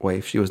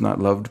wife. She was not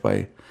loved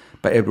by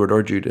Edward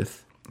or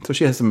Judith. So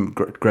she has some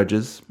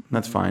grudges. And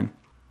that's fine.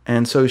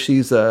 And so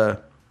she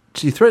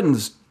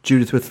threatens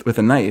Judith with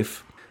a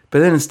knife, but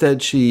then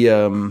instead she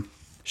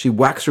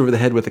whacks her over the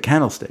head with a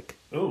candlestick.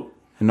 Oh.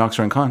 And knocks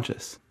her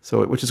unconscious.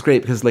 So, which is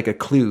great because it's like a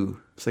clue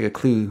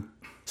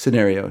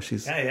scenario.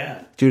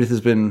 Judith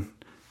has been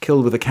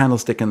killed with a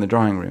candlestick in the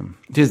drawing room.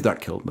 She's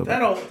not killed. Though.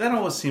 That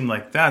almost seemed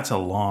like that's a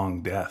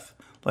long death.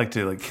 Like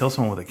to kill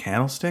someone with a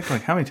candlestick?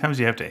 Like how many times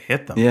do you have to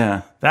hit them?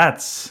 Yeah.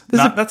 That's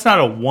not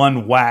a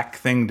one whack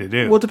thing to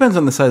do. Well, it depends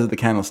on the size of the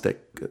candlestick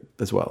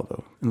as well,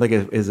 though. Like,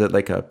 is it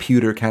like a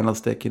pewter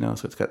candlestick? You know,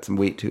 so it's got some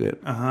weight to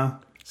it.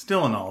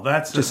 Still in all,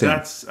 that's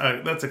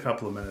a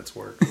couple of minutes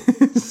work.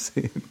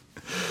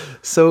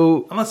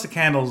 So unless the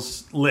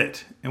candle's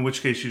lit, in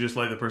which case you just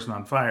light the person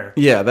on fire.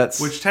 Yeah,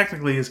 which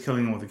technically is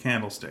killing them with a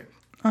candlestick.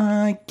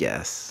 I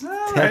guess.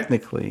 All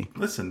technically. Right.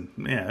 Listen,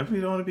 yeah, if you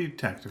don't want to be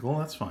tactical,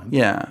 that's fine.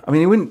 Yeah. I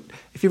mean,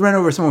 if you ran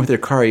over someone with their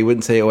car, you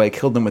wouldn't say, oh, I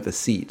killed them with a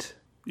seat.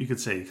 You could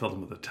say you killed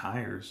them with the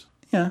tires.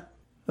 Yeah.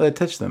 Well, I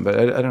touched them, but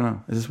I don't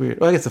know. It's just weird.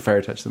 Well, I guess the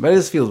fire touched them, but it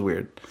just feels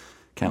weird.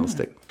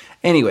 Candlestick.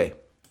 Anyway,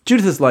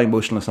 Judith is lying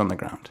motionless on the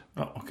ground.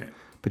 Oh, okay.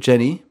 But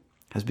Jenny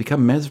has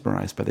become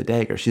mesmerized by the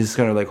dagger. She's just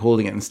kind of like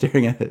holding it and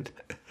staring at it.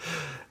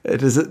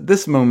 It is at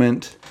this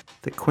moment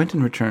that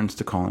Quentin returns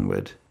to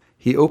Collinwood.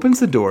 He opens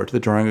the door to the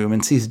drawing room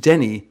and sees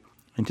Jenny,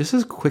 and just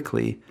as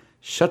quickly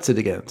shuts it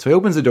again. So he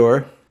opens the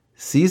door,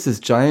 sees his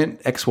giant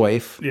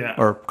ex-wife,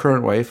 or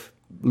current wife,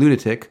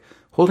 lunatic,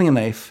 holding a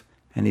knife,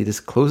 and he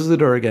just closes the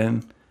door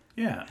again.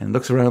 Yeah. And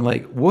looks around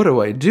like, what do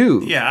I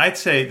do? Yeah, I'd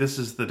say this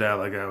is the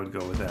dialogue I would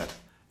go with that.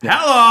 Yeah.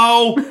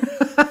 Hello!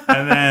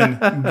 And then,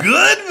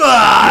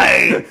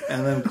 goodbye!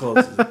 And then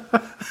closes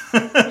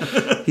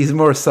it. He's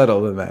more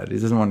subtle than that. He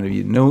doesn't want to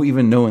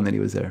even knowing that he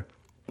was there.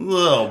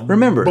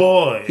 Remember,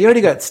 boy. He already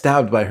got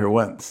stabbed by her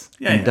once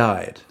and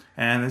died.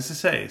 And as I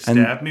say,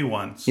 stabbed me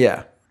once.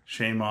 Yeah.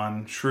 Shame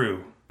on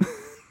Shrew.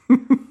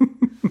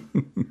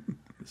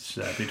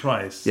 Stabbed me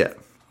twice. Yeah.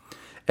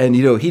 And,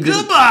 you know, he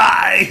didn't...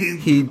 Goodbye!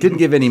 He didn't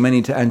give any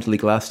money to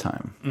Angelique last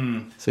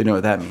time. So you know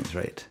what that means,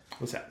 right?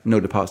 What's that?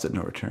 No deposit,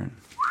 no return.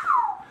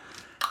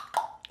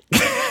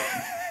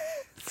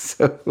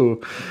 So,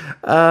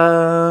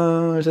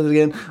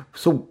 again.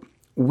 So,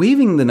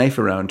 waving the knife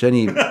around,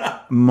 Jenny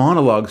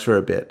monologues for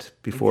a bit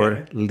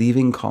before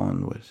leaving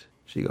Collinwood.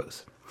 She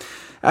goes.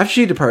 After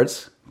she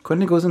departs,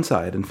 Quentin goes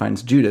inside and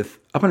finds Judith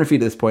up on her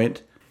feet at this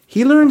point.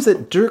 He learns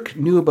that Dirk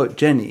knew about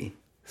Jenny,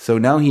 so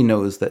now he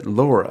knows that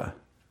Laura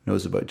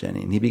knows about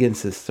Jenny, and he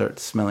begins to start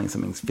smelling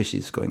something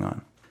fishy's going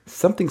on.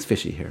 Something's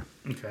fishy here.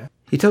 Okay.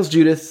 He tells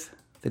Judith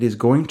that he's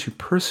going to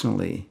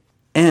personally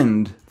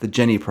end the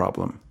Jenny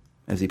problem,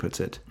 as he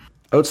puts it.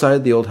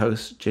 Outside the old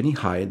house, Jenny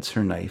hides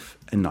her knife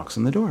and knocks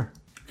on the door.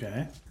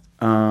 Okay.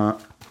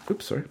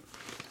 Oops, sorry. It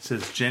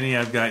says, Jenny,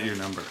 I've got your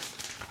number.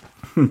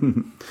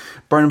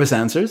 Barnabas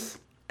answers,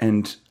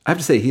 and I have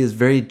to say, he is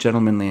very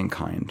gentlemanly and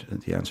kind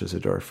as he answers the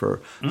door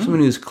for someone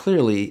who is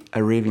clearly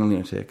a raving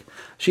lunatic.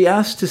 She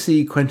asks to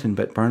see Quentin,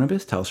 but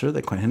Barnabas tells her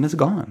that Quentin is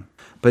gone.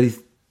 But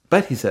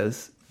he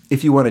says,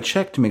 if you want to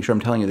check to make sure I'm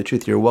telling you the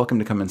truth, you're welcome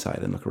to come inside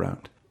and look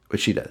around,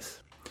 which she does.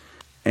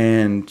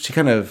 And she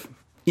kind of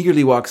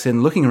eagerly walks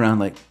in, looking around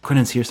like,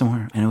 Quentin's here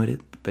somewhere. I know it is,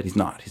 but he's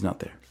not. He's not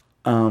there.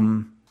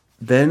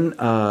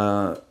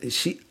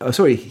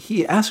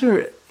 He asked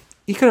her,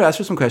 he could have asked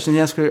her some questions. He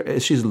asked her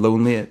if she's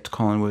lonely at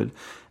Collinwood.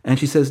 And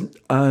she says,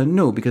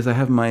 no, because I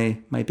have my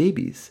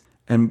babies.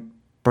 And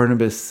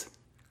Barnabas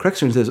corrects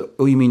her and says,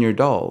 oh, you mean your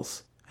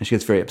dolls? And she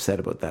gets very upset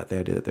about that, the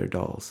idea that they're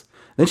dolls.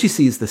 Then she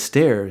sees the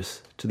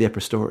stairs to the upper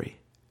story.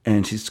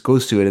 And she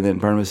goes to it, and then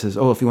Barnabas says,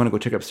 oh, if you want to go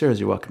check upstairs,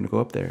 you're welcome to go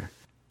up there.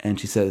 And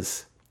she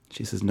says,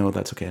 no,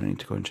 that's okay, I don't need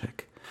to go and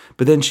check.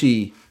 But then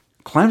she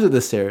climbs up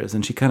the stairs,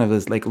 and she kind of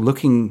is like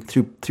looking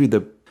through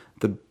the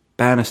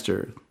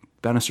banister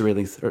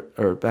railings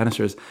or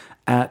banisters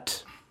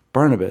at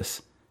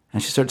Barnabas,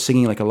 and she starts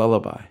singing like a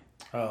lullaby.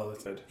 Oh,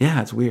 that's it.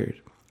 Yeah, it's weird.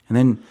 And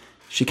then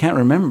she can't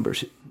remember.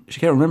 She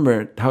can't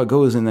remember how it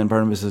goes, and then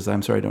Barnabas says,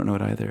 I'm sorry, I don't know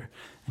it either.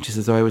 And she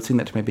says, oh, I would sing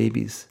that to my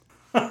babies.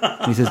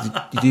 And he says,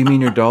 do you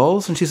mean your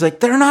dolls? And she's like,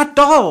 they're not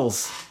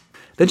dolls.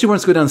 Then she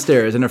wants to go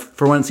downstairs, and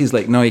for once he's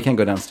like, no, you can't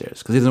go downstairs,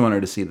 because he doesn't want her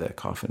to see the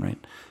coffin, right?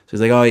 So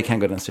he's like, oh, you can't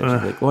go downstairs.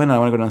 She's like, why not? I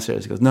want to go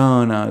downstairs. He goes,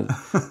 no,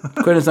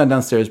 Quentin's not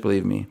downstairs,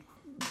 believe me.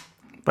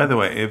 By the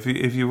way, if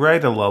you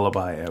write a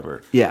lullaby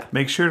ever,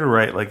 make sure to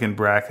write, like in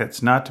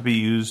brackets, not to be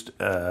used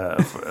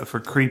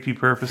for creepy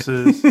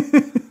purposes,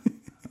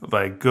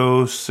 like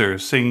ghosts or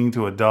singing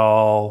to a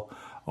doll,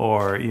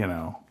 or,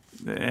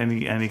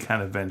 any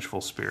kind of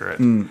vengeful spirit.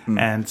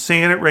 And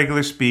sing it at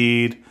regular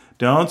speed.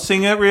 Don't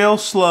sing it real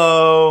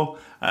slow.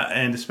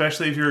 And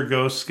especially if you're a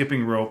ghost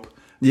skipping rope.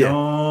 Yeah.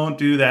 Don't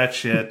do that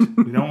shit.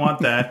 We don't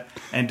want that.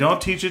 And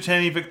don't teach it to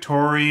any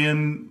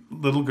Victorian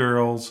little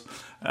girls.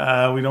 We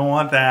don't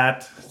want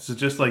that. So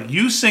just like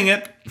you sing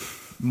it,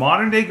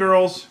 modern day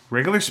girls,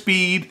 regular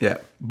speed. Yeah.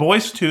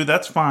 Boys too,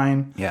 that's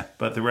fine. Yeah.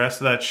 But the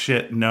rest of that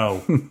shit,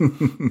 no.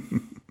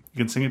 You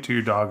can sing it to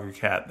your dog or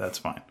cat, that's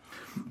fine.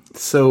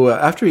 So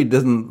after he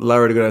doesn't allow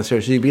her to go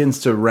downstairs, she begins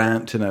to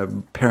rant in a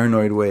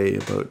paranoid way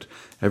about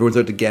everyone's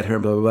out to get her,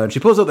 blah, blah, blah. And she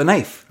pulls out the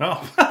knife.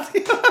 Oh,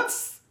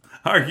 that's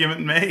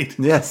argument made.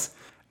 Yes.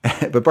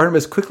 But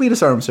Barnabas quickly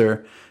disarms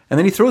her, and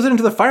then he throws it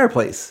into the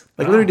fireplace.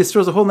 Like literally just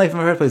throws a whole knife in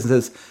the fireplace and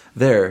says,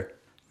 there,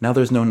 now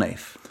there's no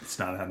knife. It's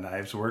not how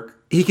knives work.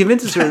 He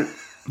convinces her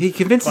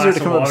to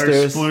come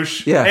upstairs.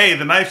 Sploosh. Yeah. Hey,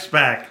 the knife's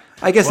back.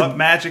 I guess what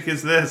magic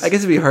is this? I guess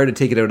it'd be hard to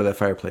take it out of that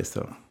fireplace,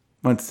 though.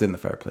 Once it's in the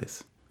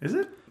fireplace. Is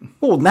it?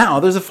 Well, now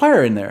there's a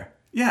fire in there.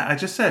 Yeah, I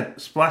just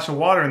said splash of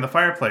water in the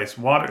fireplace.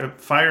 Water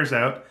fires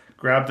out.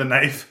 Grab the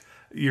knife.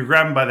 You're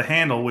grabbing by the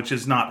handle, which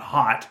is not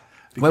hot.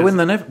 Why wouldn't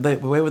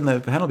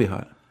the handle be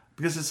hot?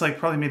 Because it's like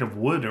probably made of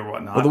wood or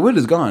whatnot. Well, the wood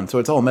is gone, so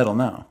it's all metal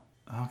now.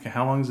 Okay,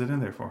 how long is it in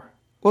there for?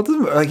 Well, it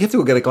doesn't, you have to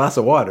go get a glass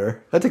of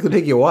water. That could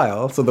take you a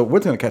while, so the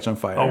wood's going to catch on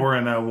fire. Oh, we're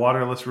in a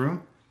waterless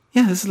room?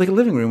 Yeah, this is like a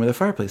living room where the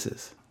fireplace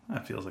is.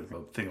 That feels like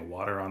a thing of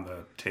water on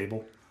the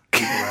table.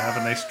 People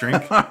have a nice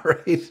drink. All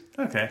right.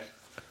 Okay.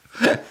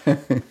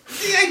 The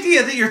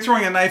idea that you're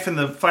throwing a knife in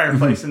the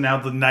fireplace and now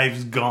the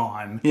knife's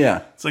gone.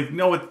 Yeah. It's like,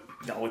 no,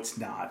 it's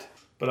not.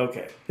 But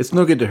okay. It's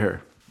no good to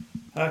her.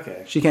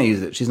 Okay. She can't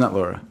use it. She's not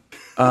Laura.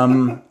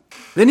 Then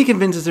he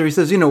convinces her. He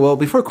says, well,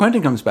 before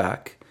Quentin comes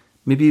back,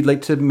 maybe you'd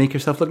like to make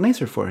yourself look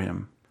nicer for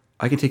him.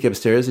 I can take you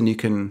upstairs and you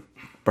can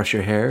brush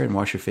your hair and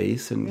wash your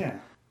face.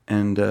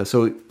 And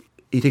so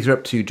he takes her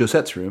up to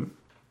Josette's room.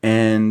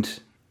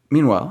 And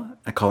meanwhile,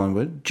 at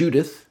Collinwood,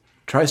 Judith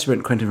tries to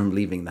prevent Quentin from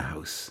leaving the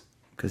house.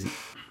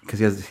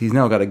 Because he's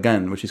now got a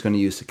gun, which he's going to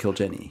use to kill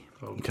Jenny,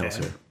 he tells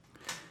her.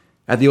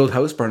 At the old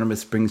house,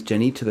 Barnabas brings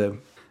Jenny to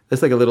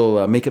it's like a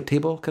little makeup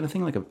table kind of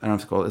thing. Like I don't know what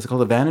it's called. Is it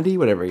called a vanity?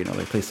 Whatever,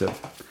 like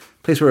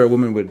place where a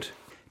woman would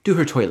do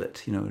her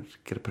toilet,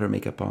 get to put her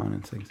makeup on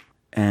and things.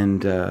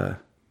 And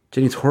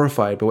Jenny's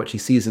horrified by what she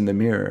sees in the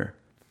mirror,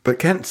 but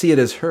can't see it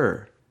as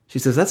her. She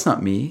says, that's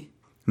not me.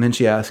 And then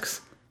she asks,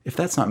 if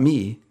that's not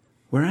me,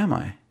 where am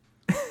I?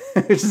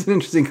 Which is an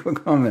interesting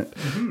comment.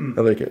 Mm-hmm.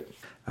 I like it.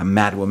 A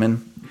mad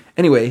woman.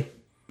 Anyway,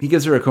 he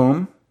gives her a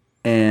comb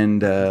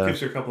and...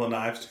 gives her a couple of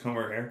knives to comb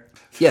her hair.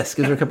 Yes,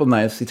 gives her a couple of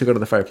knives. He took out of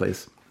the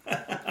fireplace.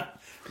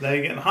 Now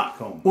you're getting a hot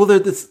comb. Well,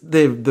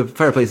 the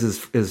fireplace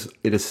is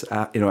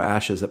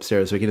ashes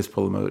upstairs, so he can just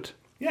pull them out.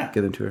 Yeah.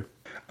 Get them to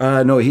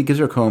her. No, he gives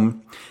her a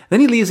comb. Then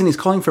he leaves and he's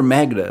calling for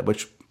Magda,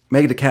 which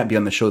Magda can't be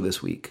on the show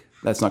this week.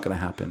 That's not going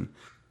to happen.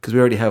 Because we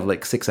already have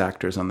 6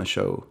 actors on the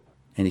show.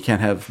 And you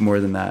can't have more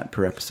than that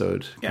per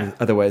episode. Yeah.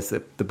 Otherwise, they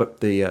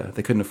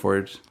couldn't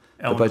afford...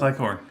 Ellen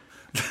Cleghorn.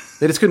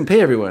 They just couldn't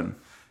pay everyone.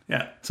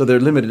 Yeah. So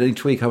they're limited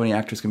each week how many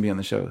actors can be on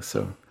the show.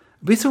 So,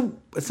 but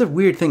it's a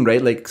weird thing,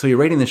 right? So you're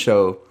writing the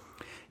show,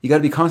 you got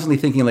to be constantly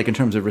thinking in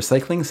terms of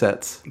recycling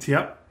sets.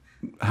 Yep.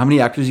 How many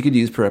actors you could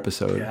use per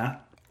episode. Yeah.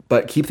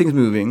 But keep things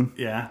moving.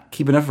 Yeah.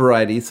 Keep enough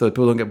variety so that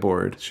people don't get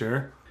bored.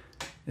 Sure.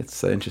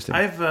 It's interesting.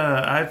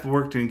 I've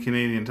worked in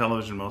Canadian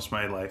television most of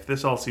my life.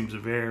 This all seems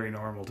very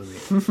normal to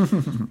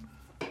me.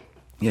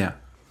 Yeah.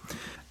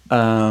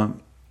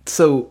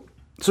 So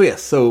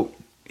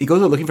he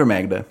goes out looking for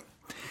Magda,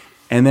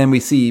 and then we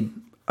see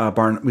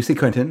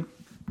Quentin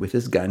with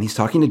his gun. He's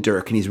talking to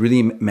Dirk, and he's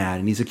really mad,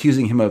 and he's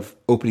accusing him of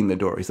opening the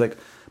door. He's like,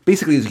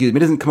 basically, he's accusing him. He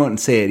doesn't come out and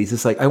say it. He's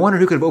just like, I wonder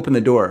who could have opened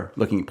the door,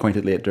 looking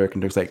pointedly at Dirk,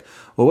 and Dirk's like,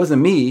 well, it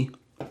wasn't me.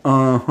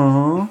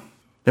 Uh-huh.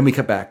 Then we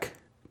cut back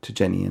to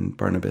Jenny and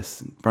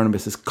Barnabas.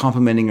 Barnabas is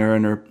complimenting her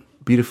on her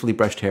beautifully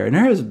brushed hair, and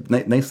her hair is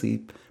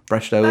nicely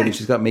brushed out, and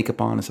she's got makeup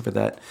on and stuff like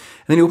that.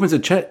 And then he opens a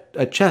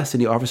chest,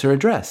 and he offers her a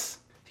dress.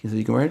 He says,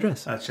 you can wear a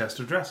dress. A chest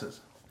of dresses.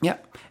 Yeah.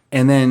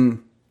 And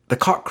then the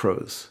cock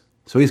crows.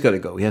 So he's got to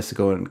go. He has to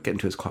go and get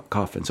into his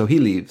coffin. So he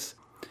leaves.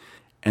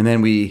 And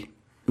then we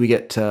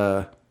get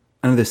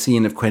another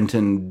scene of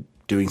Quentin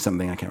doing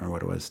something. I can't remember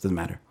what it was. Doesn't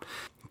matter.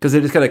 Because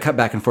they just got to cut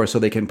back and forth so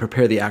they can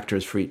prepare the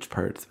actors for each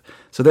part.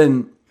 So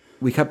then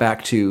we cut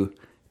back to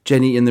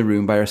Jenny in the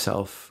room by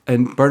herself.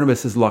 And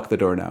Barnabas has locked the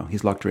door now.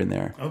 He's locked her in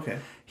there. Okay.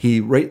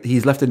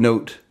 He's left a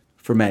note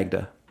for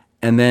Magda.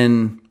 And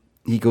then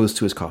he goes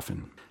to his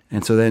coffin.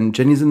 And so then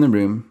Jenny's in the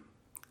room.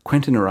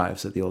 Quentin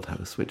arrives at the old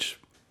house, which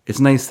it's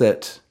nice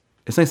that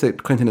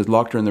Quentin has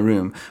locked her in the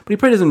room, but he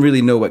probably doesn't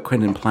really know what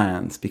Quentin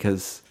plans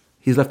because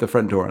he's left the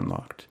front door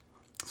unlocked.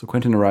 So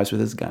Quentin arrives with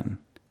his gun,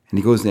 and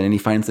he goes in and he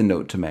finds the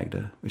note to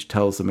Magda, which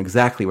tells him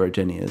exactly where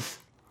Jenny is.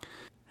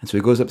 And so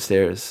he goes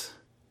upstairs,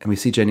 and we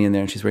see Jenny in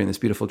there, and she's wearing this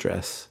beautiful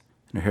dress,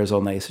 and her hair's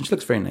all nice, and she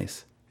looks very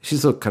nice. She's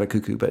still kind of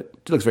cuckoo, but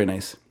she looks very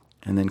nice.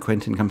 And then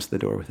Quentin comes to the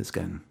door with his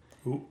gun,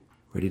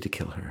 ready to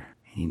kill her.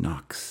 And he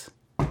knocks.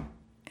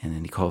 And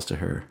then he calls to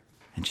her,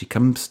 and she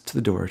comes to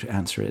the door to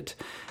answer it.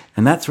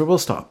 And that's where we'll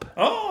stop.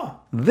 Oh!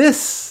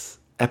 This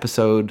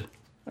episode,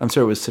 I'm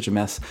sorry it was such a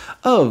mess,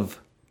 of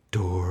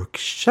Dork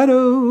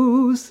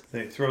Shadows.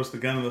 He throws the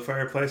gun in the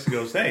fireplace and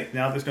goes, hey,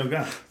 now there's no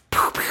gun.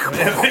 Bang,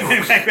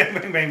 bang, bang,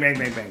 bang, bang, bang,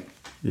 bang, bang.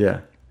 Yeah.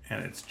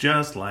 And it's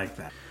just like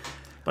that.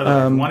 By the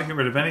way, if you want to get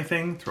rid of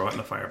anything, throw it in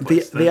the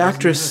fireplace. The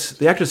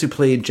actress who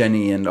played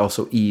Jenny and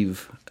also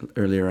Eve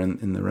earlier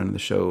in the run of the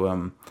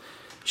show,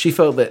 she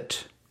felt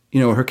that,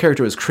 her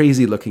character was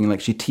crazy looking,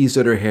 like she teased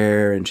out her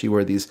hair and she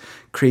wore these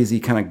crazy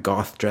kind of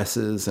goth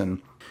dresses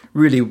and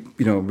really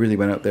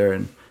went out there,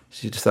 and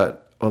she just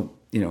thought, well,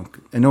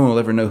 and no one will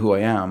ever know who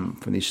I am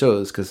from these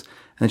shows, and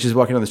then she's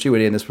walking down the street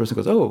one day and this person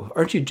goes, oh,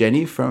 aren't you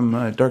Jenny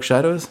from Dark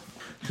Shadows?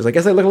 She goes, I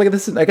guess I look like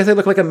this. I guess I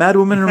look like a mad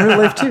woman in real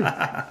life too.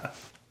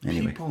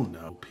 Anyway.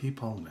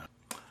 People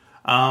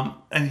know.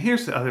 And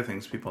here's the other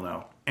things people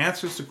know.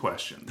 Answers to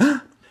questions.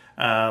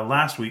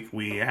 Last week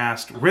we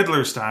asked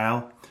Riddler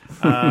style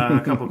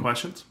a couple of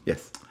questions.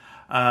 Yes.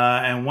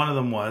 And one of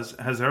them was,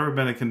 has there ever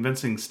been a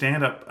convincing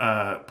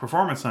stand-up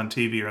performance on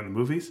TV or in the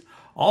movies?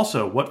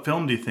 Also, what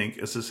film do you think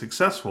is a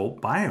successful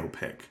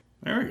biopic?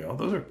 There we go.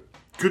 Those are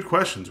good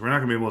questions. We're not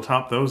going to be able to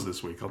top those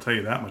this week. I'll tell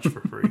you that much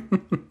for free.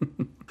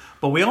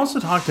 But we also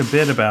talked a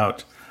bit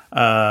about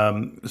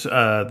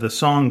the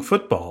song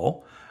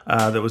Football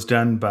that was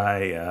done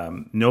by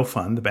No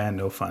Fun, the band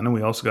No Fun. And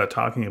we also got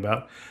talking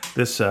about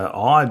this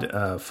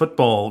odd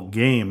football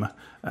game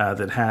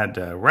that had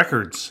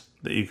records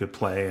that you could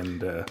play.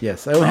 And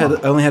yes, I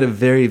only had a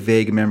very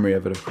vague memory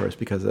of it, of course,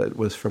 because it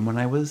was from when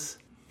I was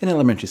in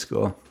elementary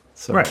school.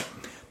 So right.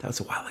 That was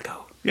a while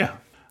ago. Yeah.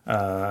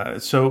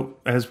 So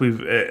as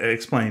we've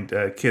explained,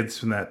 kids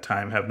from that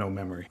time have no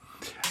memory.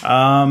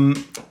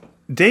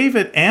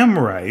 David M.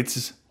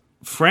 writes,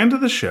 friend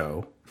of the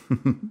show,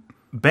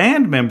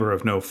 band member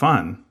of No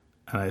Fun,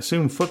 and I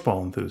assume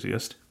football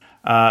enthusiast,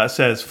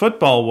 says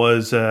Football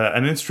was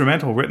an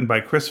instrumental written by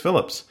Chris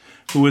Phillips,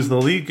 who was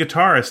the lead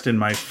guitarist in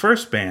my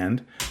first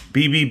band,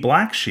 BB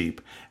Black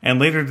Sheep, and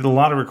later did a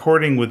lot of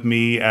recording with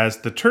me as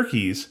the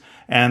Turkeys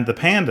and the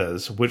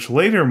Pandas, which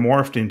later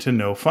morphed into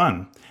No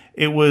Fun.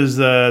 It was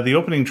the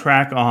opening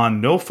track on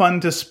No Fun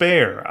to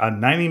Spare, a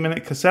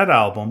 90-minute cassette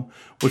album,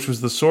 which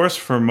was the source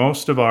for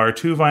most of our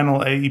 2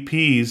 vinyl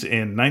EPs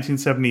in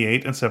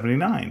 1978 and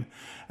 79,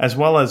 as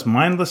well as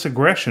Mindless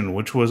Aggression,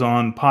 which was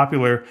on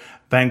popular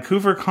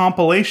Vancouver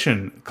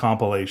compilation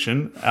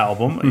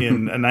album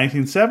in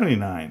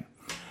 1979.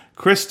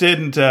 Chris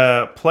didn't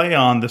play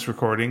on this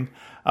recording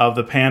of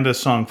the Pandas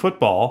song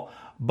Football,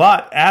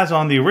 but as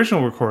on the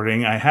original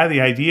recording, I had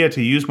the idea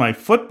to use my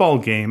football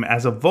game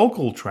as a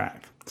vocal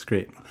track. That's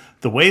great.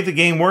 The way the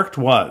game worked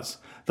was,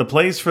 the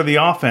plays for the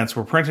offense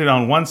were printed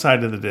on one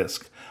side of the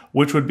disc,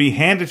 which would be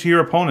handed to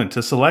your opponent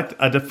to select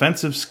a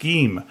defensive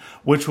scheme,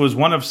 which was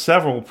one of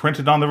several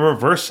printed on the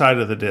reverse side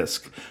of the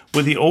disc,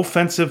 with the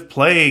offensive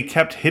play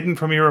kept hidden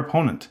from your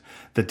opponent.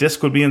 The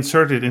disc would be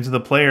inserted into the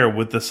player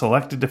with the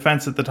selected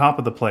defense at the top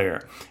of the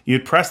player.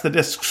 You'd press the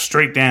disc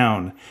straight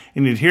down,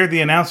 and you'd hear the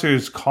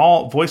announcer's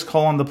voice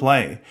call on the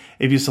play.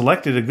 If you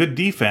selected a good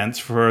defense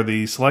for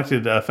the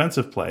selected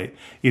offensive play,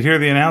 you'd hear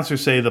the announcer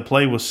say the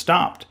play was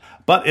stopped.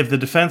 But if the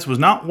defense was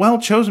not well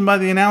chosen by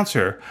the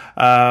announcer,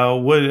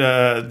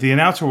 the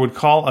announcer would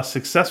call a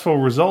successful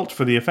result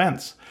for the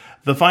offense.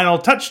 The final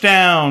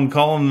touchdown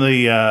call in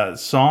the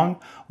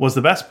song was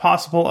the best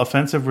possible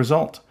offensive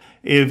result.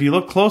 If you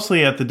look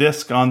closely at the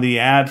disc on the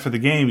ad for the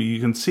game, you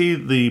can see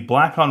the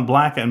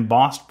black-on-black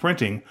embossed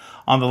printing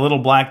on the little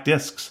black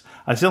discs.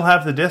 I still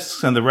have the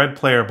discs and the red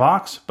player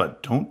box,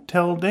 but don't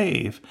tell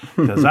Dave,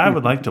 because I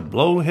would like to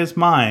blow his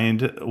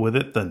mind with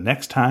it the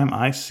next time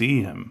I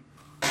see him.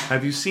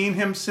 Have you seen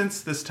him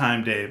since this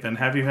time, Dave, and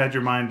have you had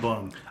your mind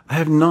blown? I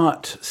have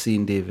not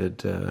seen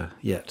David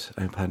yet.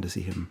 I plan to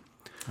see him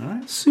all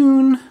right.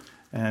 soon.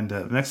 And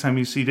next time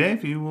you see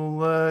Dave,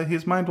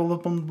 his mind will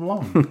have been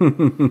blown.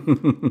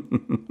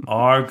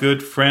 Our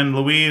good friend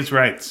Louise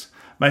writes,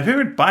 my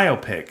favorite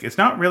biopic is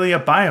not really a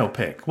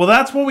biopic. Well,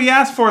 that's what we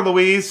asked for,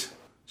 Louise.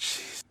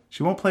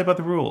 She won't play by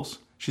the rules.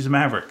 She's a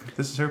maverick.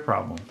 This is her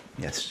problem.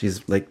 Yes,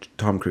 she's like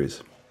Tom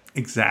Cruise.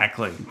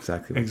 Exactly.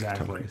 Exactly.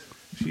 Tom Cruise.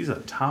 She's a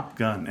Top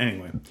Gun.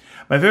 Anyway,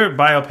 my favorite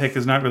biopic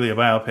is not really a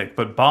biopic,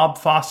 but Bob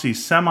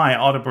Fosse's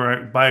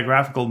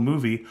semi-autobiographical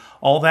movie,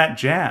 All That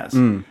Jazz.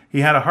 He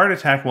had a heart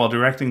attack while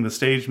directing the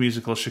stage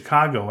musical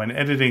Chicago and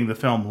editing the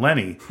film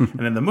Lenny.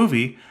 And in the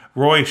movie,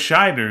 Roy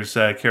Scheider's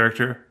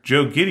character,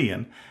 Joe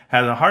Gideon,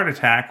 had a heart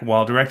attack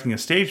while directing a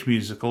stage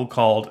musical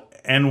called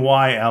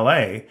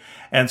NYLA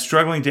and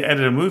struggling to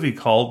edit a movie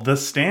called The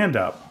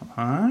Stand-Up.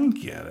 I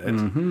get it.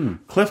 Mm-hmm.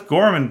 Cliff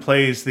Gorman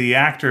plays the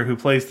actor who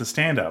plays the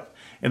stand-up.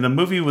 In the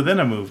movie within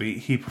a movie,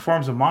 he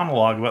performs a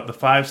monologue about the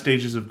 5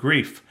 stages of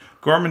grief.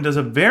 Gorman does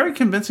a very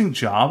convincing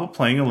job of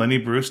playing a Lenny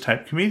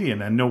Bruce-type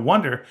comedian, and no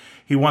wonder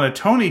he won a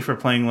Tony for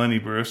playing Lenny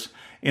Bruce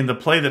in the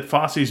play that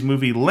Fosse's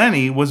movie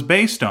Lenny was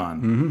based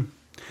on. Mm-hmm.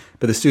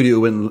 But the studio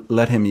wouldn't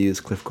let him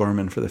use Cliff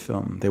Gorman for the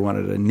film. They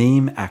wanted a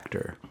name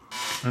actor.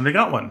 And they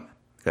got one.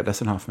 Got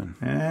Dustin Hoffman.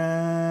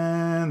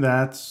 And Gorman,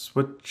 that's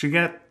what you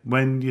get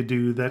when you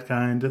do that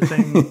kind of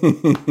thing.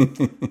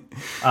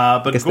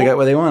 But Guess they got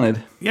what they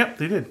wanted. Yep,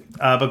 they did.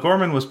 But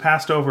Gorman was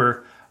passed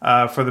over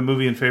for the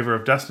movie in favor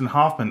of Dustin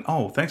Hoffman.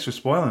 Oh, thanks for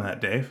spoiling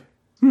that, Dave.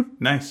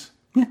 Nice.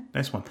 Yeah.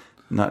 Nice one.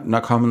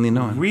 Not commonly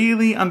known.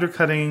 Really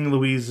undercutting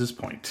Louise's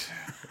point.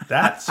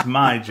 That's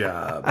my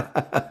job.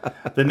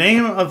 The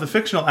name of the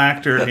fictional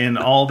actor in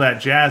All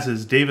That Jazz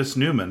is Davis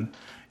Newman.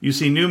 You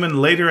see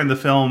Newman later in the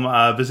film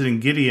visiting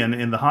Gideon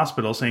in the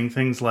hospital saying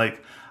things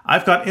like,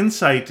 "I've got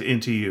insight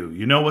into you.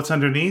 You know what's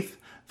underneath?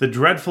 The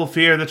dreadful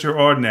fear that you're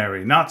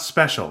ordinary, not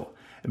special."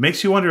 It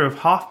makes you wonder if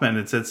Hoffman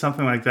had said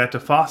something like that to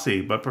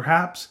Fosse, but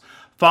perhaps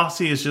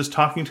Fosse is just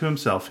talking to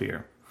himself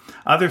here.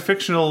 Other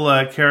fictional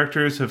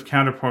characters have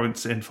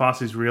counterpoints in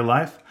Fosse's real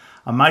life.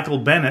 Michael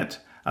Bennett,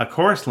 a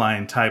chorus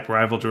line type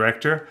rival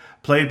director,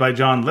 played by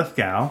John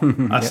Lithgow,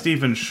 a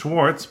Stephen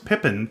Schwartz,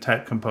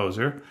 Pippin-type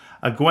composer,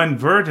 a Gwen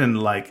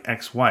Verdon-like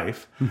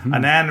ex-wife,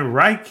 an Anne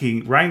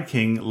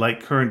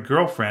Reinking-like current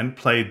girlfriend,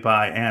 played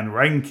by Anne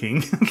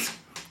Reinking.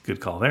 Good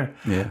call there.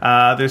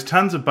 Yeah. There's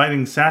tons of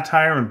biting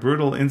satire and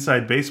brutal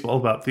inside baseball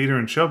about theater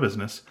and show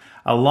business.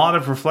 A lot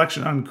of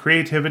reflection on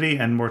creativity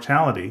and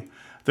mortality.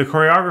 The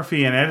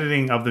choreography and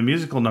editing of the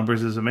musical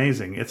numbers is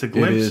amazing. It's a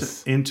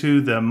glimpse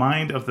into the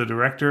mind of the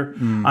director,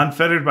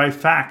 unfettered by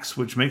facts,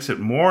 which makes it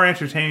more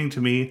entertaining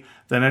to me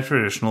than a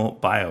traditional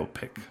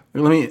biopic.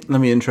 Let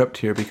me interrupt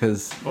here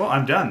because Well,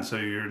 I'm done, so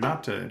you're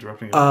not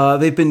interrupting.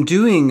 they've been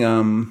doing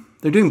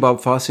they're doing Bob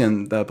Fosse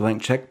on the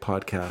Blank Check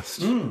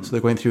podcast. So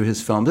they're going through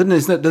his film.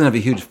 Doesn't have a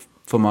huge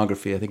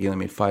filmography. I think he only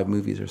made 5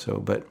 movies or so,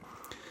 but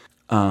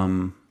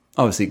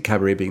obviously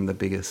Cabaret being the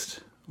biggest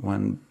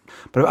one.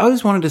 But I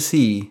always wanted to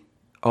see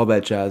All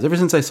That Jazz ever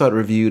since I saw it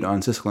reviewed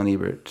on Siskel and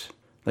Ebert,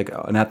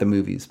 and at the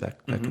movies back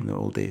in the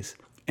old days.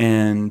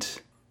 And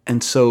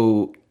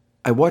so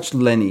I watched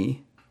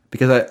Lenny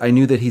because I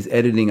knew that he's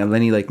editing a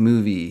Lenny-like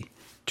movie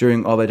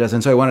during All That Jazz,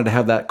 and so I wanted to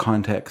have that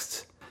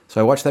context.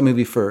 So I watched that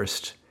movie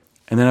first,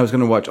 and then I was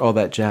going to watch All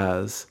That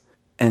Jazz.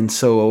 And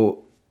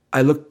so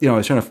I looked, I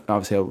was trying to,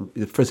 obviously,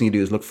 the first thing you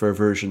do is look for a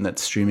version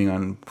that's streaming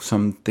on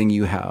something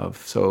you have.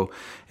 So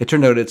it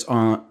turned out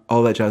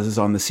All That Jazz is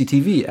on the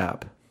CTV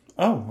app.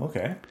 Oh,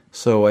 okay.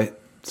 So I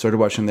started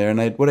watching there,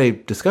 and what I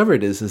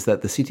discovered is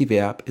that the CTV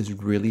app is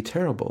really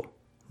terrible.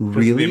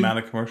 Really? The amount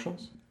of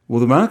commercials? Well,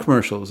 the amount of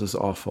commercials is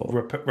awful.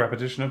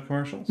 Repetition of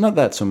commercials? Not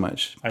that so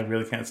much. I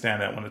really can't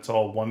stand that when it's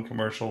all one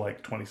commercial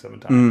like 27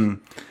 times.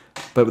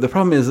 But the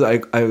problem is I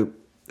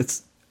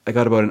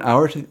got about an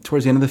hour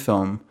towards the end of the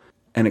film,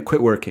 and it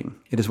quit working.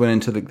 It just went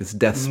into this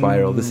death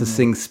spiral. This is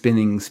thing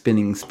spinning.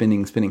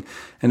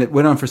 And it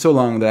went on for so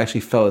long that I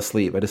actually fell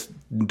asleep. I just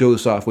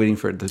dozed off waiting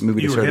for the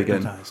movie to start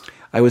again.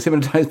 I was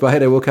hypnotized by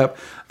it. I woke up.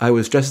 I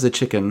was dressed as a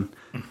chicken,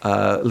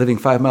 living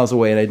 5 miles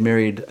away, and I'd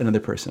married another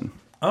person.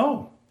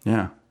 Oh.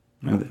 Yeah.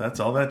 Well, that's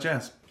All That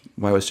Jazz.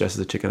 Why I was dressed as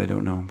a chicken, I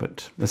don't know,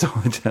 but that's All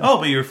That Jazz. Oh,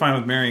 but you were fine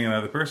with marrying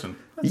another person.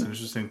 That's an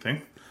interesting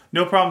thing.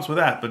 No problems with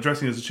that, but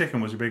dressing as a chicken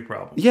was your big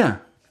problem. Yeah.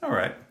 All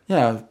right.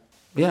 Yeah,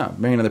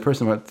 marrying another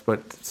person,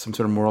 what some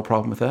sort of moral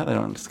problem with that? I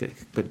don't understand.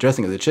 But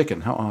dressing as a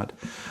chicken, how odd.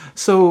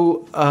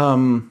 So,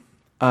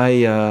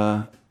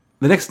 the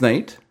next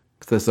night,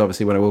 this is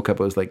obviously when I woke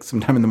up, it was like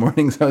sometime in the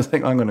morning, so I was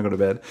like, oh, I'm going to go to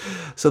bed.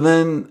 So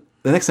then,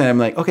 the next night, I'm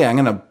like, okay, I'm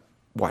going to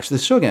watch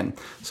this show again.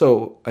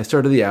 So, I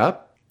started the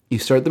app, you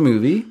start the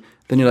movie,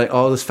 then you're like,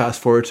 oh, let's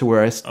fast forward to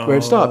where it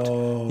stopped.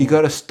 You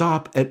got to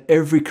stop at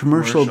every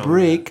commercial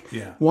break,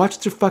 watch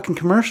their fucking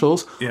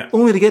commercials,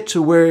 only to get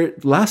to where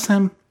last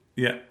time...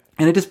 Yeah.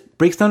 And it just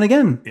breaks down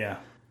again. Yeah.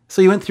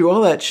 So you went through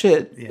all that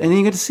shit, and then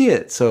you get to see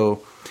it.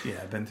 So yeah,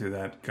 I've been through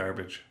that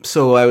garbage.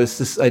 So I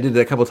did it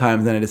a couple of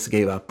times, then I just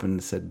gave up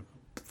and said,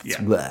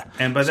 bleh.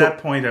 And by that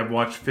point, I've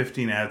watched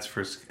 15 ads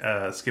for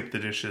Skip the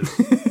Dishes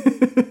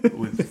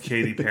with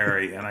Katy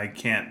Perry, and I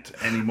can't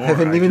anymore. I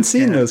haven't even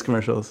seen those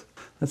commercials.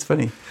 That's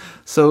funny.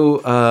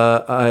 So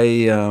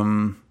I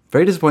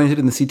very disappointed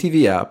in the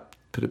CTV app,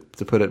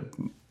 to put it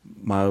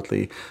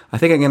mildly. I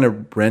think I'm going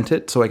to rent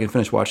it so I can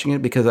finish watching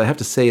it, because I have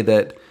to say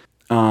that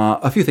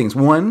a few things.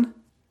 One,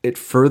 it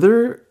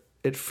further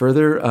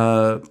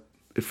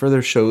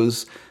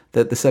shows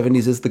that the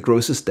 70s is the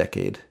grossest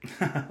decade.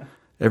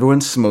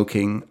 Everyone's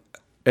smoking.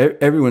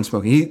 Everyone's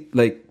smoking. He,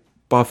 like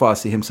Bob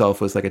Fosse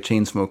himself, was like a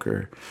chain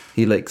smoker.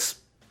 He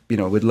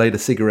would light a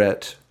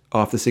cigarette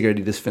off the cigarette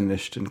he just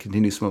finished and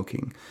continue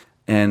smoking.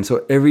 And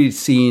so every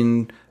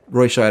scene,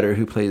 Roy Scheider,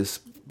 who plays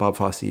Bob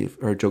Fosse,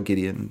 or Joe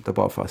Gideon, the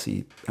Bob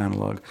Fosse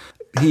analog,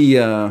 he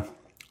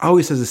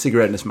always has a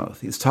cigarette in his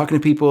mouth. He's talking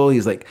to people.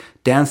 He's like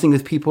dancing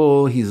with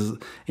people. And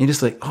you're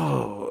just like,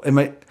 oh. And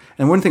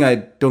one thing I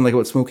don't like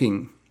about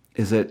smoking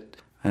is that,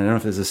 I don't know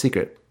if it's a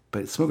secret,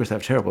 but smokers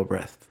have terrible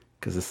breath,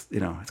 because it's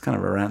kind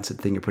of a rancid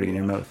thing you're putting in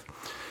your mouth.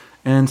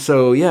 And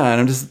so, yeah, and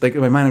I'm just like,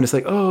 in my mind, I'm just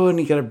like, oh, and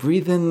you got to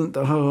breathe in.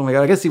 Oh my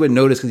God. I guess you wouldn't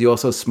notice because you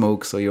also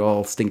smoke, so you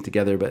all stink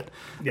together, but.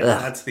 Yeah,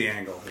 that's the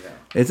angle. Yeah.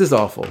 It's just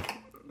awful.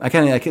 I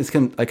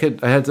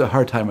had a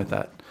hard time with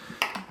that.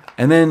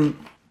 And then,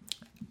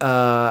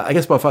 I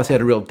guess Bob Fosse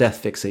had a real death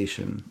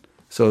fixation.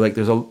 So like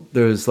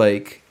there's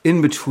like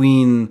in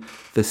between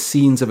the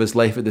scenes of his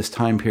life at this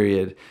time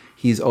period,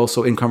 he's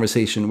also in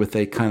conversation with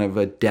a kind of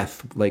a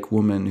death-like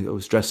woman who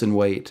was dressed in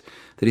white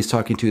that he's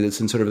talking to, that's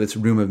in sort of this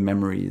room of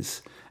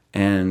memories.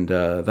 And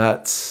that's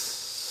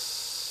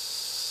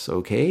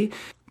okay.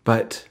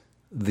 But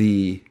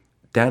the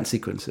dance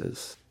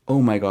sequences,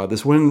 oh my God,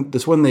 this one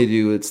they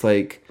do, it's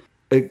like,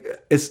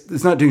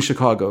 it's not doing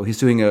Chicago. He's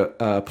doing a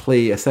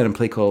stand-up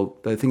play called,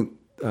 I think,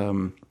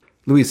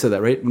 Louis said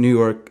that, right? New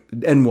York,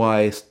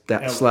 NY/LA.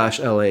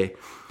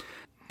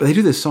 But they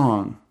do this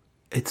song.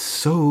 It's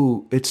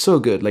so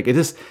good. Like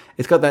it's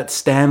got that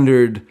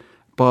standard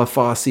Bob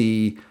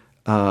Fosse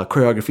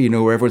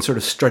choreography, where everyone's sort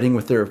of strutting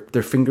with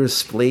their fingers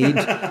splayed,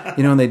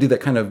 and they do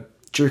that kind of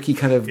jerky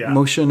kind of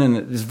motion,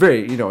 and it's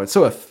very, it's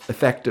so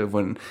effective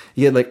when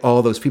you get like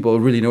all those people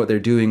who really know what they're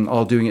doing,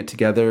 all doing it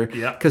together.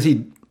 Yeah. Because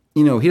he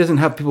doesn't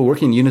have people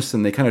working in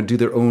unison. They kind of do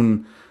their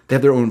own. They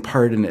have their own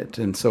part in it,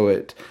 and so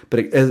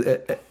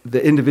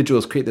the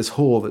individuals create this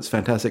whole that's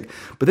fantastic.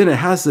 But then it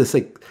has this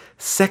like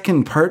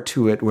second part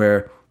to it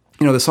where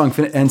the song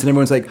ends and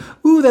everyone's like,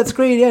 "Ooh, that's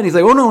great!" Yeah, and he's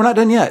like, "Oh no, we're not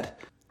done yet."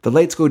 The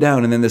lights go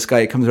down, and then this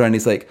guy comes around. And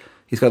he's like,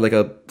 he's got like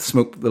this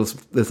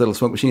little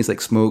smoke machine. He's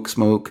like, smoke,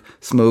 smoke,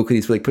 smoke, and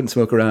he's like putting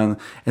smoke around.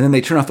 And then they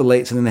turn off the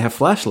lights, and then they have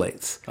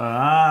flashlights.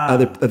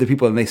 Other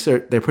people, and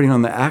they're putting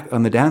on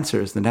the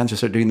dancers. And the dancers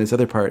start doing this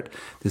other part,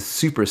 this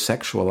super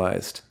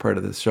sexualized part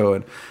of the show.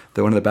 And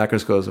one of the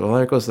backers goes, "Well,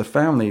 there goes the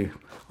family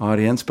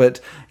audience." But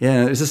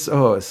yeah, it's just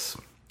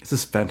it's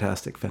just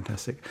fantastic.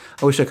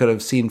 I wish I could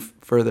have seen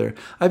further.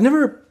 I've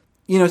never,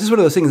 it's just one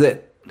of those things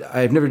that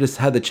I've never just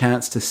had the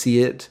chance to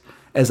see it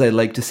as I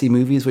like to see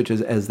movies, which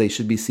is as they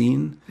should be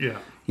seen. Yeah.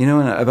 And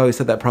I've always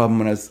had that problem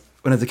when I was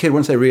a kid.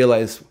 Once I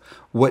realized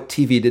what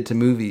TV did to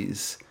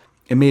movies,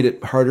 it made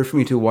it harder for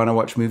me to want to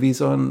watch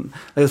movies on.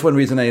 Like, that's one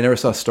reason I never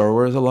saw Star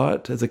Wars a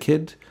lot as a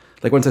kid.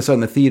 Like once I saw it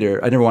in the theater,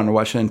 I never wanted to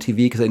watch it on TV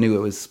because I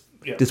knew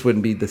this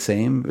wouldn't be the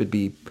same. It would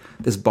be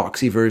this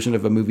boxy version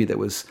of a movie that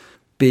was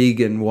big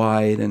and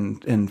wide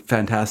and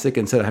fantastic.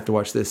 And so I have to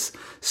watch this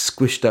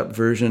squished up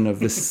version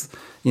of this,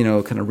 kind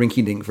of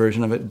rinky-dink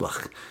version of it. Blah.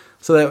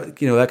 So that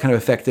that kind of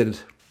affected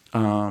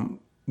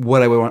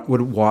what I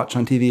would watch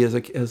on TV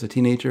as a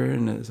teenager,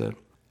 and as I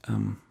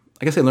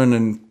guess I learned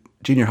in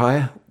junior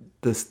high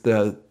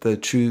the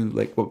true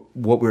like what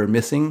we were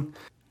missing.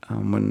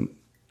 When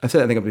I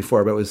said, I think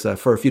before, but it was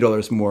for a few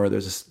dollars more.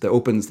 There's the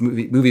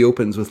movie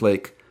opens with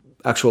like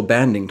actual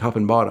banding top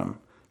and bottom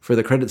for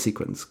the credit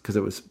sequence, because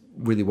it was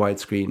really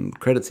widescreen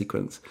credit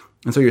sequence,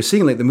 and so you're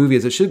seeing like the movie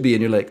as it should be,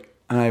 and you're like,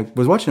 and I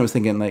was watching, I was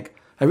thinking like,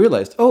 I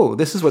realized, oh,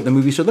 this is what the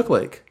movie should look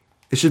like.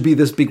 It should be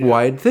this big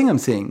wide thing I'm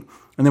seeing.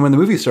 And then when the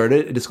movie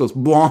started, it just goes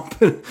blomp.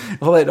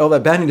 all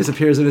that banding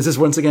disappears, and it's just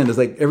once again, it's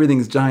like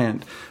everything's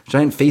giant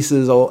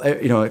faces.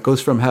 It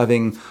goes from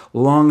having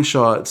long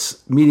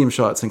shots, medium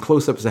shots, and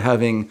close-ups to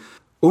having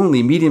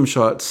only medium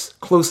shots,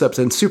 close-ups,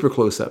 and super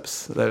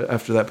close-ups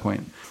after that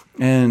point.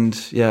 And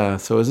yeah,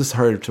 so it was just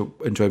hard to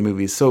enjoy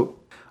movies. So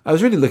I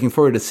was really looking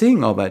forward to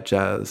seeing all that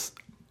jazz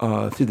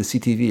through the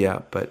CTV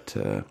app, but.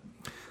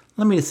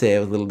 Let me just say I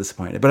was a little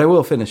disappointed, but I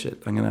will finish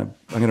it. I'm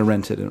gonna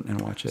rent it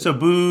and watch it. So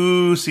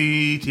boo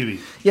CTV.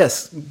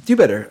 Yes, do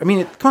better. I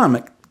mean, come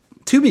on,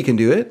 Tubi can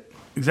do it.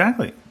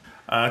 Exactly.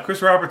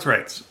 Chris Roberts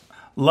writes,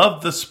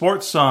 "Love the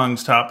sports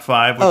songs top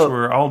 5, which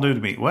were all new to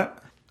me." What?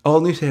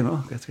 All new to him.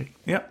 Oh, that's great.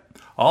 Yep,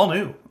 all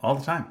new, all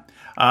the time.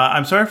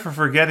 I'm sorry for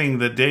forgetting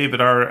that Dave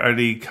had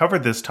already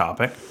covered this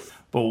topic,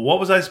 but what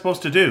was I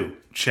supposed to do?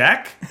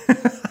 Check.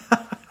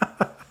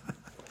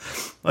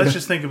 Let's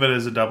just think of it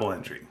as a double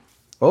entry.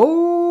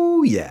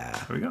 Oh,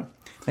 yeah. There we go.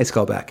 Nice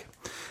callback.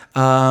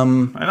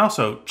 And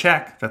also,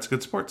 check. That's a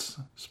good sports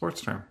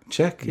term.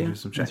 Check, yeah. Do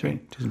some checking. That's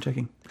right. Do some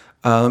checking.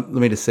 Let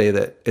me just say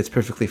that it's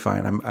perfectly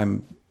fine.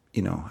 I'm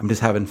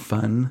just having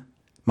fun.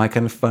 My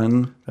kind of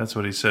fun. That's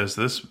what he says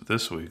this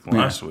week.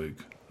 Last week.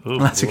 Oh,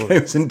 last week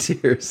I was in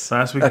tears.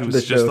 Last week he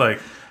was just like,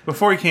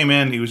 before he came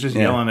in, he was just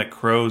yelling at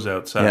crows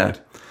outside. Yeah.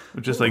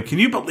 Just like, can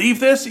you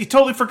believe this? He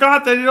totally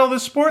forgot that he did all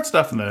this sports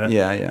stuff in there.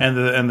 Yeah.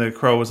 And the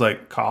crow was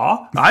like,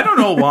 "Caw? I don't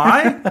know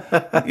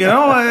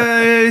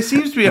why. He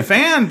seems to be a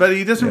fan, but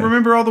he doesn't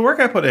remember all the work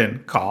I put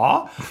in.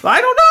 Caw? I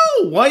don't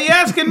know. Why are you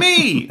asking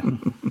me?"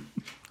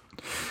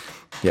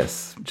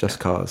 Yes, just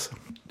cause.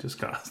 Just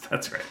cause.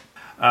 That's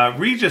right.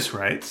 Regis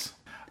writes,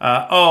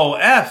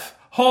 "F,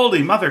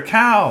 holy mother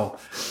cow.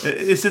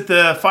 Is it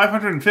the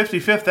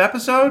 555th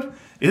episode?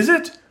 Is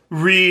it?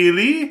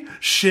 Really?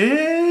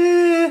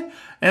 Shit.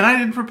 And I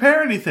didn't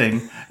prepare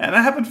anything, and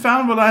I haven't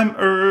found what I'm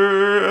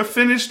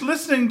finished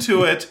listening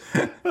to it.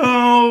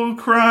 Oh,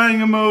 crying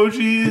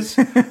emojis.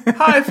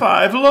 High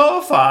five, low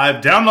five,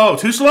 down low,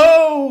 too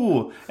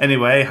slow.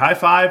 Anyway, high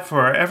five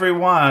for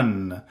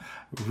everyone.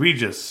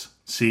 Regis,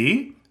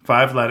 see?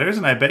 5 letters,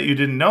 and I bet you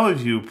didn't know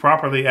if you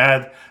properly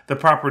add the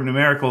proper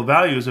numerical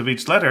values of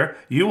each letter,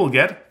 you will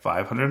get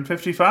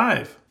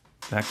 555.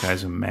 That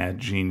guy's a mad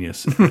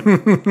genius.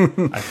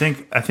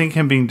 I think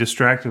him being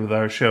distracted with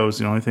our show is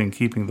the only thing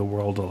keeping the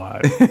world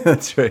alive.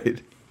 That's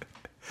right.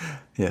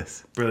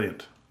 Yes.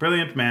 Brilliant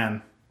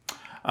man.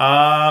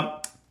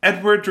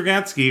 Edward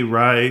Dragansky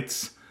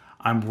writes,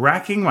 I'm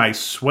racking my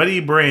sweaty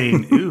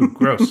brain, ooh,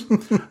 gross,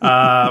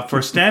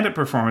 for stand-up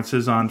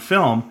performances on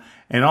film,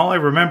 and all I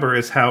remember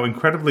is how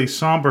incredibly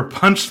somber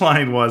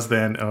Punchline was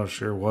then. Oh,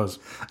 sure was.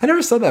 I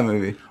never saw that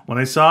movie. When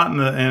I saw it in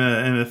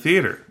a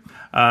theater.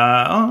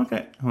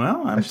 Okay.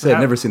 Well, I've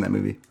never seen that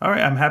movie. All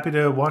right, I'm happy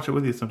to watch it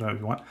with you sometime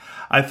if you want.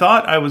 I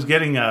thought I was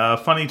getting a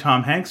funny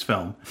Tom Hanks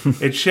film.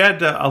 It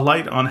shed a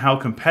light on how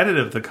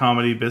competitive the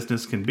comedy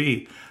business can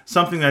be,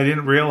 something I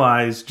didn't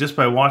realize just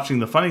by watching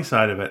the funny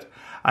side of it.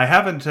 I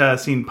haven't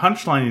seen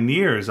Punchline in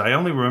years. I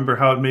only remember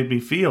how it made me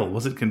feel.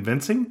 Was it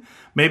convincing?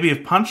 Maybe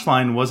if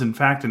Punchline was in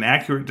fact an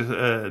accurate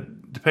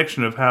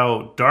depiction of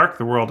how dark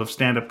the world of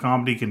stand-up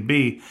comedy can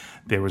be,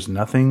 there was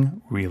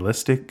nothing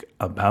realistic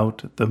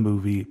about the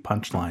movie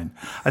Punchline.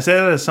 I say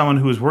that as someone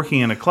who was working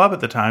in a club at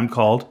the time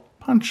called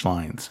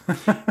Punchlines.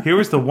 Here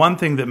was the one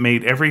thing that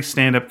made every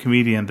stand-up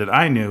comedian that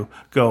I knew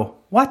go,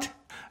 what?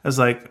 It's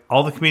like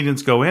all the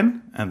comedians go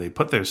in and they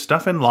put their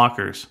stuff in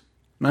lockers.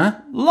 Huh?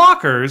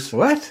 Lockers?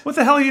 What? What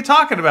the hell are you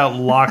talking about,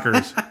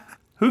 lockers?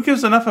 Who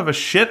gives enough of a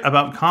shit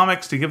about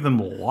comics to give them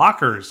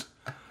lockers?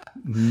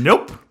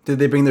 Nope. Did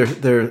they bring their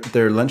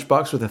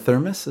lunchbox with a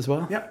thermos as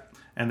well? Yep.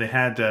 And they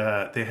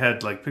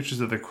had like pictures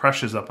of their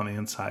crushes up on the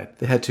inside.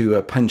 They had to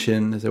punch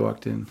in as they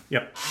walked in.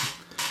 Yep.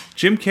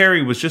 Jim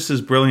Carrey was just as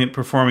brilliant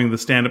performing the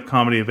stand-up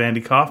comedy of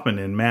Andy Kaufman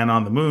in Man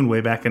on the Moon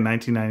way back in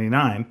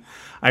 1999.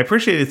 I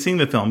appreciated seeing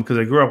the film because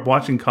I grew up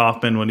watching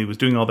Kaufman when he was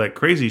doing all that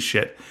crazy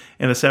shit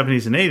in the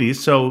 70s and 80s,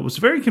 so it was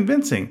very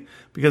convincing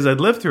because I'd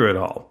lived through it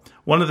all.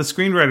 One of the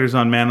screenwriters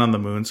on Man on the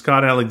Moon,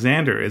 Scott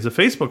Alexander, is a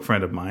Facebook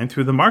friend of mine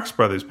through the Marx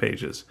Brothers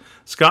pages.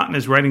 Scott and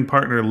his writing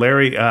partner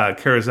Larry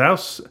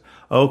Karaszewski,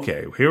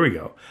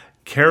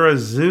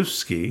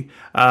 Karaszewski,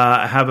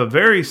 have a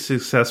very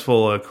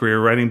successful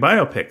career writing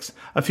biopics.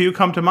 A few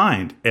come to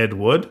mind. Ed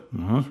Wood,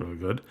 that's really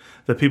good.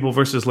 The People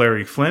vs.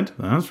 Larry Flint,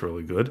 that's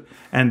really good.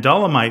 And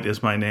Dolomite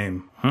Is My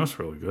Name, that's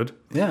really good.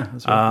 Yeah,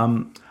 that's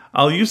right.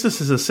 I'll use this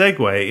as a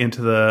segue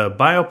into the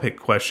biopic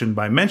question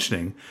by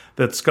mentioning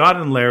that Scott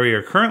and Larry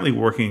are currently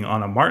working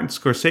on a Martin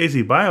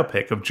Scorsese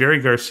biopic of Jerry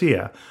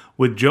Garcia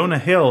with Jonah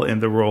Hill in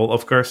the role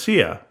of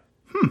Garcia.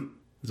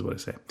 Is what I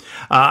say.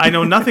 I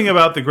know nothing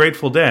about the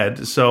Grateful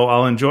Dead, so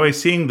I'll enjoy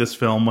seeing this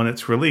film when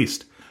it's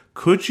released.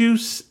 Could you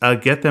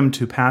get them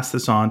to pass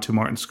this on to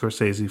Martin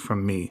Scorsese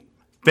from me?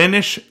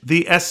 Finish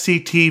the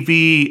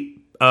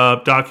SCTV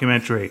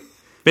documentary.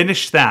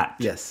 Finish that.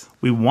 Yes.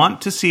 We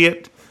want to see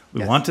it.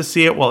 We want to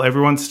see it while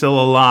everyone's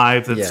still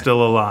alive that's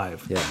still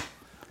alive. Yeah.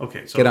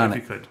 Okay, so Get on if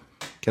it. you could.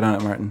 Get on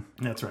it, Martin.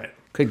 That's right.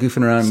 Quit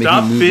goofing around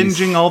Stop making movies.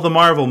 binging all the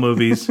Marvel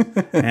movies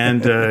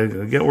and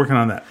get working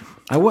on that.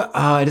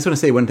 I just want to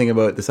say one thing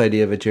about this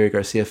idea of a Jerry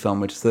Garcia film,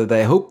 which is that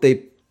I hope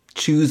they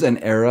choose an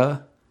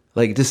era,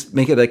 like just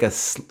make it like a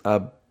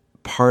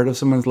part of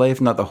someone's life,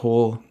 not the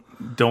whole.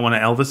 Don't want to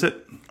Elvis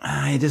it?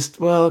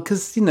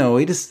 Because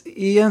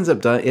he ends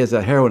up dying as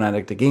a heroin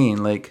addict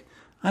again. Like,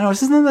 I don't know, it's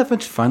just not that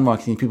much fun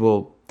watching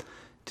people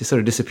just sort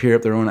of disappear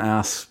up their own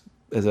ass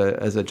as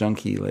a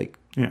junkie. Like,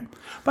 yeah.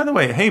 By the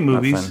way, hey,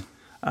 movies,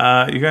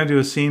 you're gonna do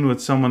a scene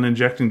with someone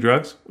injecting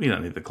drugs. We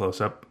don't need the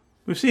close up.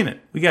 We've seen it.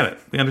 We get it.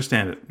 We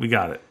understand it. We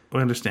got it. We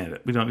understand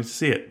it. We don't need to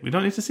see it. We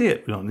don't need to see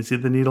it. We don't need to see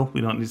the needle.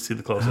 We don't need to see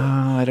the close up.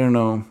 Oh, I don't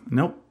know.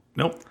 Nope.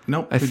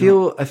 I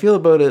feel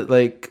about it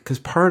like, because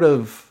part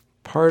of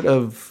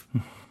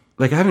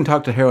like, I haven't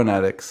talked to heroin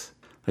addicts.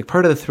 Like,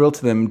 part of the thrill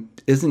to them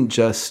isn't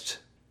just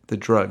the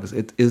drugs;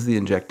 it is the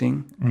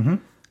injecting. Mm-hmm.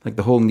 Like,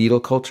 the whole needle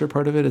culture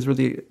part of it is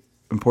really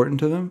important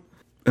to them.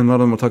 And a lot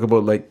of them will talk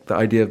about like the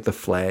idea of the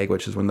flag,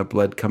 which is when the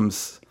blood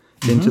comes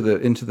into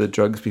the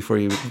drugs before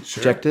you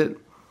inject it.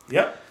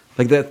 Yep.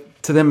 Like,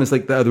 that to them is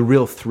like the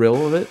real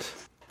thrill of it.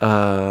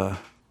 And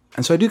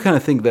so I do kind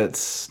of think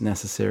that's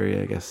necessary,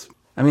 I guess.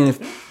 I mean,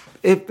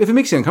 if it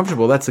makes you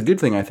uncomfortable, that's a good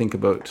thing, I think,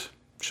 about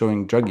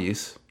showing drug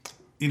use.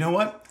 You know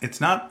what?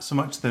 It's not so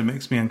much that it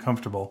makes me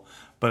uncomfortable,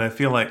 but I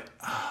feel like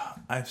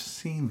I've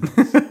seen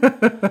this.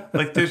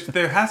 Like,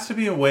 there has to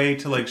be a way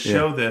to like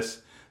show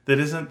this that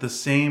isn't the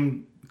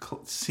same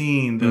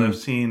scene that I've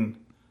seen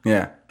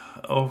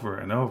over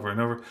and over and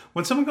over.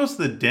 When someone goes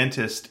to the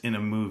dentist in a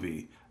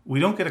movie, we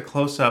don't get a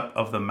close-up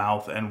of the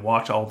mouth and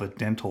watch all the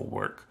dental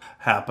work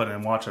happen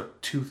and watch a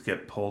tooth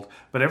get pulled.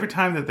 But every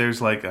time that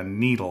there's like a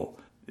needle,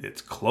 it's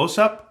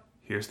close-up.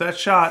 Here's that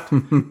shot.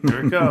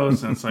 Here it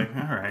goes. And it's like,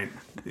 all right,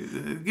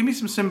 give me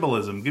some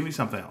symbolism. Give me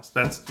something else.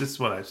 That's just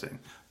what I've seen.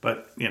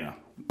 But,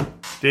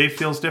 Dave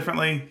feels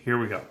differently. Here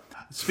we go.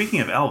 Speaking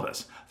of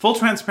Elvis, full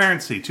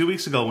transparency, 2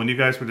 weeks ago when you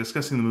guys were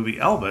discussing the movie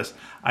Elvis,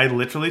 I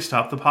literally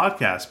stopped the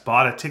podcast,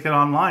 bought a ticket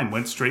online,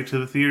 went straight to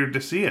the theater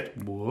to see it.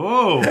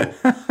 Whoa.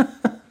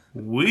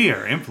 We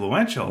are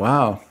influential.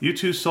 Wow. You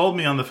two sold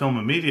me on the film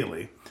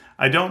immediately.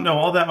 I don't know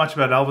all that much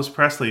about Elvis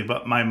Presley,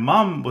 but my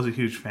mom was a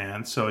huge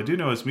fan, so I do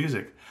know his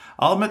music.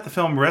 I'll admit the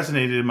film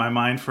resonated in my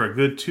mind for a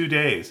good 2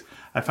 days.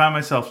 I found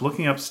myself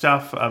looking up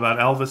stuff about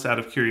Elvis out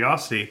of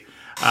curiosity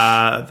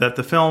that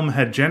the film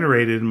had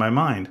generated in my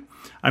mind.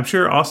 I'm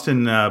sure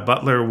Austin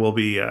Butler will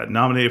be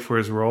nominated for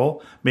his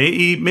role.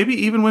 Maybe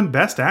even win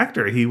Best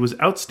Actor. He was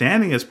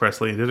outstanding as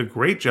Presley and did a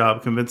great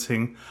job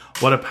convincing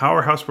what a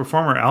powerhouse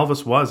performer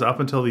Elvis was up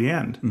until the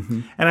end.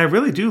 And I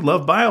really do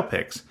love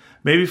biopics.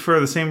 Maybe for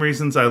the same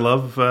reasons I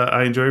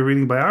enjoy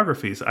reading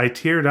biographies. I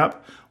teared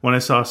up when I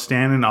saw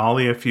Stan and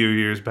Ollie a few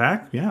years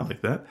back. Yeah,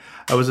 like that.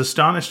 I was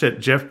astonished at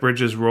Jeff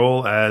Bridges'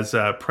 role as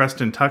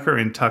Preston Tucker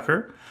in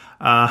Tucker.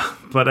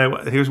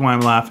 But here's why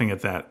I'm laughing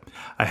at that.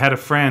 I had a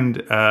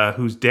friend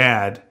whose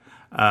dad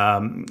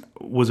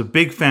was a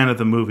big fan of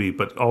the movie,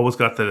 but always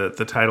got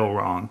the title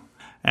wrong.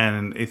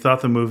 And he thought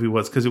the movie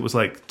was, because it was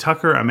like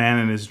Tucker, a Man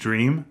in His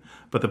Dream,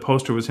 but the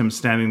poster was him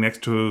standing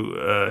next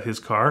to his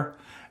car.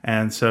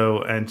 And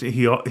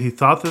he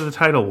thought that the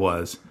title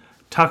was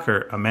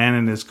Tucker, a Man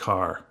in His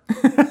Car.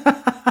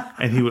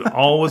 And he would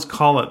always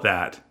call it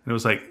that. And it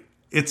was like,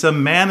 it's a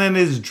man in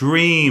his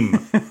dream.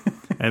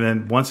 And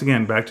then once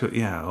again, back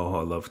to, I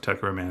love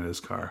Tucker, a Man in His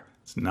Car.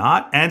 It's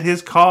not and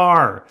his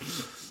car.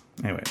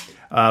 Anyway,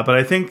 but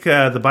I think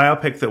the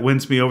biopic that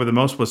wins me over the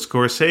most was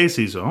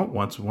Scorsese's.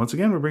 Once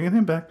again, we're bringing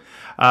him back.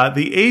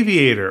 The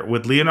Aviator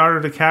with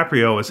Leonardo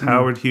DiCaprio as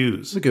Howard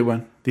Hughes. It's a good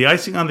one. The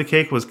icing on the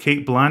cake was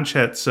Cate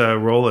Blanchett's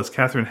role as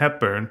Katharine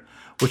Hepburn,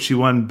 which she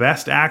won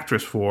Best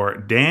Actress for.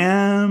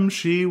 Damn,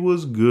 she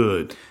was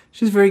good.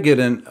 She's very good.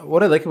 And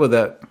what I like about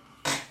that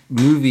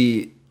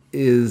movie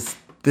is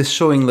this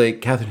showing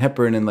like Katharine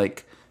Hepburn in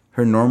like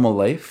her normal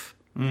life,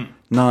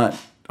 not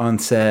on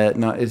set.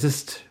 It's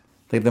just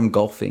like them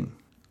golfing.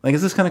 Like,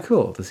 it's just kind of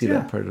cool to see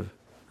that part of.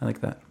 I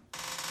like that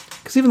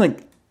because even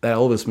like that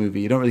Elvis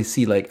movie, you don't really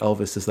see like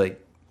Elvis just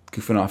like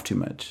goofing off too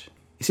much.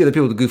 You see other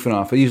people goofing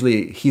off, but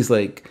usually he's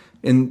like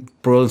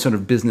embroiled in sort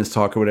of business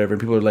talk or whatever,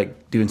 and people are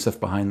like doing stuff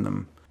behind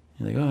them.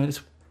 You're like, I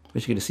just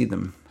wish you get to see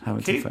them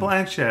having some fun. Cate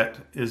Blanchett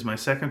is my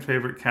second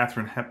favorite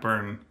Katharine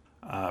Hepburn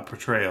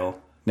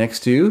portrayal. Next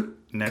to,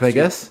 can I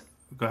guess?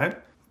 Go ahead.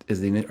 Are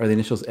the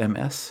initials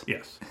MS?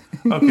 Yes.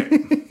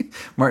 Okay.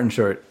 Martin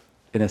Short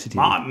in SCTV.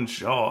 Martin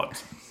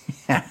Short.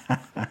 The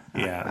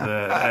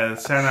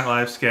Saturday Night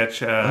Live sketch,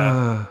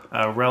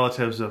 celebrity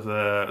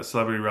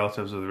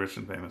relatives of the rich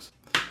and famous.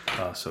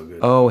 Oh, so good.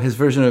 Oh, his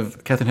version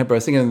of Katharine Hepburn. I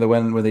was thinking of the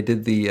one where they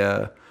did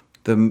the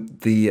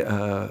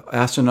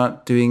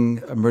astronaut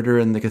doing a murder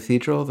in the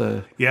cathedral.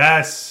 The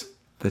T.S.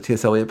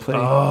 Eliot play.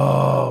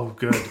 Oh,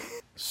 good.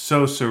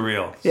 So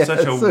surreal.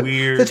 Such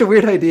a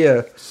weird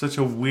idea. Such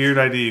a weird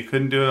idea. You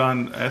couldn't do it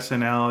on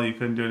SNL. You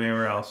couldn't do it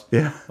anywhere else.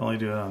 Yeah. Only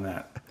do it on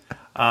that.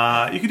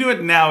 You can do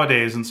it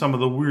nowadays in some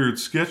of the weird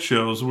sketch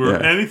shows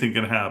where anything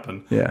can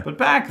happen. Yeah. But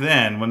back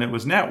then, when it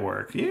was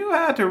network, you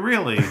had to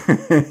really...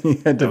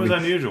 It was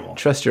unusual.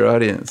 Trust your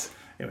audience.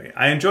 Anyway,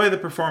 I enjoy the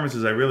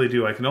performances. I really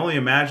do. I can only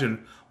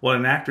imagine what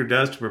an actor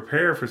does to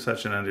prepare for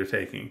such an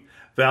undertaking.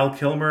 Val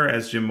Kilmer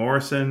as Jim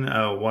Morrison,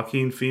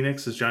 Joaquin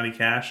Phoenix as Johnny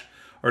Cash,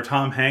 or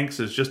Tom Hanks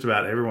as just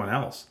about everyone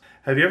else.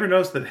 Have you ever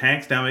noticed that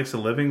Hanks now makes a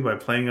living by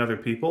playing other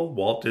people?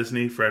 Walt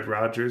Disney, Fred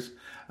Rogers,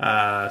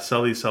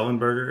 Sully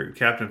Sullenberger,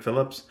 Captain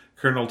Phillips,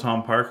 Colonel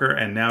Tom Parker,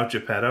 and now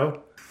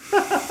Geppetto.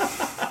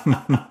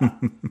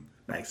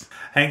 Nice.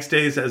 Hank's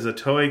days as a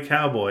toy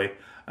cowboy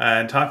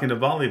and talking to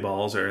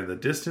volleyballs are in the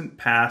distant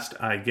past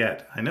I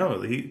get. I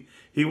know, he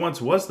once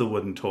was the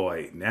wooden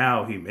toy.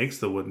 Now he makes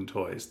the wooden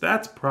toys.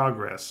 That's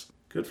progress.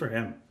 Good for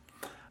him.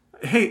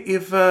 Hey,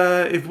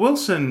 if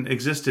Wilson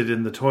existed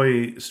in the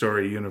Toy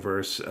Story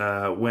universe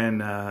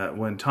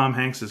when Tom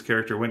Hanks'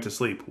 character went to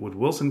sleep, would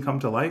Wilson come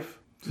to life?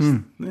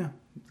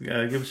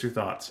 Give us your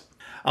thoughts.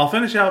 I'll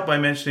finish out by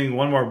mentioning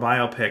one more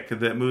biopic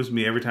that moves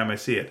me every time I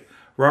see it.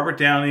 Robert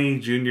Downey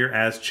Jr.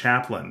 as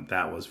Chaplin.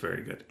 That was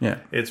very good. Yeah.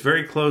 It's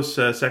very close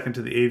second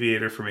to The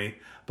Aviator for me,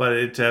 but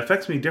it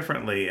affects me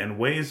differently and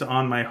weighs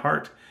on my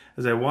heart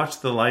as I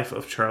watch the life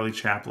of Charlie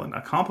Chaplin. A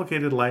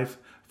complicated life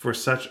for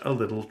such a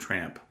little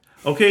tramp.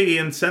 Okay,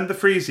 Ian, send the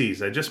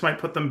freezies. I just might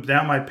put them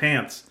down my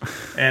pants.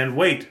 And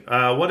wait,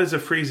 what is a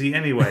freezie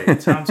anyway?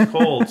 It sounds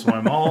cold, so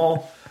I'm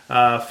all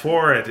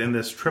for it in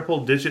this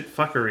triple-digit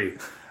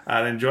fuckery.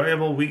 An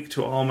enjoyable week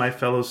to all my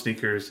fellow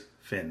sneakers,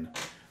 Finn.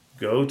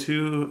 Go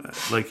to,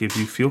 if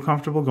you feel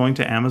comfortable going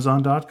to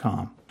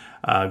Amazon.com,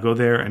 go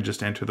there and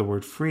just enter the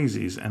word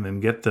freezies and then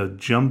get the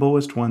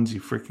jumboest ones you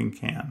freaking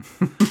can.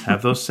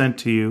 Have those sent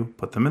to you,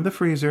 put them in the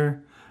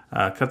freezer.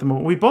 Cut them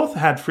open. We both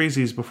had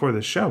freezies before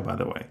this show, by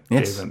the way.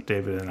 Yes.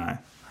 David and I.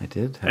 I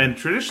did. And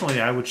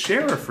traditionally, I would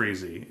share a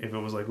freezie if it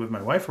was like with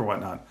my wife or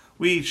whatnot.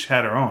 We each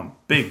had our own.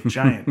 Big,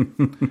 giant.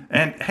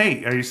 And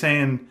hey, are you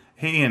saying,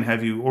 hey Ian,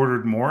 have you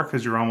ordered more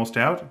because you're almost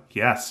out?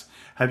 Yes.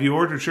 Have you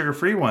ordered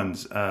sugar-free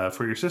ones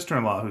for your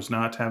sister-in-law who's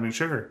not having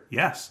sugar?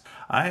 Yes.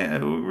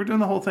 We're doing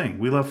the whole thing.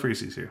 We love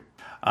freezies here.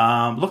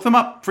 Look them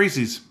up,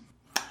 freezies.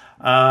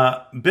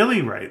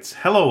 Billy writes,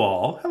 hello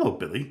all. Hello,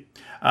 Billy.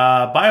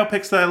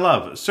 Biopics that I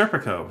love: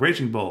 Serpico,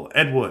 Raging Bull,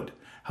 Ed Wood.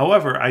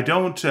 However, I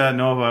don't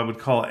know if I would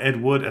call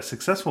Ed Wood a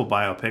successful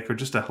biopic or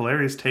just a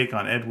hilarious take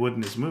on Ed Wood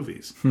and his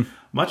movies.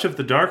 Much of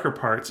the darker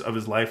parts of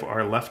his life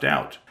are left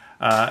out.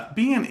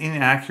 Being an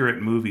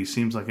inaccurate movie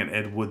seems like an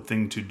Ed Wood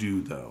thing to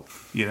do, though.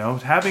 You know,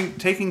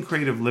 taking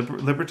creative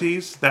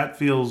liberties, that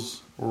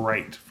feels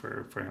right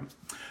for him.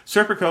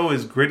 Serpico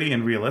is gritty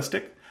and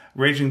realistic.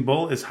 Raging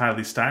Bull is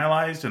highly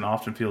stylized and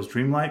often feels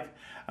dreamlike.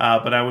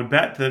 But I would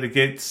bet that it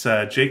gets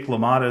Jake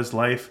LaMotta's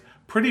life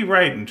pretty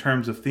right in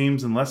terms of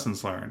themes and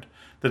lessons learned.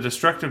 The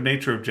destructive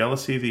nature of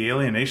jealousy, the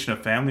alienation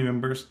of family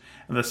members,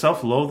 and the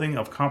self-loathing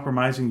of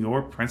compromising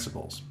your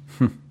principles.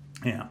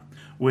 Yeah.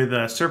 With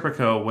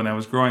Serpico, when I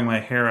was growing my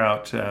hair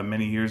out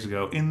many years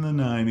ago, in the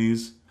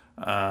 90s,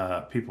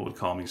 people would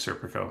call me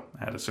Serpico.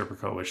 I had a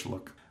Serpico-ish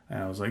look.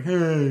 And I was like,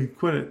 hey,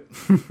 quit it.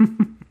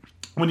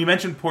 When you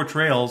mentioned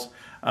portrayals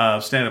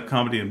of stand-up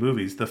comedy in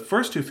movies, the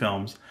first two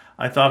films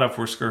I thought of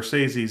were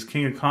Scorsese's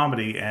King of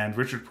Comedy and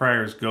Richard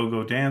Pryor's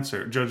Jojo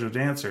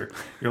Dancer,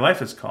 Your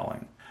Life is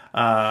Calling.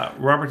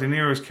 Robert De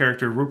Niro's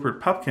character Rupert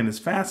Pupkin is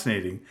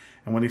fascinating,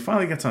 and when he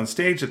finally gets on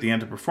stage at the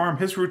end to perform,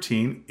 his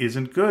routine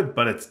isn't good,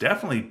 but it's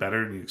definitely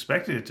better than you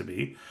expected it to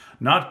be.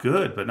 Not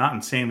good, but not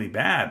insanely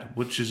bad,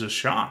 which is a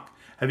shock.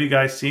 Have you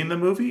guys seen the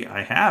movie?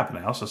 I have, and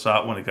I also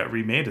saw it when it got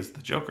remade as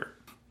The Joker.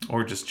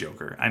 Or just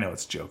Joker. I know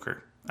it's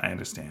Joker. I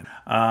understand.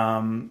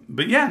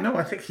 But yeah, no,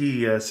 I think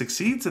he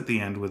succeeds at the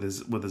end with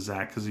his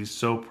act because he's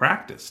so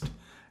practiced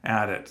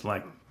at it.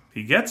 Like,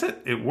 he gets it,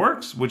 it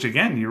works, which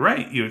again, you're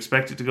right. You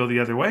expect it to go the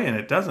other way, and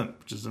it doesn't,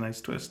 which is a nice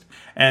twist.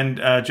 And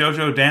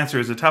Jojo Dancer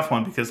is a tough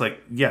one because,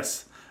 like,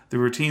 yes, the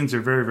routines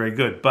are very, very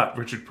good, but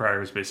Richard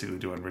Pryor is basically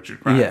doing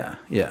Richard Pryor.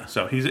 Yeah.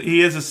 So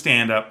he is a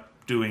stand-up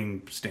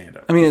doing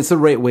stand-up. I mean, it's the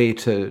right way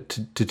to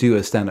do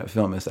a stand-up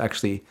film is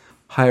actually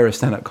hire a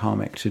stand-up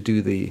comic to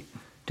do the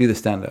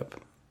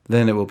stand-up.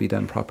 Then it will be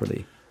done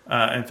properly.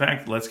 In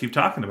fact, let's keep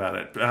talking about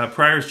it.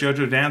 Pryor's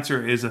Jojo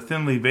Dancer is a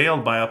thinly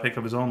veiled biopic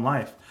of his own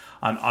life.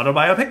 An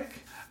autobiopic?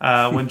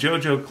 When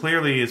Jojo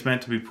clearly is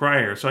meant to be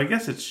Pryor. So I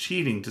guess it's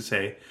cheating to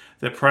say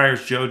that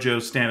Pryor's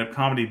Jojo stand-up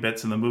comedy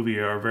bits in the movie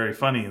are very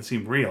funny and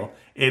seem real.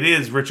 It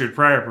is Richard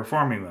Pryor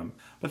performing them.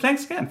 But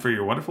thanks again for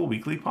your wonderful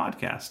weekly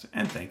podcast.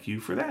 And thank you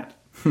for that.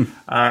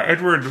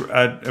 Edward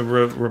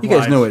replies... You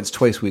guys know it's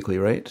twice weekly,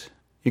 right?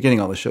 You're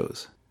getting all the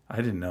shows. I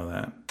didn't know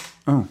that.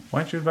 Oh. Why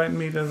aren't you inviting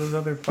me to those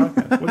other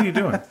podcasts? What are you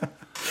doing?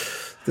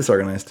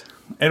 Disorganized.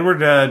 Edward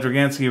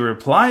Dragansky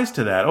replies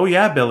to that. Oh,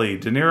 yeah, Billy.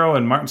 De Niro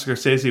and Martin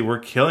Scorsese were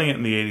killing it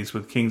in the 80s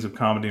with Kings of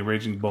Comedy and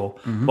Raging Bull.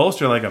 Mm-hmm.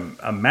 Both are like a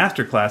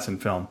masterclass in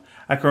film.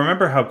 I can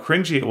remember how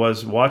cringy it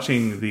was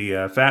watching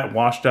the fat,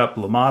 washed-up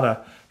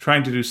LaMotta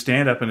trying to do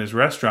stand-up in his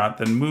restaurant,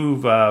 then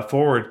move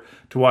forward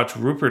to watch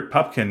Rupert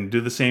Pupkin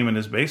do the same in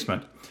his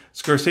basement.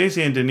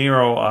 Scorsese and De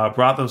Niro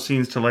brought those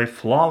scenes to life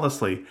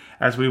flawlessly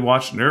as we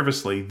watched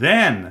nervously.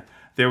 Then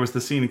there was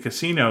the scene in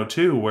Casino,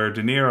 too, where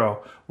De Niro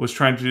was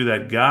trying to do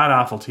that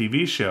god-awful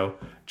TV show,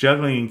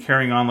 juggling and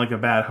carrying on like a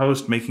bad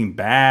host, making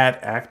bad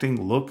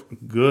acting look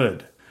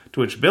good. To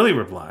which Billy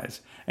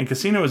replies, and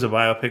Casino is a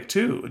biopic,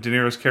 too. De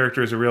Niro's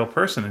character is a real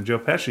person, and Joe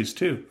Pesci's,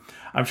 too.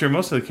 I'm sure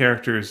most of the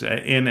characters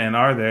in and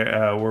are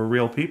there were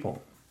real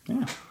people.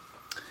 Yeah.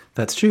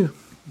 That's true.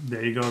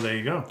 There you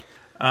go.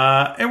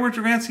 Edward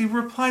Dragansky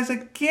replies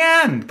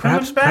again.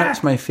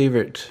 Perhaps my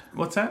favorite.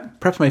 What's that?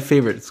 Perhaps my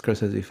favorite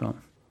Scorsese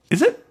film.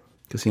 Is it?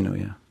 Casino,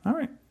 yeah. All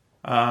right.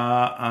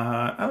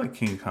 I like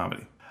King of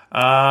Comedy.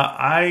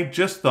 I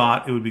just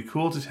thought it would be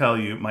cool to tell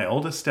you my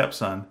oldest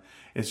stepson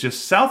is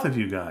just south of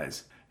you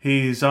guys.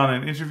 He's on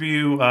an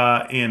interview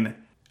in,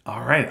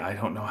 all right, I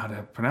don't know how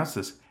to pronounce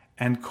this,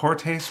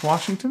 Anacortes,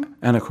 Washington?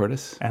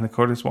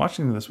 Anacortes,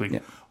 Washington this week. Yeah.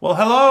 Well,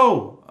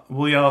 hello.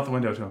 We'll yell out the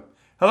window to him.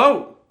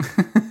 Hello.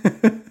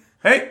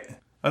 Hey,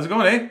 how's it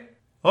going, eh?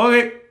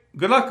 Okay,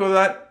 good luck with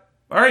that.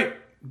 All right,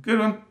 good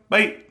one.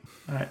 Bye.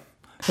 All right.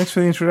 Thanks for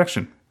the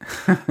introduction.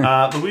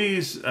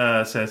 Louise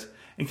says,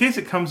 in case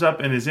it comes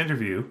up in his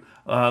interview,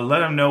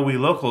 let him know we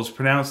locals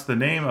pronounce the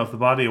name of the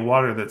body of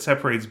water that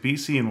separates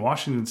BC and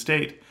Washington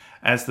State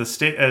as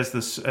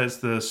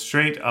the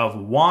Strait of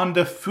Juan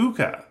de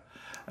Fuca,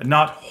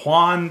 not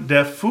Juan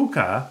de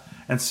Fuca,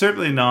 and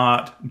certainly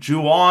not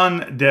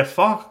Juan de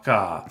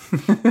Fuca.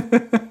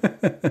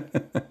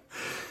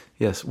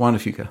 Yes, Juan de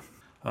Fuca.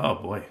 Oh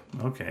boy.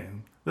 Okay.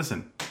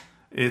 Listen,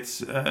 it's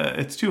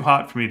too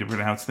hot for me to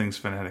pronounce things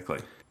phonetically.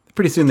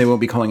 Pretty soon they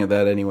won't be calling it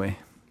that anyway.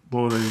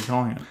 What were they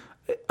calling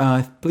it?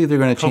 I believe they're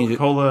going to change it.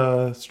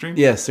 Coca-Cola Stream?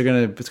 Yes,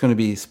 it's going to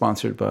be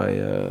sponsored by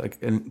an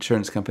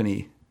insurance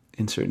company.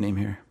 Insert name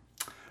here.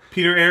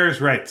 Peter Ayers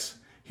writes,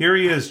 here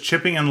he is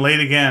chipping in late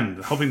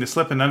again, hoping to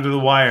slip in under the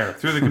wire,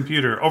 through the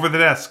computer, over the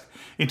desk,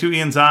 into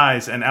Ian's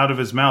eyes and out of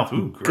his mouth.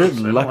 Ooh, gross.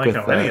 Good luck with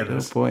that. Any of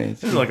this. Oh, boy.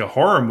 This is like a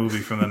horror movie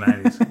from the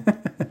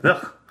 90s.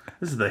 Ugh,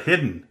 this is The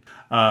Hidden,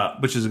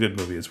 which is a good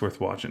movie. It's worth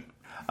watching.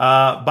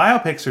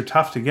 Biopics are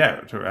tough to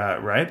get,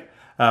 right?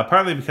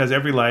 Partly because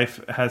every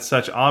life has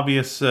such an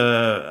obvious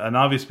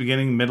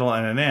beginning, middle,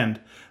 and an end.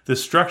 The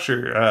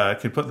structure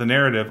can put the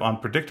narrative on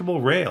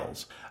predictable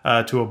rails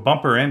to a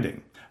bumper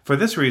ending. For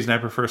this reason, I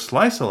prefer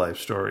slice-of-life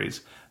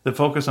stories that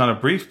focus on a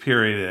brief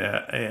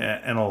period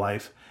in a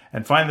life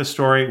and find the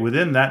story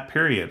within that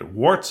period.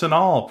 Warts and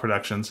all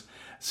productions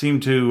seem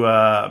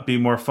to be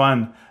more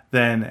fun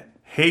than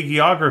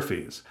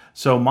hagiographies.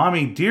 So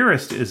Mommy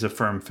Dearest is a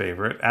firm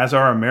favorite, as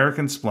are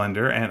American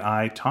Splendor and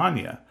I,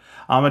 Tanya.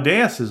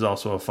 Amadeus is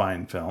also a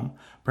fine film,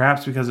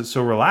 perhaps because it's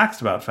so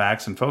relaxed about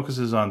facts and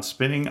focuses on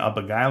spinning a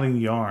beguiling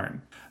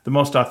yarn. The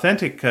most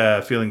authentic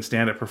feeling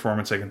stand-up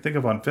performance I can think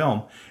of on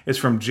film is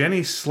from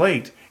Jenny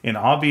Slate in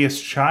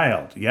Obvious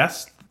Child.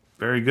 Yes,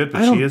 very good.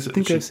 But I don't she is.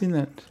 think I've seen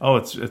that. Oh,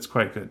 it's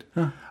quite good.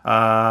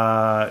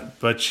 Huh.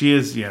 But she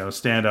is,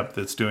 stand-up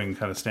that's doing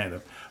kind of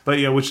stand-up.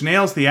 But which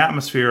nails the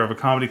atmosphere of a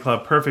comedy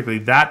club perfectly.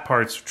 That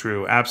part's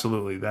true.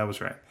 Absolutely, that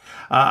was right.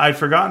 I'd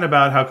forgotten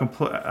about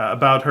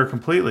about her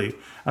completely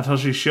until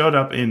she showed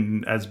up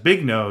as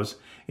Big Nose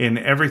in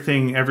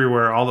Everything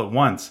Everywhere All at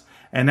Once.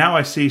 And now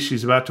I see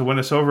she's about to win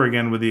us over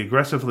again with the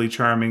aggressively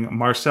charming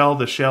Marcel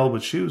the Shell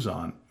with Shoes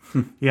On.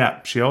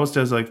 Yeah, she always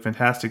does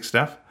fantastic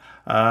stuff.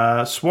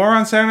 Swore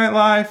on Saturday Night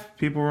Live.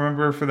 People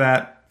remember her for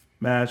that.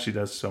 Man, she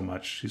does so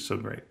much. She's so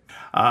great.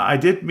 I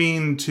did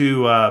mean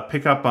to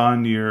pick up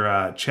on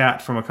your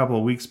chat from a couple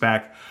of weeks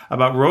back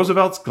about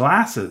Roosevelt's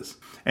glasses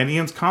and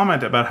Ian's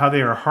comment about how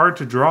they are hard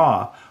to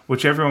draw,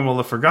 which everyone will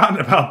have forgotten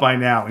about by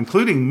now,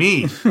 including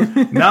me.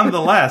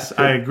 Nonetheless,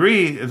 I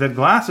agree that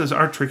glasses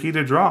are tricky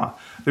to draw.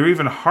 They're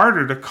even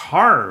harder to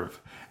carve.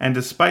 And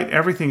despite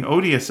everything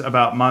odious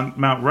about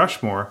Mount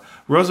Rushmore,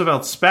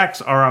 Roosevelt's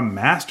specs are a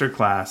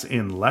masterclass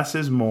in less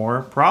is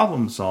more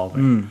problem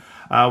solving,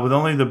 with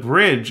only the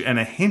bridge and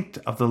a hint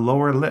of the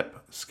lower lip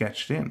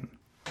sketched in.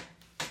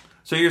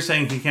 So you're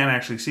saying he can't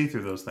actually see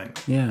through those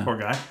things? Yeah. Poor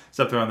guy. He's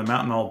up there on the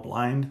mountain all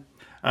blind.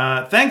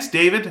 Thanks,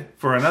 David,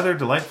 for another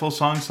delightful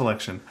song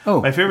selection.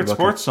 My favorite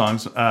sports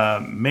songs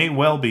may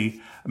well be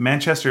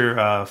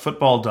Manchester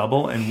Football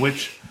Double, in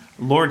which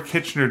Lord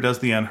Kitchener does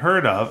the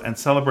unheard of and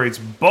celebrates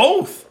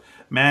both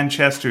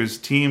Manchester's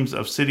teams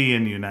of City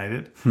and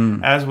United.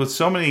 As with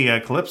so many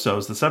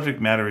calypsos, the subject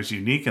matter is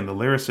unique and the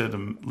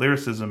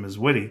lyricism is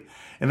witty.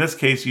 In this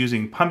case,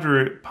 using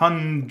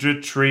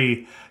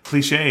punditry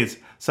cliches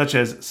such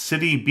as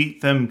City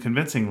beat them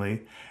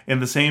convincingly. In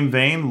the same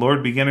vein,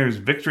 Lord Beginner's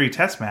Victory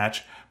Test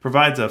match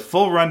provides a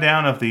full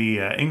rundown of the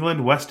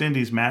England-West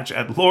Indies match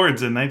at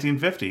Lord's in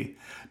 1950.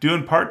 Due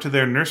in part to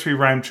their nursery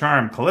rhyme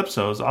charm,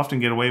 calypsos often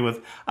get away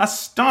with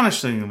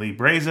astonishingly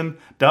brazen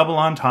double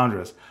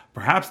entendres.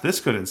 Perhaps this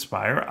could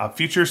inspire a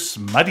future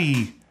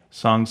smutty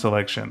song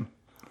selection.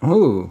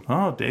 Ooh.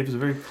 Oh, Dave is a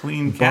very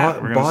clean cat.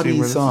 We're going to see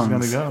where songs.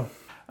 This is going to go.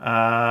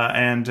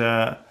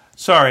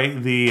 Sorry,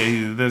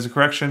 there's a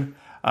correction.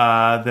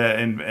 It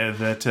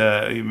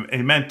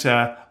meant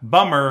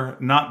bummer,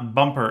 not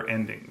bumper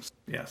endings.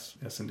 Yes,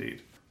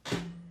 indeed.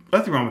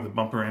 Nothing wrong with a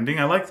bumper ending.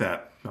 I like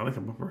that. I like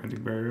a bumper ending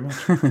very much.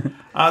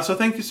 So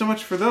thank you so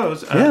much for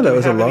those. That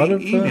was a lot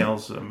of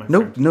emails.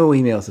 Nope, no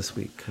emails this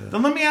week.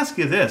 Then let me ask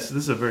you this.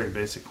 This is a very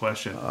basic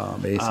question.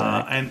 Basic.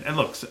 And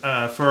look,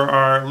 for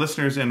our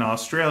listeners in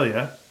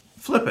Australia,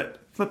 flip it.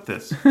 Flip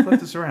this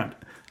around.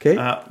 Okay.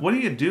 What are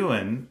you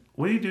doing?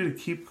 What do you do to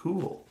keep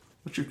cool?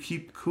 What's your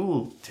keep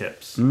cool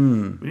tips? We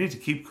need to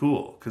keep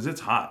cool because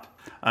it's hot.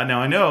 Now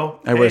I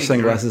know. I wear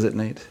sunglasses at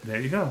night. There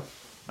you go.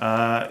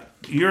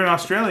 You're in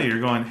Australia. You're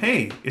going,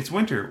 hey, it's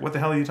winter. What the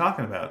hell are you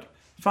talking about?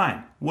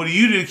 Fine. What do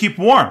you do to keep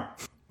warm?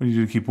 What do you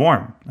do to keep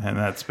warm? And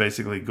that's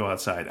basically go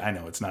outside. I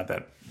know it's not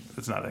that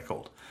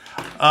cold.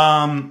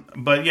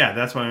 But yeah,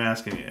 that's what I'm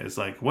asking you. Is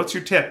what's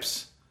your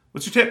tips?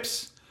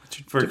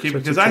 For keeping?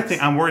 Because I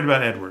think I'm worried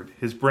about Edward.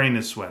 His brain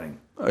is sweating.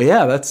 Oh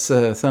yeah, that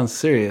sounds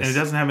serious. And he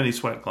doesn't have any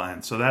sweat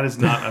glands, so that is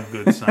not a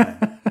good sign.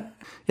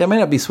 Yeah, it might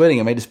not be sweating.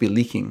 It might just be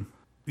leaking.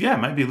 Yeah, it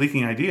might be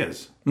leaking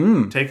ideas.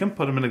 Take them,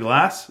 put them in a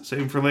glass, save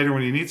them for later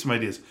when you need some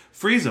ideas.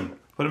 Freeze them,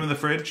 put them in the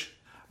fridge,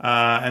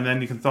 and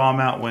then you can thaw them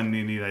out when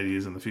you need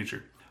ideas in the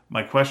future.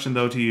 My question,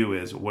 though, to you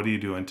is, what are you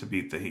doing to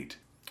beat the heat?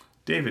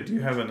 David, do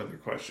you have another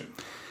question?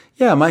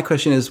 Yeah, my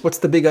question is, what's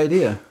the big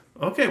idea?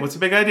 Okay, what's the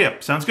big idea?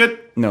 Sounds good?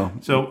 No.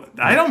 So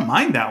I don't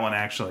mind that one,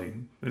 actually.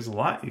 There's a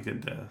lot you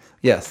could...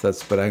 Yes,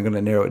 but I'm going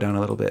to narrow it down a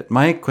little bit.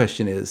 My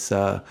question is,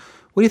 what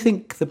do you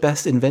think the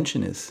best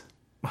invention is?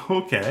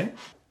 Okay.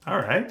 All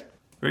right.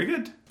 Very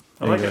good.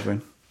 I like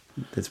it.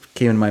 This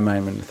came in my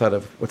mind when I thought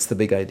of what's the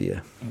big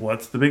idea.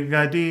 What's the big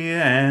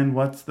idea and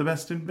what's the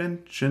best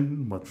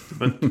invention?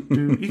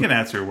 You can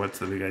answer what's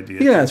the big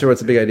idea. You can answer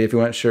what's the big idea if you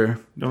want, sure.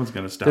 No one's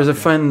going to stop. There's a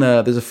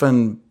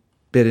fun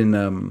bit in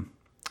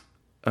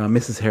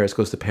Mrs. Harris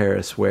Goes to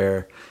Paris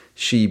where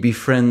she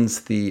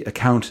befriends the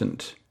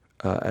accountant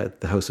at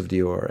the House of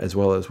Dior as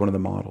well as one of the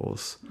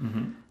models.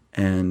 Mm-hmm.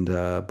 And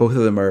both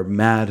of them are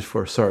mad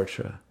for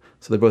Sartre.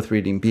 So they're both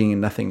reading Being and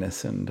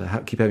Nothingness and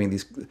keep having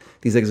these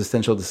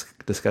existential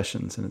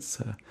discussions, and it's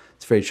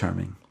very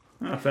charming.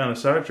 I found a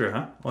Sartre,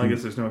 huh? Well, I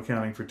guess there's no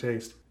accounting for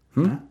taste.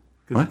 Huh?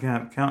 Because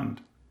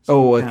accountant.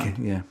 Okay,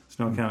 yeah. There's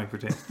no accounting for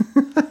taste.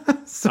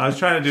 I was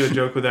trying to do a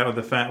joke with that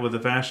with the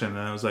fashion, and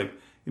I was like,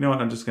 you know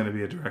what? I'm just going to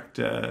be a direct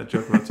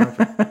joke about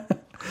Sartre.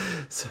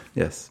 So,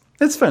 yes,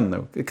 it's fun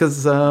though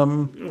because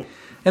in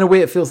a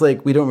way it feels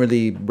like we don't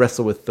really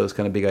wrestle with those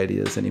kind of big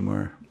ideas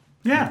anymore.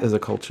 Yeah. As a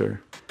culture.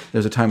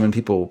 There's a time when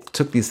people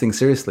took these things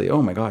seriously.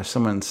 Oh my gosh,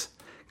 someone's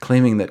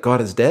claiming that God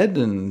is dead,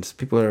 and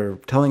people are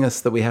telling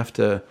us that we have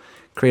to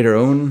create our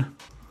own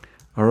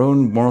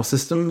moral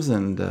systems,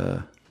 and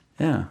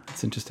yeah,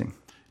 it's interesting.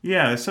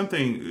 Yeah, it's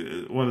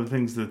something. One of the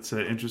things that's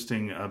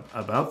interesting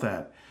about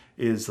that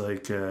is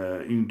like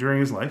even during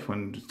his life,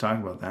 when he's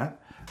talking about that,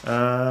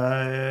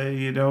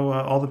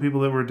 all the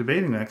people that were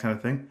debating that kind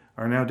of thing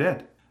are now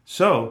dead,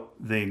 so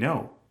they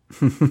know.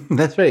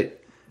 That's right.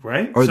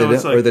 Right? Or,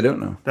 so or they don't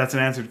know. That's an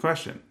answered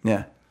question.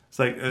 Yeah. It's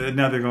like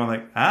now they're going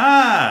like,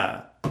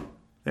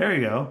 there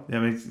you go.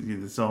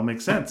 This all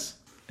makes sense.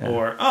 Yeah.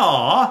 Or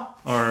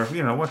or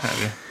what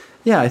have you.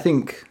 Yeah, I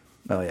think.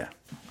 Well, yeah.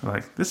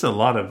 Like this is a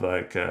lot of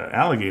like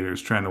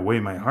alligators trying to weigh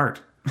my heart.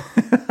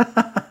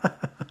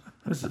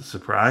 This is a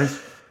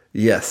surprise.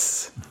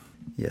 Yes.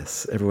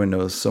 Everyone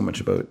knows so much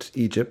about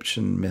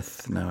Egyptian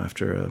myth now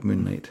after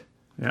Moon Knight.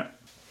 Yeah.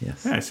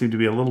 Yes. Yeah, I seem to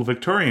be a little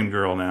Victorian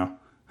girl now.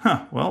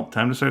 Huh. Well,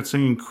 time to start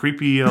singing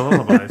creepy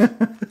lullabies.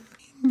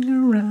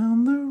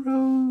 Around the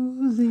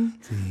rosy,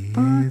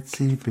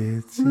 itsy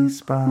bitsy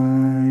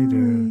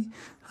spider.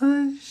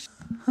 Hush,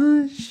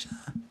 hush,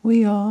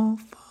 we all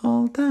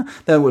fall down.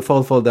 That would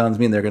fall downs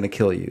mean they're going to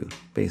kill you,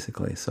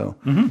 basically. So,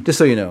 just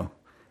so you know,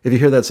 if you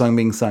hear that song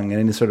being sung in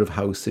any sort of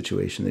house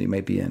situation that you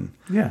might be in,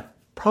 yeah,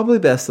 probably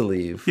best to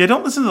leave. Yeah,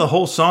 don't listen to the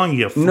whole song,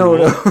 you fool.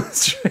 No,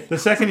 that's right. The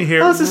second you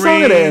hear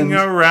ring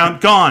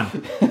around,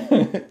 gone.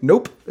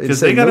 Nope. Because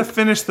they got to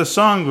finish the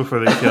song before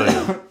they kill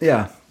you.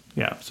 Yeah.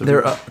 Yeah. So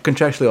they're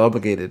contractually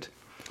obligated.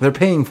 They're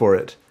paying for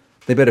it.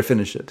 They better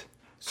finish it.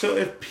 So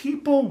if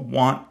people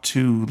want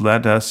to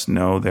let us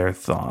know their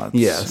thoughts,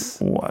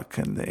 yes, what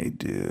can they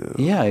do?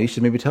 Yeah, you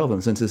should maybe tell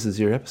them since this is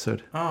your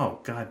episode. Oh,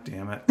 God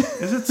damn it.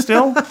 Is it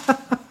still?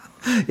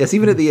 Yes,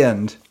 even at the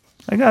end.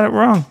 I got it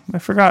wrong. I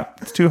forgot.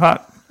 It's too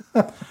hot.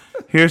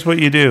 Here's what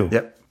you do.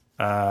 Yep.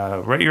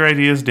 Write your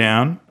ideas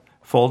down,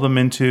 fold them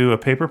into a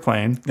paper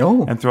plane,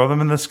 and throw them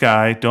in the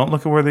sky. Don't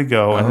look at where they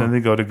go, and then they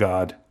go to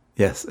God.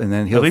 Yes, and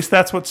then at least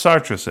that's what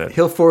Sartre said.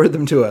 He'll forward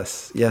them to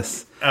us.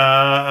 Yes.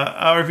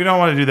 Or if you don't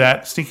want to do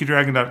that,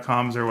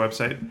 sneakydragon.com is our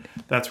website.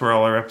 That's where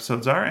all our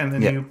episodes are, and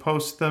then you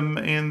post them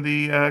in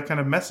the kind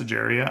of message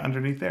area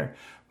underneath there.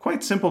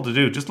 Quite simple to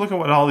do. Just look at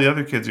what all the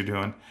other kids are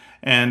doing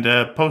and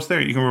post there.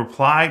 You can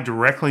reply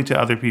directly to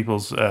other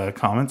people's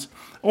comments,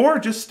 or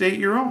just state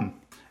your own.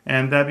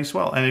 And that'd be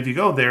swell. And if you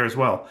go there as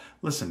well,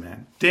 listen,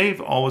 man,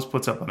 Dave always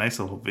puts up a nice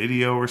little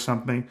video or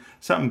something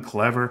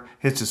clever.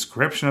 His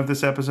description of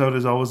this episode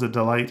is always a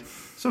delight.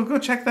 So go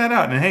check that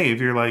out. And hey,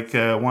 if you're like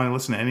want to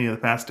listen to any of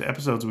the past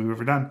episodes we've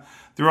ever done,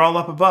 they're all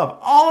up above.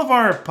 All of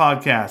our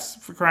podcasts,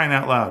 for crying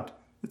out loud.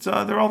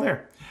 They're all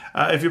there.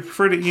 If you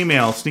prefer to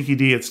email,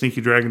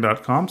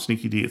 sneakyd@sneakydragon.com,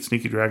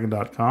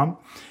 sneakyd@sneakydragon.com.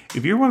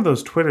 If you're one of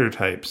those Twitter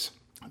types,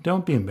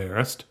 don't be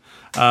embarrassed.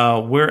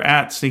 We're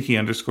at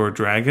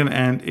sneaky_dragon,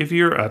 and if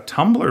you're a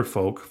Tumblr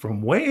folk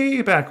from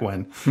way back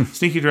when,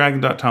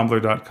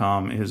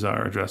 sneakydragon.tumblr.com is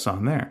our address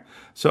on there.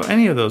 So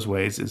any of those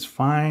ways is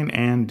fine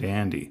and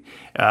dandy.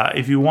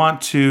 If you want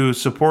to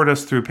support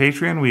us through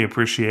Patreon, we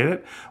appreciate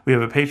it. We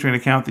have a Patreon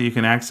account that you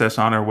can access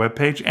on our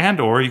webpage, and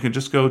or you can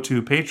just go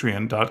to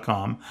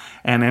patreon.com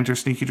and enter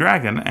Sneaky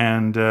Dragon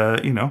and,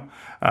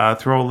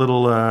 throw a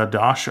little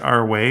dosh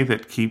our way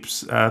that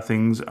keeps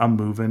things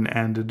a-moving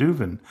and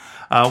a-duvin'.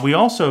 We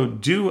also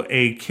do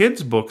a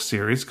kids' book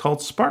series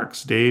called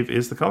Sparks. Dave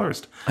is the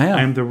colorist.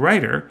 I'm the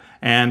writer.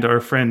 And our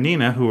friend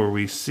Nina, who are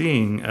we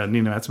seeing,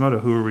 Nina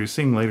Matsumoto, who are we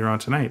seeing later on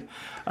tonight,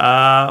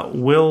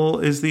 Will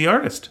is the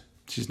artist.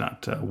 She's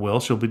not Will.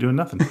 She'll be doing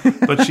nothing.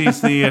 But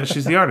she's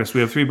the artist. We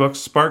have 3 books,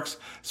 Sparks,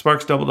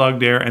 Double Dog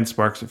Dare, and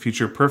Sparks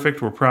Future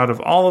Perfect. We're proud of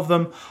all of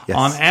them. Yes.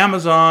 On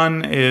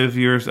Amazon, if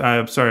you're...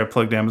 I'm sorry, I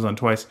plugged Amazon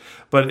twice.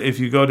 But if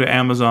you go to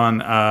Amazon,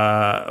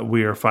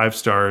 we are 5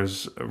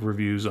 stars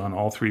reviews on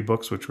all 3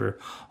 books, which we're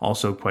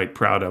also quite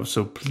proud of.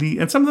 So please...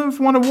 And some of them have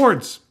won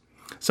awards.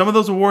 Some of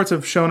those awards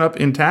have shown up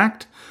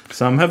intact.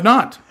 Some have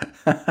not.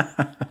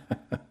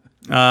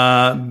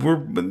 We're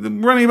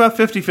running about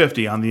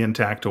 50-50 on the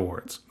intact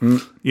awards.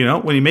 You know,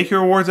 when you make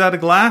your awards out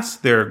of glass,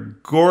 they're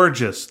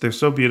gorgeous. They're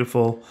so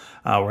beautiful.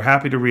 We're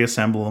happy to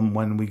reassemble them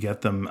when we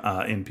get them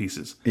in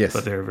pieces. Yes.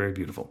 But they're very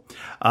beautiful.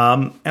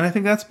 And I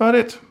think that's about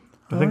it.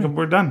 I think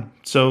we're done.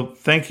 So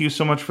thank you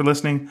so much for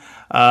listening.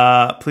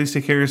 Please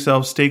take care of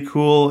yourselves. Stay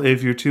cool.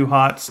 If you're too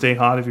hot, stay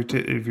hot. If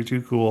you're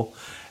too cool.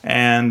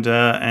 And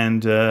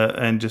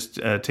just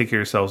take care of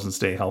yourselves and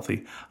stay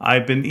healthy.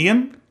 I've been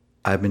Ian.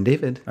 I've been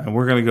David. And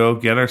we're going to go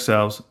get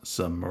ourselves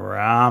some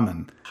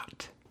ramen.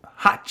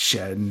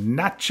 Hotcha,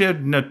 nacha,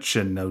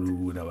 nacha, no,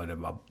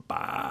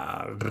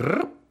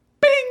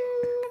 bing.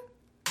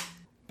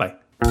 Bye.